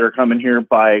immigrants that are coming here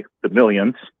by the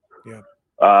millions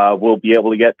will be able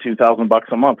to get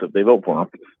 $2,000 a month if they vote for him.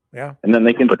 Yeah. And then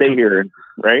they can stay here,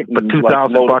 right? But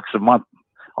 $2,000 a month,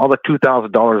 all the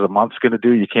 $2,000 a month's going to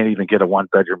do, you can't even get a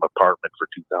 1-bedroom apartment for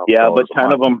 $2,000. Yeah, but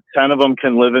 10 of them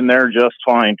can live in there just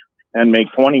fine and make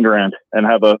 $20,000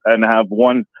 and have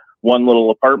one little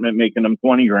apartment making them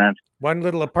 $20,000. One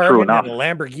little apartment and a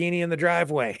Lamborghini in the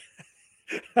driveway.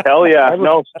 Hell yeah.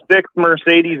 No, 6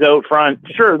 Mercedes out front.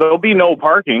 Sure, there'll be no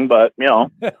parking, but yeah,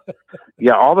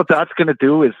 all that's going to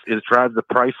do is drive the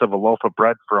price of a loaf of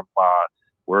bread from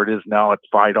where it is now at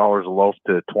 $5 a loaf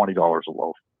to $20 a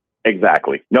loaf.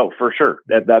 Exactly. No, for sure.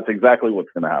 That's exactly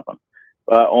what's going to happen.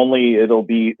 Only it'll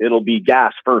be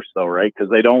gas first, though, right? Because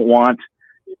they don't want.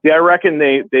 I reckon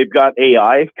they've got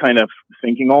AI kind of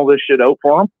thinking all this shit out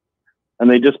for them, and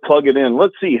they just plug it in.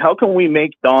 Let's see, how can we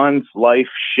make Don's life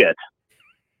shit,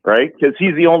 right? Because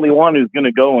he's the only one who's going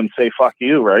to go and say fuck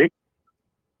you, right?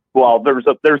 Well, there's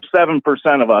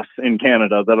 7% of us in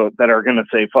Canada that are going to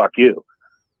say fuck you,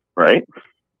 right?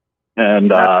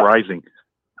 And that's rising.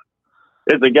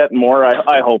 Is it getting more?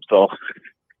 I hope so.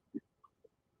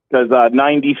 Because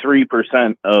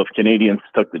 93% of Canadians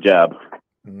took the jab.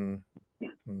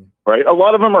 Right? A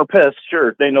lot of them are pissed.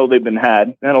 Sure, they know they've been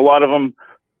had. And a lot of them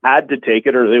had to take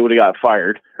it or they would have got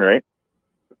fired, right?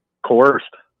 Coerced.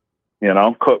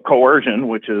 Coercion,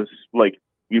 which is like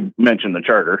you mentioned the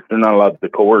charter. They're not allowed to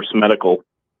coerce medical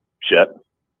shit.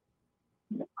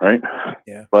 Right?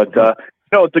 Yeah. But,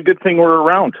 it's a good thing we're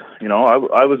around.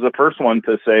 I was the first one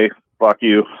to say, fuck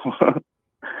you.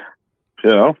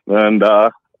 And,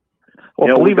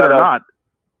 believe it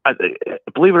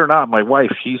or not, my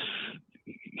wife, she's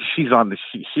on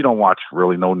she don't watch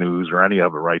really no news or any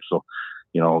of it, right? So,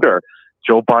 sure.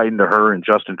 Joe Biden to her and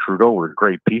Justin Trudeau were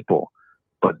great people,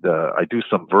 but I do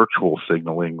some virtual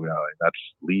signaling. That's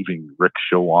leaving Rick's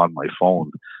show on my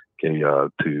phone,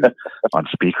 on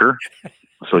speaker,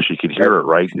 so she could hear it,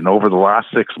 right? And over the last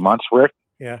 6 months, Rick,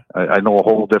 I know a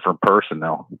whole different person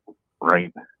now,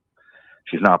 right?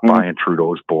 She's not buying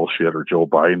Trudeau's bullshit or Joe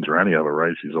Biden's or any of it,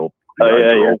 right? She's open.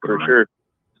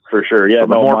 For sure. Yeah. So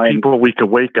the more people we can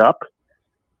wake up.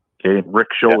 Okay,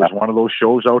 Rick's show is one of those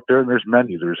shows out there, and there's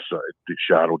many. There's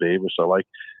Shadow Davis. I like.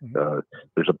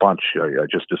 There's a bunch. I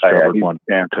just discovered one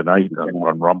tonight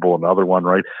on Rumble. Another one,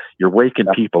 right? You're waking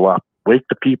people up. Wake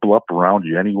the people up around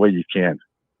you any way you can.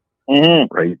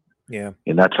 Right. Yeah.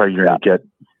 And that's how you're going to get.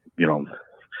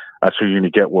 That's how you're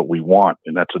going to get what we want,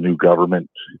 and that's a new government.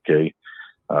 Okay.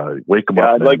 Wake them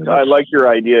up. I like your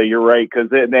idea. You're right, because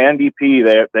the NDP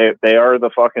they are the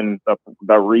fucking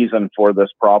the reason for this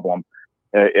problem.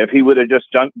 If he would have just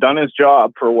done his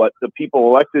job for what the people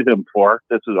elected him for,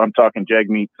 I'm talking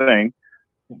Jagmeet Singh.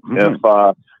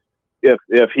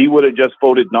 If he would have just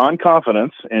voted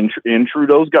non-confidence in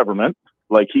Trudeau's government,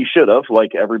 like he should have,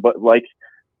 like everybody,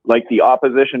 like the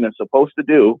opposition is supposed to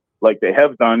do, like they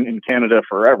have done in Canada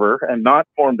forever, and not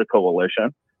formed a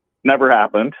coalition. Never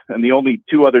happened. And the only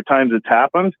 2 other times it's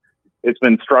happened, it's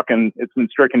been stricken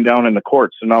down in the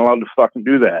courts. They're not allowed to fucking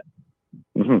do that.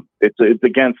 It's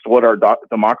against what our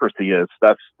democracy is.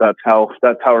 That's how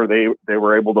they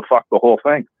were able to fuck the whole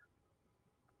thing.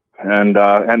 And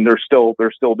they're still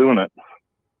doing it.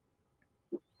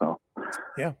 So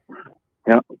yeah.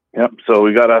 So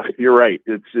you're right.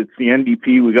 It's the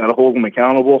NDP. We gotta hold them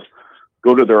accountable.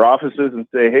 Go to their offices and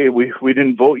say, hey, we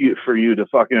didn't vote for you to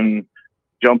fucking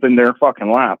jump in their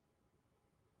fucking lap.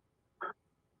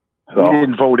 So, we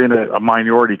didn't vote in a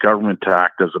minority government to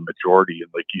act as a majority, and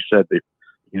like you said, they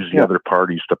use the other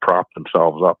parties to prop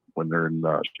themselves up when they're in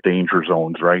danger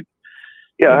zones, right?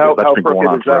 Yeah, that's been going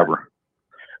on forever.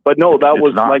 But no,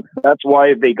 that's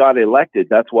why they got elected.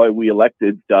 That's why we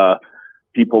elected.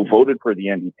 People voted for the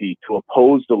NDP to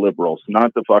oppose the Liberals,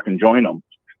 not to fucking join them.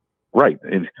 Right.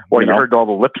 And you heard all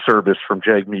the lip service from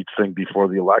Jagmeet Singh before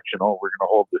the election. Oh, we're going to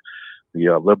hold the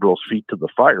Liberals' feet to the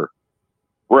fire.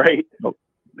 Right. Oh,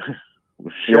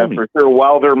 for sure.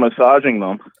 While they're massaging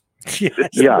them.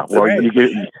 Yeah. Well,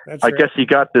 I guess you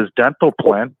got this dental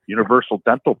plan, universal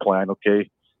dental plan. Okay.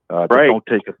 That don't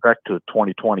take effect to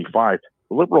 2025.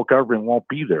 The Liberal government won't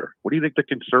be there. What do you think the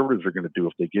Conservatives are going to do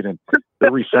if they get in?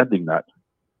 They're rescinding that.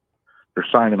 They're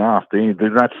signing off. They're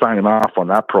not signing off on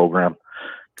that program.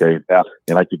 Okay. Yeah.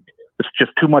 And it's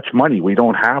just too much money. We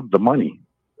don't have the money.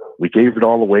 We gave it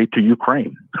all away to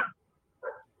Ukraine.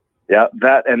 Yeah,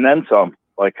 that and then some.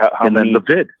 Like how many? Then the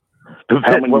vid.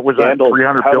 What was that?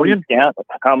 300 billion?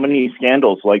 How many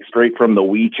scandals? Like straight from the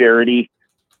We Charity,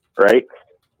 right?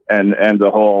 And the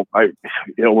whole,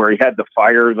 where he had to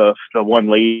fire the one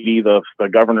lady, the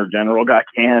governor general got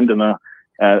canned, and the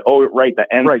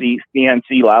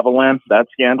CNC Lavaland, that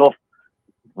scandal.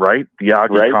 Right, the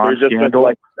Aga Khan scandal.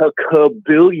 Like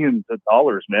billions of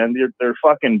dollars, man. They're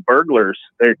fucking burglars.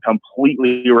 They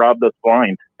completely robbed us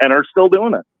blind and are still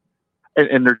doing it.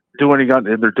 And they're doing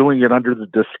it under the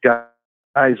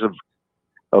disguise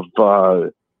of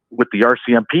with the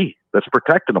RCMP that's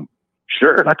protecting them.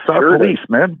 Sure, that's our police,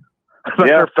 man.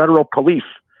 That's our federal police.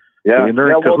 Yeah,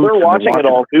 they're watching it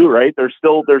all too, right? There's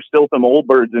still some old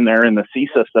birds in there in the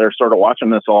CSIS that are sort of watching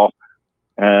this all.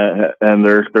 And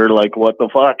they're like, what the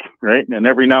fuck, right? And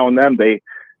every now and then they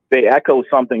echo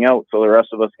something out so the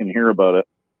rest of us can hear about it.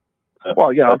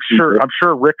 Well, yeah, I'm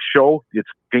sure Rick's show, it's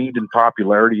gained in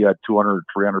popularity. You had 200,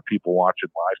 300 people watching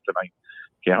live tonight.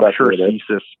 Yeah, I'm sure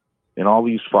CSIS and all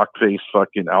these fuckface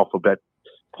fucking alphabet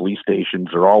police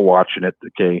stations are all watching it.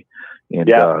 Okay,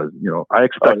 and I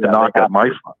expect to knock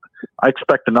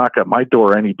at my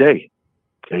door any day.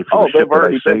 Okay, for the shit that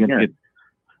I say.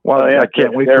 I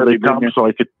can't wait till they come so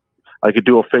I could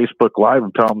do a Facebook Live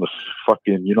and tell them this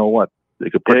fucking, you know what,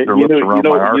 they could put their lips around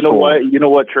my arsehole. You know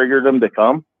what triggered them to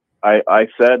come? I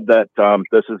said that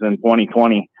this is in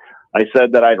 2020. I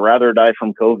said that I'd rather die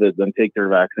from COVID than take their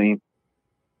vaccine.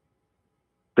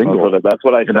 Bingo. That's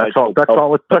what I said. That's all it took.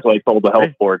 That's what I told the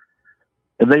health board.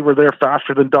 And they were there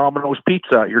faster than Domino's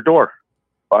Pizza at your door.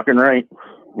 Fucking right.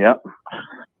 Yeah.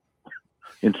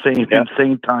 Insane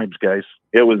times, guys.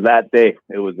 It was that day.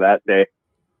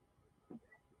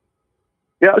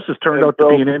 Yeah, this has turned out to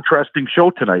be an interesting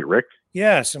show tonight, Rick.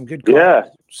 Yeah, some good calls. Yeah.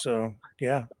 So,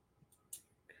 yeah,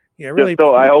 really.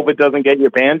 So I hope it doesn't get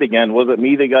you banned again. Was it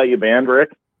me that got you banned,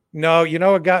 Rick? No, you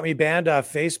know what got me banned off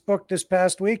Facebook this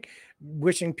past week?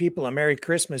 Wishing people a Merry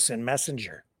Christmas in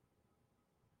Messenger.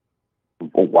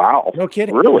 Oh, wow. No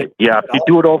kidding. Really? Yeah, if you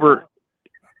do it over...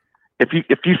 If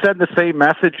you send the same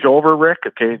message over, Rick,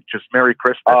 okay, just Merry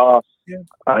Christmas,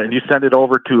 and you send it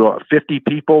over to 50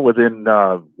 people within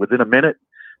a minute,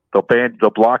 they'll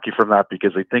block you from that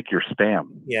because they think you're spam.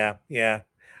 Yeah.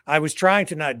 I was trying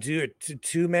to not do it to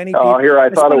too many people. Oh, I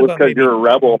thought it was because you're a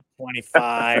rebel.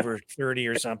 25 or 30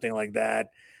 or something like that,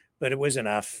 but it was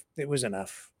enough.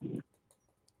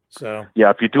 So yeah,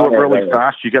 if you do it really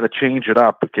fast, you got to change it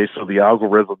up, okay, so the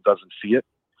algorithm doesn't see it.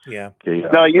 Yeah. Okay,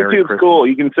 no, YouTube's cool.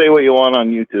 You can say what you want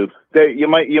on YouTube.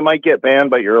 You might get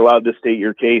banned, but you're allowed to state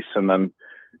your case, and then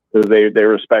they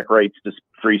respect rights to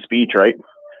free speech, right?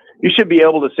 You should be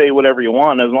able to say whatever you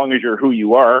want as long as you're who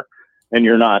you are, and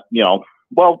you're not,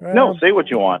 say what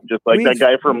you want. Just like that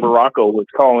guy from Morocco was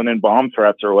calling in bomb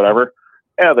threats or whatever.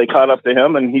 Yeah, they caught up to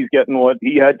him, and he's getting what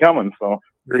he had coming. So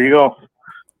there you go.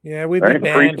 Yeah, we've been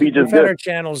banned. We've had our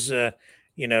channels,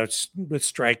 with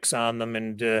strikes on them,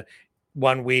 and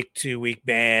 1 week, 2 week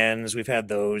bans. We've had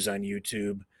those on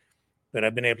YouTube, but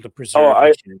I've been able to preserve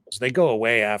the channels. They go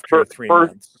away after 3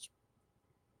 months.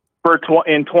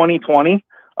 In 2020,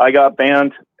 I got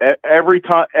banned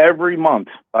every month.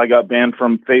 I got banned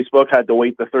from Facebook. Had to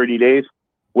wait the 30 days.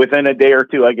 Within a day or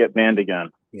two, I get banned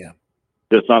again. Yeah,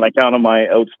 just on account of my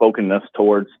outspokenness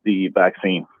towards the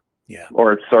vaccine. Yeah.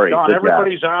 Or sorry, Don,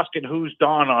 everybody's asking who's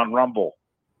Don on Rumble.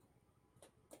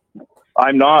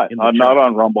 I'm not. I'm not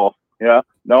on Rumble. Yeah.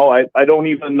 No, I don't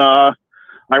even. I'm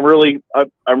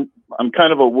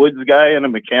kind of a woods guy and a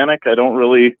mechanic. I don't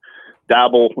really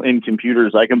dabble in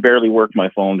computers. I can barely work my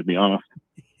phone, to be honest.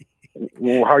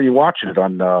 Well, how are you watching it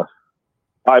on?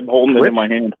 I'm holding Twitch? it in my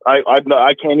hand.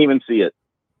 I can't even see it.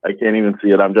 I can't even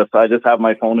see it. I just have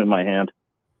my phone in my hand.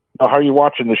 How are you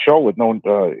watching the show with no?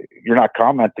 You're not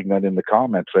commenting that in the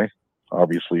comments, eh?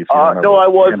 Obviously, if you don't have No, a I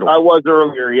was. handle. I was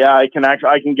earlier. Yeah, I can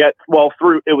get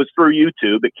through. It was through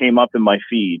YouTube. It came up in my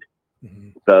feed.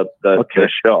 The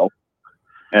show,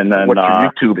 and then What's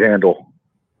your YouTube handle?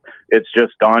 It's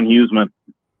just Don Huseman.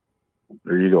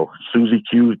 There you go, Susie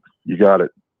Q. You got it.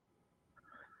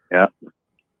 Yeah.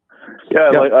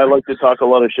 Yeah, I like to talk a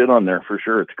lot of shit on there for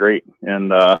sure. It's great,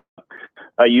 and I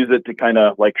use it to kind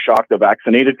of like shock the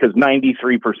vaccinated because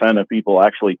 93% of people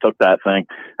actually took that thing,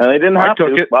 and they didn't have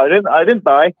to. I didn't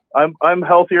die. I'm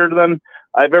healthier than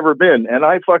I've ever been, and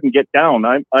I fucking get down.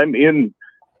 I'm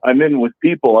in with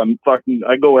people.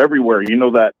 I go everywhere. You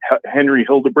know that Henry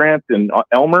Hildebrandt in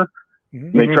Elmer.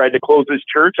 Mm-hmm. They tried to close his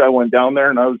church. I went down there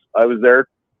and I was there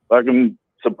fucking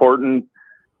supporting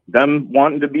them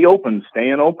wanting to be open,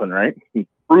 staying open, right?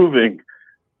 Proving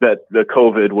that the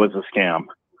COVID was a scam.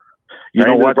 You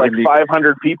know what? There's like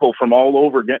 500 people from all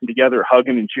over getting together,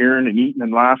 hugging and cheering and eating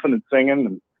and laughing and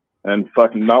singing and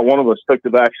fucking not one of us took the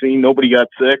vaccine. Nobody got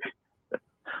sick.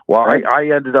 Well,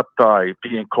 I ended up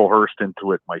being coerced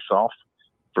into it myself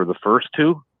for the first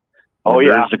two. Oh,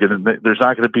 yeah. There's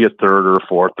not going to be a third or a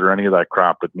fourth or any of that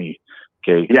crap with me.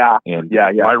 Okay. Yeah. And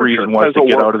yeah. My reason was to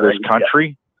get out of this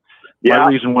country. Yeah. My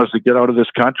reason was to get out of this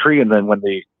country. And then when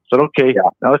they said, okay,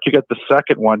 now that you get the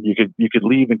second one, you could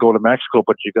leave and go to Mexico,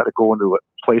 but you got to go into a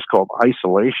place called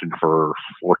isolation for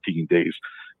 14 days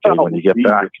when you get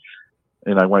back.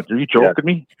 And I went, are you joking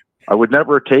me? I would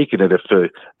never have taken it if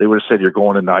they would have said you're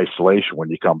going into isolation when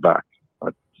you come back.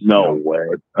 No way.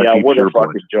 What a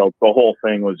fucking joke. The whole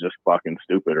thing was just fucking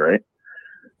stupid, right?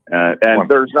 And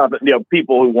there's nothing,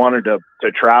 people who wanted to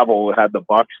travel, had the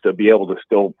bucks to be able to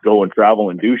still go and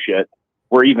travel and do shit,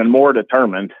 were even more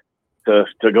determined to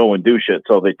go and do shit.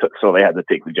 So they had to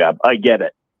take the jab. I get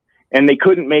it. And they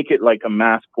couldn't make it like a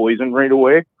mass poison right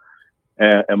away.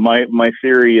 And my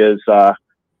theory is,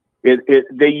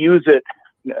 they use it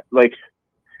like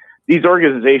these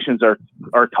organizations are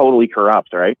totally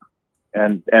corrupt, right?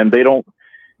 And they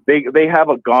have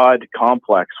a God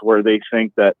complex where they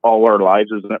think that all our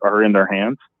lives are in their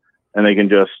hands and they can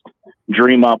just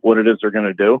dream up what it is they're going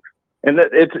to do. And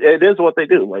it is what they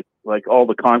do. Like all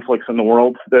the conflicts in the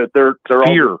world, they're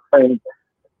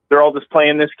all just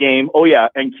playing this game. Oh yeah.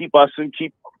 And keep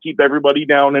keep everybody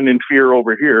down and in fear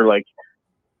over here. Like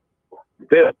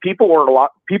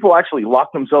people actually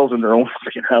lock themselves in their own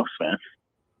freaking house, man.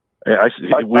 Yeah,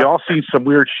 we all seen some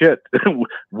weird shit,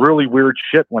 really weird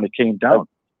shit when it came down.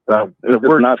 The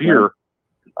word fear.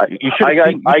 I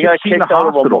got kicked out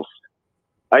of a mall.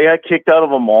 I got kicked out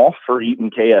of a mall for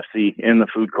eating KFC in the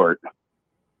food court.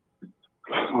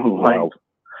 Wow.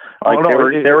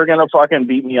 They were gonna fucking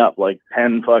beat me up, like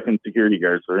 10 fucking security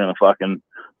guards were gonna fucking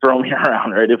throw me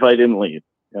around, right, if I didn't leave.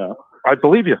 Yeah, I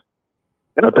believe you.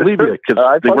 I believe you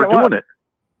because they were doing it.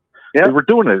 Yeah, they were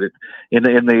doing it, and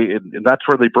that's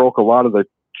where they broke a lot of the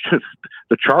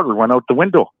charter went out the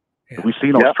window. Yeah. We've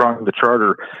seen how strong the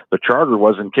charter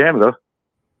was in Canada.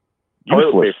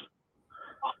 Useless.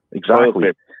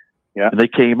 Exactly. Yeah, and they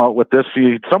came out with this.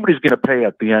 Somebody's going to pay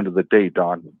at the end of the day,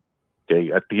 Don.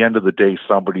 Okay, at the end of the day,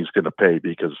 somebody's going to pay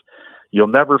because you'll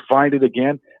never find it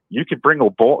again. You could bring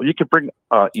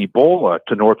Ebola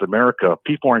to North America.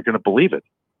 People aren't going to believe it.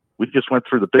 We just went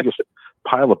through the biggest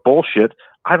pile of bullshit.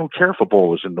 I don't care if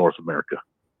Ebola is in North America.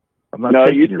 I'm not. No,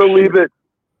 you believe it.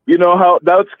 You know how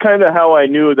that's kind of how I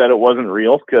knew that it wasn't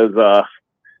real because,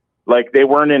 like, they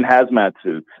weren't in hazmat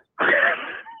suits.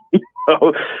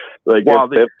 Like,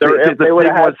 if they would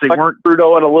have had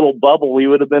Trudeau in a little bubble, he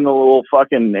would have been a little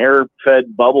fucking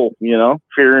air-fed bubble,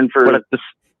 fearing for. But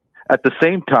at the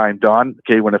same time, Don,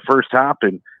 okay, when it first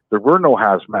happened, there were no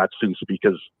hazmat suits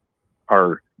because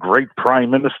our great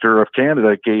Prime Minister of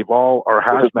Canada gave all our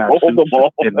hazmat suits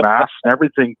in masks and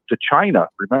everything to China.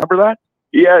 Remember that?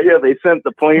 Yeah. They sent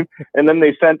the plane, and then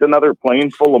they sent another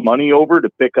plane full of money over to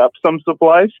pick up some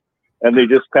supplies, and they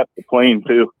just kept the plane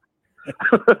too.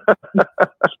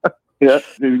 Yeah,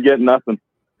 you get nothing.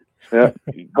 Yeah,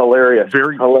 hilarious.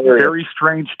 Very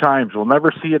strange times. We'll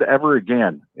never see it ever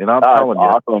again. And I'm telling you,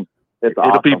 awesome.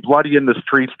 It'll be bloody in the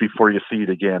streets before you see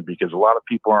it again because a lot of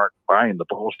people aren't buying the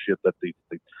bullshit that they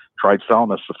tried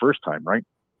selling us the first time, right?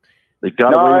 They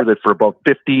got away with it for about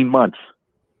 15 months.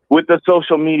 With the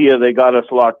social media, they got us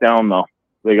locked down, though.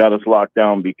 They got us locked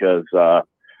down because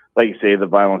like you say, the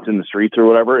violence in the streets or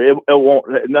whatever, it won't.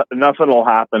 Nothing will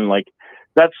happen. Like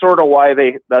that's sort of why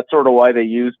they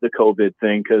used the COVID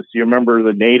thing, because you remember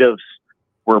the natives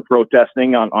were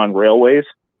protesting on railways,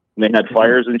 and they had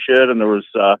fires and shit. And there was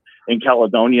in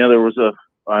Caledonia there was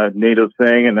a native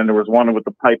thing, and then there was one with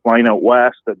the pipeline out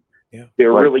west, and they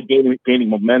were really gaining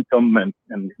momentum, and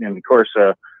of course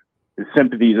the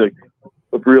sympathies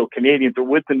of real Canadians are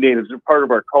with the natives. They're part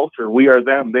of our culture. We are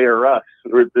them, they are us.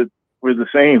 We're the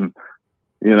same,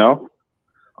 you know.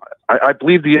 I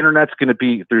believe the internet's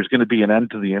there's going to be an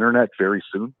end to the internet very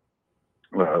soon.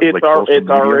 It's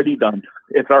already done.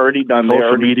 It's already done.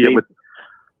 Social media,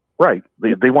 right?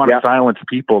 They want to silence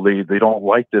people. They don't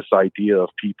like this idea of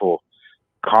people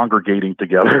congregating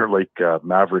together like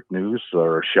Maverick News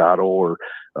or Shadow or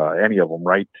any of them,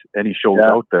 right? Any shows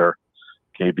out there,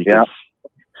 okay? Because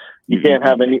you can't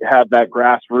have that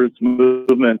grassroots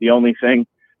movement. The only thing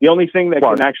that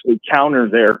can actually counter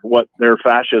their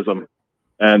fascism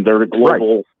and their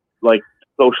global like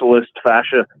socialist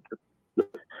fascist.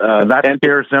 And that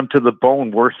scares them to the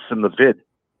bone worse than the vid,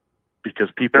 because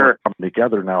people are coming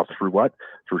together now through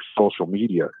social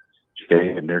media. Okay,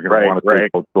 and they're going to want to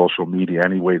take social media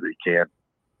any way they can.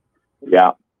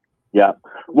 Yeah.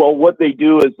 Well, what they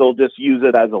do is they'll just use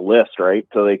it as a list, right?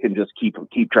 So they can just keep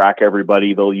track of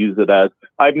everybody. They'll use it as,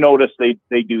 I've noticed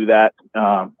they do that.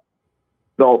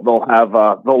 They'll have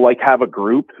a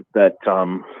group that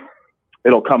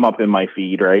it'll come up in my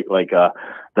feed, right? Like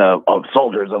the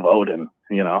Soldiers of Odin,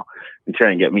 you know, and try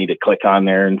and get me to click on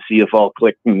there and see if I'll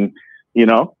click and, you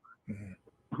know,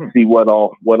 see what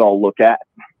I'll look at,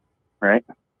 right?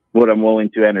 What I'm willing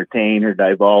to entertain or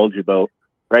divulge about,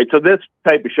 right? So this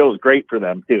type of show is great for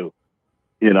them too,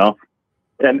 you know,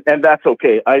 and that's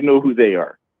okay. I know who they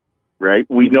are, right?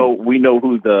 We know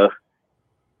who the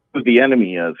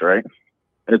enemy is, right?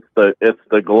 It's the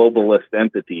globalist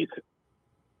entities.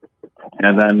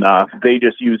 And then they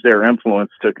just use their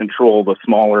influence to control the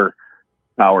smaller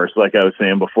powers. Like I was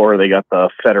saying before, they got the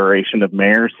Federation of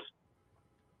Mayors.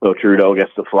 So Trudeau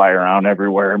gets to fly around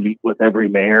everywhere, meet with every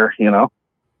mayor, you know,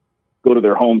 go to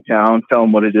their hometown, tell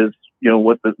them what it is, you know,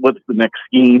 what's the next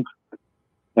scheme,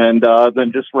 and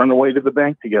then just run away to the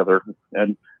bank together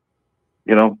and,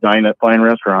 you know, dine at fine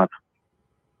restaurants.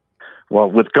 Well,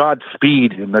 with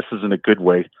Godspeed, and this is in a good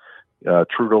way,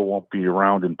 Trudeau won't be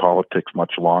around in politics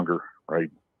much longer, right?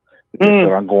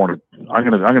 So I'm going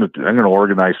to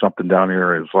organize something down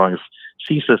here as long as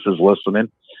CSIS is listening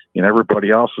and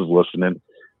everybody else is listening.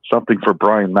 Something for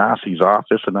Brian Massey's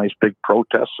office, a nice big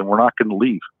protest, and we're not going to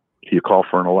leave till you call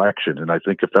for an election. And I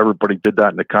think if everybody did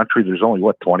that in the country, there's only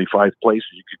 25 places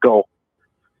you could go.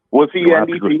 Was he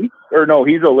NDP? Or no,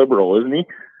 he's a liberal, isn't he?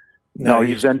 No,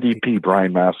 he's NDP,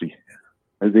 Brian Massey.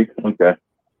 Is he? Okay.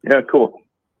 Yeah, cool.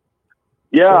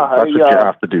 Yeah, that's what you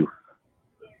have to do.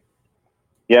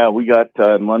 Yeah, we got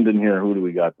in London here. Who do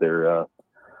we got there?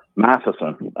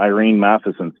 Matheson, Irene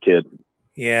Matheson's kid.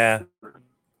 Yeah,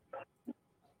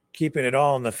 keeping it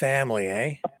all in the family,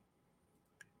 eh?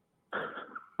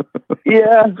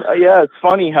 Yeah. It's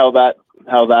funny how that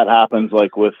happens.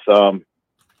 Like with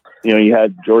you know, you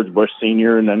had George Bush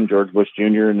Sr. and then George Bush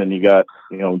Jr. and then you got,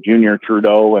 you know, Junior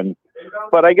Trudeau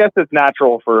but I guess it's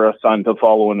natural for a son to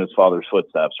follow in his father's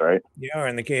footsteps, right? Yeah, or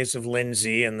in the case of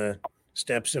Lindsay and the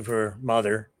steps of her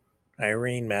mother,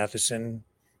 Irene Matheson,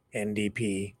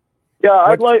 NDP. Yeah,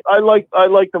 I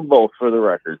like them both, for the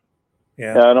record.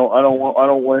 Yeah, I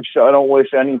don't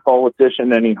wish any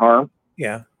politician any harm.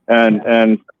 Yeah,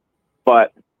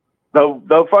 but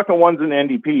the fucking ones in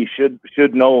NDP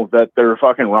should know that they're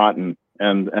fucking rotten.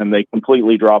 And they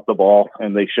completely dropped the ball,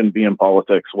 and they shouldn't be in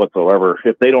politics whatsoever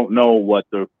if they don't know what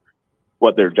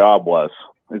their job was.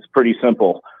 It's pretty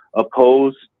simple.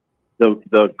 Oppose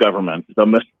the government,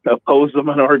 oppose the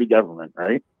minority government,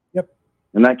 right? Yep.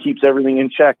 And that keeps everything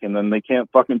in check, and then they can't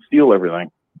fucking steal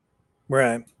everything.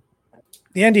 Right.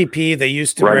 The NDP, they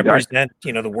used to represent,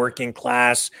 you know, the working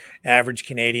class, average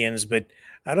Canadians, but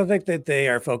I don't think that they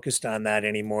are focused on that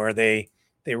anymore. They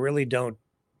really don't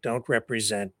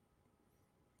represent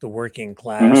the working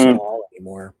class at all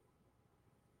anymore.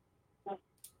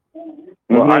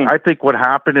 Well, I think what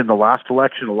happened in the last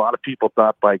election, a lot of people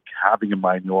thought by having a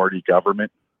minority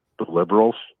government, the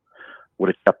Liberals would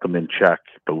have kept them in check.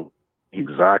 But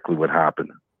exactly what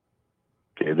happened.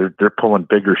 Okay, they're pulling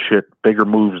bigger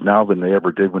moves now than they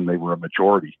ever did when they were a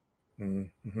majority.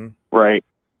 Mm-hmm. Right.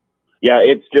 Yeah,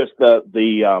 it's just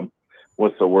the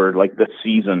what's the word? Like the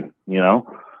season, you know.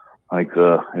 Like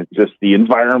it's just the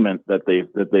environment that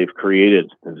they've created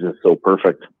is just so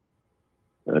perfect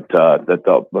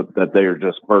that they are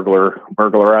just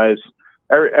burglarized.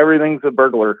 Everything's a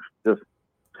burglar. Just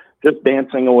just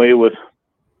dancing away with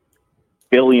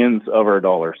billions of our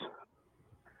dollars.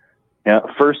 Yeah,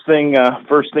 first thing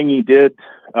he did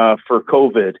for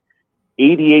COVID,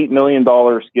 $88 million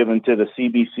given to the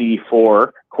CBC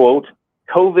for, quote,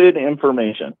 COVID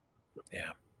information.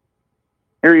 Yeah.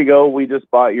 Here you go. We just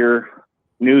bought your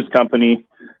news company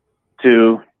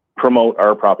to promote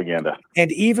our propaganda.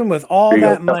 And even with all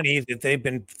that money that they've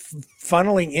been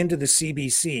funneling into the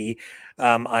CBC,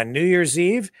 on New Year's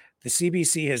Eve, the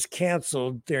CBC has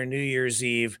canceled their New Year's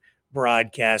Eve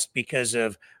broadcast because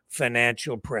of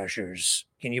financial pressures.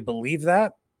 Can you believe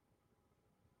that?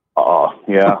 Oh,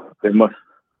 yeah. They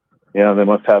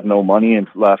must have no money and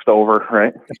left over,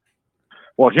 right?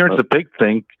 Well, here's the big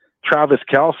thing. Travis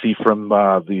Kelce from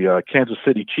the Kansas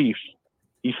City Chiefs,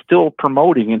 he's still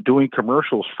promoting and doing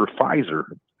commercials for Pfizer,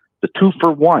 the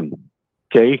 2-for-1.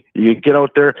 Okay, you get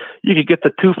out there, you can get the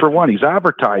 2-for-1. He's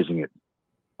advertising it,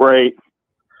 right?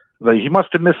 He must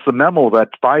have missed the memo that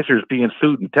Pfizer's being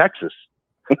sued in Texas.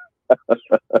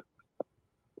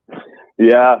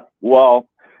 Yeah, well,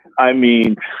 I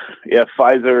mean, if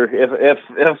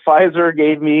Pfizer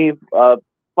gave me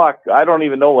fuck, I don't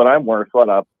even know what I'm worth. What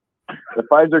up? If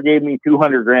Pfizer gave me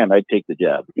 $200,000, I'd take the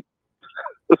jab.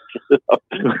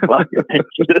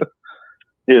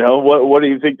 You know, what do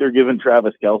you think they're giving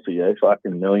Travis Kelce?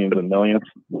 Fucking millions and millions.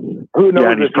 Who knows?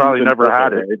 Yeah, and he's probably never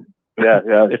had it. Right?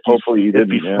 Yeah. Hopefully he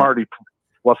didn't. If he's smart,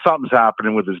 well, something's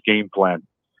happening with his game plan.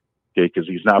 Okay, because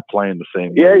he's not playing the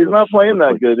same. Yeah, he's not playing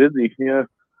that good, is he? Yeah.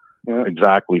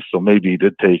 Exactly. So maybe he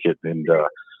did take it, and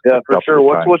yeah, for sure.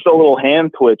 What's with the little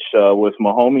hand twitch with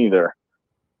Mahomey there?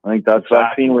 I think that's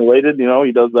vaccine related. You know,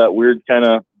 he does that weird kind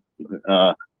of,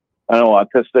 I don't know,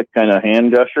 autistic kind of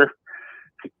hand gesture.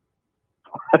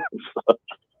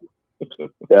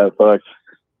 Yeah, fuck.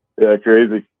 Yeah,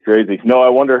 crazy. No, I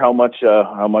wonder how much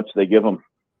they give him.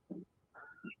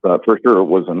 But for sure, it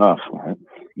was enough. Right?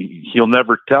 He'll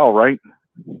never tell, right?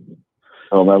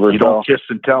 He'll never. You don't kiss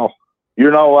and tell.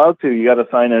 You're not allowed to. You got to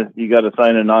sign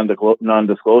a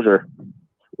non-disclosure.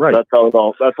 Right. That's how it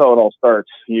all starts.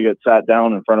 You get sat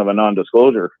down in front of a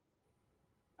non-disclosure.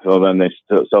 So then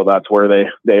so that's where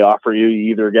they offer you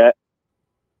either get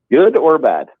good or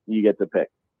bad. You get to pick.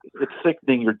 It's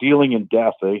sickening. You're dealing in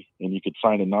death, eh? And you could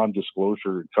sign a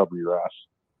non-disclosure and cover your ass.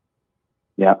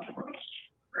 Yeah.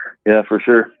 Yeah, for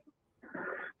sure.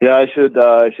 Yeah, I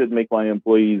should make my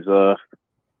employees sign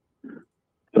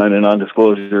a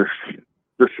non-disclosure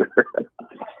for sure.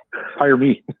 Hire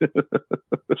me.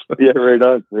 Yeah, right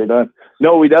on.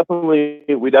 No, we definitely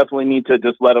need to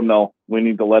just let them know. We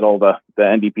need to let all the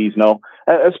NDPs know,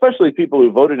 especially people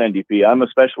who voted NDP. I'm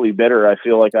especially bitter. I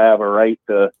feel like I have a right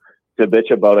to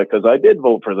bitch about it because I did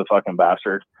vote for the fucking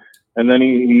bastard. And then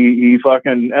he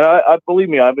fucking, and I believe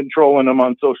me, I've been trolling him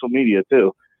on social media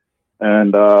too.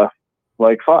 And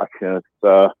like fuck, it's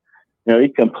he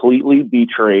completely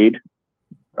betrayed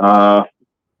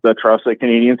the trust that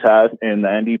Canadians had in the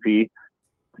NDP,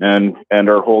 and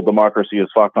our whole democracy is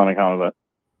fucked on account of it.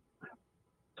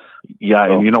 Yeah,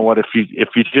 and you know what? If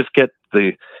you just get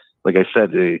like I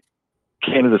said,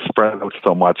 Canada spread out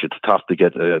so much, it's tough to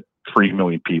get 3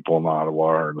 million people in Ottawa,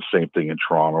 or the same thing in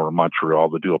Toronto or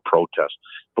Montreal to do a protest.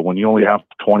 But when you only have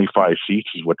 25 seats,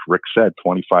 is what Rick said,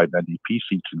 25 NDP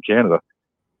seats in Canada,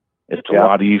 it's a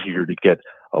lot easier to get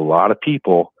a lot of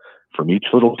people from each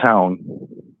little town,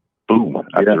 boom,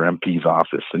 at their MP's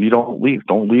office. And you don't leave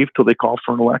till they call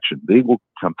for an election. They will,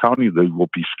 I'm telling you, they will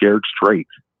be scared straight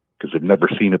because they've never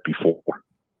seen it before.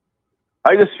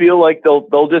 I just feel like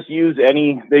they'll just use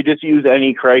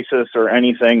any crisis or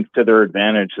anything to their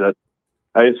advantage. That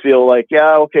I just feel like,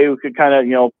 yeah, okay, we could kind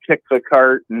of, kick the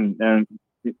cart and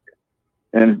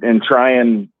try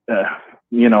and,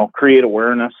 create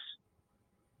awareness.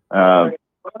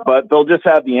 But they'll just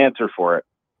have the answer for it,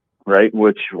 right?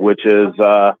 Which is,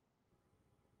 they'll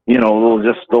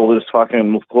just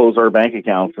fucking close our bank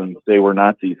accounts and say we're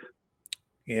Nazis.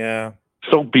 Yeah.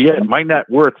 So be it. My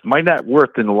net worth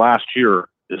in the last year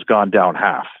has gone down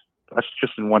half. That's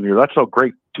just in 1 year. That's how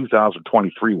great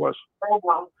 2023 was.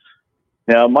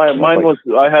 Yeah, mine was.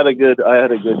 I had a good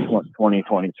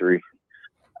 2023.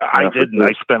 I didn't.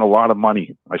 I spent a lot of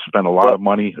money.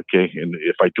 Okay, and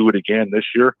if I do it again this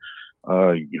year,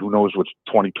 who knows what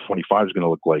 2025 is going to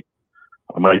look like?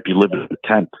 I might be living in a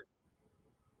tent.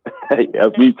 Yeah,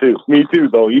 me too.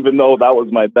 Though, even though that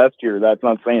was my best year, that's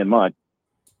not saying much.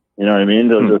 You know what I mean?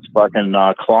 They're just fucking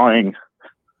clawing,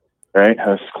 right? I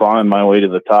was clawing my way to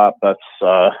the top. That's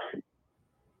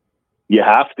you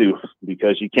have to,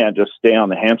 because you can't just stay on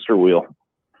the hamster wheel.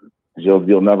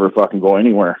 You'll never fucking go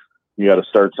anywhere. You got to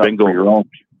start something for your own.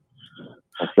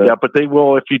 Yeah, but they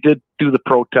will. If you did do the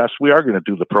protest, we are going to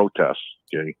do the protest.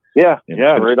 Okay. Yeah, And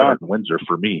yeah, it's gonna right start on. in Windsor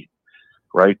for me,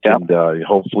 right? Yeah. And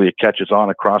hopefully it catches on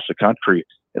across the country.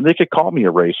 And they could call me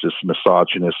a racist,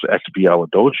 misogynist,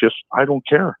 expialidocious. I don't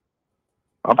care.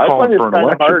 I'm I calling find for it's an kind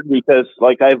of election. hard because,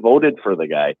 like, I voted for the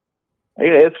guy.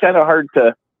 It's kind of hard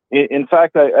to. In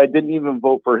fact, I didn't even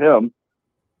vote for him.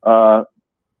 I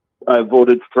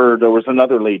voted for. There was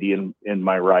another lady in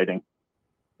my riding,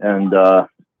 and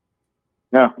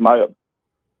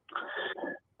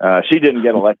she didn't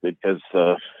get elected because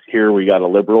here we got a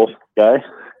liberal guy,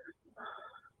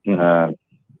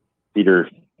 Peter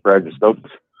Bragg-Stokes.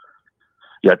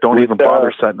 Yeah, don't even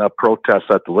bother setting up protests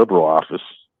at the Liberal office.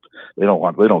 They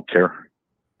don't care.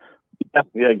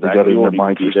 Yeah, exactly. They got it in their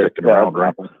minds for sticking around,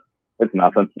 right? It's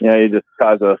nothing. Yeah, you just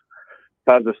cause a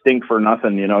stink for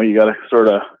nothing. You know, you got to sort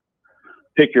of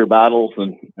pick your battles,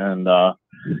 so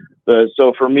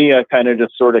for me, I kind of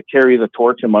just sort of carry the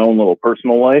torch in my own little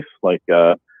personal life. Like,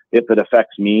 if it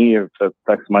affects me, if it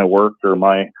affects my work or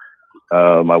my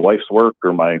wife's work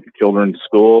or my children's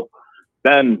school,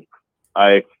 then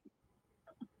I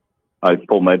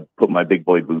put my big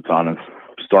boy boots on and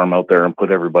storm out there and put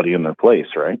everybody in their place,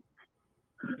 right?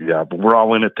 Yeah, but we're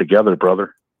all in it together,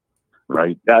 brother.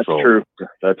 Right? That's true.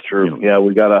 That's true. You know, yeah,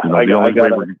 we gotta.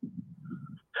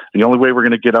 The only way we're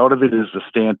going to get out of it is to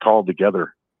stand tall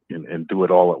together and do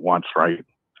it all at once, right?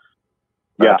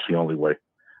 That's the only way.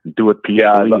 Do it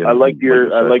peacefully. Yeah, I like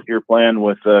your plan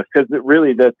with because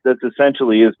that's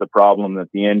essentially is the problem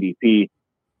that the NDP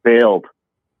failed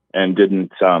and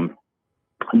didn't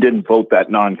vote that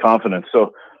non-confidence.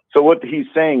 So what he's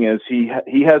saying is he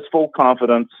has full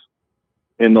confidence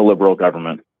in the Liberal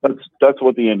government. That's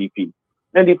what the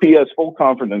NDP has full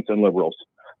confidence in Liberals.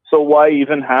 So why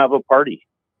even have a party?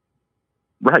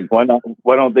 Right. Why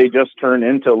don't they just turn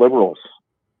into Liberals?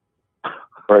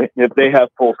 Right? If they have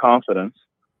full confidence.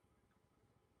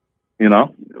 You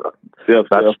know? That's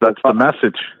the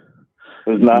message.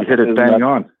 You hit it bang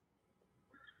on.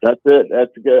 That's it.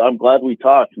 That's good. I'm glad we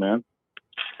talked, man.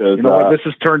 You know what? This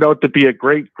has turned out to be a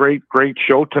great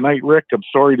show tonight, Rick. I'm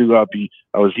sorry to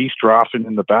I was eavesdropping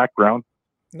in the background.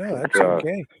 No, that's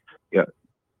okay. Yeah.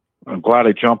 I'm glad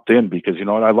I jumped in because you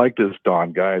know what? I like this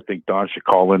Don guy. I think Don should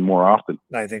call in more often.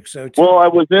 I think so too. Well, I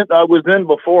was in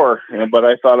before, but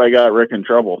I thought I got Rick in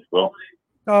trouble. So.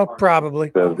 Oh,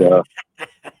 probably.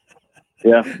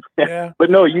 Yeah.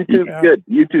 But no, YouTube's good.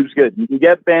 YouTube's good. You can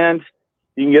get banned.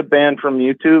 You can get banned from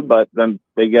YouTube, but then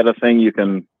they get a thing you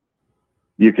can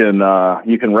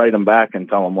write them back and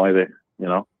tell them why they, you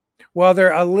know. Well,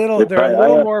 they're a little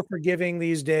more forgiving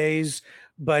these days,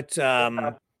 but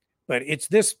it's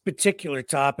this particular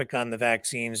topic on the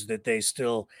vaccines that they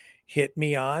still hit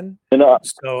me on.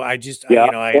 So I just,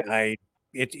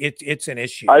 it's an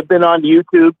issue. I've been on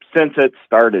YouTube since it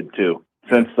started too.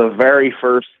 Since the very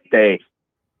first day,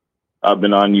 I've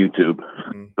been on YouTube.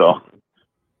 Mm-hmm. So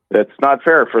it's not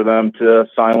fair for them to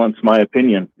silence my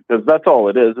opinion because that's all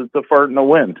it is. It's a fart in the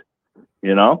wind,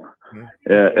 you know?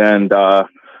 Mm-hmm.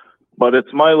 But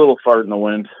it's my little fart in the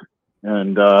wind.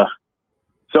 And,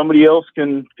 somebody else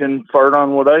can fart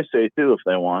on what I say too, if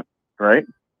they want. Right.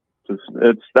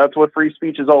 That's what free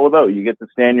speech is all about. You get to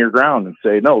stand your ground and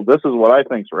say, no, this is what I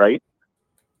think's right.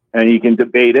 And you can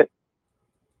debate it.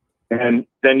 And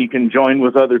then you can join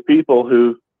with other people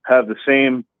who have the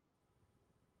same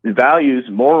values,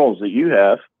 morals that you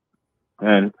have.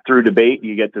 And through debate,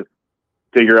 you get to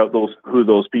figure out who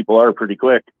those people are pretty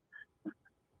quick.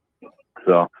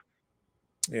 So.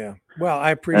 Yeah. Well, I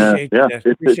appreciate you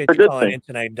calling in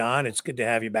tonight, Don. It's good to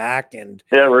have you back. And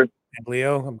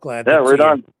Leo, I'm glad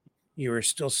that you were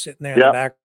still sitting there in the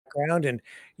background and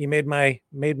you made my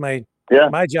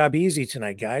job easy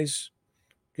tonight, guys.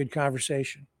 Good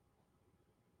conversation.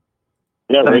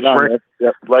 Yeah, thanks, Rick.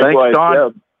 Likewise. Thanks, Don. Yeah.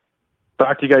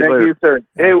 Talk to you guys later. Thank you, sir.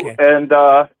 Hey, okay. And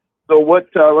so what?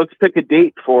 Let's pick a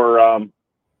date for.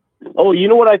 You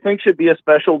know what I think should be a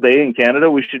special day in Canada?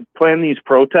 We should plan these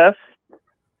protests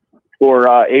for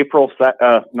not April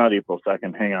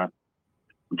 2nd. Hang on,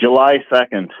 July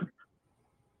 2nd.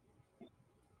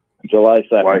 July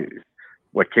 2nd. Why?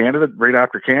 What, Canada? Right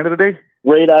after Canada Day?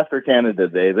 Right after Canada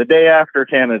Day. The day after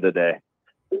Canada Day.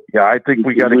 Yeah, I think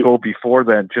we got to go before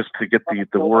then just to get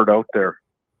the word out there.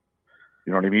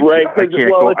 You know what I mean? Right. I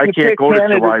can't go to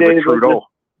July with Trudeau.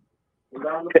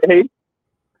 Hey,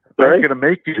 I'm not going to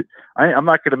make it. I'm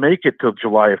not going to make it till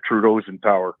July if Trudeau's in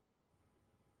power.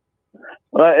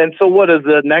 And so, what is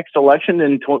the next election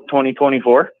in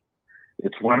 2024?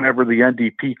 It's whenever the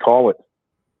NDP call it.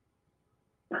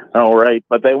 Oh, right,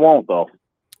 but they won't though.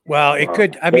 Well, it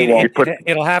could. I mean,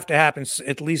 it'll have to happen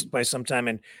at least by sometime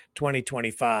in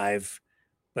 2025.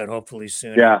 but hopefully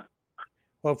soon. Yeah.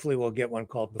 Hopefully we'll get one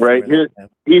called before Right. that.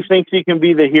 He thinks he can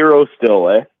be the hero still,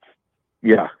 eh?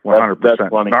 Yeah, 100%. That's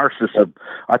funny. Narcissism.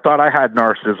 I thought I had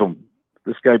narcissism.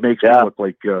 This guy makes me look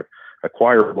like a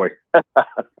choir boy.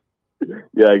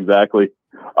 Yeah, exactly.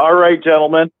 All right,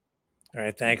 gentlemen. All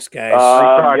right, thanks, guys.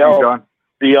 John.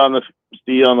 See you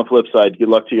on the flip side. Good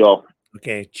luck to you all.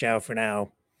 Okay, ciao for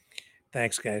now.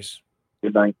 Thanks, guys.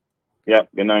 Good night. Yeah,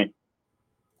 good night.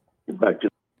 Get back to.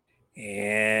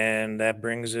 And that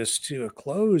brings us to a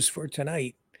close for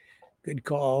tonight. Good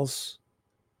calls.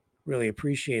 Really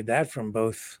appreciate that from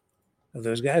both of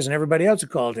those guys and everybody else who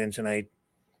called in tonight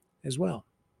as well.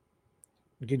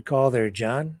 Good call there,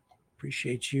 John.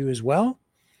 Appreciate you as well.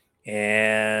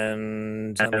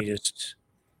 And let me just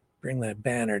bring that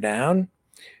banner down.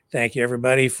 Thank you,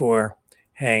 everybody, for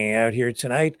hanging out here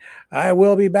tonight. I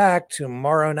will be back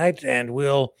tomorrow night, and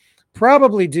we'll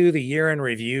probably do the year in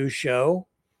review show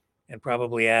and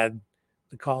probably add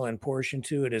the call-in portion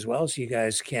to it as well, so you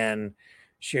guys can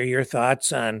share your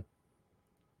thoughts on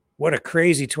what a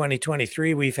crazy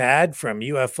 2023 we've had, from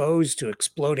UFOs to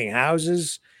exploding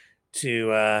houses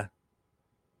to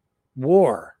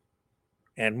war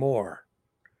and more.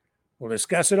 We'll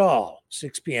discuss it all,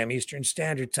 6 p.m. Eastern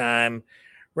Standard Time,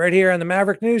 right here on the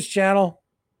Maverick News Channel.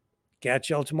 Catch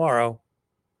y'all tomorrow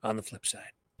on the flip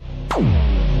side.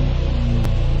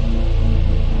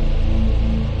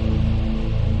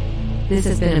 This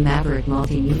has been a Maverick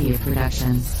Multimedia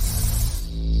production.